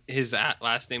think his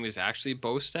last name is actually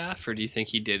Bostaff, or do you think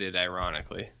he did it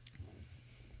ironically?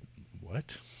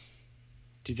 What?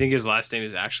 Do you think his last name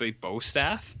is actually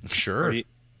Bostaff? Sure.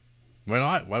 Why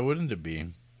not? Why wouldn't it be?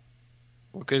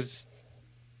 Well, because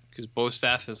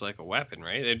Bostaff is like a weapon,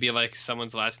 right? It'd be like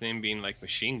someone's last name being like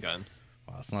Machine Gun.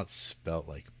 Well, it's not spelt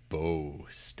like bow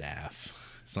staff.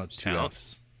 It's not two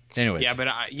F's. Anyways. Yeah, but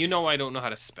I don't know how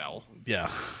to spell. Yeah.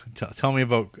 Tell me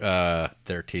about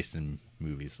their taste in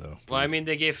movies, though. Please. Well, I mean,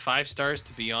 they gave 5 stars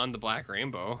to Beyond the Black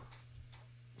Rainbow.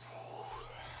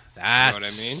 That's, you know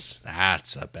what I mean?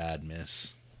 That's a bad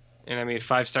miss. And I mean,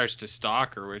 5 stars to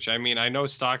Stalker, which I mean, I know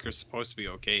Stalker's supposed to be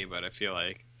okay, but I feel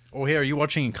like. Oh, hey, are you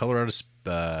watching In Color Out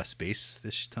of Space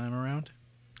this time around?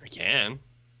 I can. You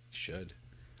should.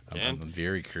 I'm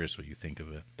very curious what you think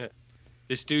of it. Yeah.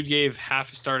 This dude gave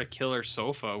half a star to Killer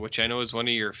Sofa, which I know is one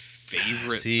of your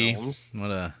favorite films.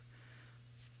 What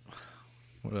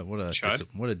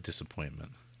a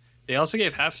disappointment. They also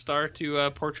gave half a star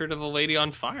to Portrait of a Lady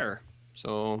on Fire.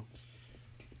 So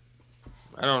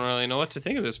I don't really know what to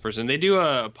think of this person. They do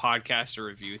a podcast or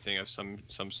review thing of some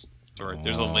sort.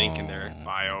 There's a link in their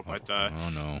bio, but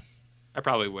no, I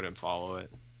probably wouldn't follow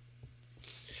it.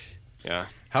 Yeah.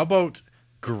 How about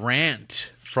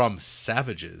Grant from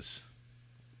Savages?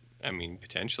 I mean,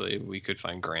 potentially we could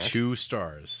find Grant. 2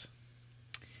 stars.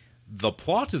 The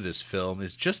plot of this film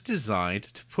is just designed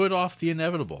to put off the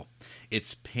inevitable.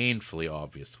 It's painfully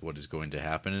obvious what is going to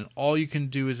happen, and all you can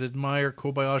do is admire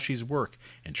Kobayashi's work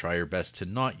and try your best to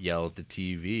not yell at the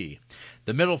TV.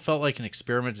 The middle felt like an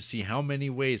experiment to see how many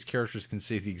ways characters can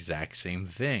say the exact same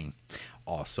thing.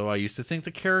 Also, I used to think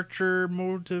the character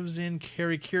motives in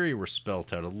Harikiri were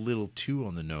spelt out a little too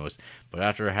on the nose, but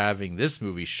after having this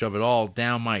movie shove it all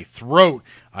down my throat,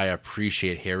 I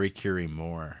appreciate Harikiri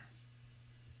more.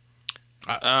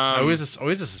 I always just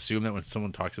assume that when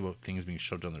someone talks about things being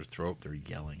shoved down their throat, they're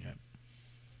yelling it.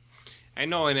 I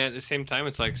know, and at the same time,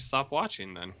 it's like, stop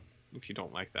watching then, if you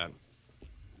don't like that.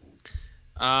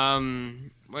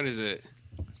 What is it?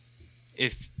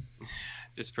 If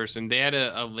this person, they had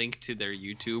a link to their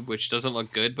YouTube, which doesn't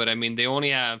look good, but I mean, they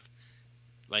only have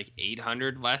like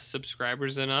 800 less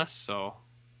subscribers than us, so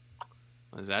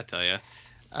what does that tell you?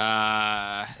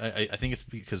 I think it's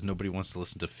because nobody wants to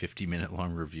listen to 50-minute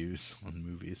long reviews on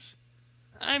movies.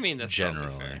 I mean, that's generally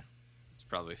probably fair. It's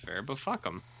probably fair, but fuck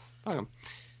them. I don't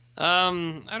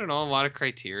know, a lot of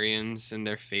Criterions and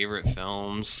their favorite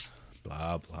films.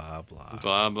 Blah, blah, blah.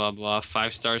 Blah, blah, blah.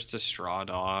 5 stars to Straw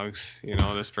Dogs. You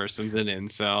know, this person's an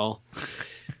incel.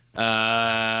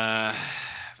 Fuck.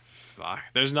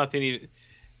 There's nothing even...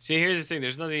 See, here's the thing.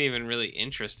 There's nothing even really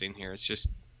interesting here. It's just...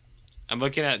 I'm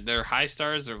looking at their high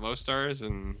stars, their low stars,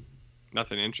 and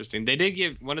nothing interesting. They did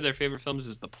give... One of their favorite films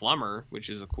is The Plumber,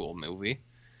 which is a cool movie.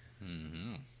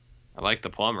 Mm-hmm. I like The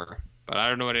Plumber, but I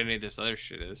don't know what any of this other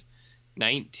shit is.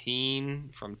 19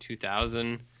 from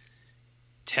 2000...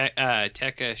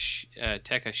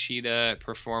 Takashita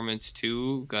Performance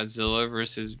 2, Godzilla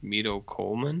vs. Mito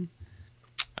Coleman.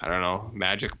 I don't know.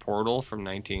 Magic Portal from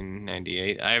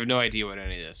 1998. I have no idea what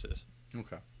any of this is.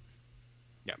 Okay.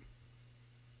 Yeah.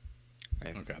 I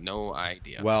have no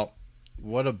idea. Well,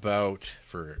 what about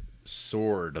for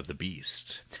Sword of the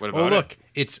Beast? What about look,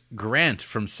 it's Grant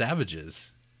from Savages,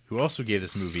 who also gave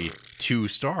this movie 2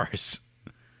 stars.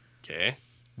 Okay.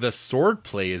 The sword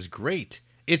play is great.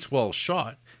 It's well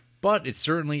shot, but it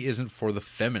certainly isn't for the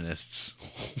feminists.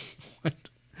 What?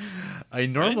 I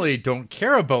normally don't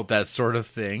care about that sort of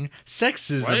thing.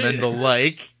 Sexism and the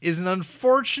like is an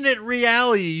unfortunate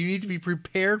reality you need to be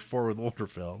prepared for with older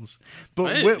films.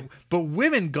 But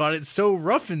women got it so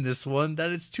rough in this one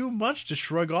that it's too much to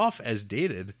shrug off as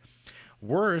dated.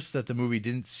 Worse, that the movie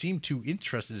didn't seem too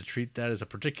interested to treat that as a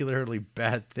particularly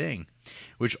bad thing,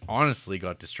 which honestly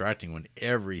got distracting when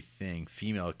everything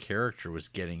female character was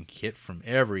getting hit from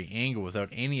every angle without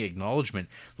any acknowledgement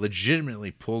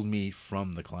legitimately pulled me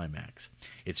from the climax.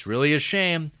 It's really a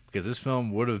shame, because this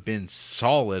film would have been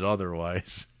solid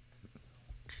otherwise.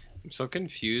 I'm so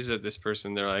confused at this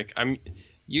person. They're like, I'm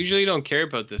usually don't care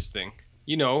about this thing.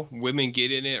 You know, women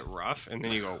get in it rough, and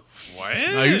then you go, what?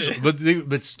 But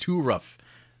it's too rough.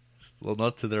 Well,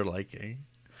 not to their liking.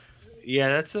 Yeah,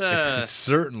 that's It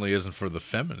certainly isn't for the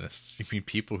feminists. You mean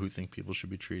people who think people should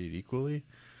be treated equally?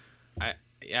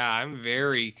 I'm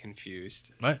very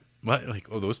confused. What? Like,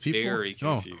 those people? Very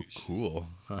confused. Oh, cool.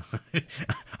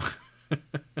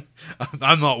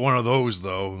 I'm not one of those,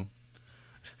 though.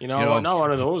 You know, not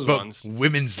one of those ones.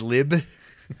 Women's lib?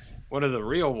 One of the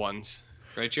real ones.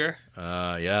 Right, Jer?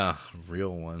 Yeah,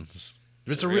 real ones.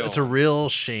 It's a real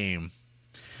shame.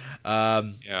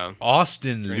 Yeah.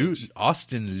 Austin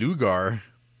Lugar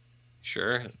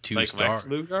Sure. 2 like star. Lex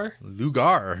Luger?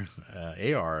 Lugar.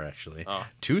 AR, actually. Oh.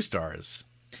 2 stars.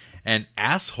 An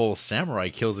asshole samurai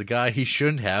kills a guy he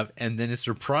shouldn't have and then is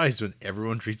surprised when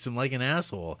everyone treats him like an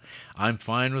asshole. I'm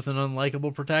fine with an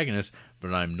unlikable protagonist,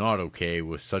 but I'm not okay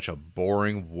with such a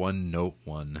boring one-note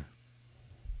one.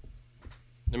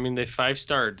 I mean, they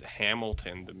 5-starred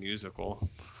Hamilton, the musical.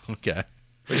 Okay.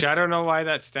 Which I don't know why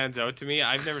that stands out to me.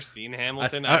 I've never seen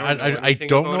Hamilton. I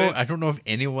don't know. I don't know if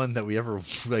anyone that we ever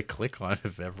like click on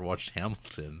have ever watched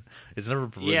Hamilton. It's never.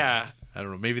 Yeah. I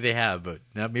don't know. Maybe they have, but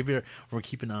now maybe we'll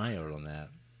keep an eye out on that.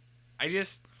 I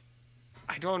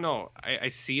don't know. I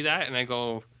see that and I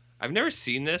go, I've never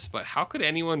seen this, but how could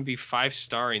anyone be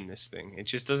 5-starring this thing? It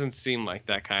just doesn't seem like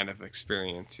that kind of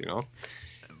experience, you know?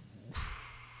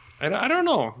 I don't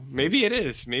know. Maybe it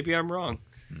is. Maybe I'm wrong.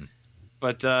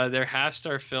 But their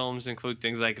half-star films include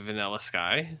things like Vanilla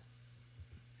Sky,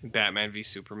 Batman v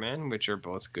Superman, which are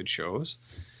both good shows,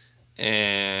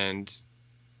 and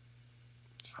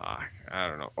I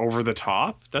don't know, Over the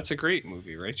Top. That's a great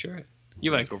movie, right, Jared?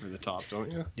 You like Over the Top,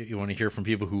 don't you? You want to hear from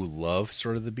people who love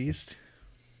Sword of the Beast?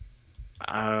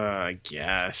 I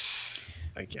guess.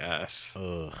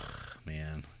 Ugh,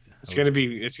 man. It's gonna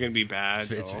be bad.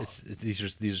 These are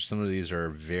some of these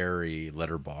are very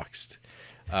letterboxed.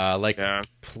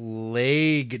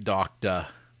 Plague Doctor,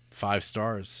 5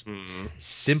 stars. Mm-hmm.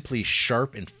 Simply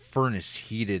sharp and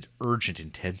furnace-heated, urgent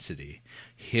intensity.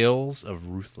 Hills of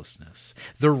ruthlessness.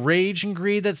 The rage and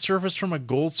greed that surfaced from a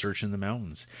gold search in the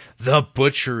mountains. The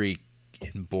butchery,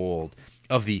 in bold,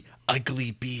 of the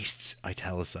ugly beasts,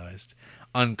 italicized.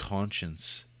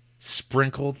 Unconscious,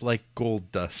 sprinkled like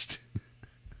gold dust.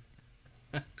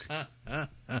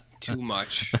 Too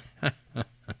much.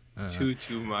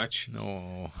 Too much.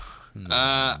 No.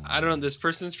 I don't know. This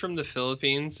person's from the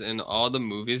Philippines, and all the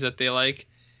movies that they like.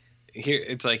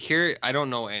 Here. I don't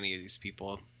know any of these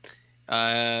people.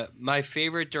 My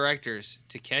favorite directors: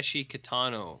 Takeshi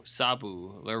Kitano,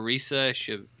 Sabu, Larissa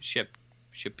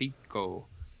Shipiko,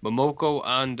 Momoko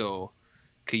Ando,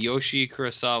 Kiyoshi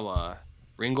Kurosawa,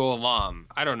 Ringo Lam.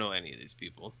 I don't know any of these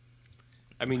people.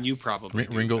 I mean, you probably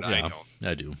do, Ringo, but yeah, I don't.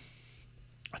 I do.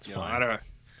 That's fine. I don't.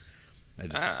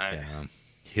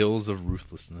 Hills of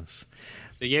Ruthlessness.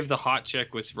 They gave The Hot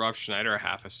Chick with Rob Schneider a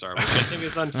half a star, which I think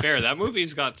is unfair. That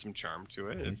movie's got some charm to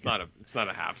it. It's not a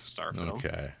half a star film.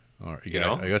 Okay. All right.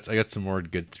 I got some more to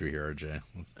get through here, RJ.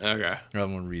 Okay. I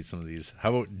want to read some of these.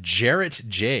 How about Jarrett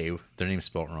J? Their name's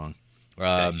spelt wrong.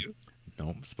 No,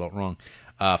 spelt wrong.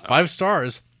 5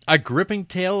 stars. A gripping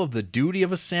tale of the duty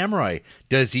of a samurai.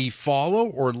 Does he follow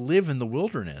or live in the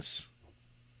wilderness?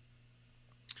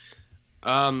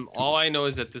 All I know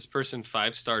is that this person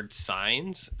 5-starred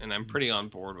Signs, and I'm pretty on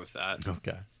board with that.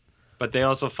 Okay. But they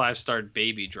also 5-starred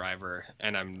Baby Driver,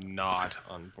 and I'm not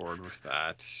on board with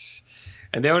that.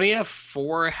 And they only have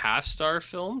 4 half-star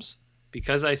films,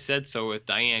 Because I Said So with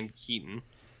Diane Keaton,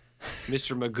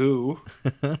 Mr. Magoo,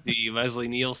 the Leslie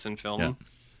Nielsen film,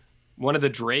 one of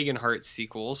the Dragonheart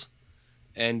sequels,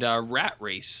 and Rat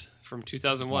Race from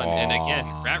 2001. Aww. And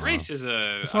again, Rat Race is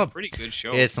a pretty good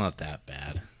show. It's not that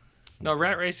bad. No,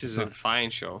 Rat Race is a fine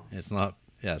show. It's not.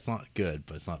 Yeah, it's not good,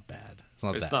 but it's not bad.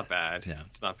 It's not bad. Yeah,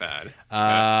 it's not bad.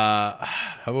 How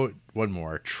about one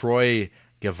more? Troy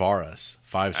Guevara's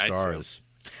 5 stars.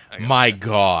 My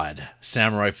God,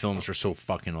 samurai films are so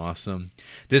fucking awesome.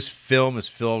 This film is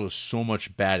filled with so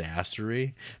much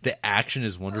badassery. The action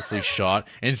is wonderfully shot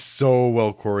and so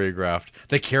well choreographed.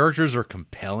 The characters are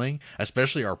compelling,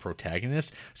 especially our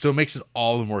protagonist, so it makes it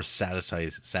all the more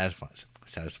satisfying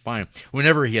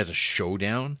whenever he has a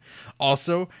showdown.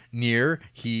 Also, near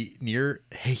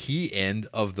he end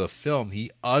of the film,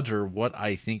 he utter what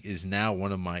I think is now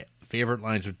one of my favorite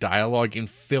lines of dialogue in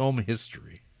film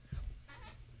history.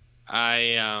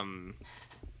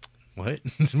 What?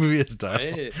 This movie has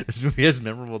dialogue. This movie has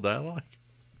memorable dialogue.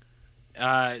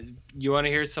 You want to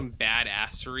hear some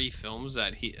badassery films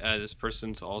that this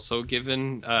person's also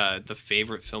given the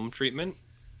favorite film treatment?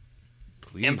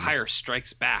 Please. Empire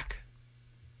Strikes Back,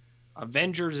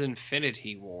 Avengers: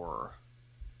 Infinity War,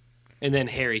 and then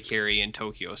Harry Carey and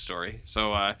Tokyo Story.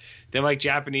 So they like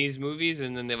Japanese movies,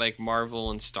 and then they like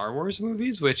Marvel and Star Wars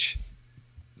movies, which,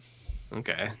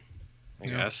 okay, I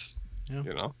guess. Yeah.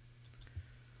 You know,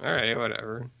 all right,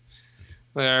 whatever.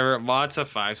 Lots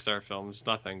of 5-star films,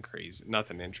 nothing crazy,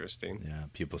 nothing interesting. Yeah,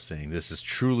 people saying this is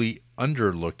truly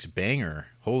underlooked banger.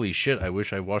 Holy shit! I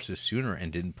wish I watched this sooner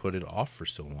and didn't put it off for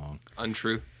so long.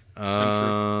 Untrue.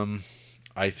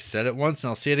 I've said it once and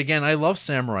I'll say it again. I love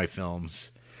samurai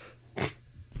films.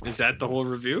 Is that the whole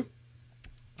review?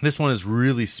 This one is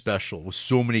really special with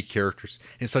so many characters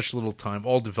in such little time,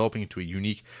 all developing into a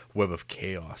unique web of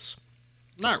chaos.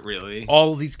 Not really.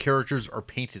 All of these characters are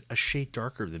painted a shade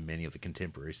darker than many of the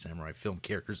contemporary samurai film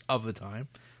characters of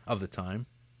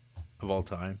all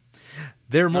time.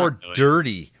 They're more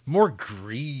dirty, more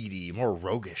greedy, more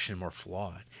roguish, and more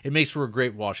flawed. It makes for a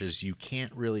great watch, as you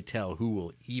can't really tell who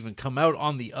will even come out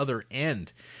on the other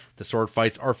end. The sword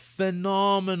fights are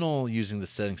phenomenal, using the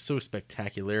setting so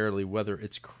spectacularly. Whether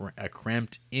it's a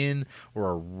cramped inn or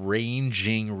a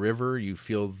raging river, you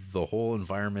feel the whole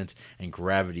environment and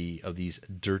gravity of these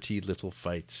dirty little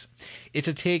fights. It's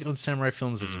a take on samurai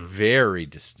films that's very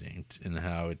distinct in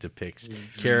how it depicts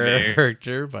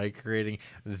character by creating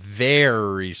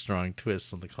very strong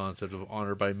twists on the concept of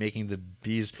honor by making the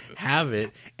bees have it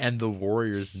and the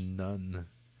warriors none.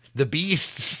 The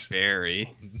beasts.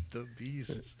 Very. The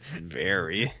beasts.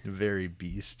 Very. Very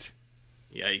beast.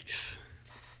 Yikes.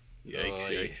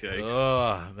 Yikes.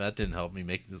 Oh, that didn't help me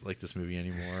like this movie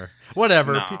anymore.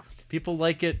 Whatever. Nah. People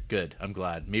like it. Good. I'm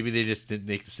glad. Maybe they just didn't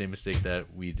make the same mistake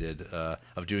that we did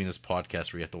of doing this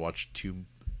podcast where you have to watch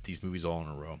these movies all in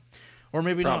a row. Or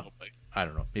maybe not. I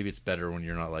don't know. Maybe it's better when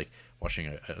you're not like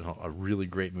watching a really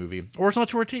great movie. Or it's not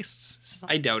to our tastes.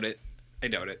 I doubt it.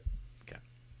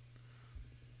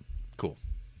 Cool.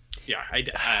 Yeah,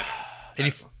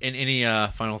 Any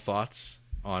final thoughts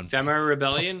on Samurai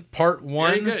Rebellion? Part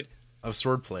 1 very good. Of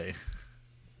Swordplay.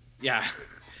 Yeah,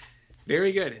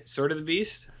 very good. Sword of the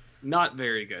Beast, not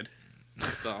very good.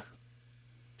 So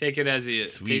take it as you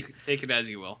take it as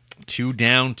you will. 2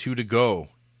 down, 2 to go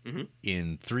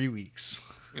in 3 weeks.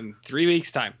 In 3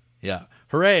 weeks' time. Yeah,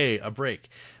 hooray! A break.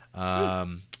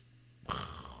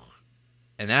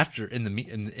 And after in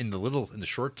the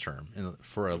short term,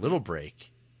 for a little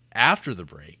break, after the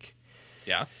break,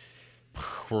 yeah,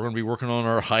 we're gonna be working on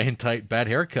our high and tight bad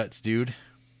haircuts, dude.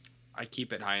 I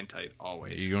keep it high and tight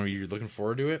always. You're looking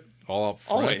forward to it? All up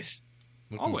front?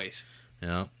 Always.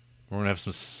 Yeah, we're gonna have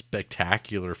some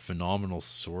spectacular, phenomenal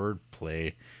sword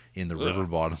play in the river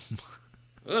bottom.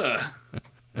 Okay,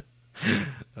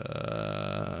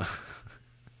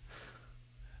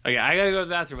 I gotta go to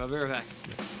the bathroom. I'll be right back.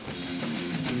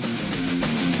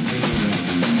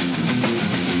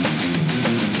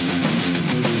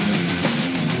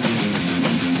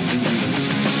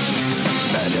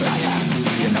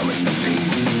 It's just me.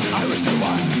 I was the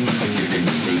one that you didn't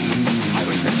see. I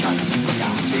was the cut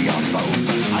down to your bone.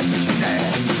 I put you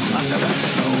there under that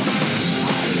stone.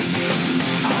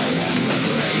 I am the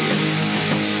brave.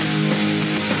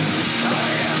 I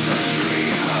am the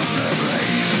dream of the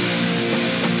brave.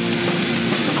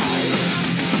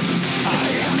 I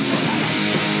am the light.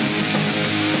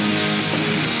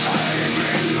 I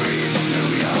bring grief to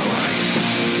your wife.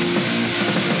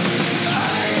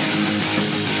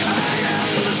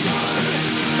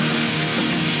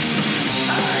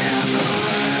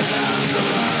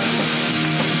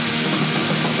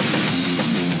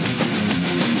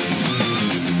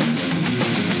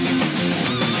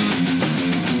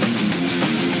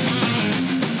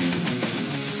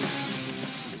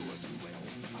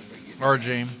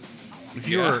 RJ, if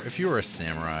you were a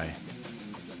samurai,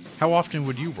 how often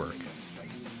would you work?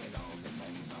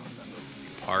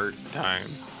 Part-time.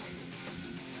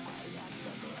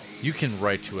 You can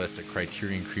write to us at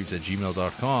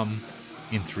criterioncreeps@gmail.com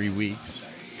in 3 weeks,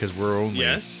 because we're only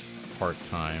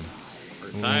part-time.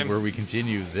 Where we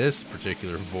continue this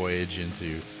particular voyage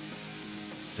into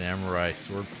samurai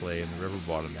swordplay and the river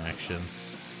bottom action.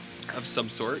 Of some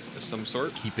sort.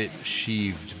 Keep it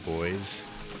sheathed, boys.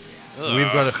 Ugh.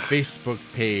 We've got a Facebook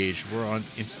page. We're on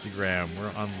Instagram.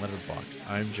 We're on Letterboxd.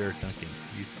 I'm Jared Duncan.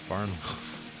 Heath Barnlow.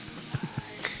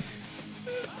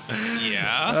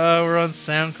 Yeah. We're on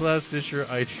SoundCloud, Stitcher,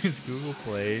 iTunes, Google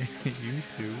Play,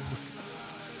 YouTube.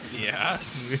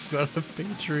 Yes. We've got a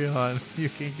Patreon. You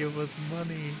can give us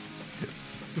money.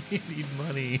 We need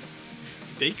money.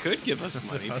 They could give us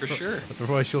money for sure.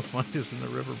 Otherwise, you'll find us in the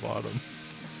river bottom.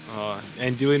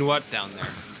 And doing what down there?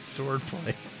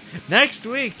 Swordplay. Next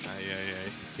week. Aye.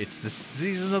 It's the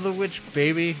season of the witch,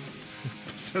 baby.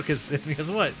 So,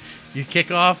 because what? You kick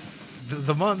off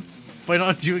the month by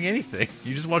not doing anything.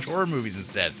 You just watch horror movies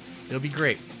instead. It'll be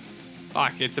great.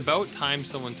 Fuck, it's about time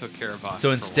someone took care of us.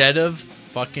 So instead of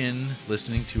fucking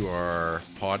listening to our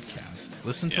podcast,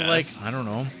 listen to I don't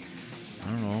know.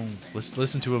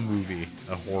 Listen to a movie,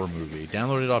 a horror movie.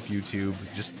 Download it off YouTube.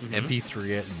 Just MP3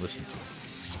 it and listen to it.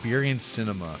 Experience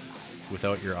cinema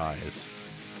without your eyes.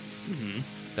 Mm-hmm.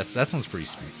 That sounds pretty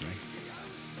spooky.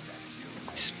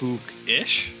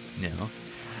 Spook-ish? Yeah.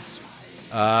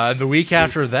 The week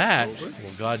after that, well,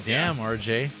 goddamn,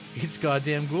 RJ, it's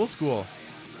goddamn Ghoul School.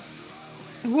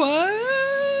 What?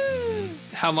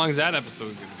 Mm-hmm. How long is that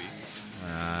episode going to be?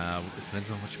 It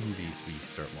depends on which movies we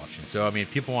start watching. So, I mean,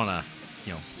 people want to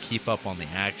keep up on the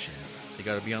action, they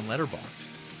got to be on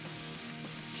Letterboxd.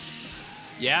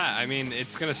 Yeah, I mean,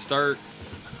 it's gonna start.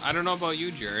 I don't know about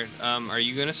you, Jared. Are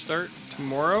you gonna start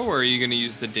tomorrow, or are you gonna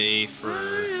use the day for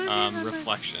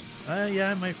reflection? Yeah,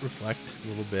 I might reflect a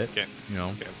little bit. Okay.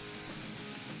 Okay.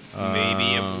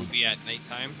 Maybe a movie at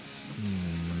nighttime.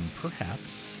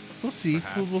 Perhaps. We'll see.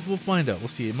 We'll find out. We'll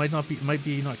see. It might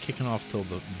be not kicking off till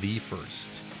the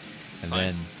first, and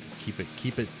then keep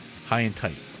it high and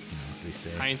tight, as they say.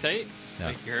 High and tight. Yeah.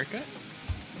 Like your haircut.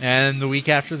 And the week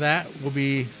after that will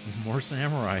be more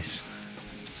samurais.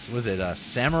 Was it a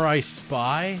Samurai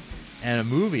Spy and a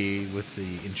movie with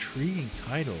the intriguing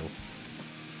title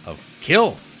of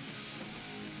Kill?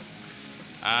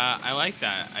 I like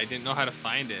that. I didn't know how to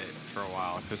find it for a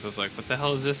while because I was like, what the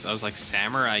hell is this? I was like,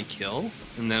 Samurai Kill?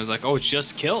 And then I was like, oh, it's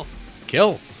just Kill.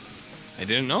 Kill. I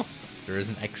didn't know. There is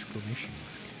an exclamation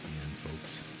mark at the end,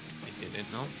 folks. I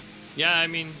didn't know. Yeah, I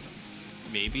mean,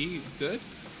 maybe good.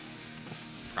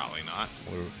 Probably not.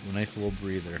 A nice little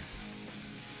breather.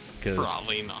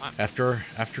 Probably not. After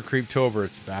Creeptober,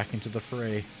 it's back into the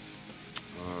fray.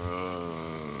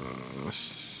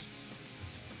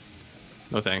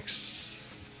 No thanks.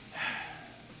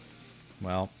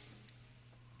 Well,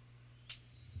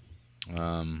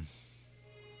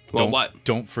 what?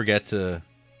 Don't forget to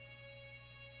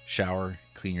shower,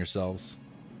 clean yourselves.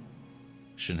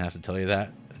 Shouldn't have to tell you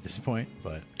that at this point,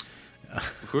 but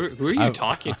who are you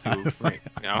talking to right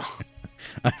now?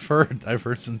 I've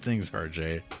heard some things,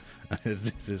 RJ.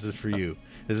 This is for you.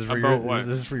 This is for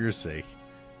This is for your sake.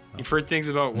 You've heard things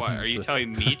about what? Are you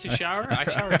telling me to shower? I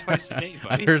shower twice a day,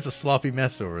 buddy. There's a sloppy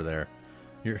mess over there.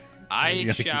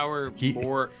 I shower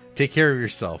more. Take care of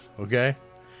yourself, okay?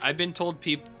 I've been told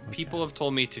people have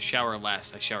told me to shower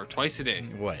less. I shower twice a day.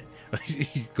 What?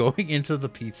 Going into the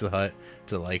Pizza Hut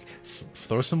to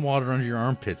throw some water under your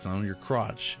armpits, on your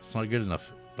crotch. It's not good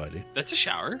enough, buddy. That's a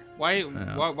shower. Why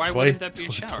wouldn't that be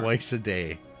a shower? Twice a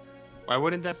day. Why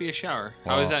wouldn't that be a shower?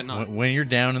 How is that not? When you're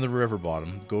down in the river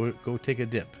bottom, go take a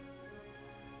dip.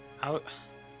 How?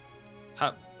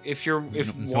 If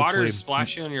water is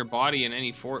splashing on your body in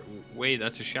any way,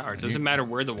 that's a shower. It doesn't matter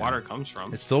where the water comes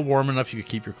from. It's still warm enough you can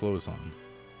keep your clothes on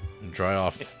and dry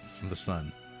off from the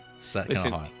sun. It's that kind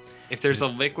of hot. If there's a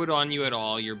liquid on you at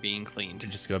all, you're being cleaned. You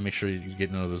just gotta make sure you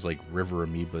get none of those river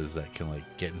amoebas that can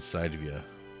get inside of you,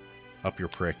 up your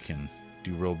prick, and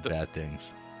do real bad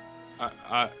things.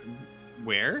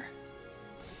 Where?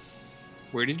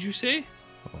 Where did you say?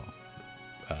 Well,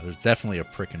 there's definitely a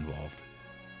prick involved.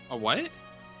 A what?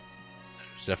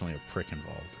 There's definitely a prick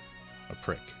involved. A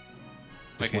prick.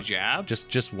 Like a jab?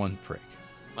 Just one prick.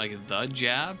 Like the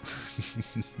jab?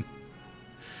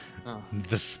 Oh.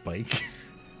 The spike.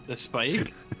 The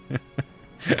spike?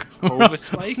 Hova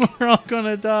spike? We're all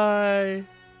gonna die.